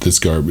get this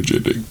garbage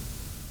ending.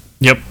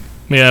 Yep,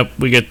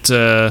 we get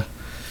the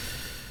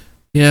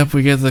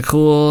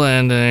cool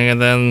ending,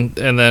 and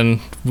then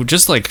we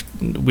just like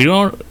we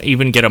don't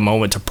even get a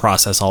moment to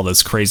process all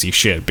this crazy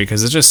shit,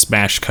 because it's just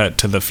smash cut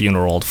to the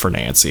funeral for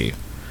Nancy.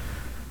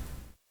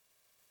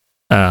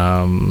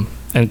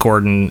 And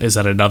Gordon is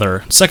at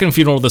another second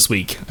funeral this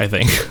week, I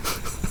think.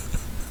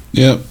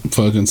 Yep,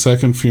 fucking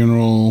second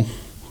funeral.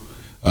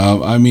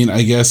 I mean,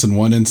 I guess in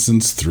one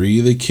instance 3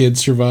 of the kids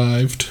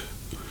survived.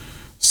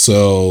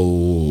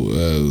 So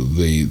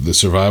the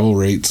survival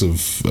rates of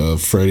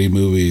Freddy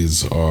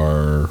movies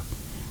are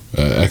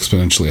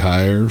exponentially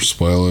higher.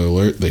 Spoiler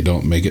alert, they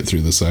don't make it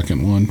through the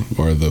second one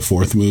or the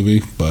fourth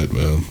movie, but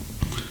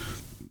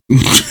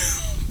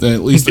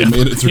at least they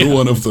made it through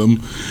one of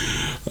them.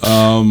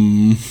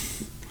 And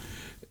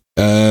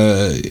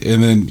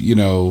then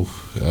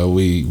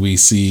we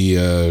see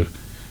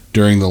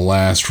during the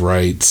last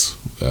rites,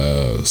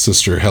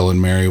 Sister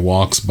Helen Mary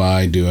walks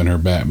by doing her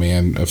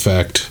Batman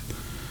effect.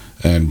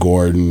 And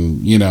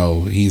Gordon,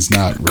 he's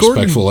not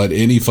respectful at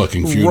any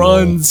fucking funeral.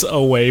 Runs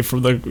away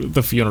from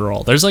the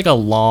funeral. There's like a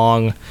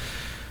long,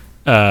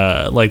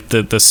 like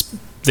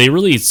they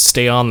really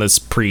stay on this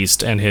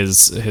priest and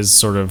his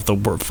sort of the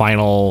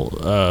final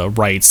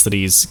rites that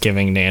he's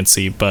giving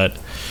Nancy. But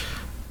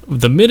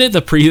the minute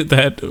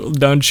that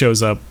nun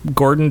shows up,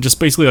 Gordon just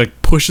basically like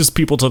pushes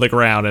people to the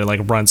ground and like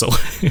runs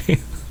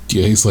away.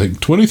 Yeah, he's like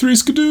 23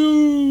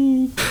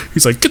 skidoo.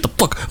 He's like, get the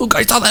fuck! Oh,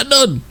 I saw that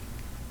nun.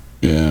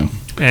 Yeah.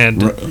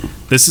 And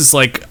this is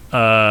like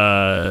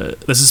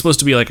this is supposed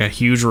to be like a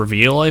huge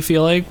reveal, I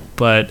feel like,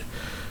 but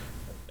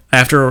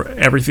after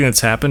everything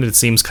that's happened, it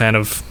seems kind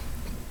of,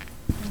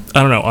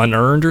 I don't know,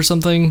 unearned or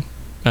something.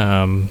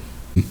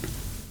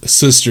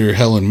 Sister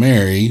Helen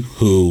Mary,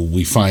 who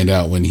we find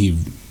out when he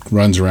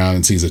runs around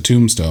and sees a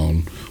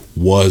tombstone,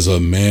 was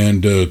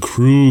Amanda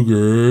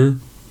Kruger.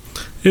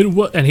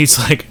 And he's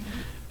like,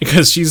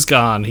 because she's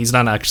gone, he's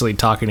not actually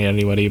talking to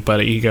anybody,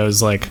 but he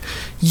goes like,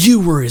 "You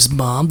were his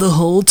mom the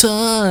whole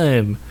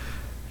time,"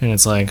 and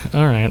it's like,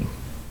 all right.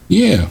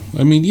 Yeah,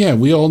 I mean, yeah,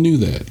 we all knew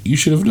that. You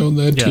should have known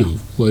that too.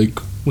 Like,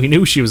 we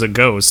knew she was a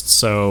ghost,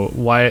 so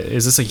why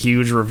is this a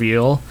huge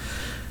reveal?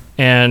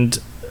 And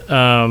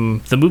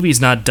the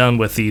movie's not done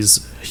with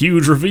these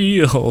huge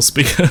reveals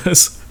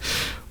because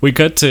we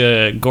cut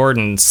to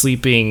Gordon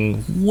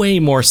sleeping way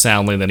more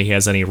soundly than he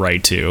has any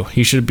right to.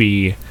 He should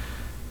be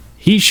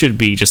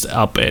just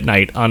up at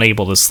night,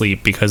 unable to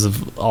sleep because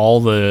of all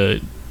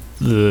the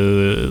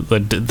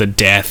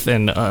death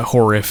and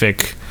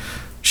horrific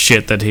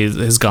shit that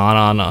has gone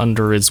on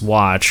under his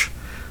watch.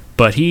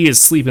 But he is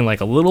sleeping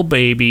like a little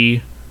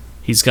baby.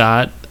 He's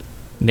got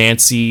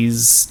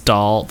Nancy's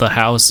doll, the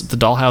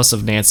dollhouse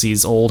of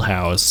Nancy's old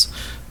house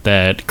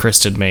that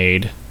Kristen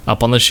made,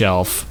 up on the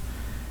shelf.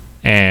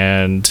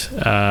 And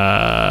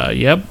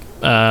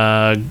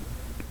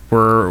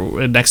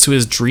we're next to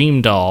his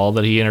dream doll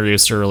that he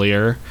introduced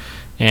earlier.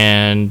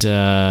 And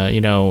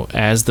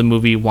as the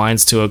movie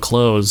winds to a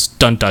close,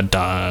 dun dun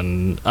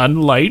dun, a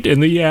light in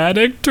the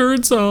attic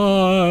turns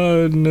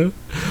on.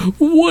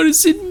 What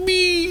does it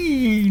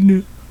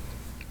mean?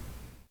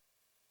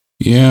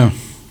 Yeah,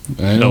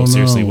 I don't know.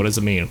 Seriously, what does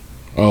it mean?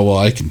 Oh, well,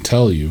 I can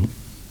tell you.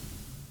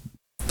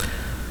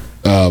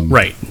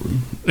 Right.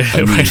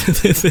 I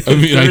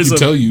can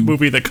tell you.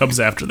 Movie that comes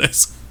after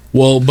this.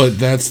 Well, but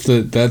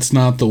that's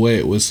not the way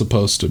it was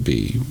supposed to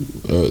be.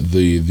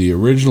 The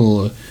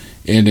original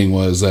ending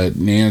was that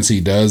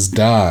Nancy does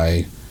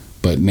die,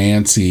 but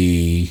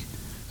Nancy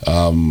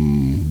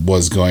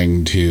was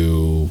going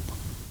to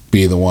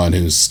be the one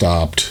who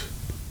stopped,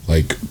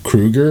 like,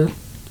 Kruger,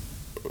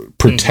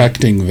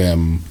 protecting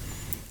them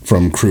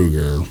from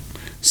Kruger.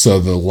 So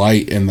the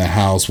light in the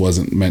house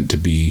wasn't meant to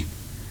be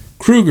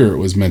Kruger, it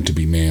was meant to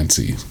be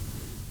Nancy.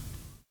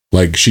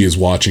 Like, she is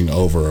watching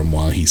over him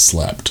while he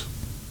slept.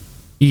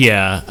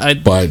 Yeah.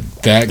 But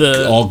that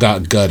all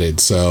got gutted,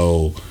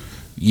 so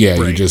yeah,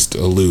 right. You just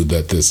allude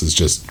that this is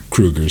just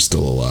Kruger's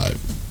still alive.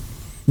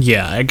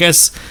 Yeah, I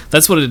guess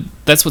that's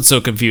what's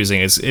so confusing.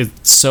 Is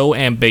it's so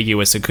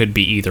ambiguous it could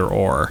be either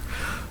or.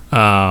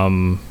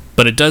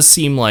 But it does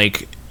seem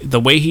like the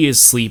way he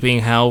is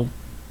sleeping, how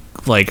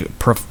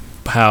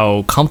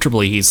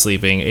comfortably he's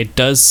sleeping, it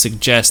does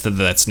suggest that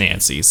that's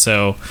Nancy.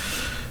 So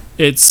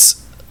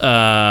it's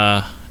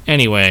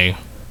anyway,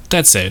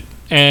 that's it.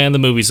 And the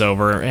movie's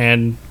over,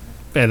 and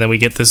then we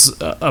get this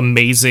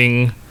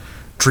amazing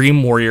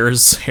Dream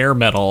Warriors hair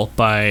metal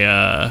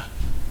by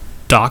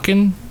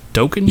Dokken?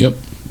 Yep,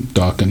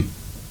 Dokken.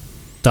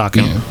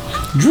 Yeah.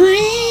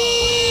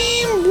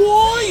 Dream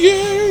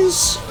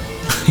Warriors.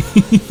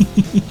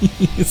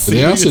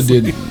 They also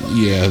did.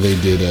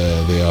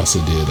 They also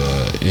did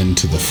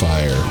Into the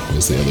Fire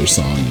was the other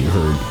song you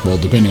heard. Well,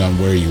 depending on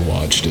where you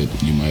watched it,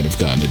 you might have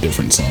gotten a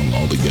different song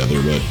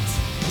altogether, but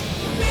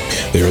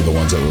they were the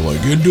ones that were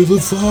like, Into the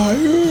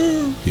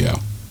Fire. Yeah.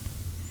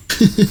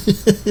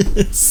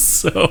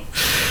 So,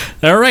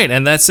 all right,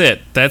 and that's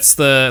it. That's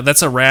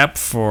a wrap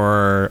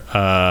for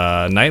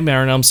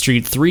Nightmare on Elm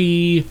Street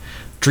 3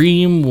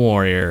 Dream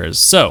Warriors.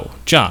 So,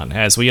 John,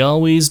 as we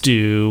always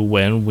do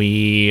when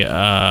we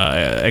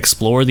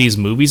explore these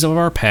movies of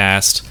our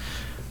past,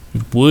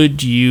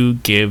 would you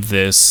give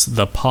this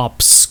the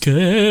pop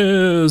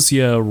scares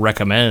you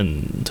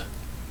recommend?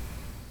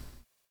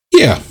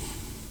 Yeah,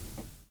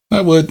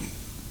 I would.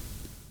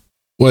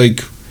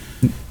 Like,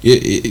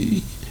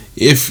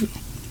 if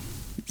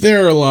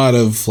there are a lot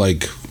of,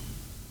 like,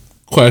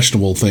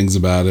 questionable things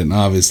about it, and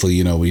obviously,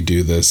 you know, we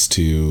do this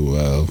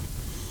to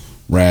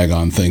rag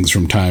on things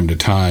from time to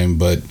time,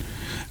 but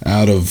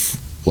out of,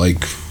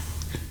 like,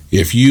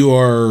 if you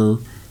are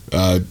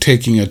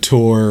taking a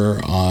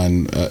tour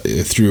on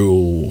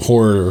through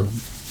horror,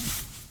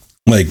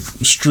 like,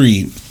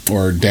 street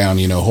or down,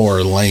 you know,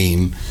 horror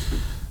lane,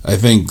 I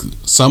think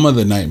some of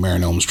the Nightmare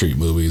on Elm Street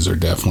movies are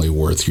definitely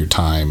worth your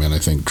time, and I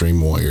think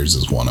Dream Warriors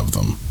is one of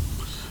them.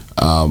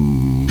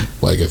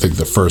 Like, I think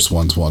the first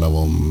one's one of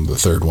them, the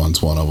third one's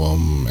one of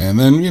them, and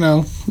then, you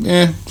know,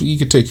 you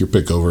could take your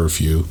pick over a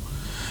few.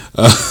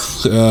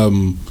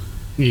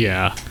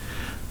 Yeah.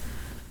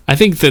 I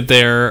think that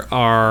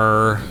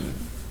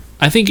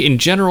I think in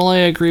general I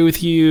agree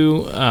with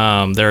you.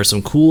 There are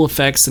some cool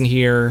effects in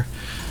here.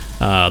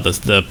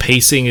 The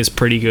pacing is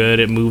pretty good.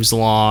 It moves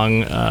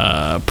along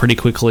pretty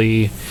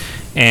quickly,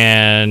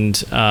 and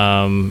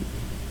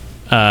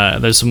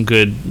there's some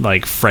good,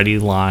 like, Freddy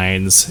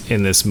lines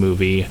in this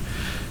movie.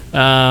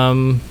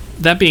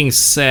 That being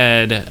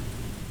said,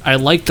 I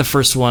like the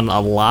first one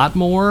a lot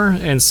more,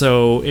 and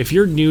so if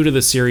you're new to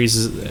the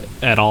series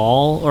at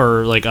all,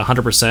 or like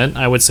 100%,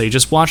 I would say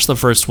just watch the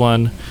first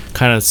one,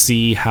 kind of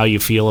see how you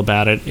feel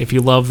about it. If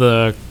you love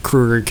the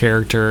Kruger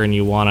character and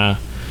you want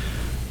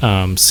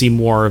to see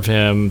more of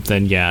him,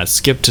 then yeah,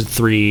 skip to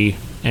 3,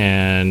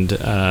 and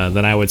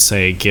then I would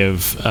say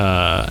give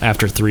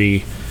after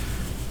 3,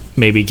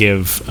 maybe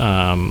give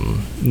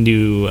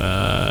New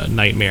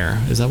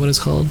Nightmare. Is that what it's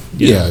called?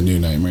 Yeah, New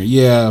Nightmare.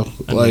 Yeah,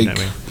 like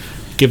Nightmare.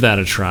 Give that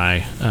a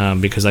try,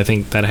 because I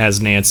think that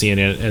has Nancy in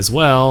it as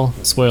well.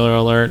 Spoiler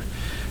alert.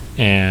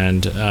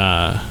 And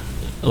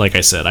like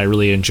I said, I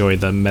really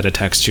enjoyed the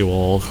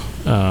metatextual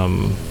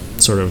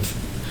sort of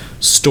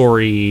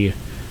story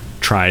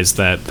tries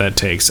that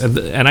takes.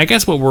 And I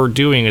guess what we're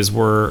doing is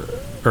or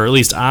at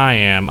least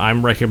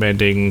I'm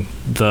recommending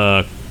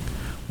the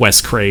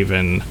Wes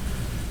Craven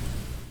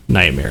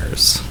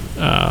nightmares.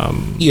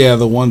 Yeah,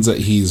 the ones that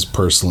he's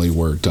personally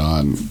worked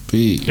on.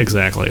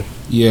 Exactly.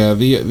 Yeah,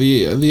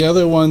 the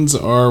other ones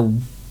are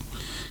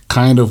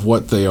kind of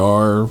what they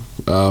are.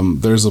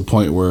 There's a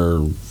point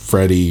where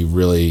Freddy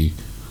really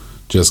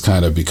just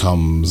kind of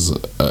becomes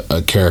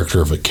a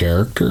character of a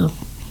character.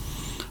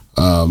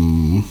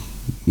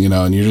 You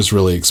know, and you're just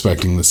really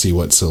expecting to see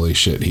what silly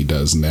shit he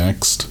does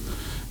next.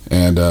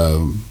 And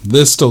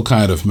this still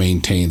kind of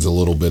maintains a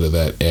little bit of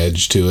that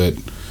edge to it,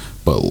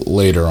 but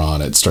later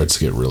on it starts to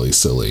get really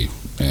silly.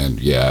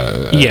 And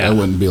I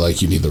wouldn't be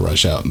like you need to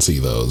rush out and see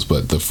those.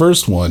 But the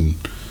first one,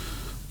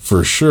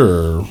 for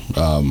sure,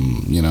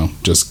 you know,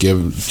 just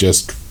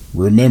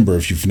remember,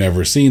 if you've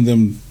never seen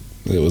them,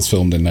 it was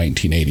filmed in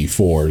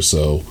 1984,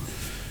 so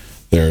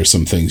there are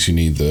some things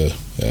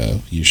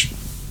you should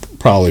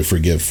probably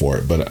forgive for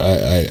it. But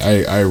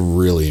I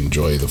really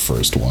enjoy the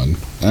first one.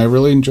 And I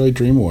really enjoyed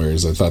Dream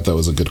Warriors. I thought that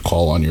was a good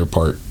call on your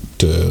part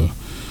to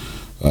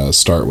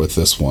start with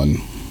this one.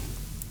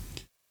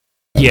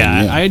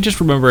 I just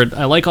remembered,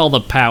 I like all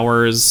the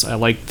powers. I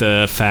like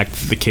the fact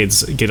that the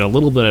kids get a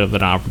little bit of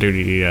an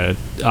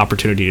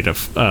opportunity to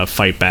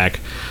fight back.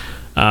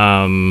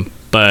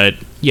 But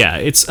yeah,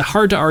 it's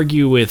hard to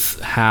argue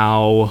with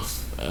how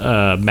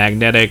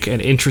magnetic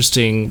and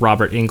interesting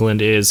Robert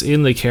Englund is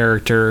in the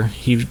character.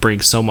 He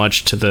brings so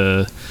much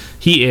to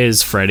he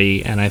is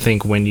Freddy, and I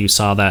think when you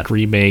saw that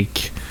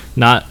remake,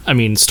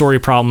 story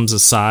problems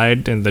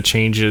aside and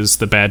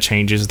the bad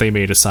changes they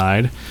made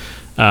aside,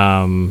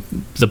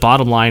 the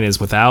bottom line is,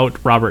 without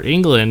Robert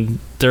Englund,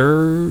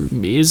 there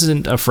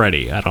isn't a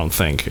Freddy, I don't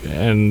think.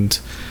 And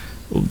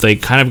they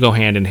kind of go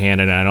hand in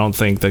hand, and I don't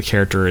think the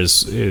character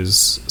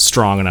is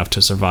strong enough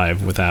to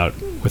survive without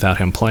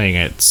him playing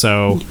it.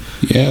 So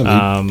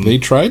yeah, they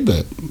tried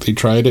that. They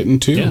tried it in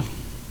 2. Yeah.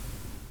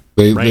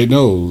 They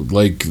know,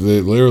 like,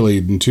 they literally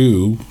in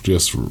 2.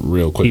 Just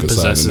real quick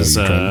aside, he possesses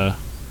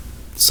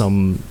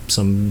some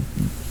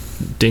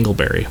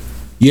dingleberry.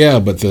 Yeah,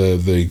 but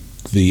the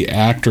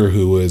actor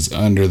who was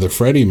under the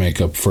Freddy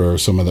makeup for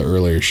some of the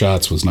earlier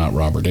shots was not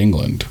Robert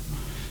Englund.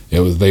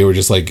 They were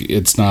just like,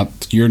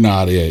 you're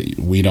not it.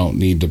 We don't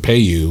need to pay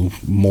you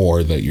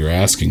more that you're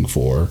asking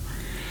for.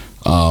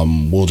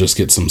 We'll just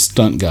get some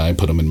stunt guy,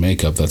 put him in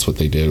makeup. That's what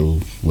they did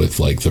with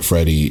like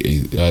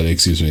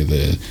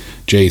the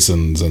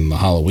Jasons and the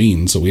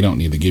Halloween. So we don't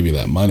need to give you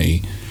that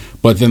money.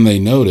 But then they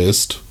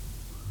noticed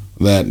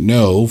that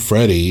no,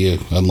 Freddy,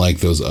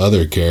 unlike those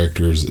other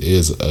characters,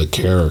 is a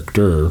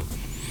character.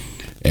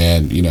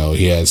 And, you know,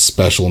 he has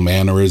special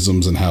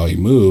mannerisms in how he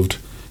moved.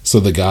 So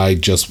the guy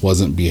just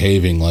wasn't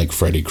behaving like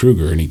Freddy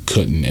Krueger, and he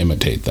couldn't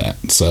imitate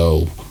that.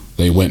 So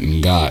they went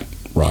and got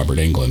Robert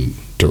Englund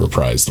to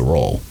reprise the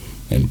role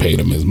and paid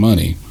him his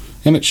money.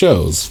 And it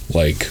shows.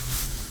 Like,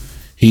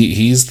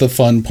 he's the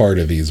fun part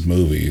of these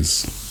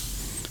movies.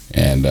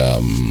 And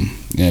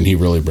he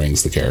really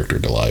brings the character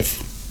to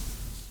life.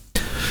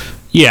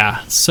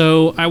 Yeah,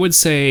 so I would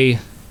say,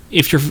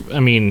 if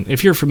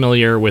you're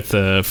familiar with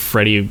the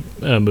Freddy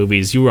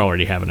movies, you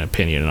already have an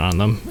opinion on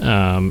them.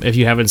 If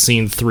you haven't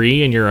seen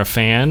 3 and you're a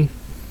fan,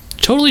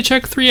 totally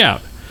check 3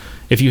 out.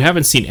 If you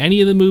haven't seen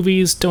any of the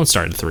movies, don't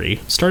start at 3.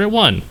 Start at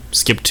 1,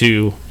 skip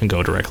 2, and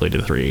go directly to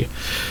 3.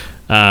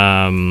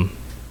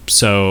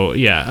 So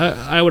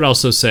yeah, I would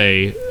also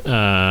say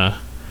I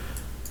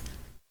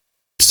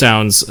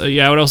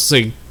would also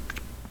say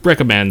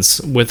recommends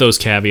with those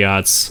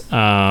caveats.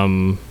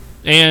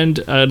 And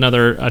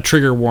a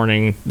trigger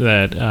warning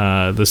that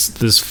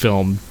this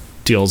film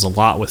deals a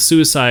lot with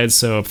suicide,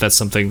 so if that's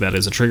something that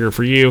is a trigger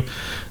for you,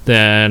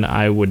 then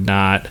I would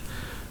not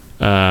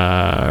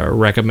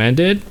recommend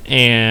it.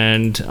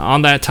 And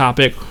on that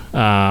topic,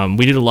 we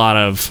made a lot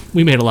of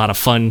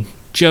fun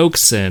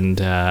jokes and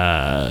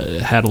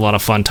had a lot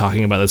of fun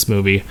talking about this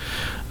movie.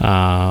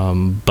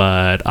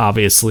 But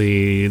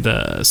obviously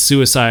the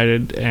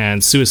suicide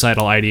and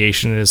suicidal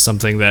ideation is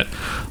something that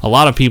a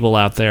lot of people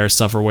out there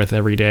suffer with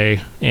every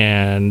day.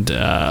 And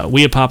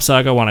we at Pop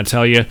Saga want to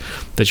tell you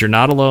that you're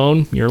not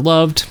alone, you're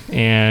loved,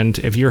 and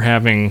if you're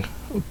having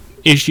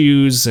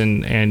issues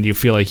and you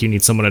feel like you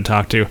need someone to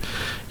talk to,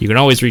 you can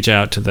always reach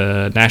out to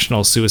the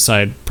National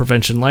Suicide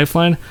Prevention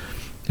Lifeline,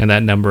 and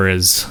that number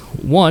is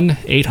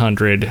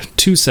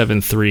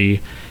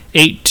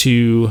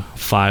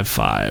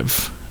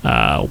 1-800-273-8255.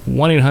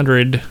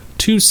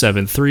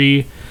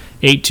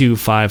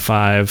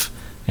 1-800-273-8255,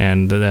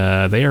 and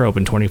they are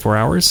open 24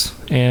 hours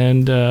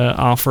and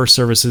offer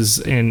services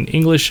in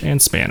English and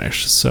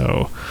Spanish.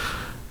 So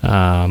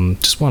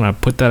Just want to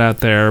put that out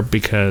there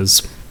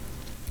because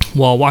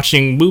while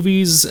watching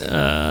movies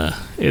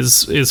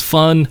is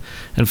fun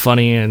and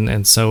funny,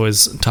 and so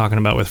is talking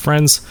about with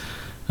friends,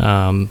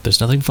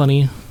 there's nothing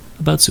funny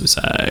about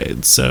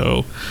suicide.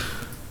 So,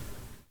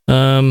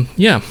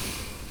 yeah,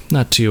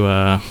 not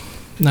to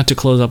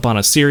close up on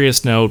a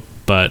serious note,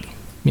 but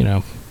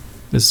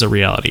this is a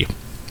reality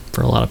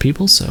for a lot of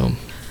people. So,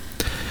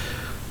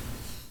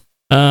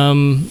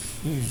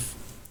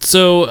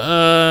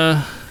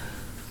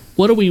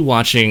 what are we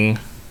watching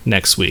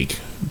next week,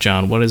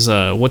 John? What's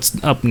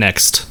up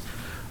next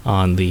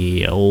on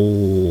the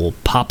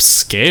old Pop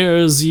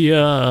Scares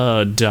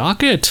Ya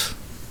docket?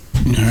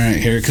 All right,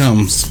 here it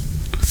comes.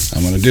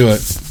 I'm gonna do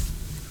it.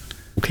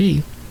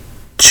 Okay.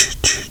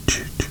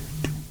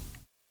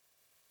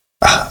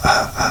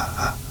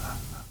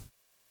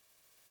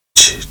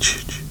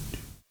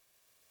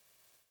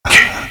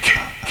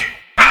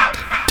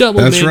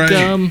 Double That's right.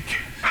 Gum.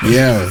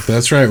 Yeah,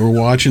 that's right. We're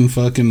watching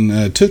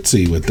fucking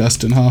Tootsie with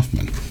Dustin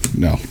Hoffman.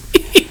 No.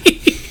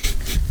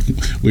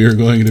 We are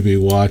going to be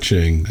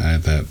watching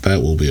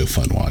that will be a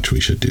fun watch. We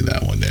should do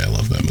that one day. I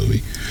love that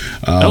movie.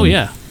 Oh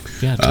yeah.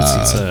 Yeah,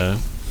 Tootsie's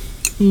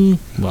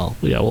we'll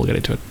get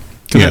into it.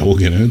 We'll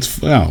get it.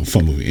 It's a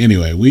fun movie.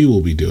 Anyway, we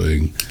will be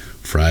doing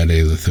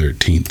Friday the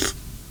 13th,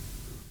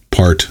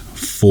 Part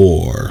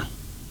 4,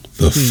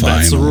 the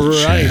final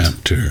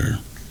chapter.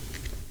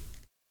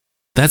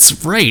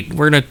 That's right.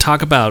 We're going to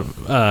talk about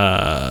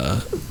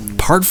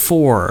Part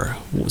 4,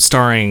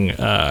 starring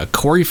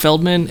Corey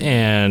Feldman,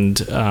 and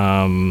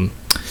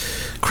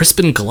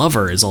Crispin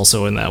Glover is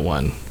also in that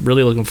one.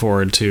 Really looking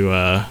forward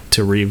to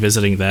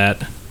revisiting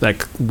that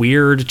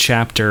weird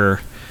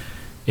chapter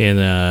in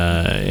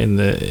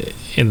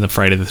the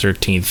Friday the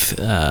 13th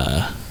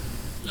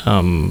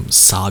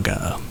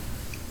saga.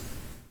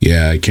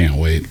 Yeah, I can't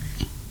wait.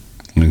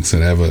 Like I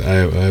said, I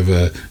have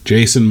a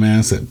Jason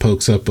mask that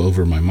pokes up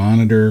over my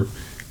monitor,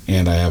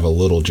 and I have a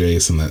little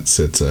Jason that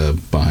sits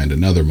behind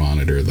another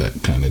monitor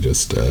that kind of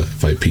just,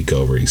 if I peek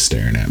over, he's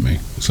staring at me.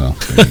 So,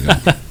 there you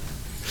go.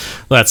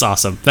 That's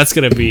awesome. That's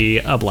going to be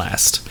a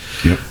blast.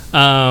 Yep.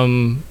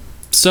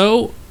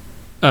 So,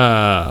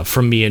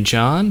 from me and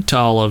John, to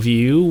all of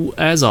you,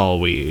 as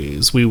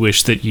always, we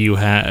wish that you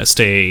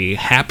stay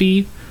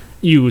happy,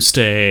 you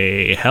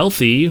stay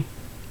healthy,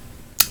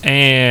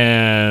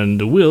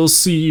 and we'll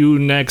see you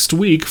next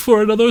week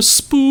for another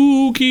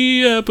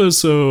spooky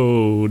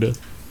episode.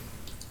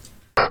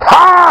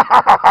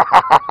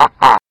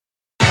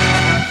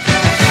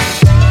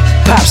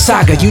 Pop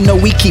Saga,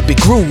 we keep it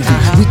groovy.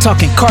 We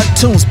talking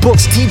cartoons,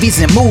 books,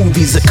 TVs, and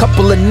movies. A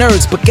couple of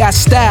nerds, but got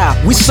style.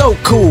 We so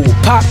cool.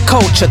 Pop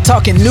culture,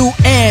 talking new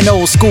and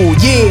old school.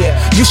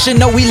 Yeah, you should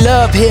know we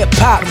love hip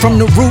hop. From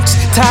the roots,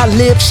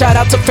 Talib, shout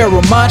out to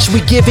Pharoah Monch. We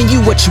giving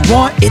you what you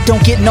want. It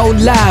don't get no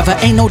lava.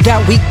 Ain't no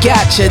doubt we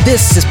got you.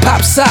 This is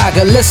Pop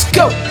Saga. Let's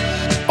go.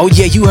 Oh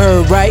yeah, you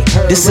heard right.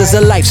 This is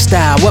a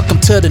lifestyle.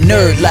 Welcome to the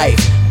nerd life.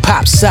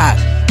 Pop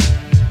Saga.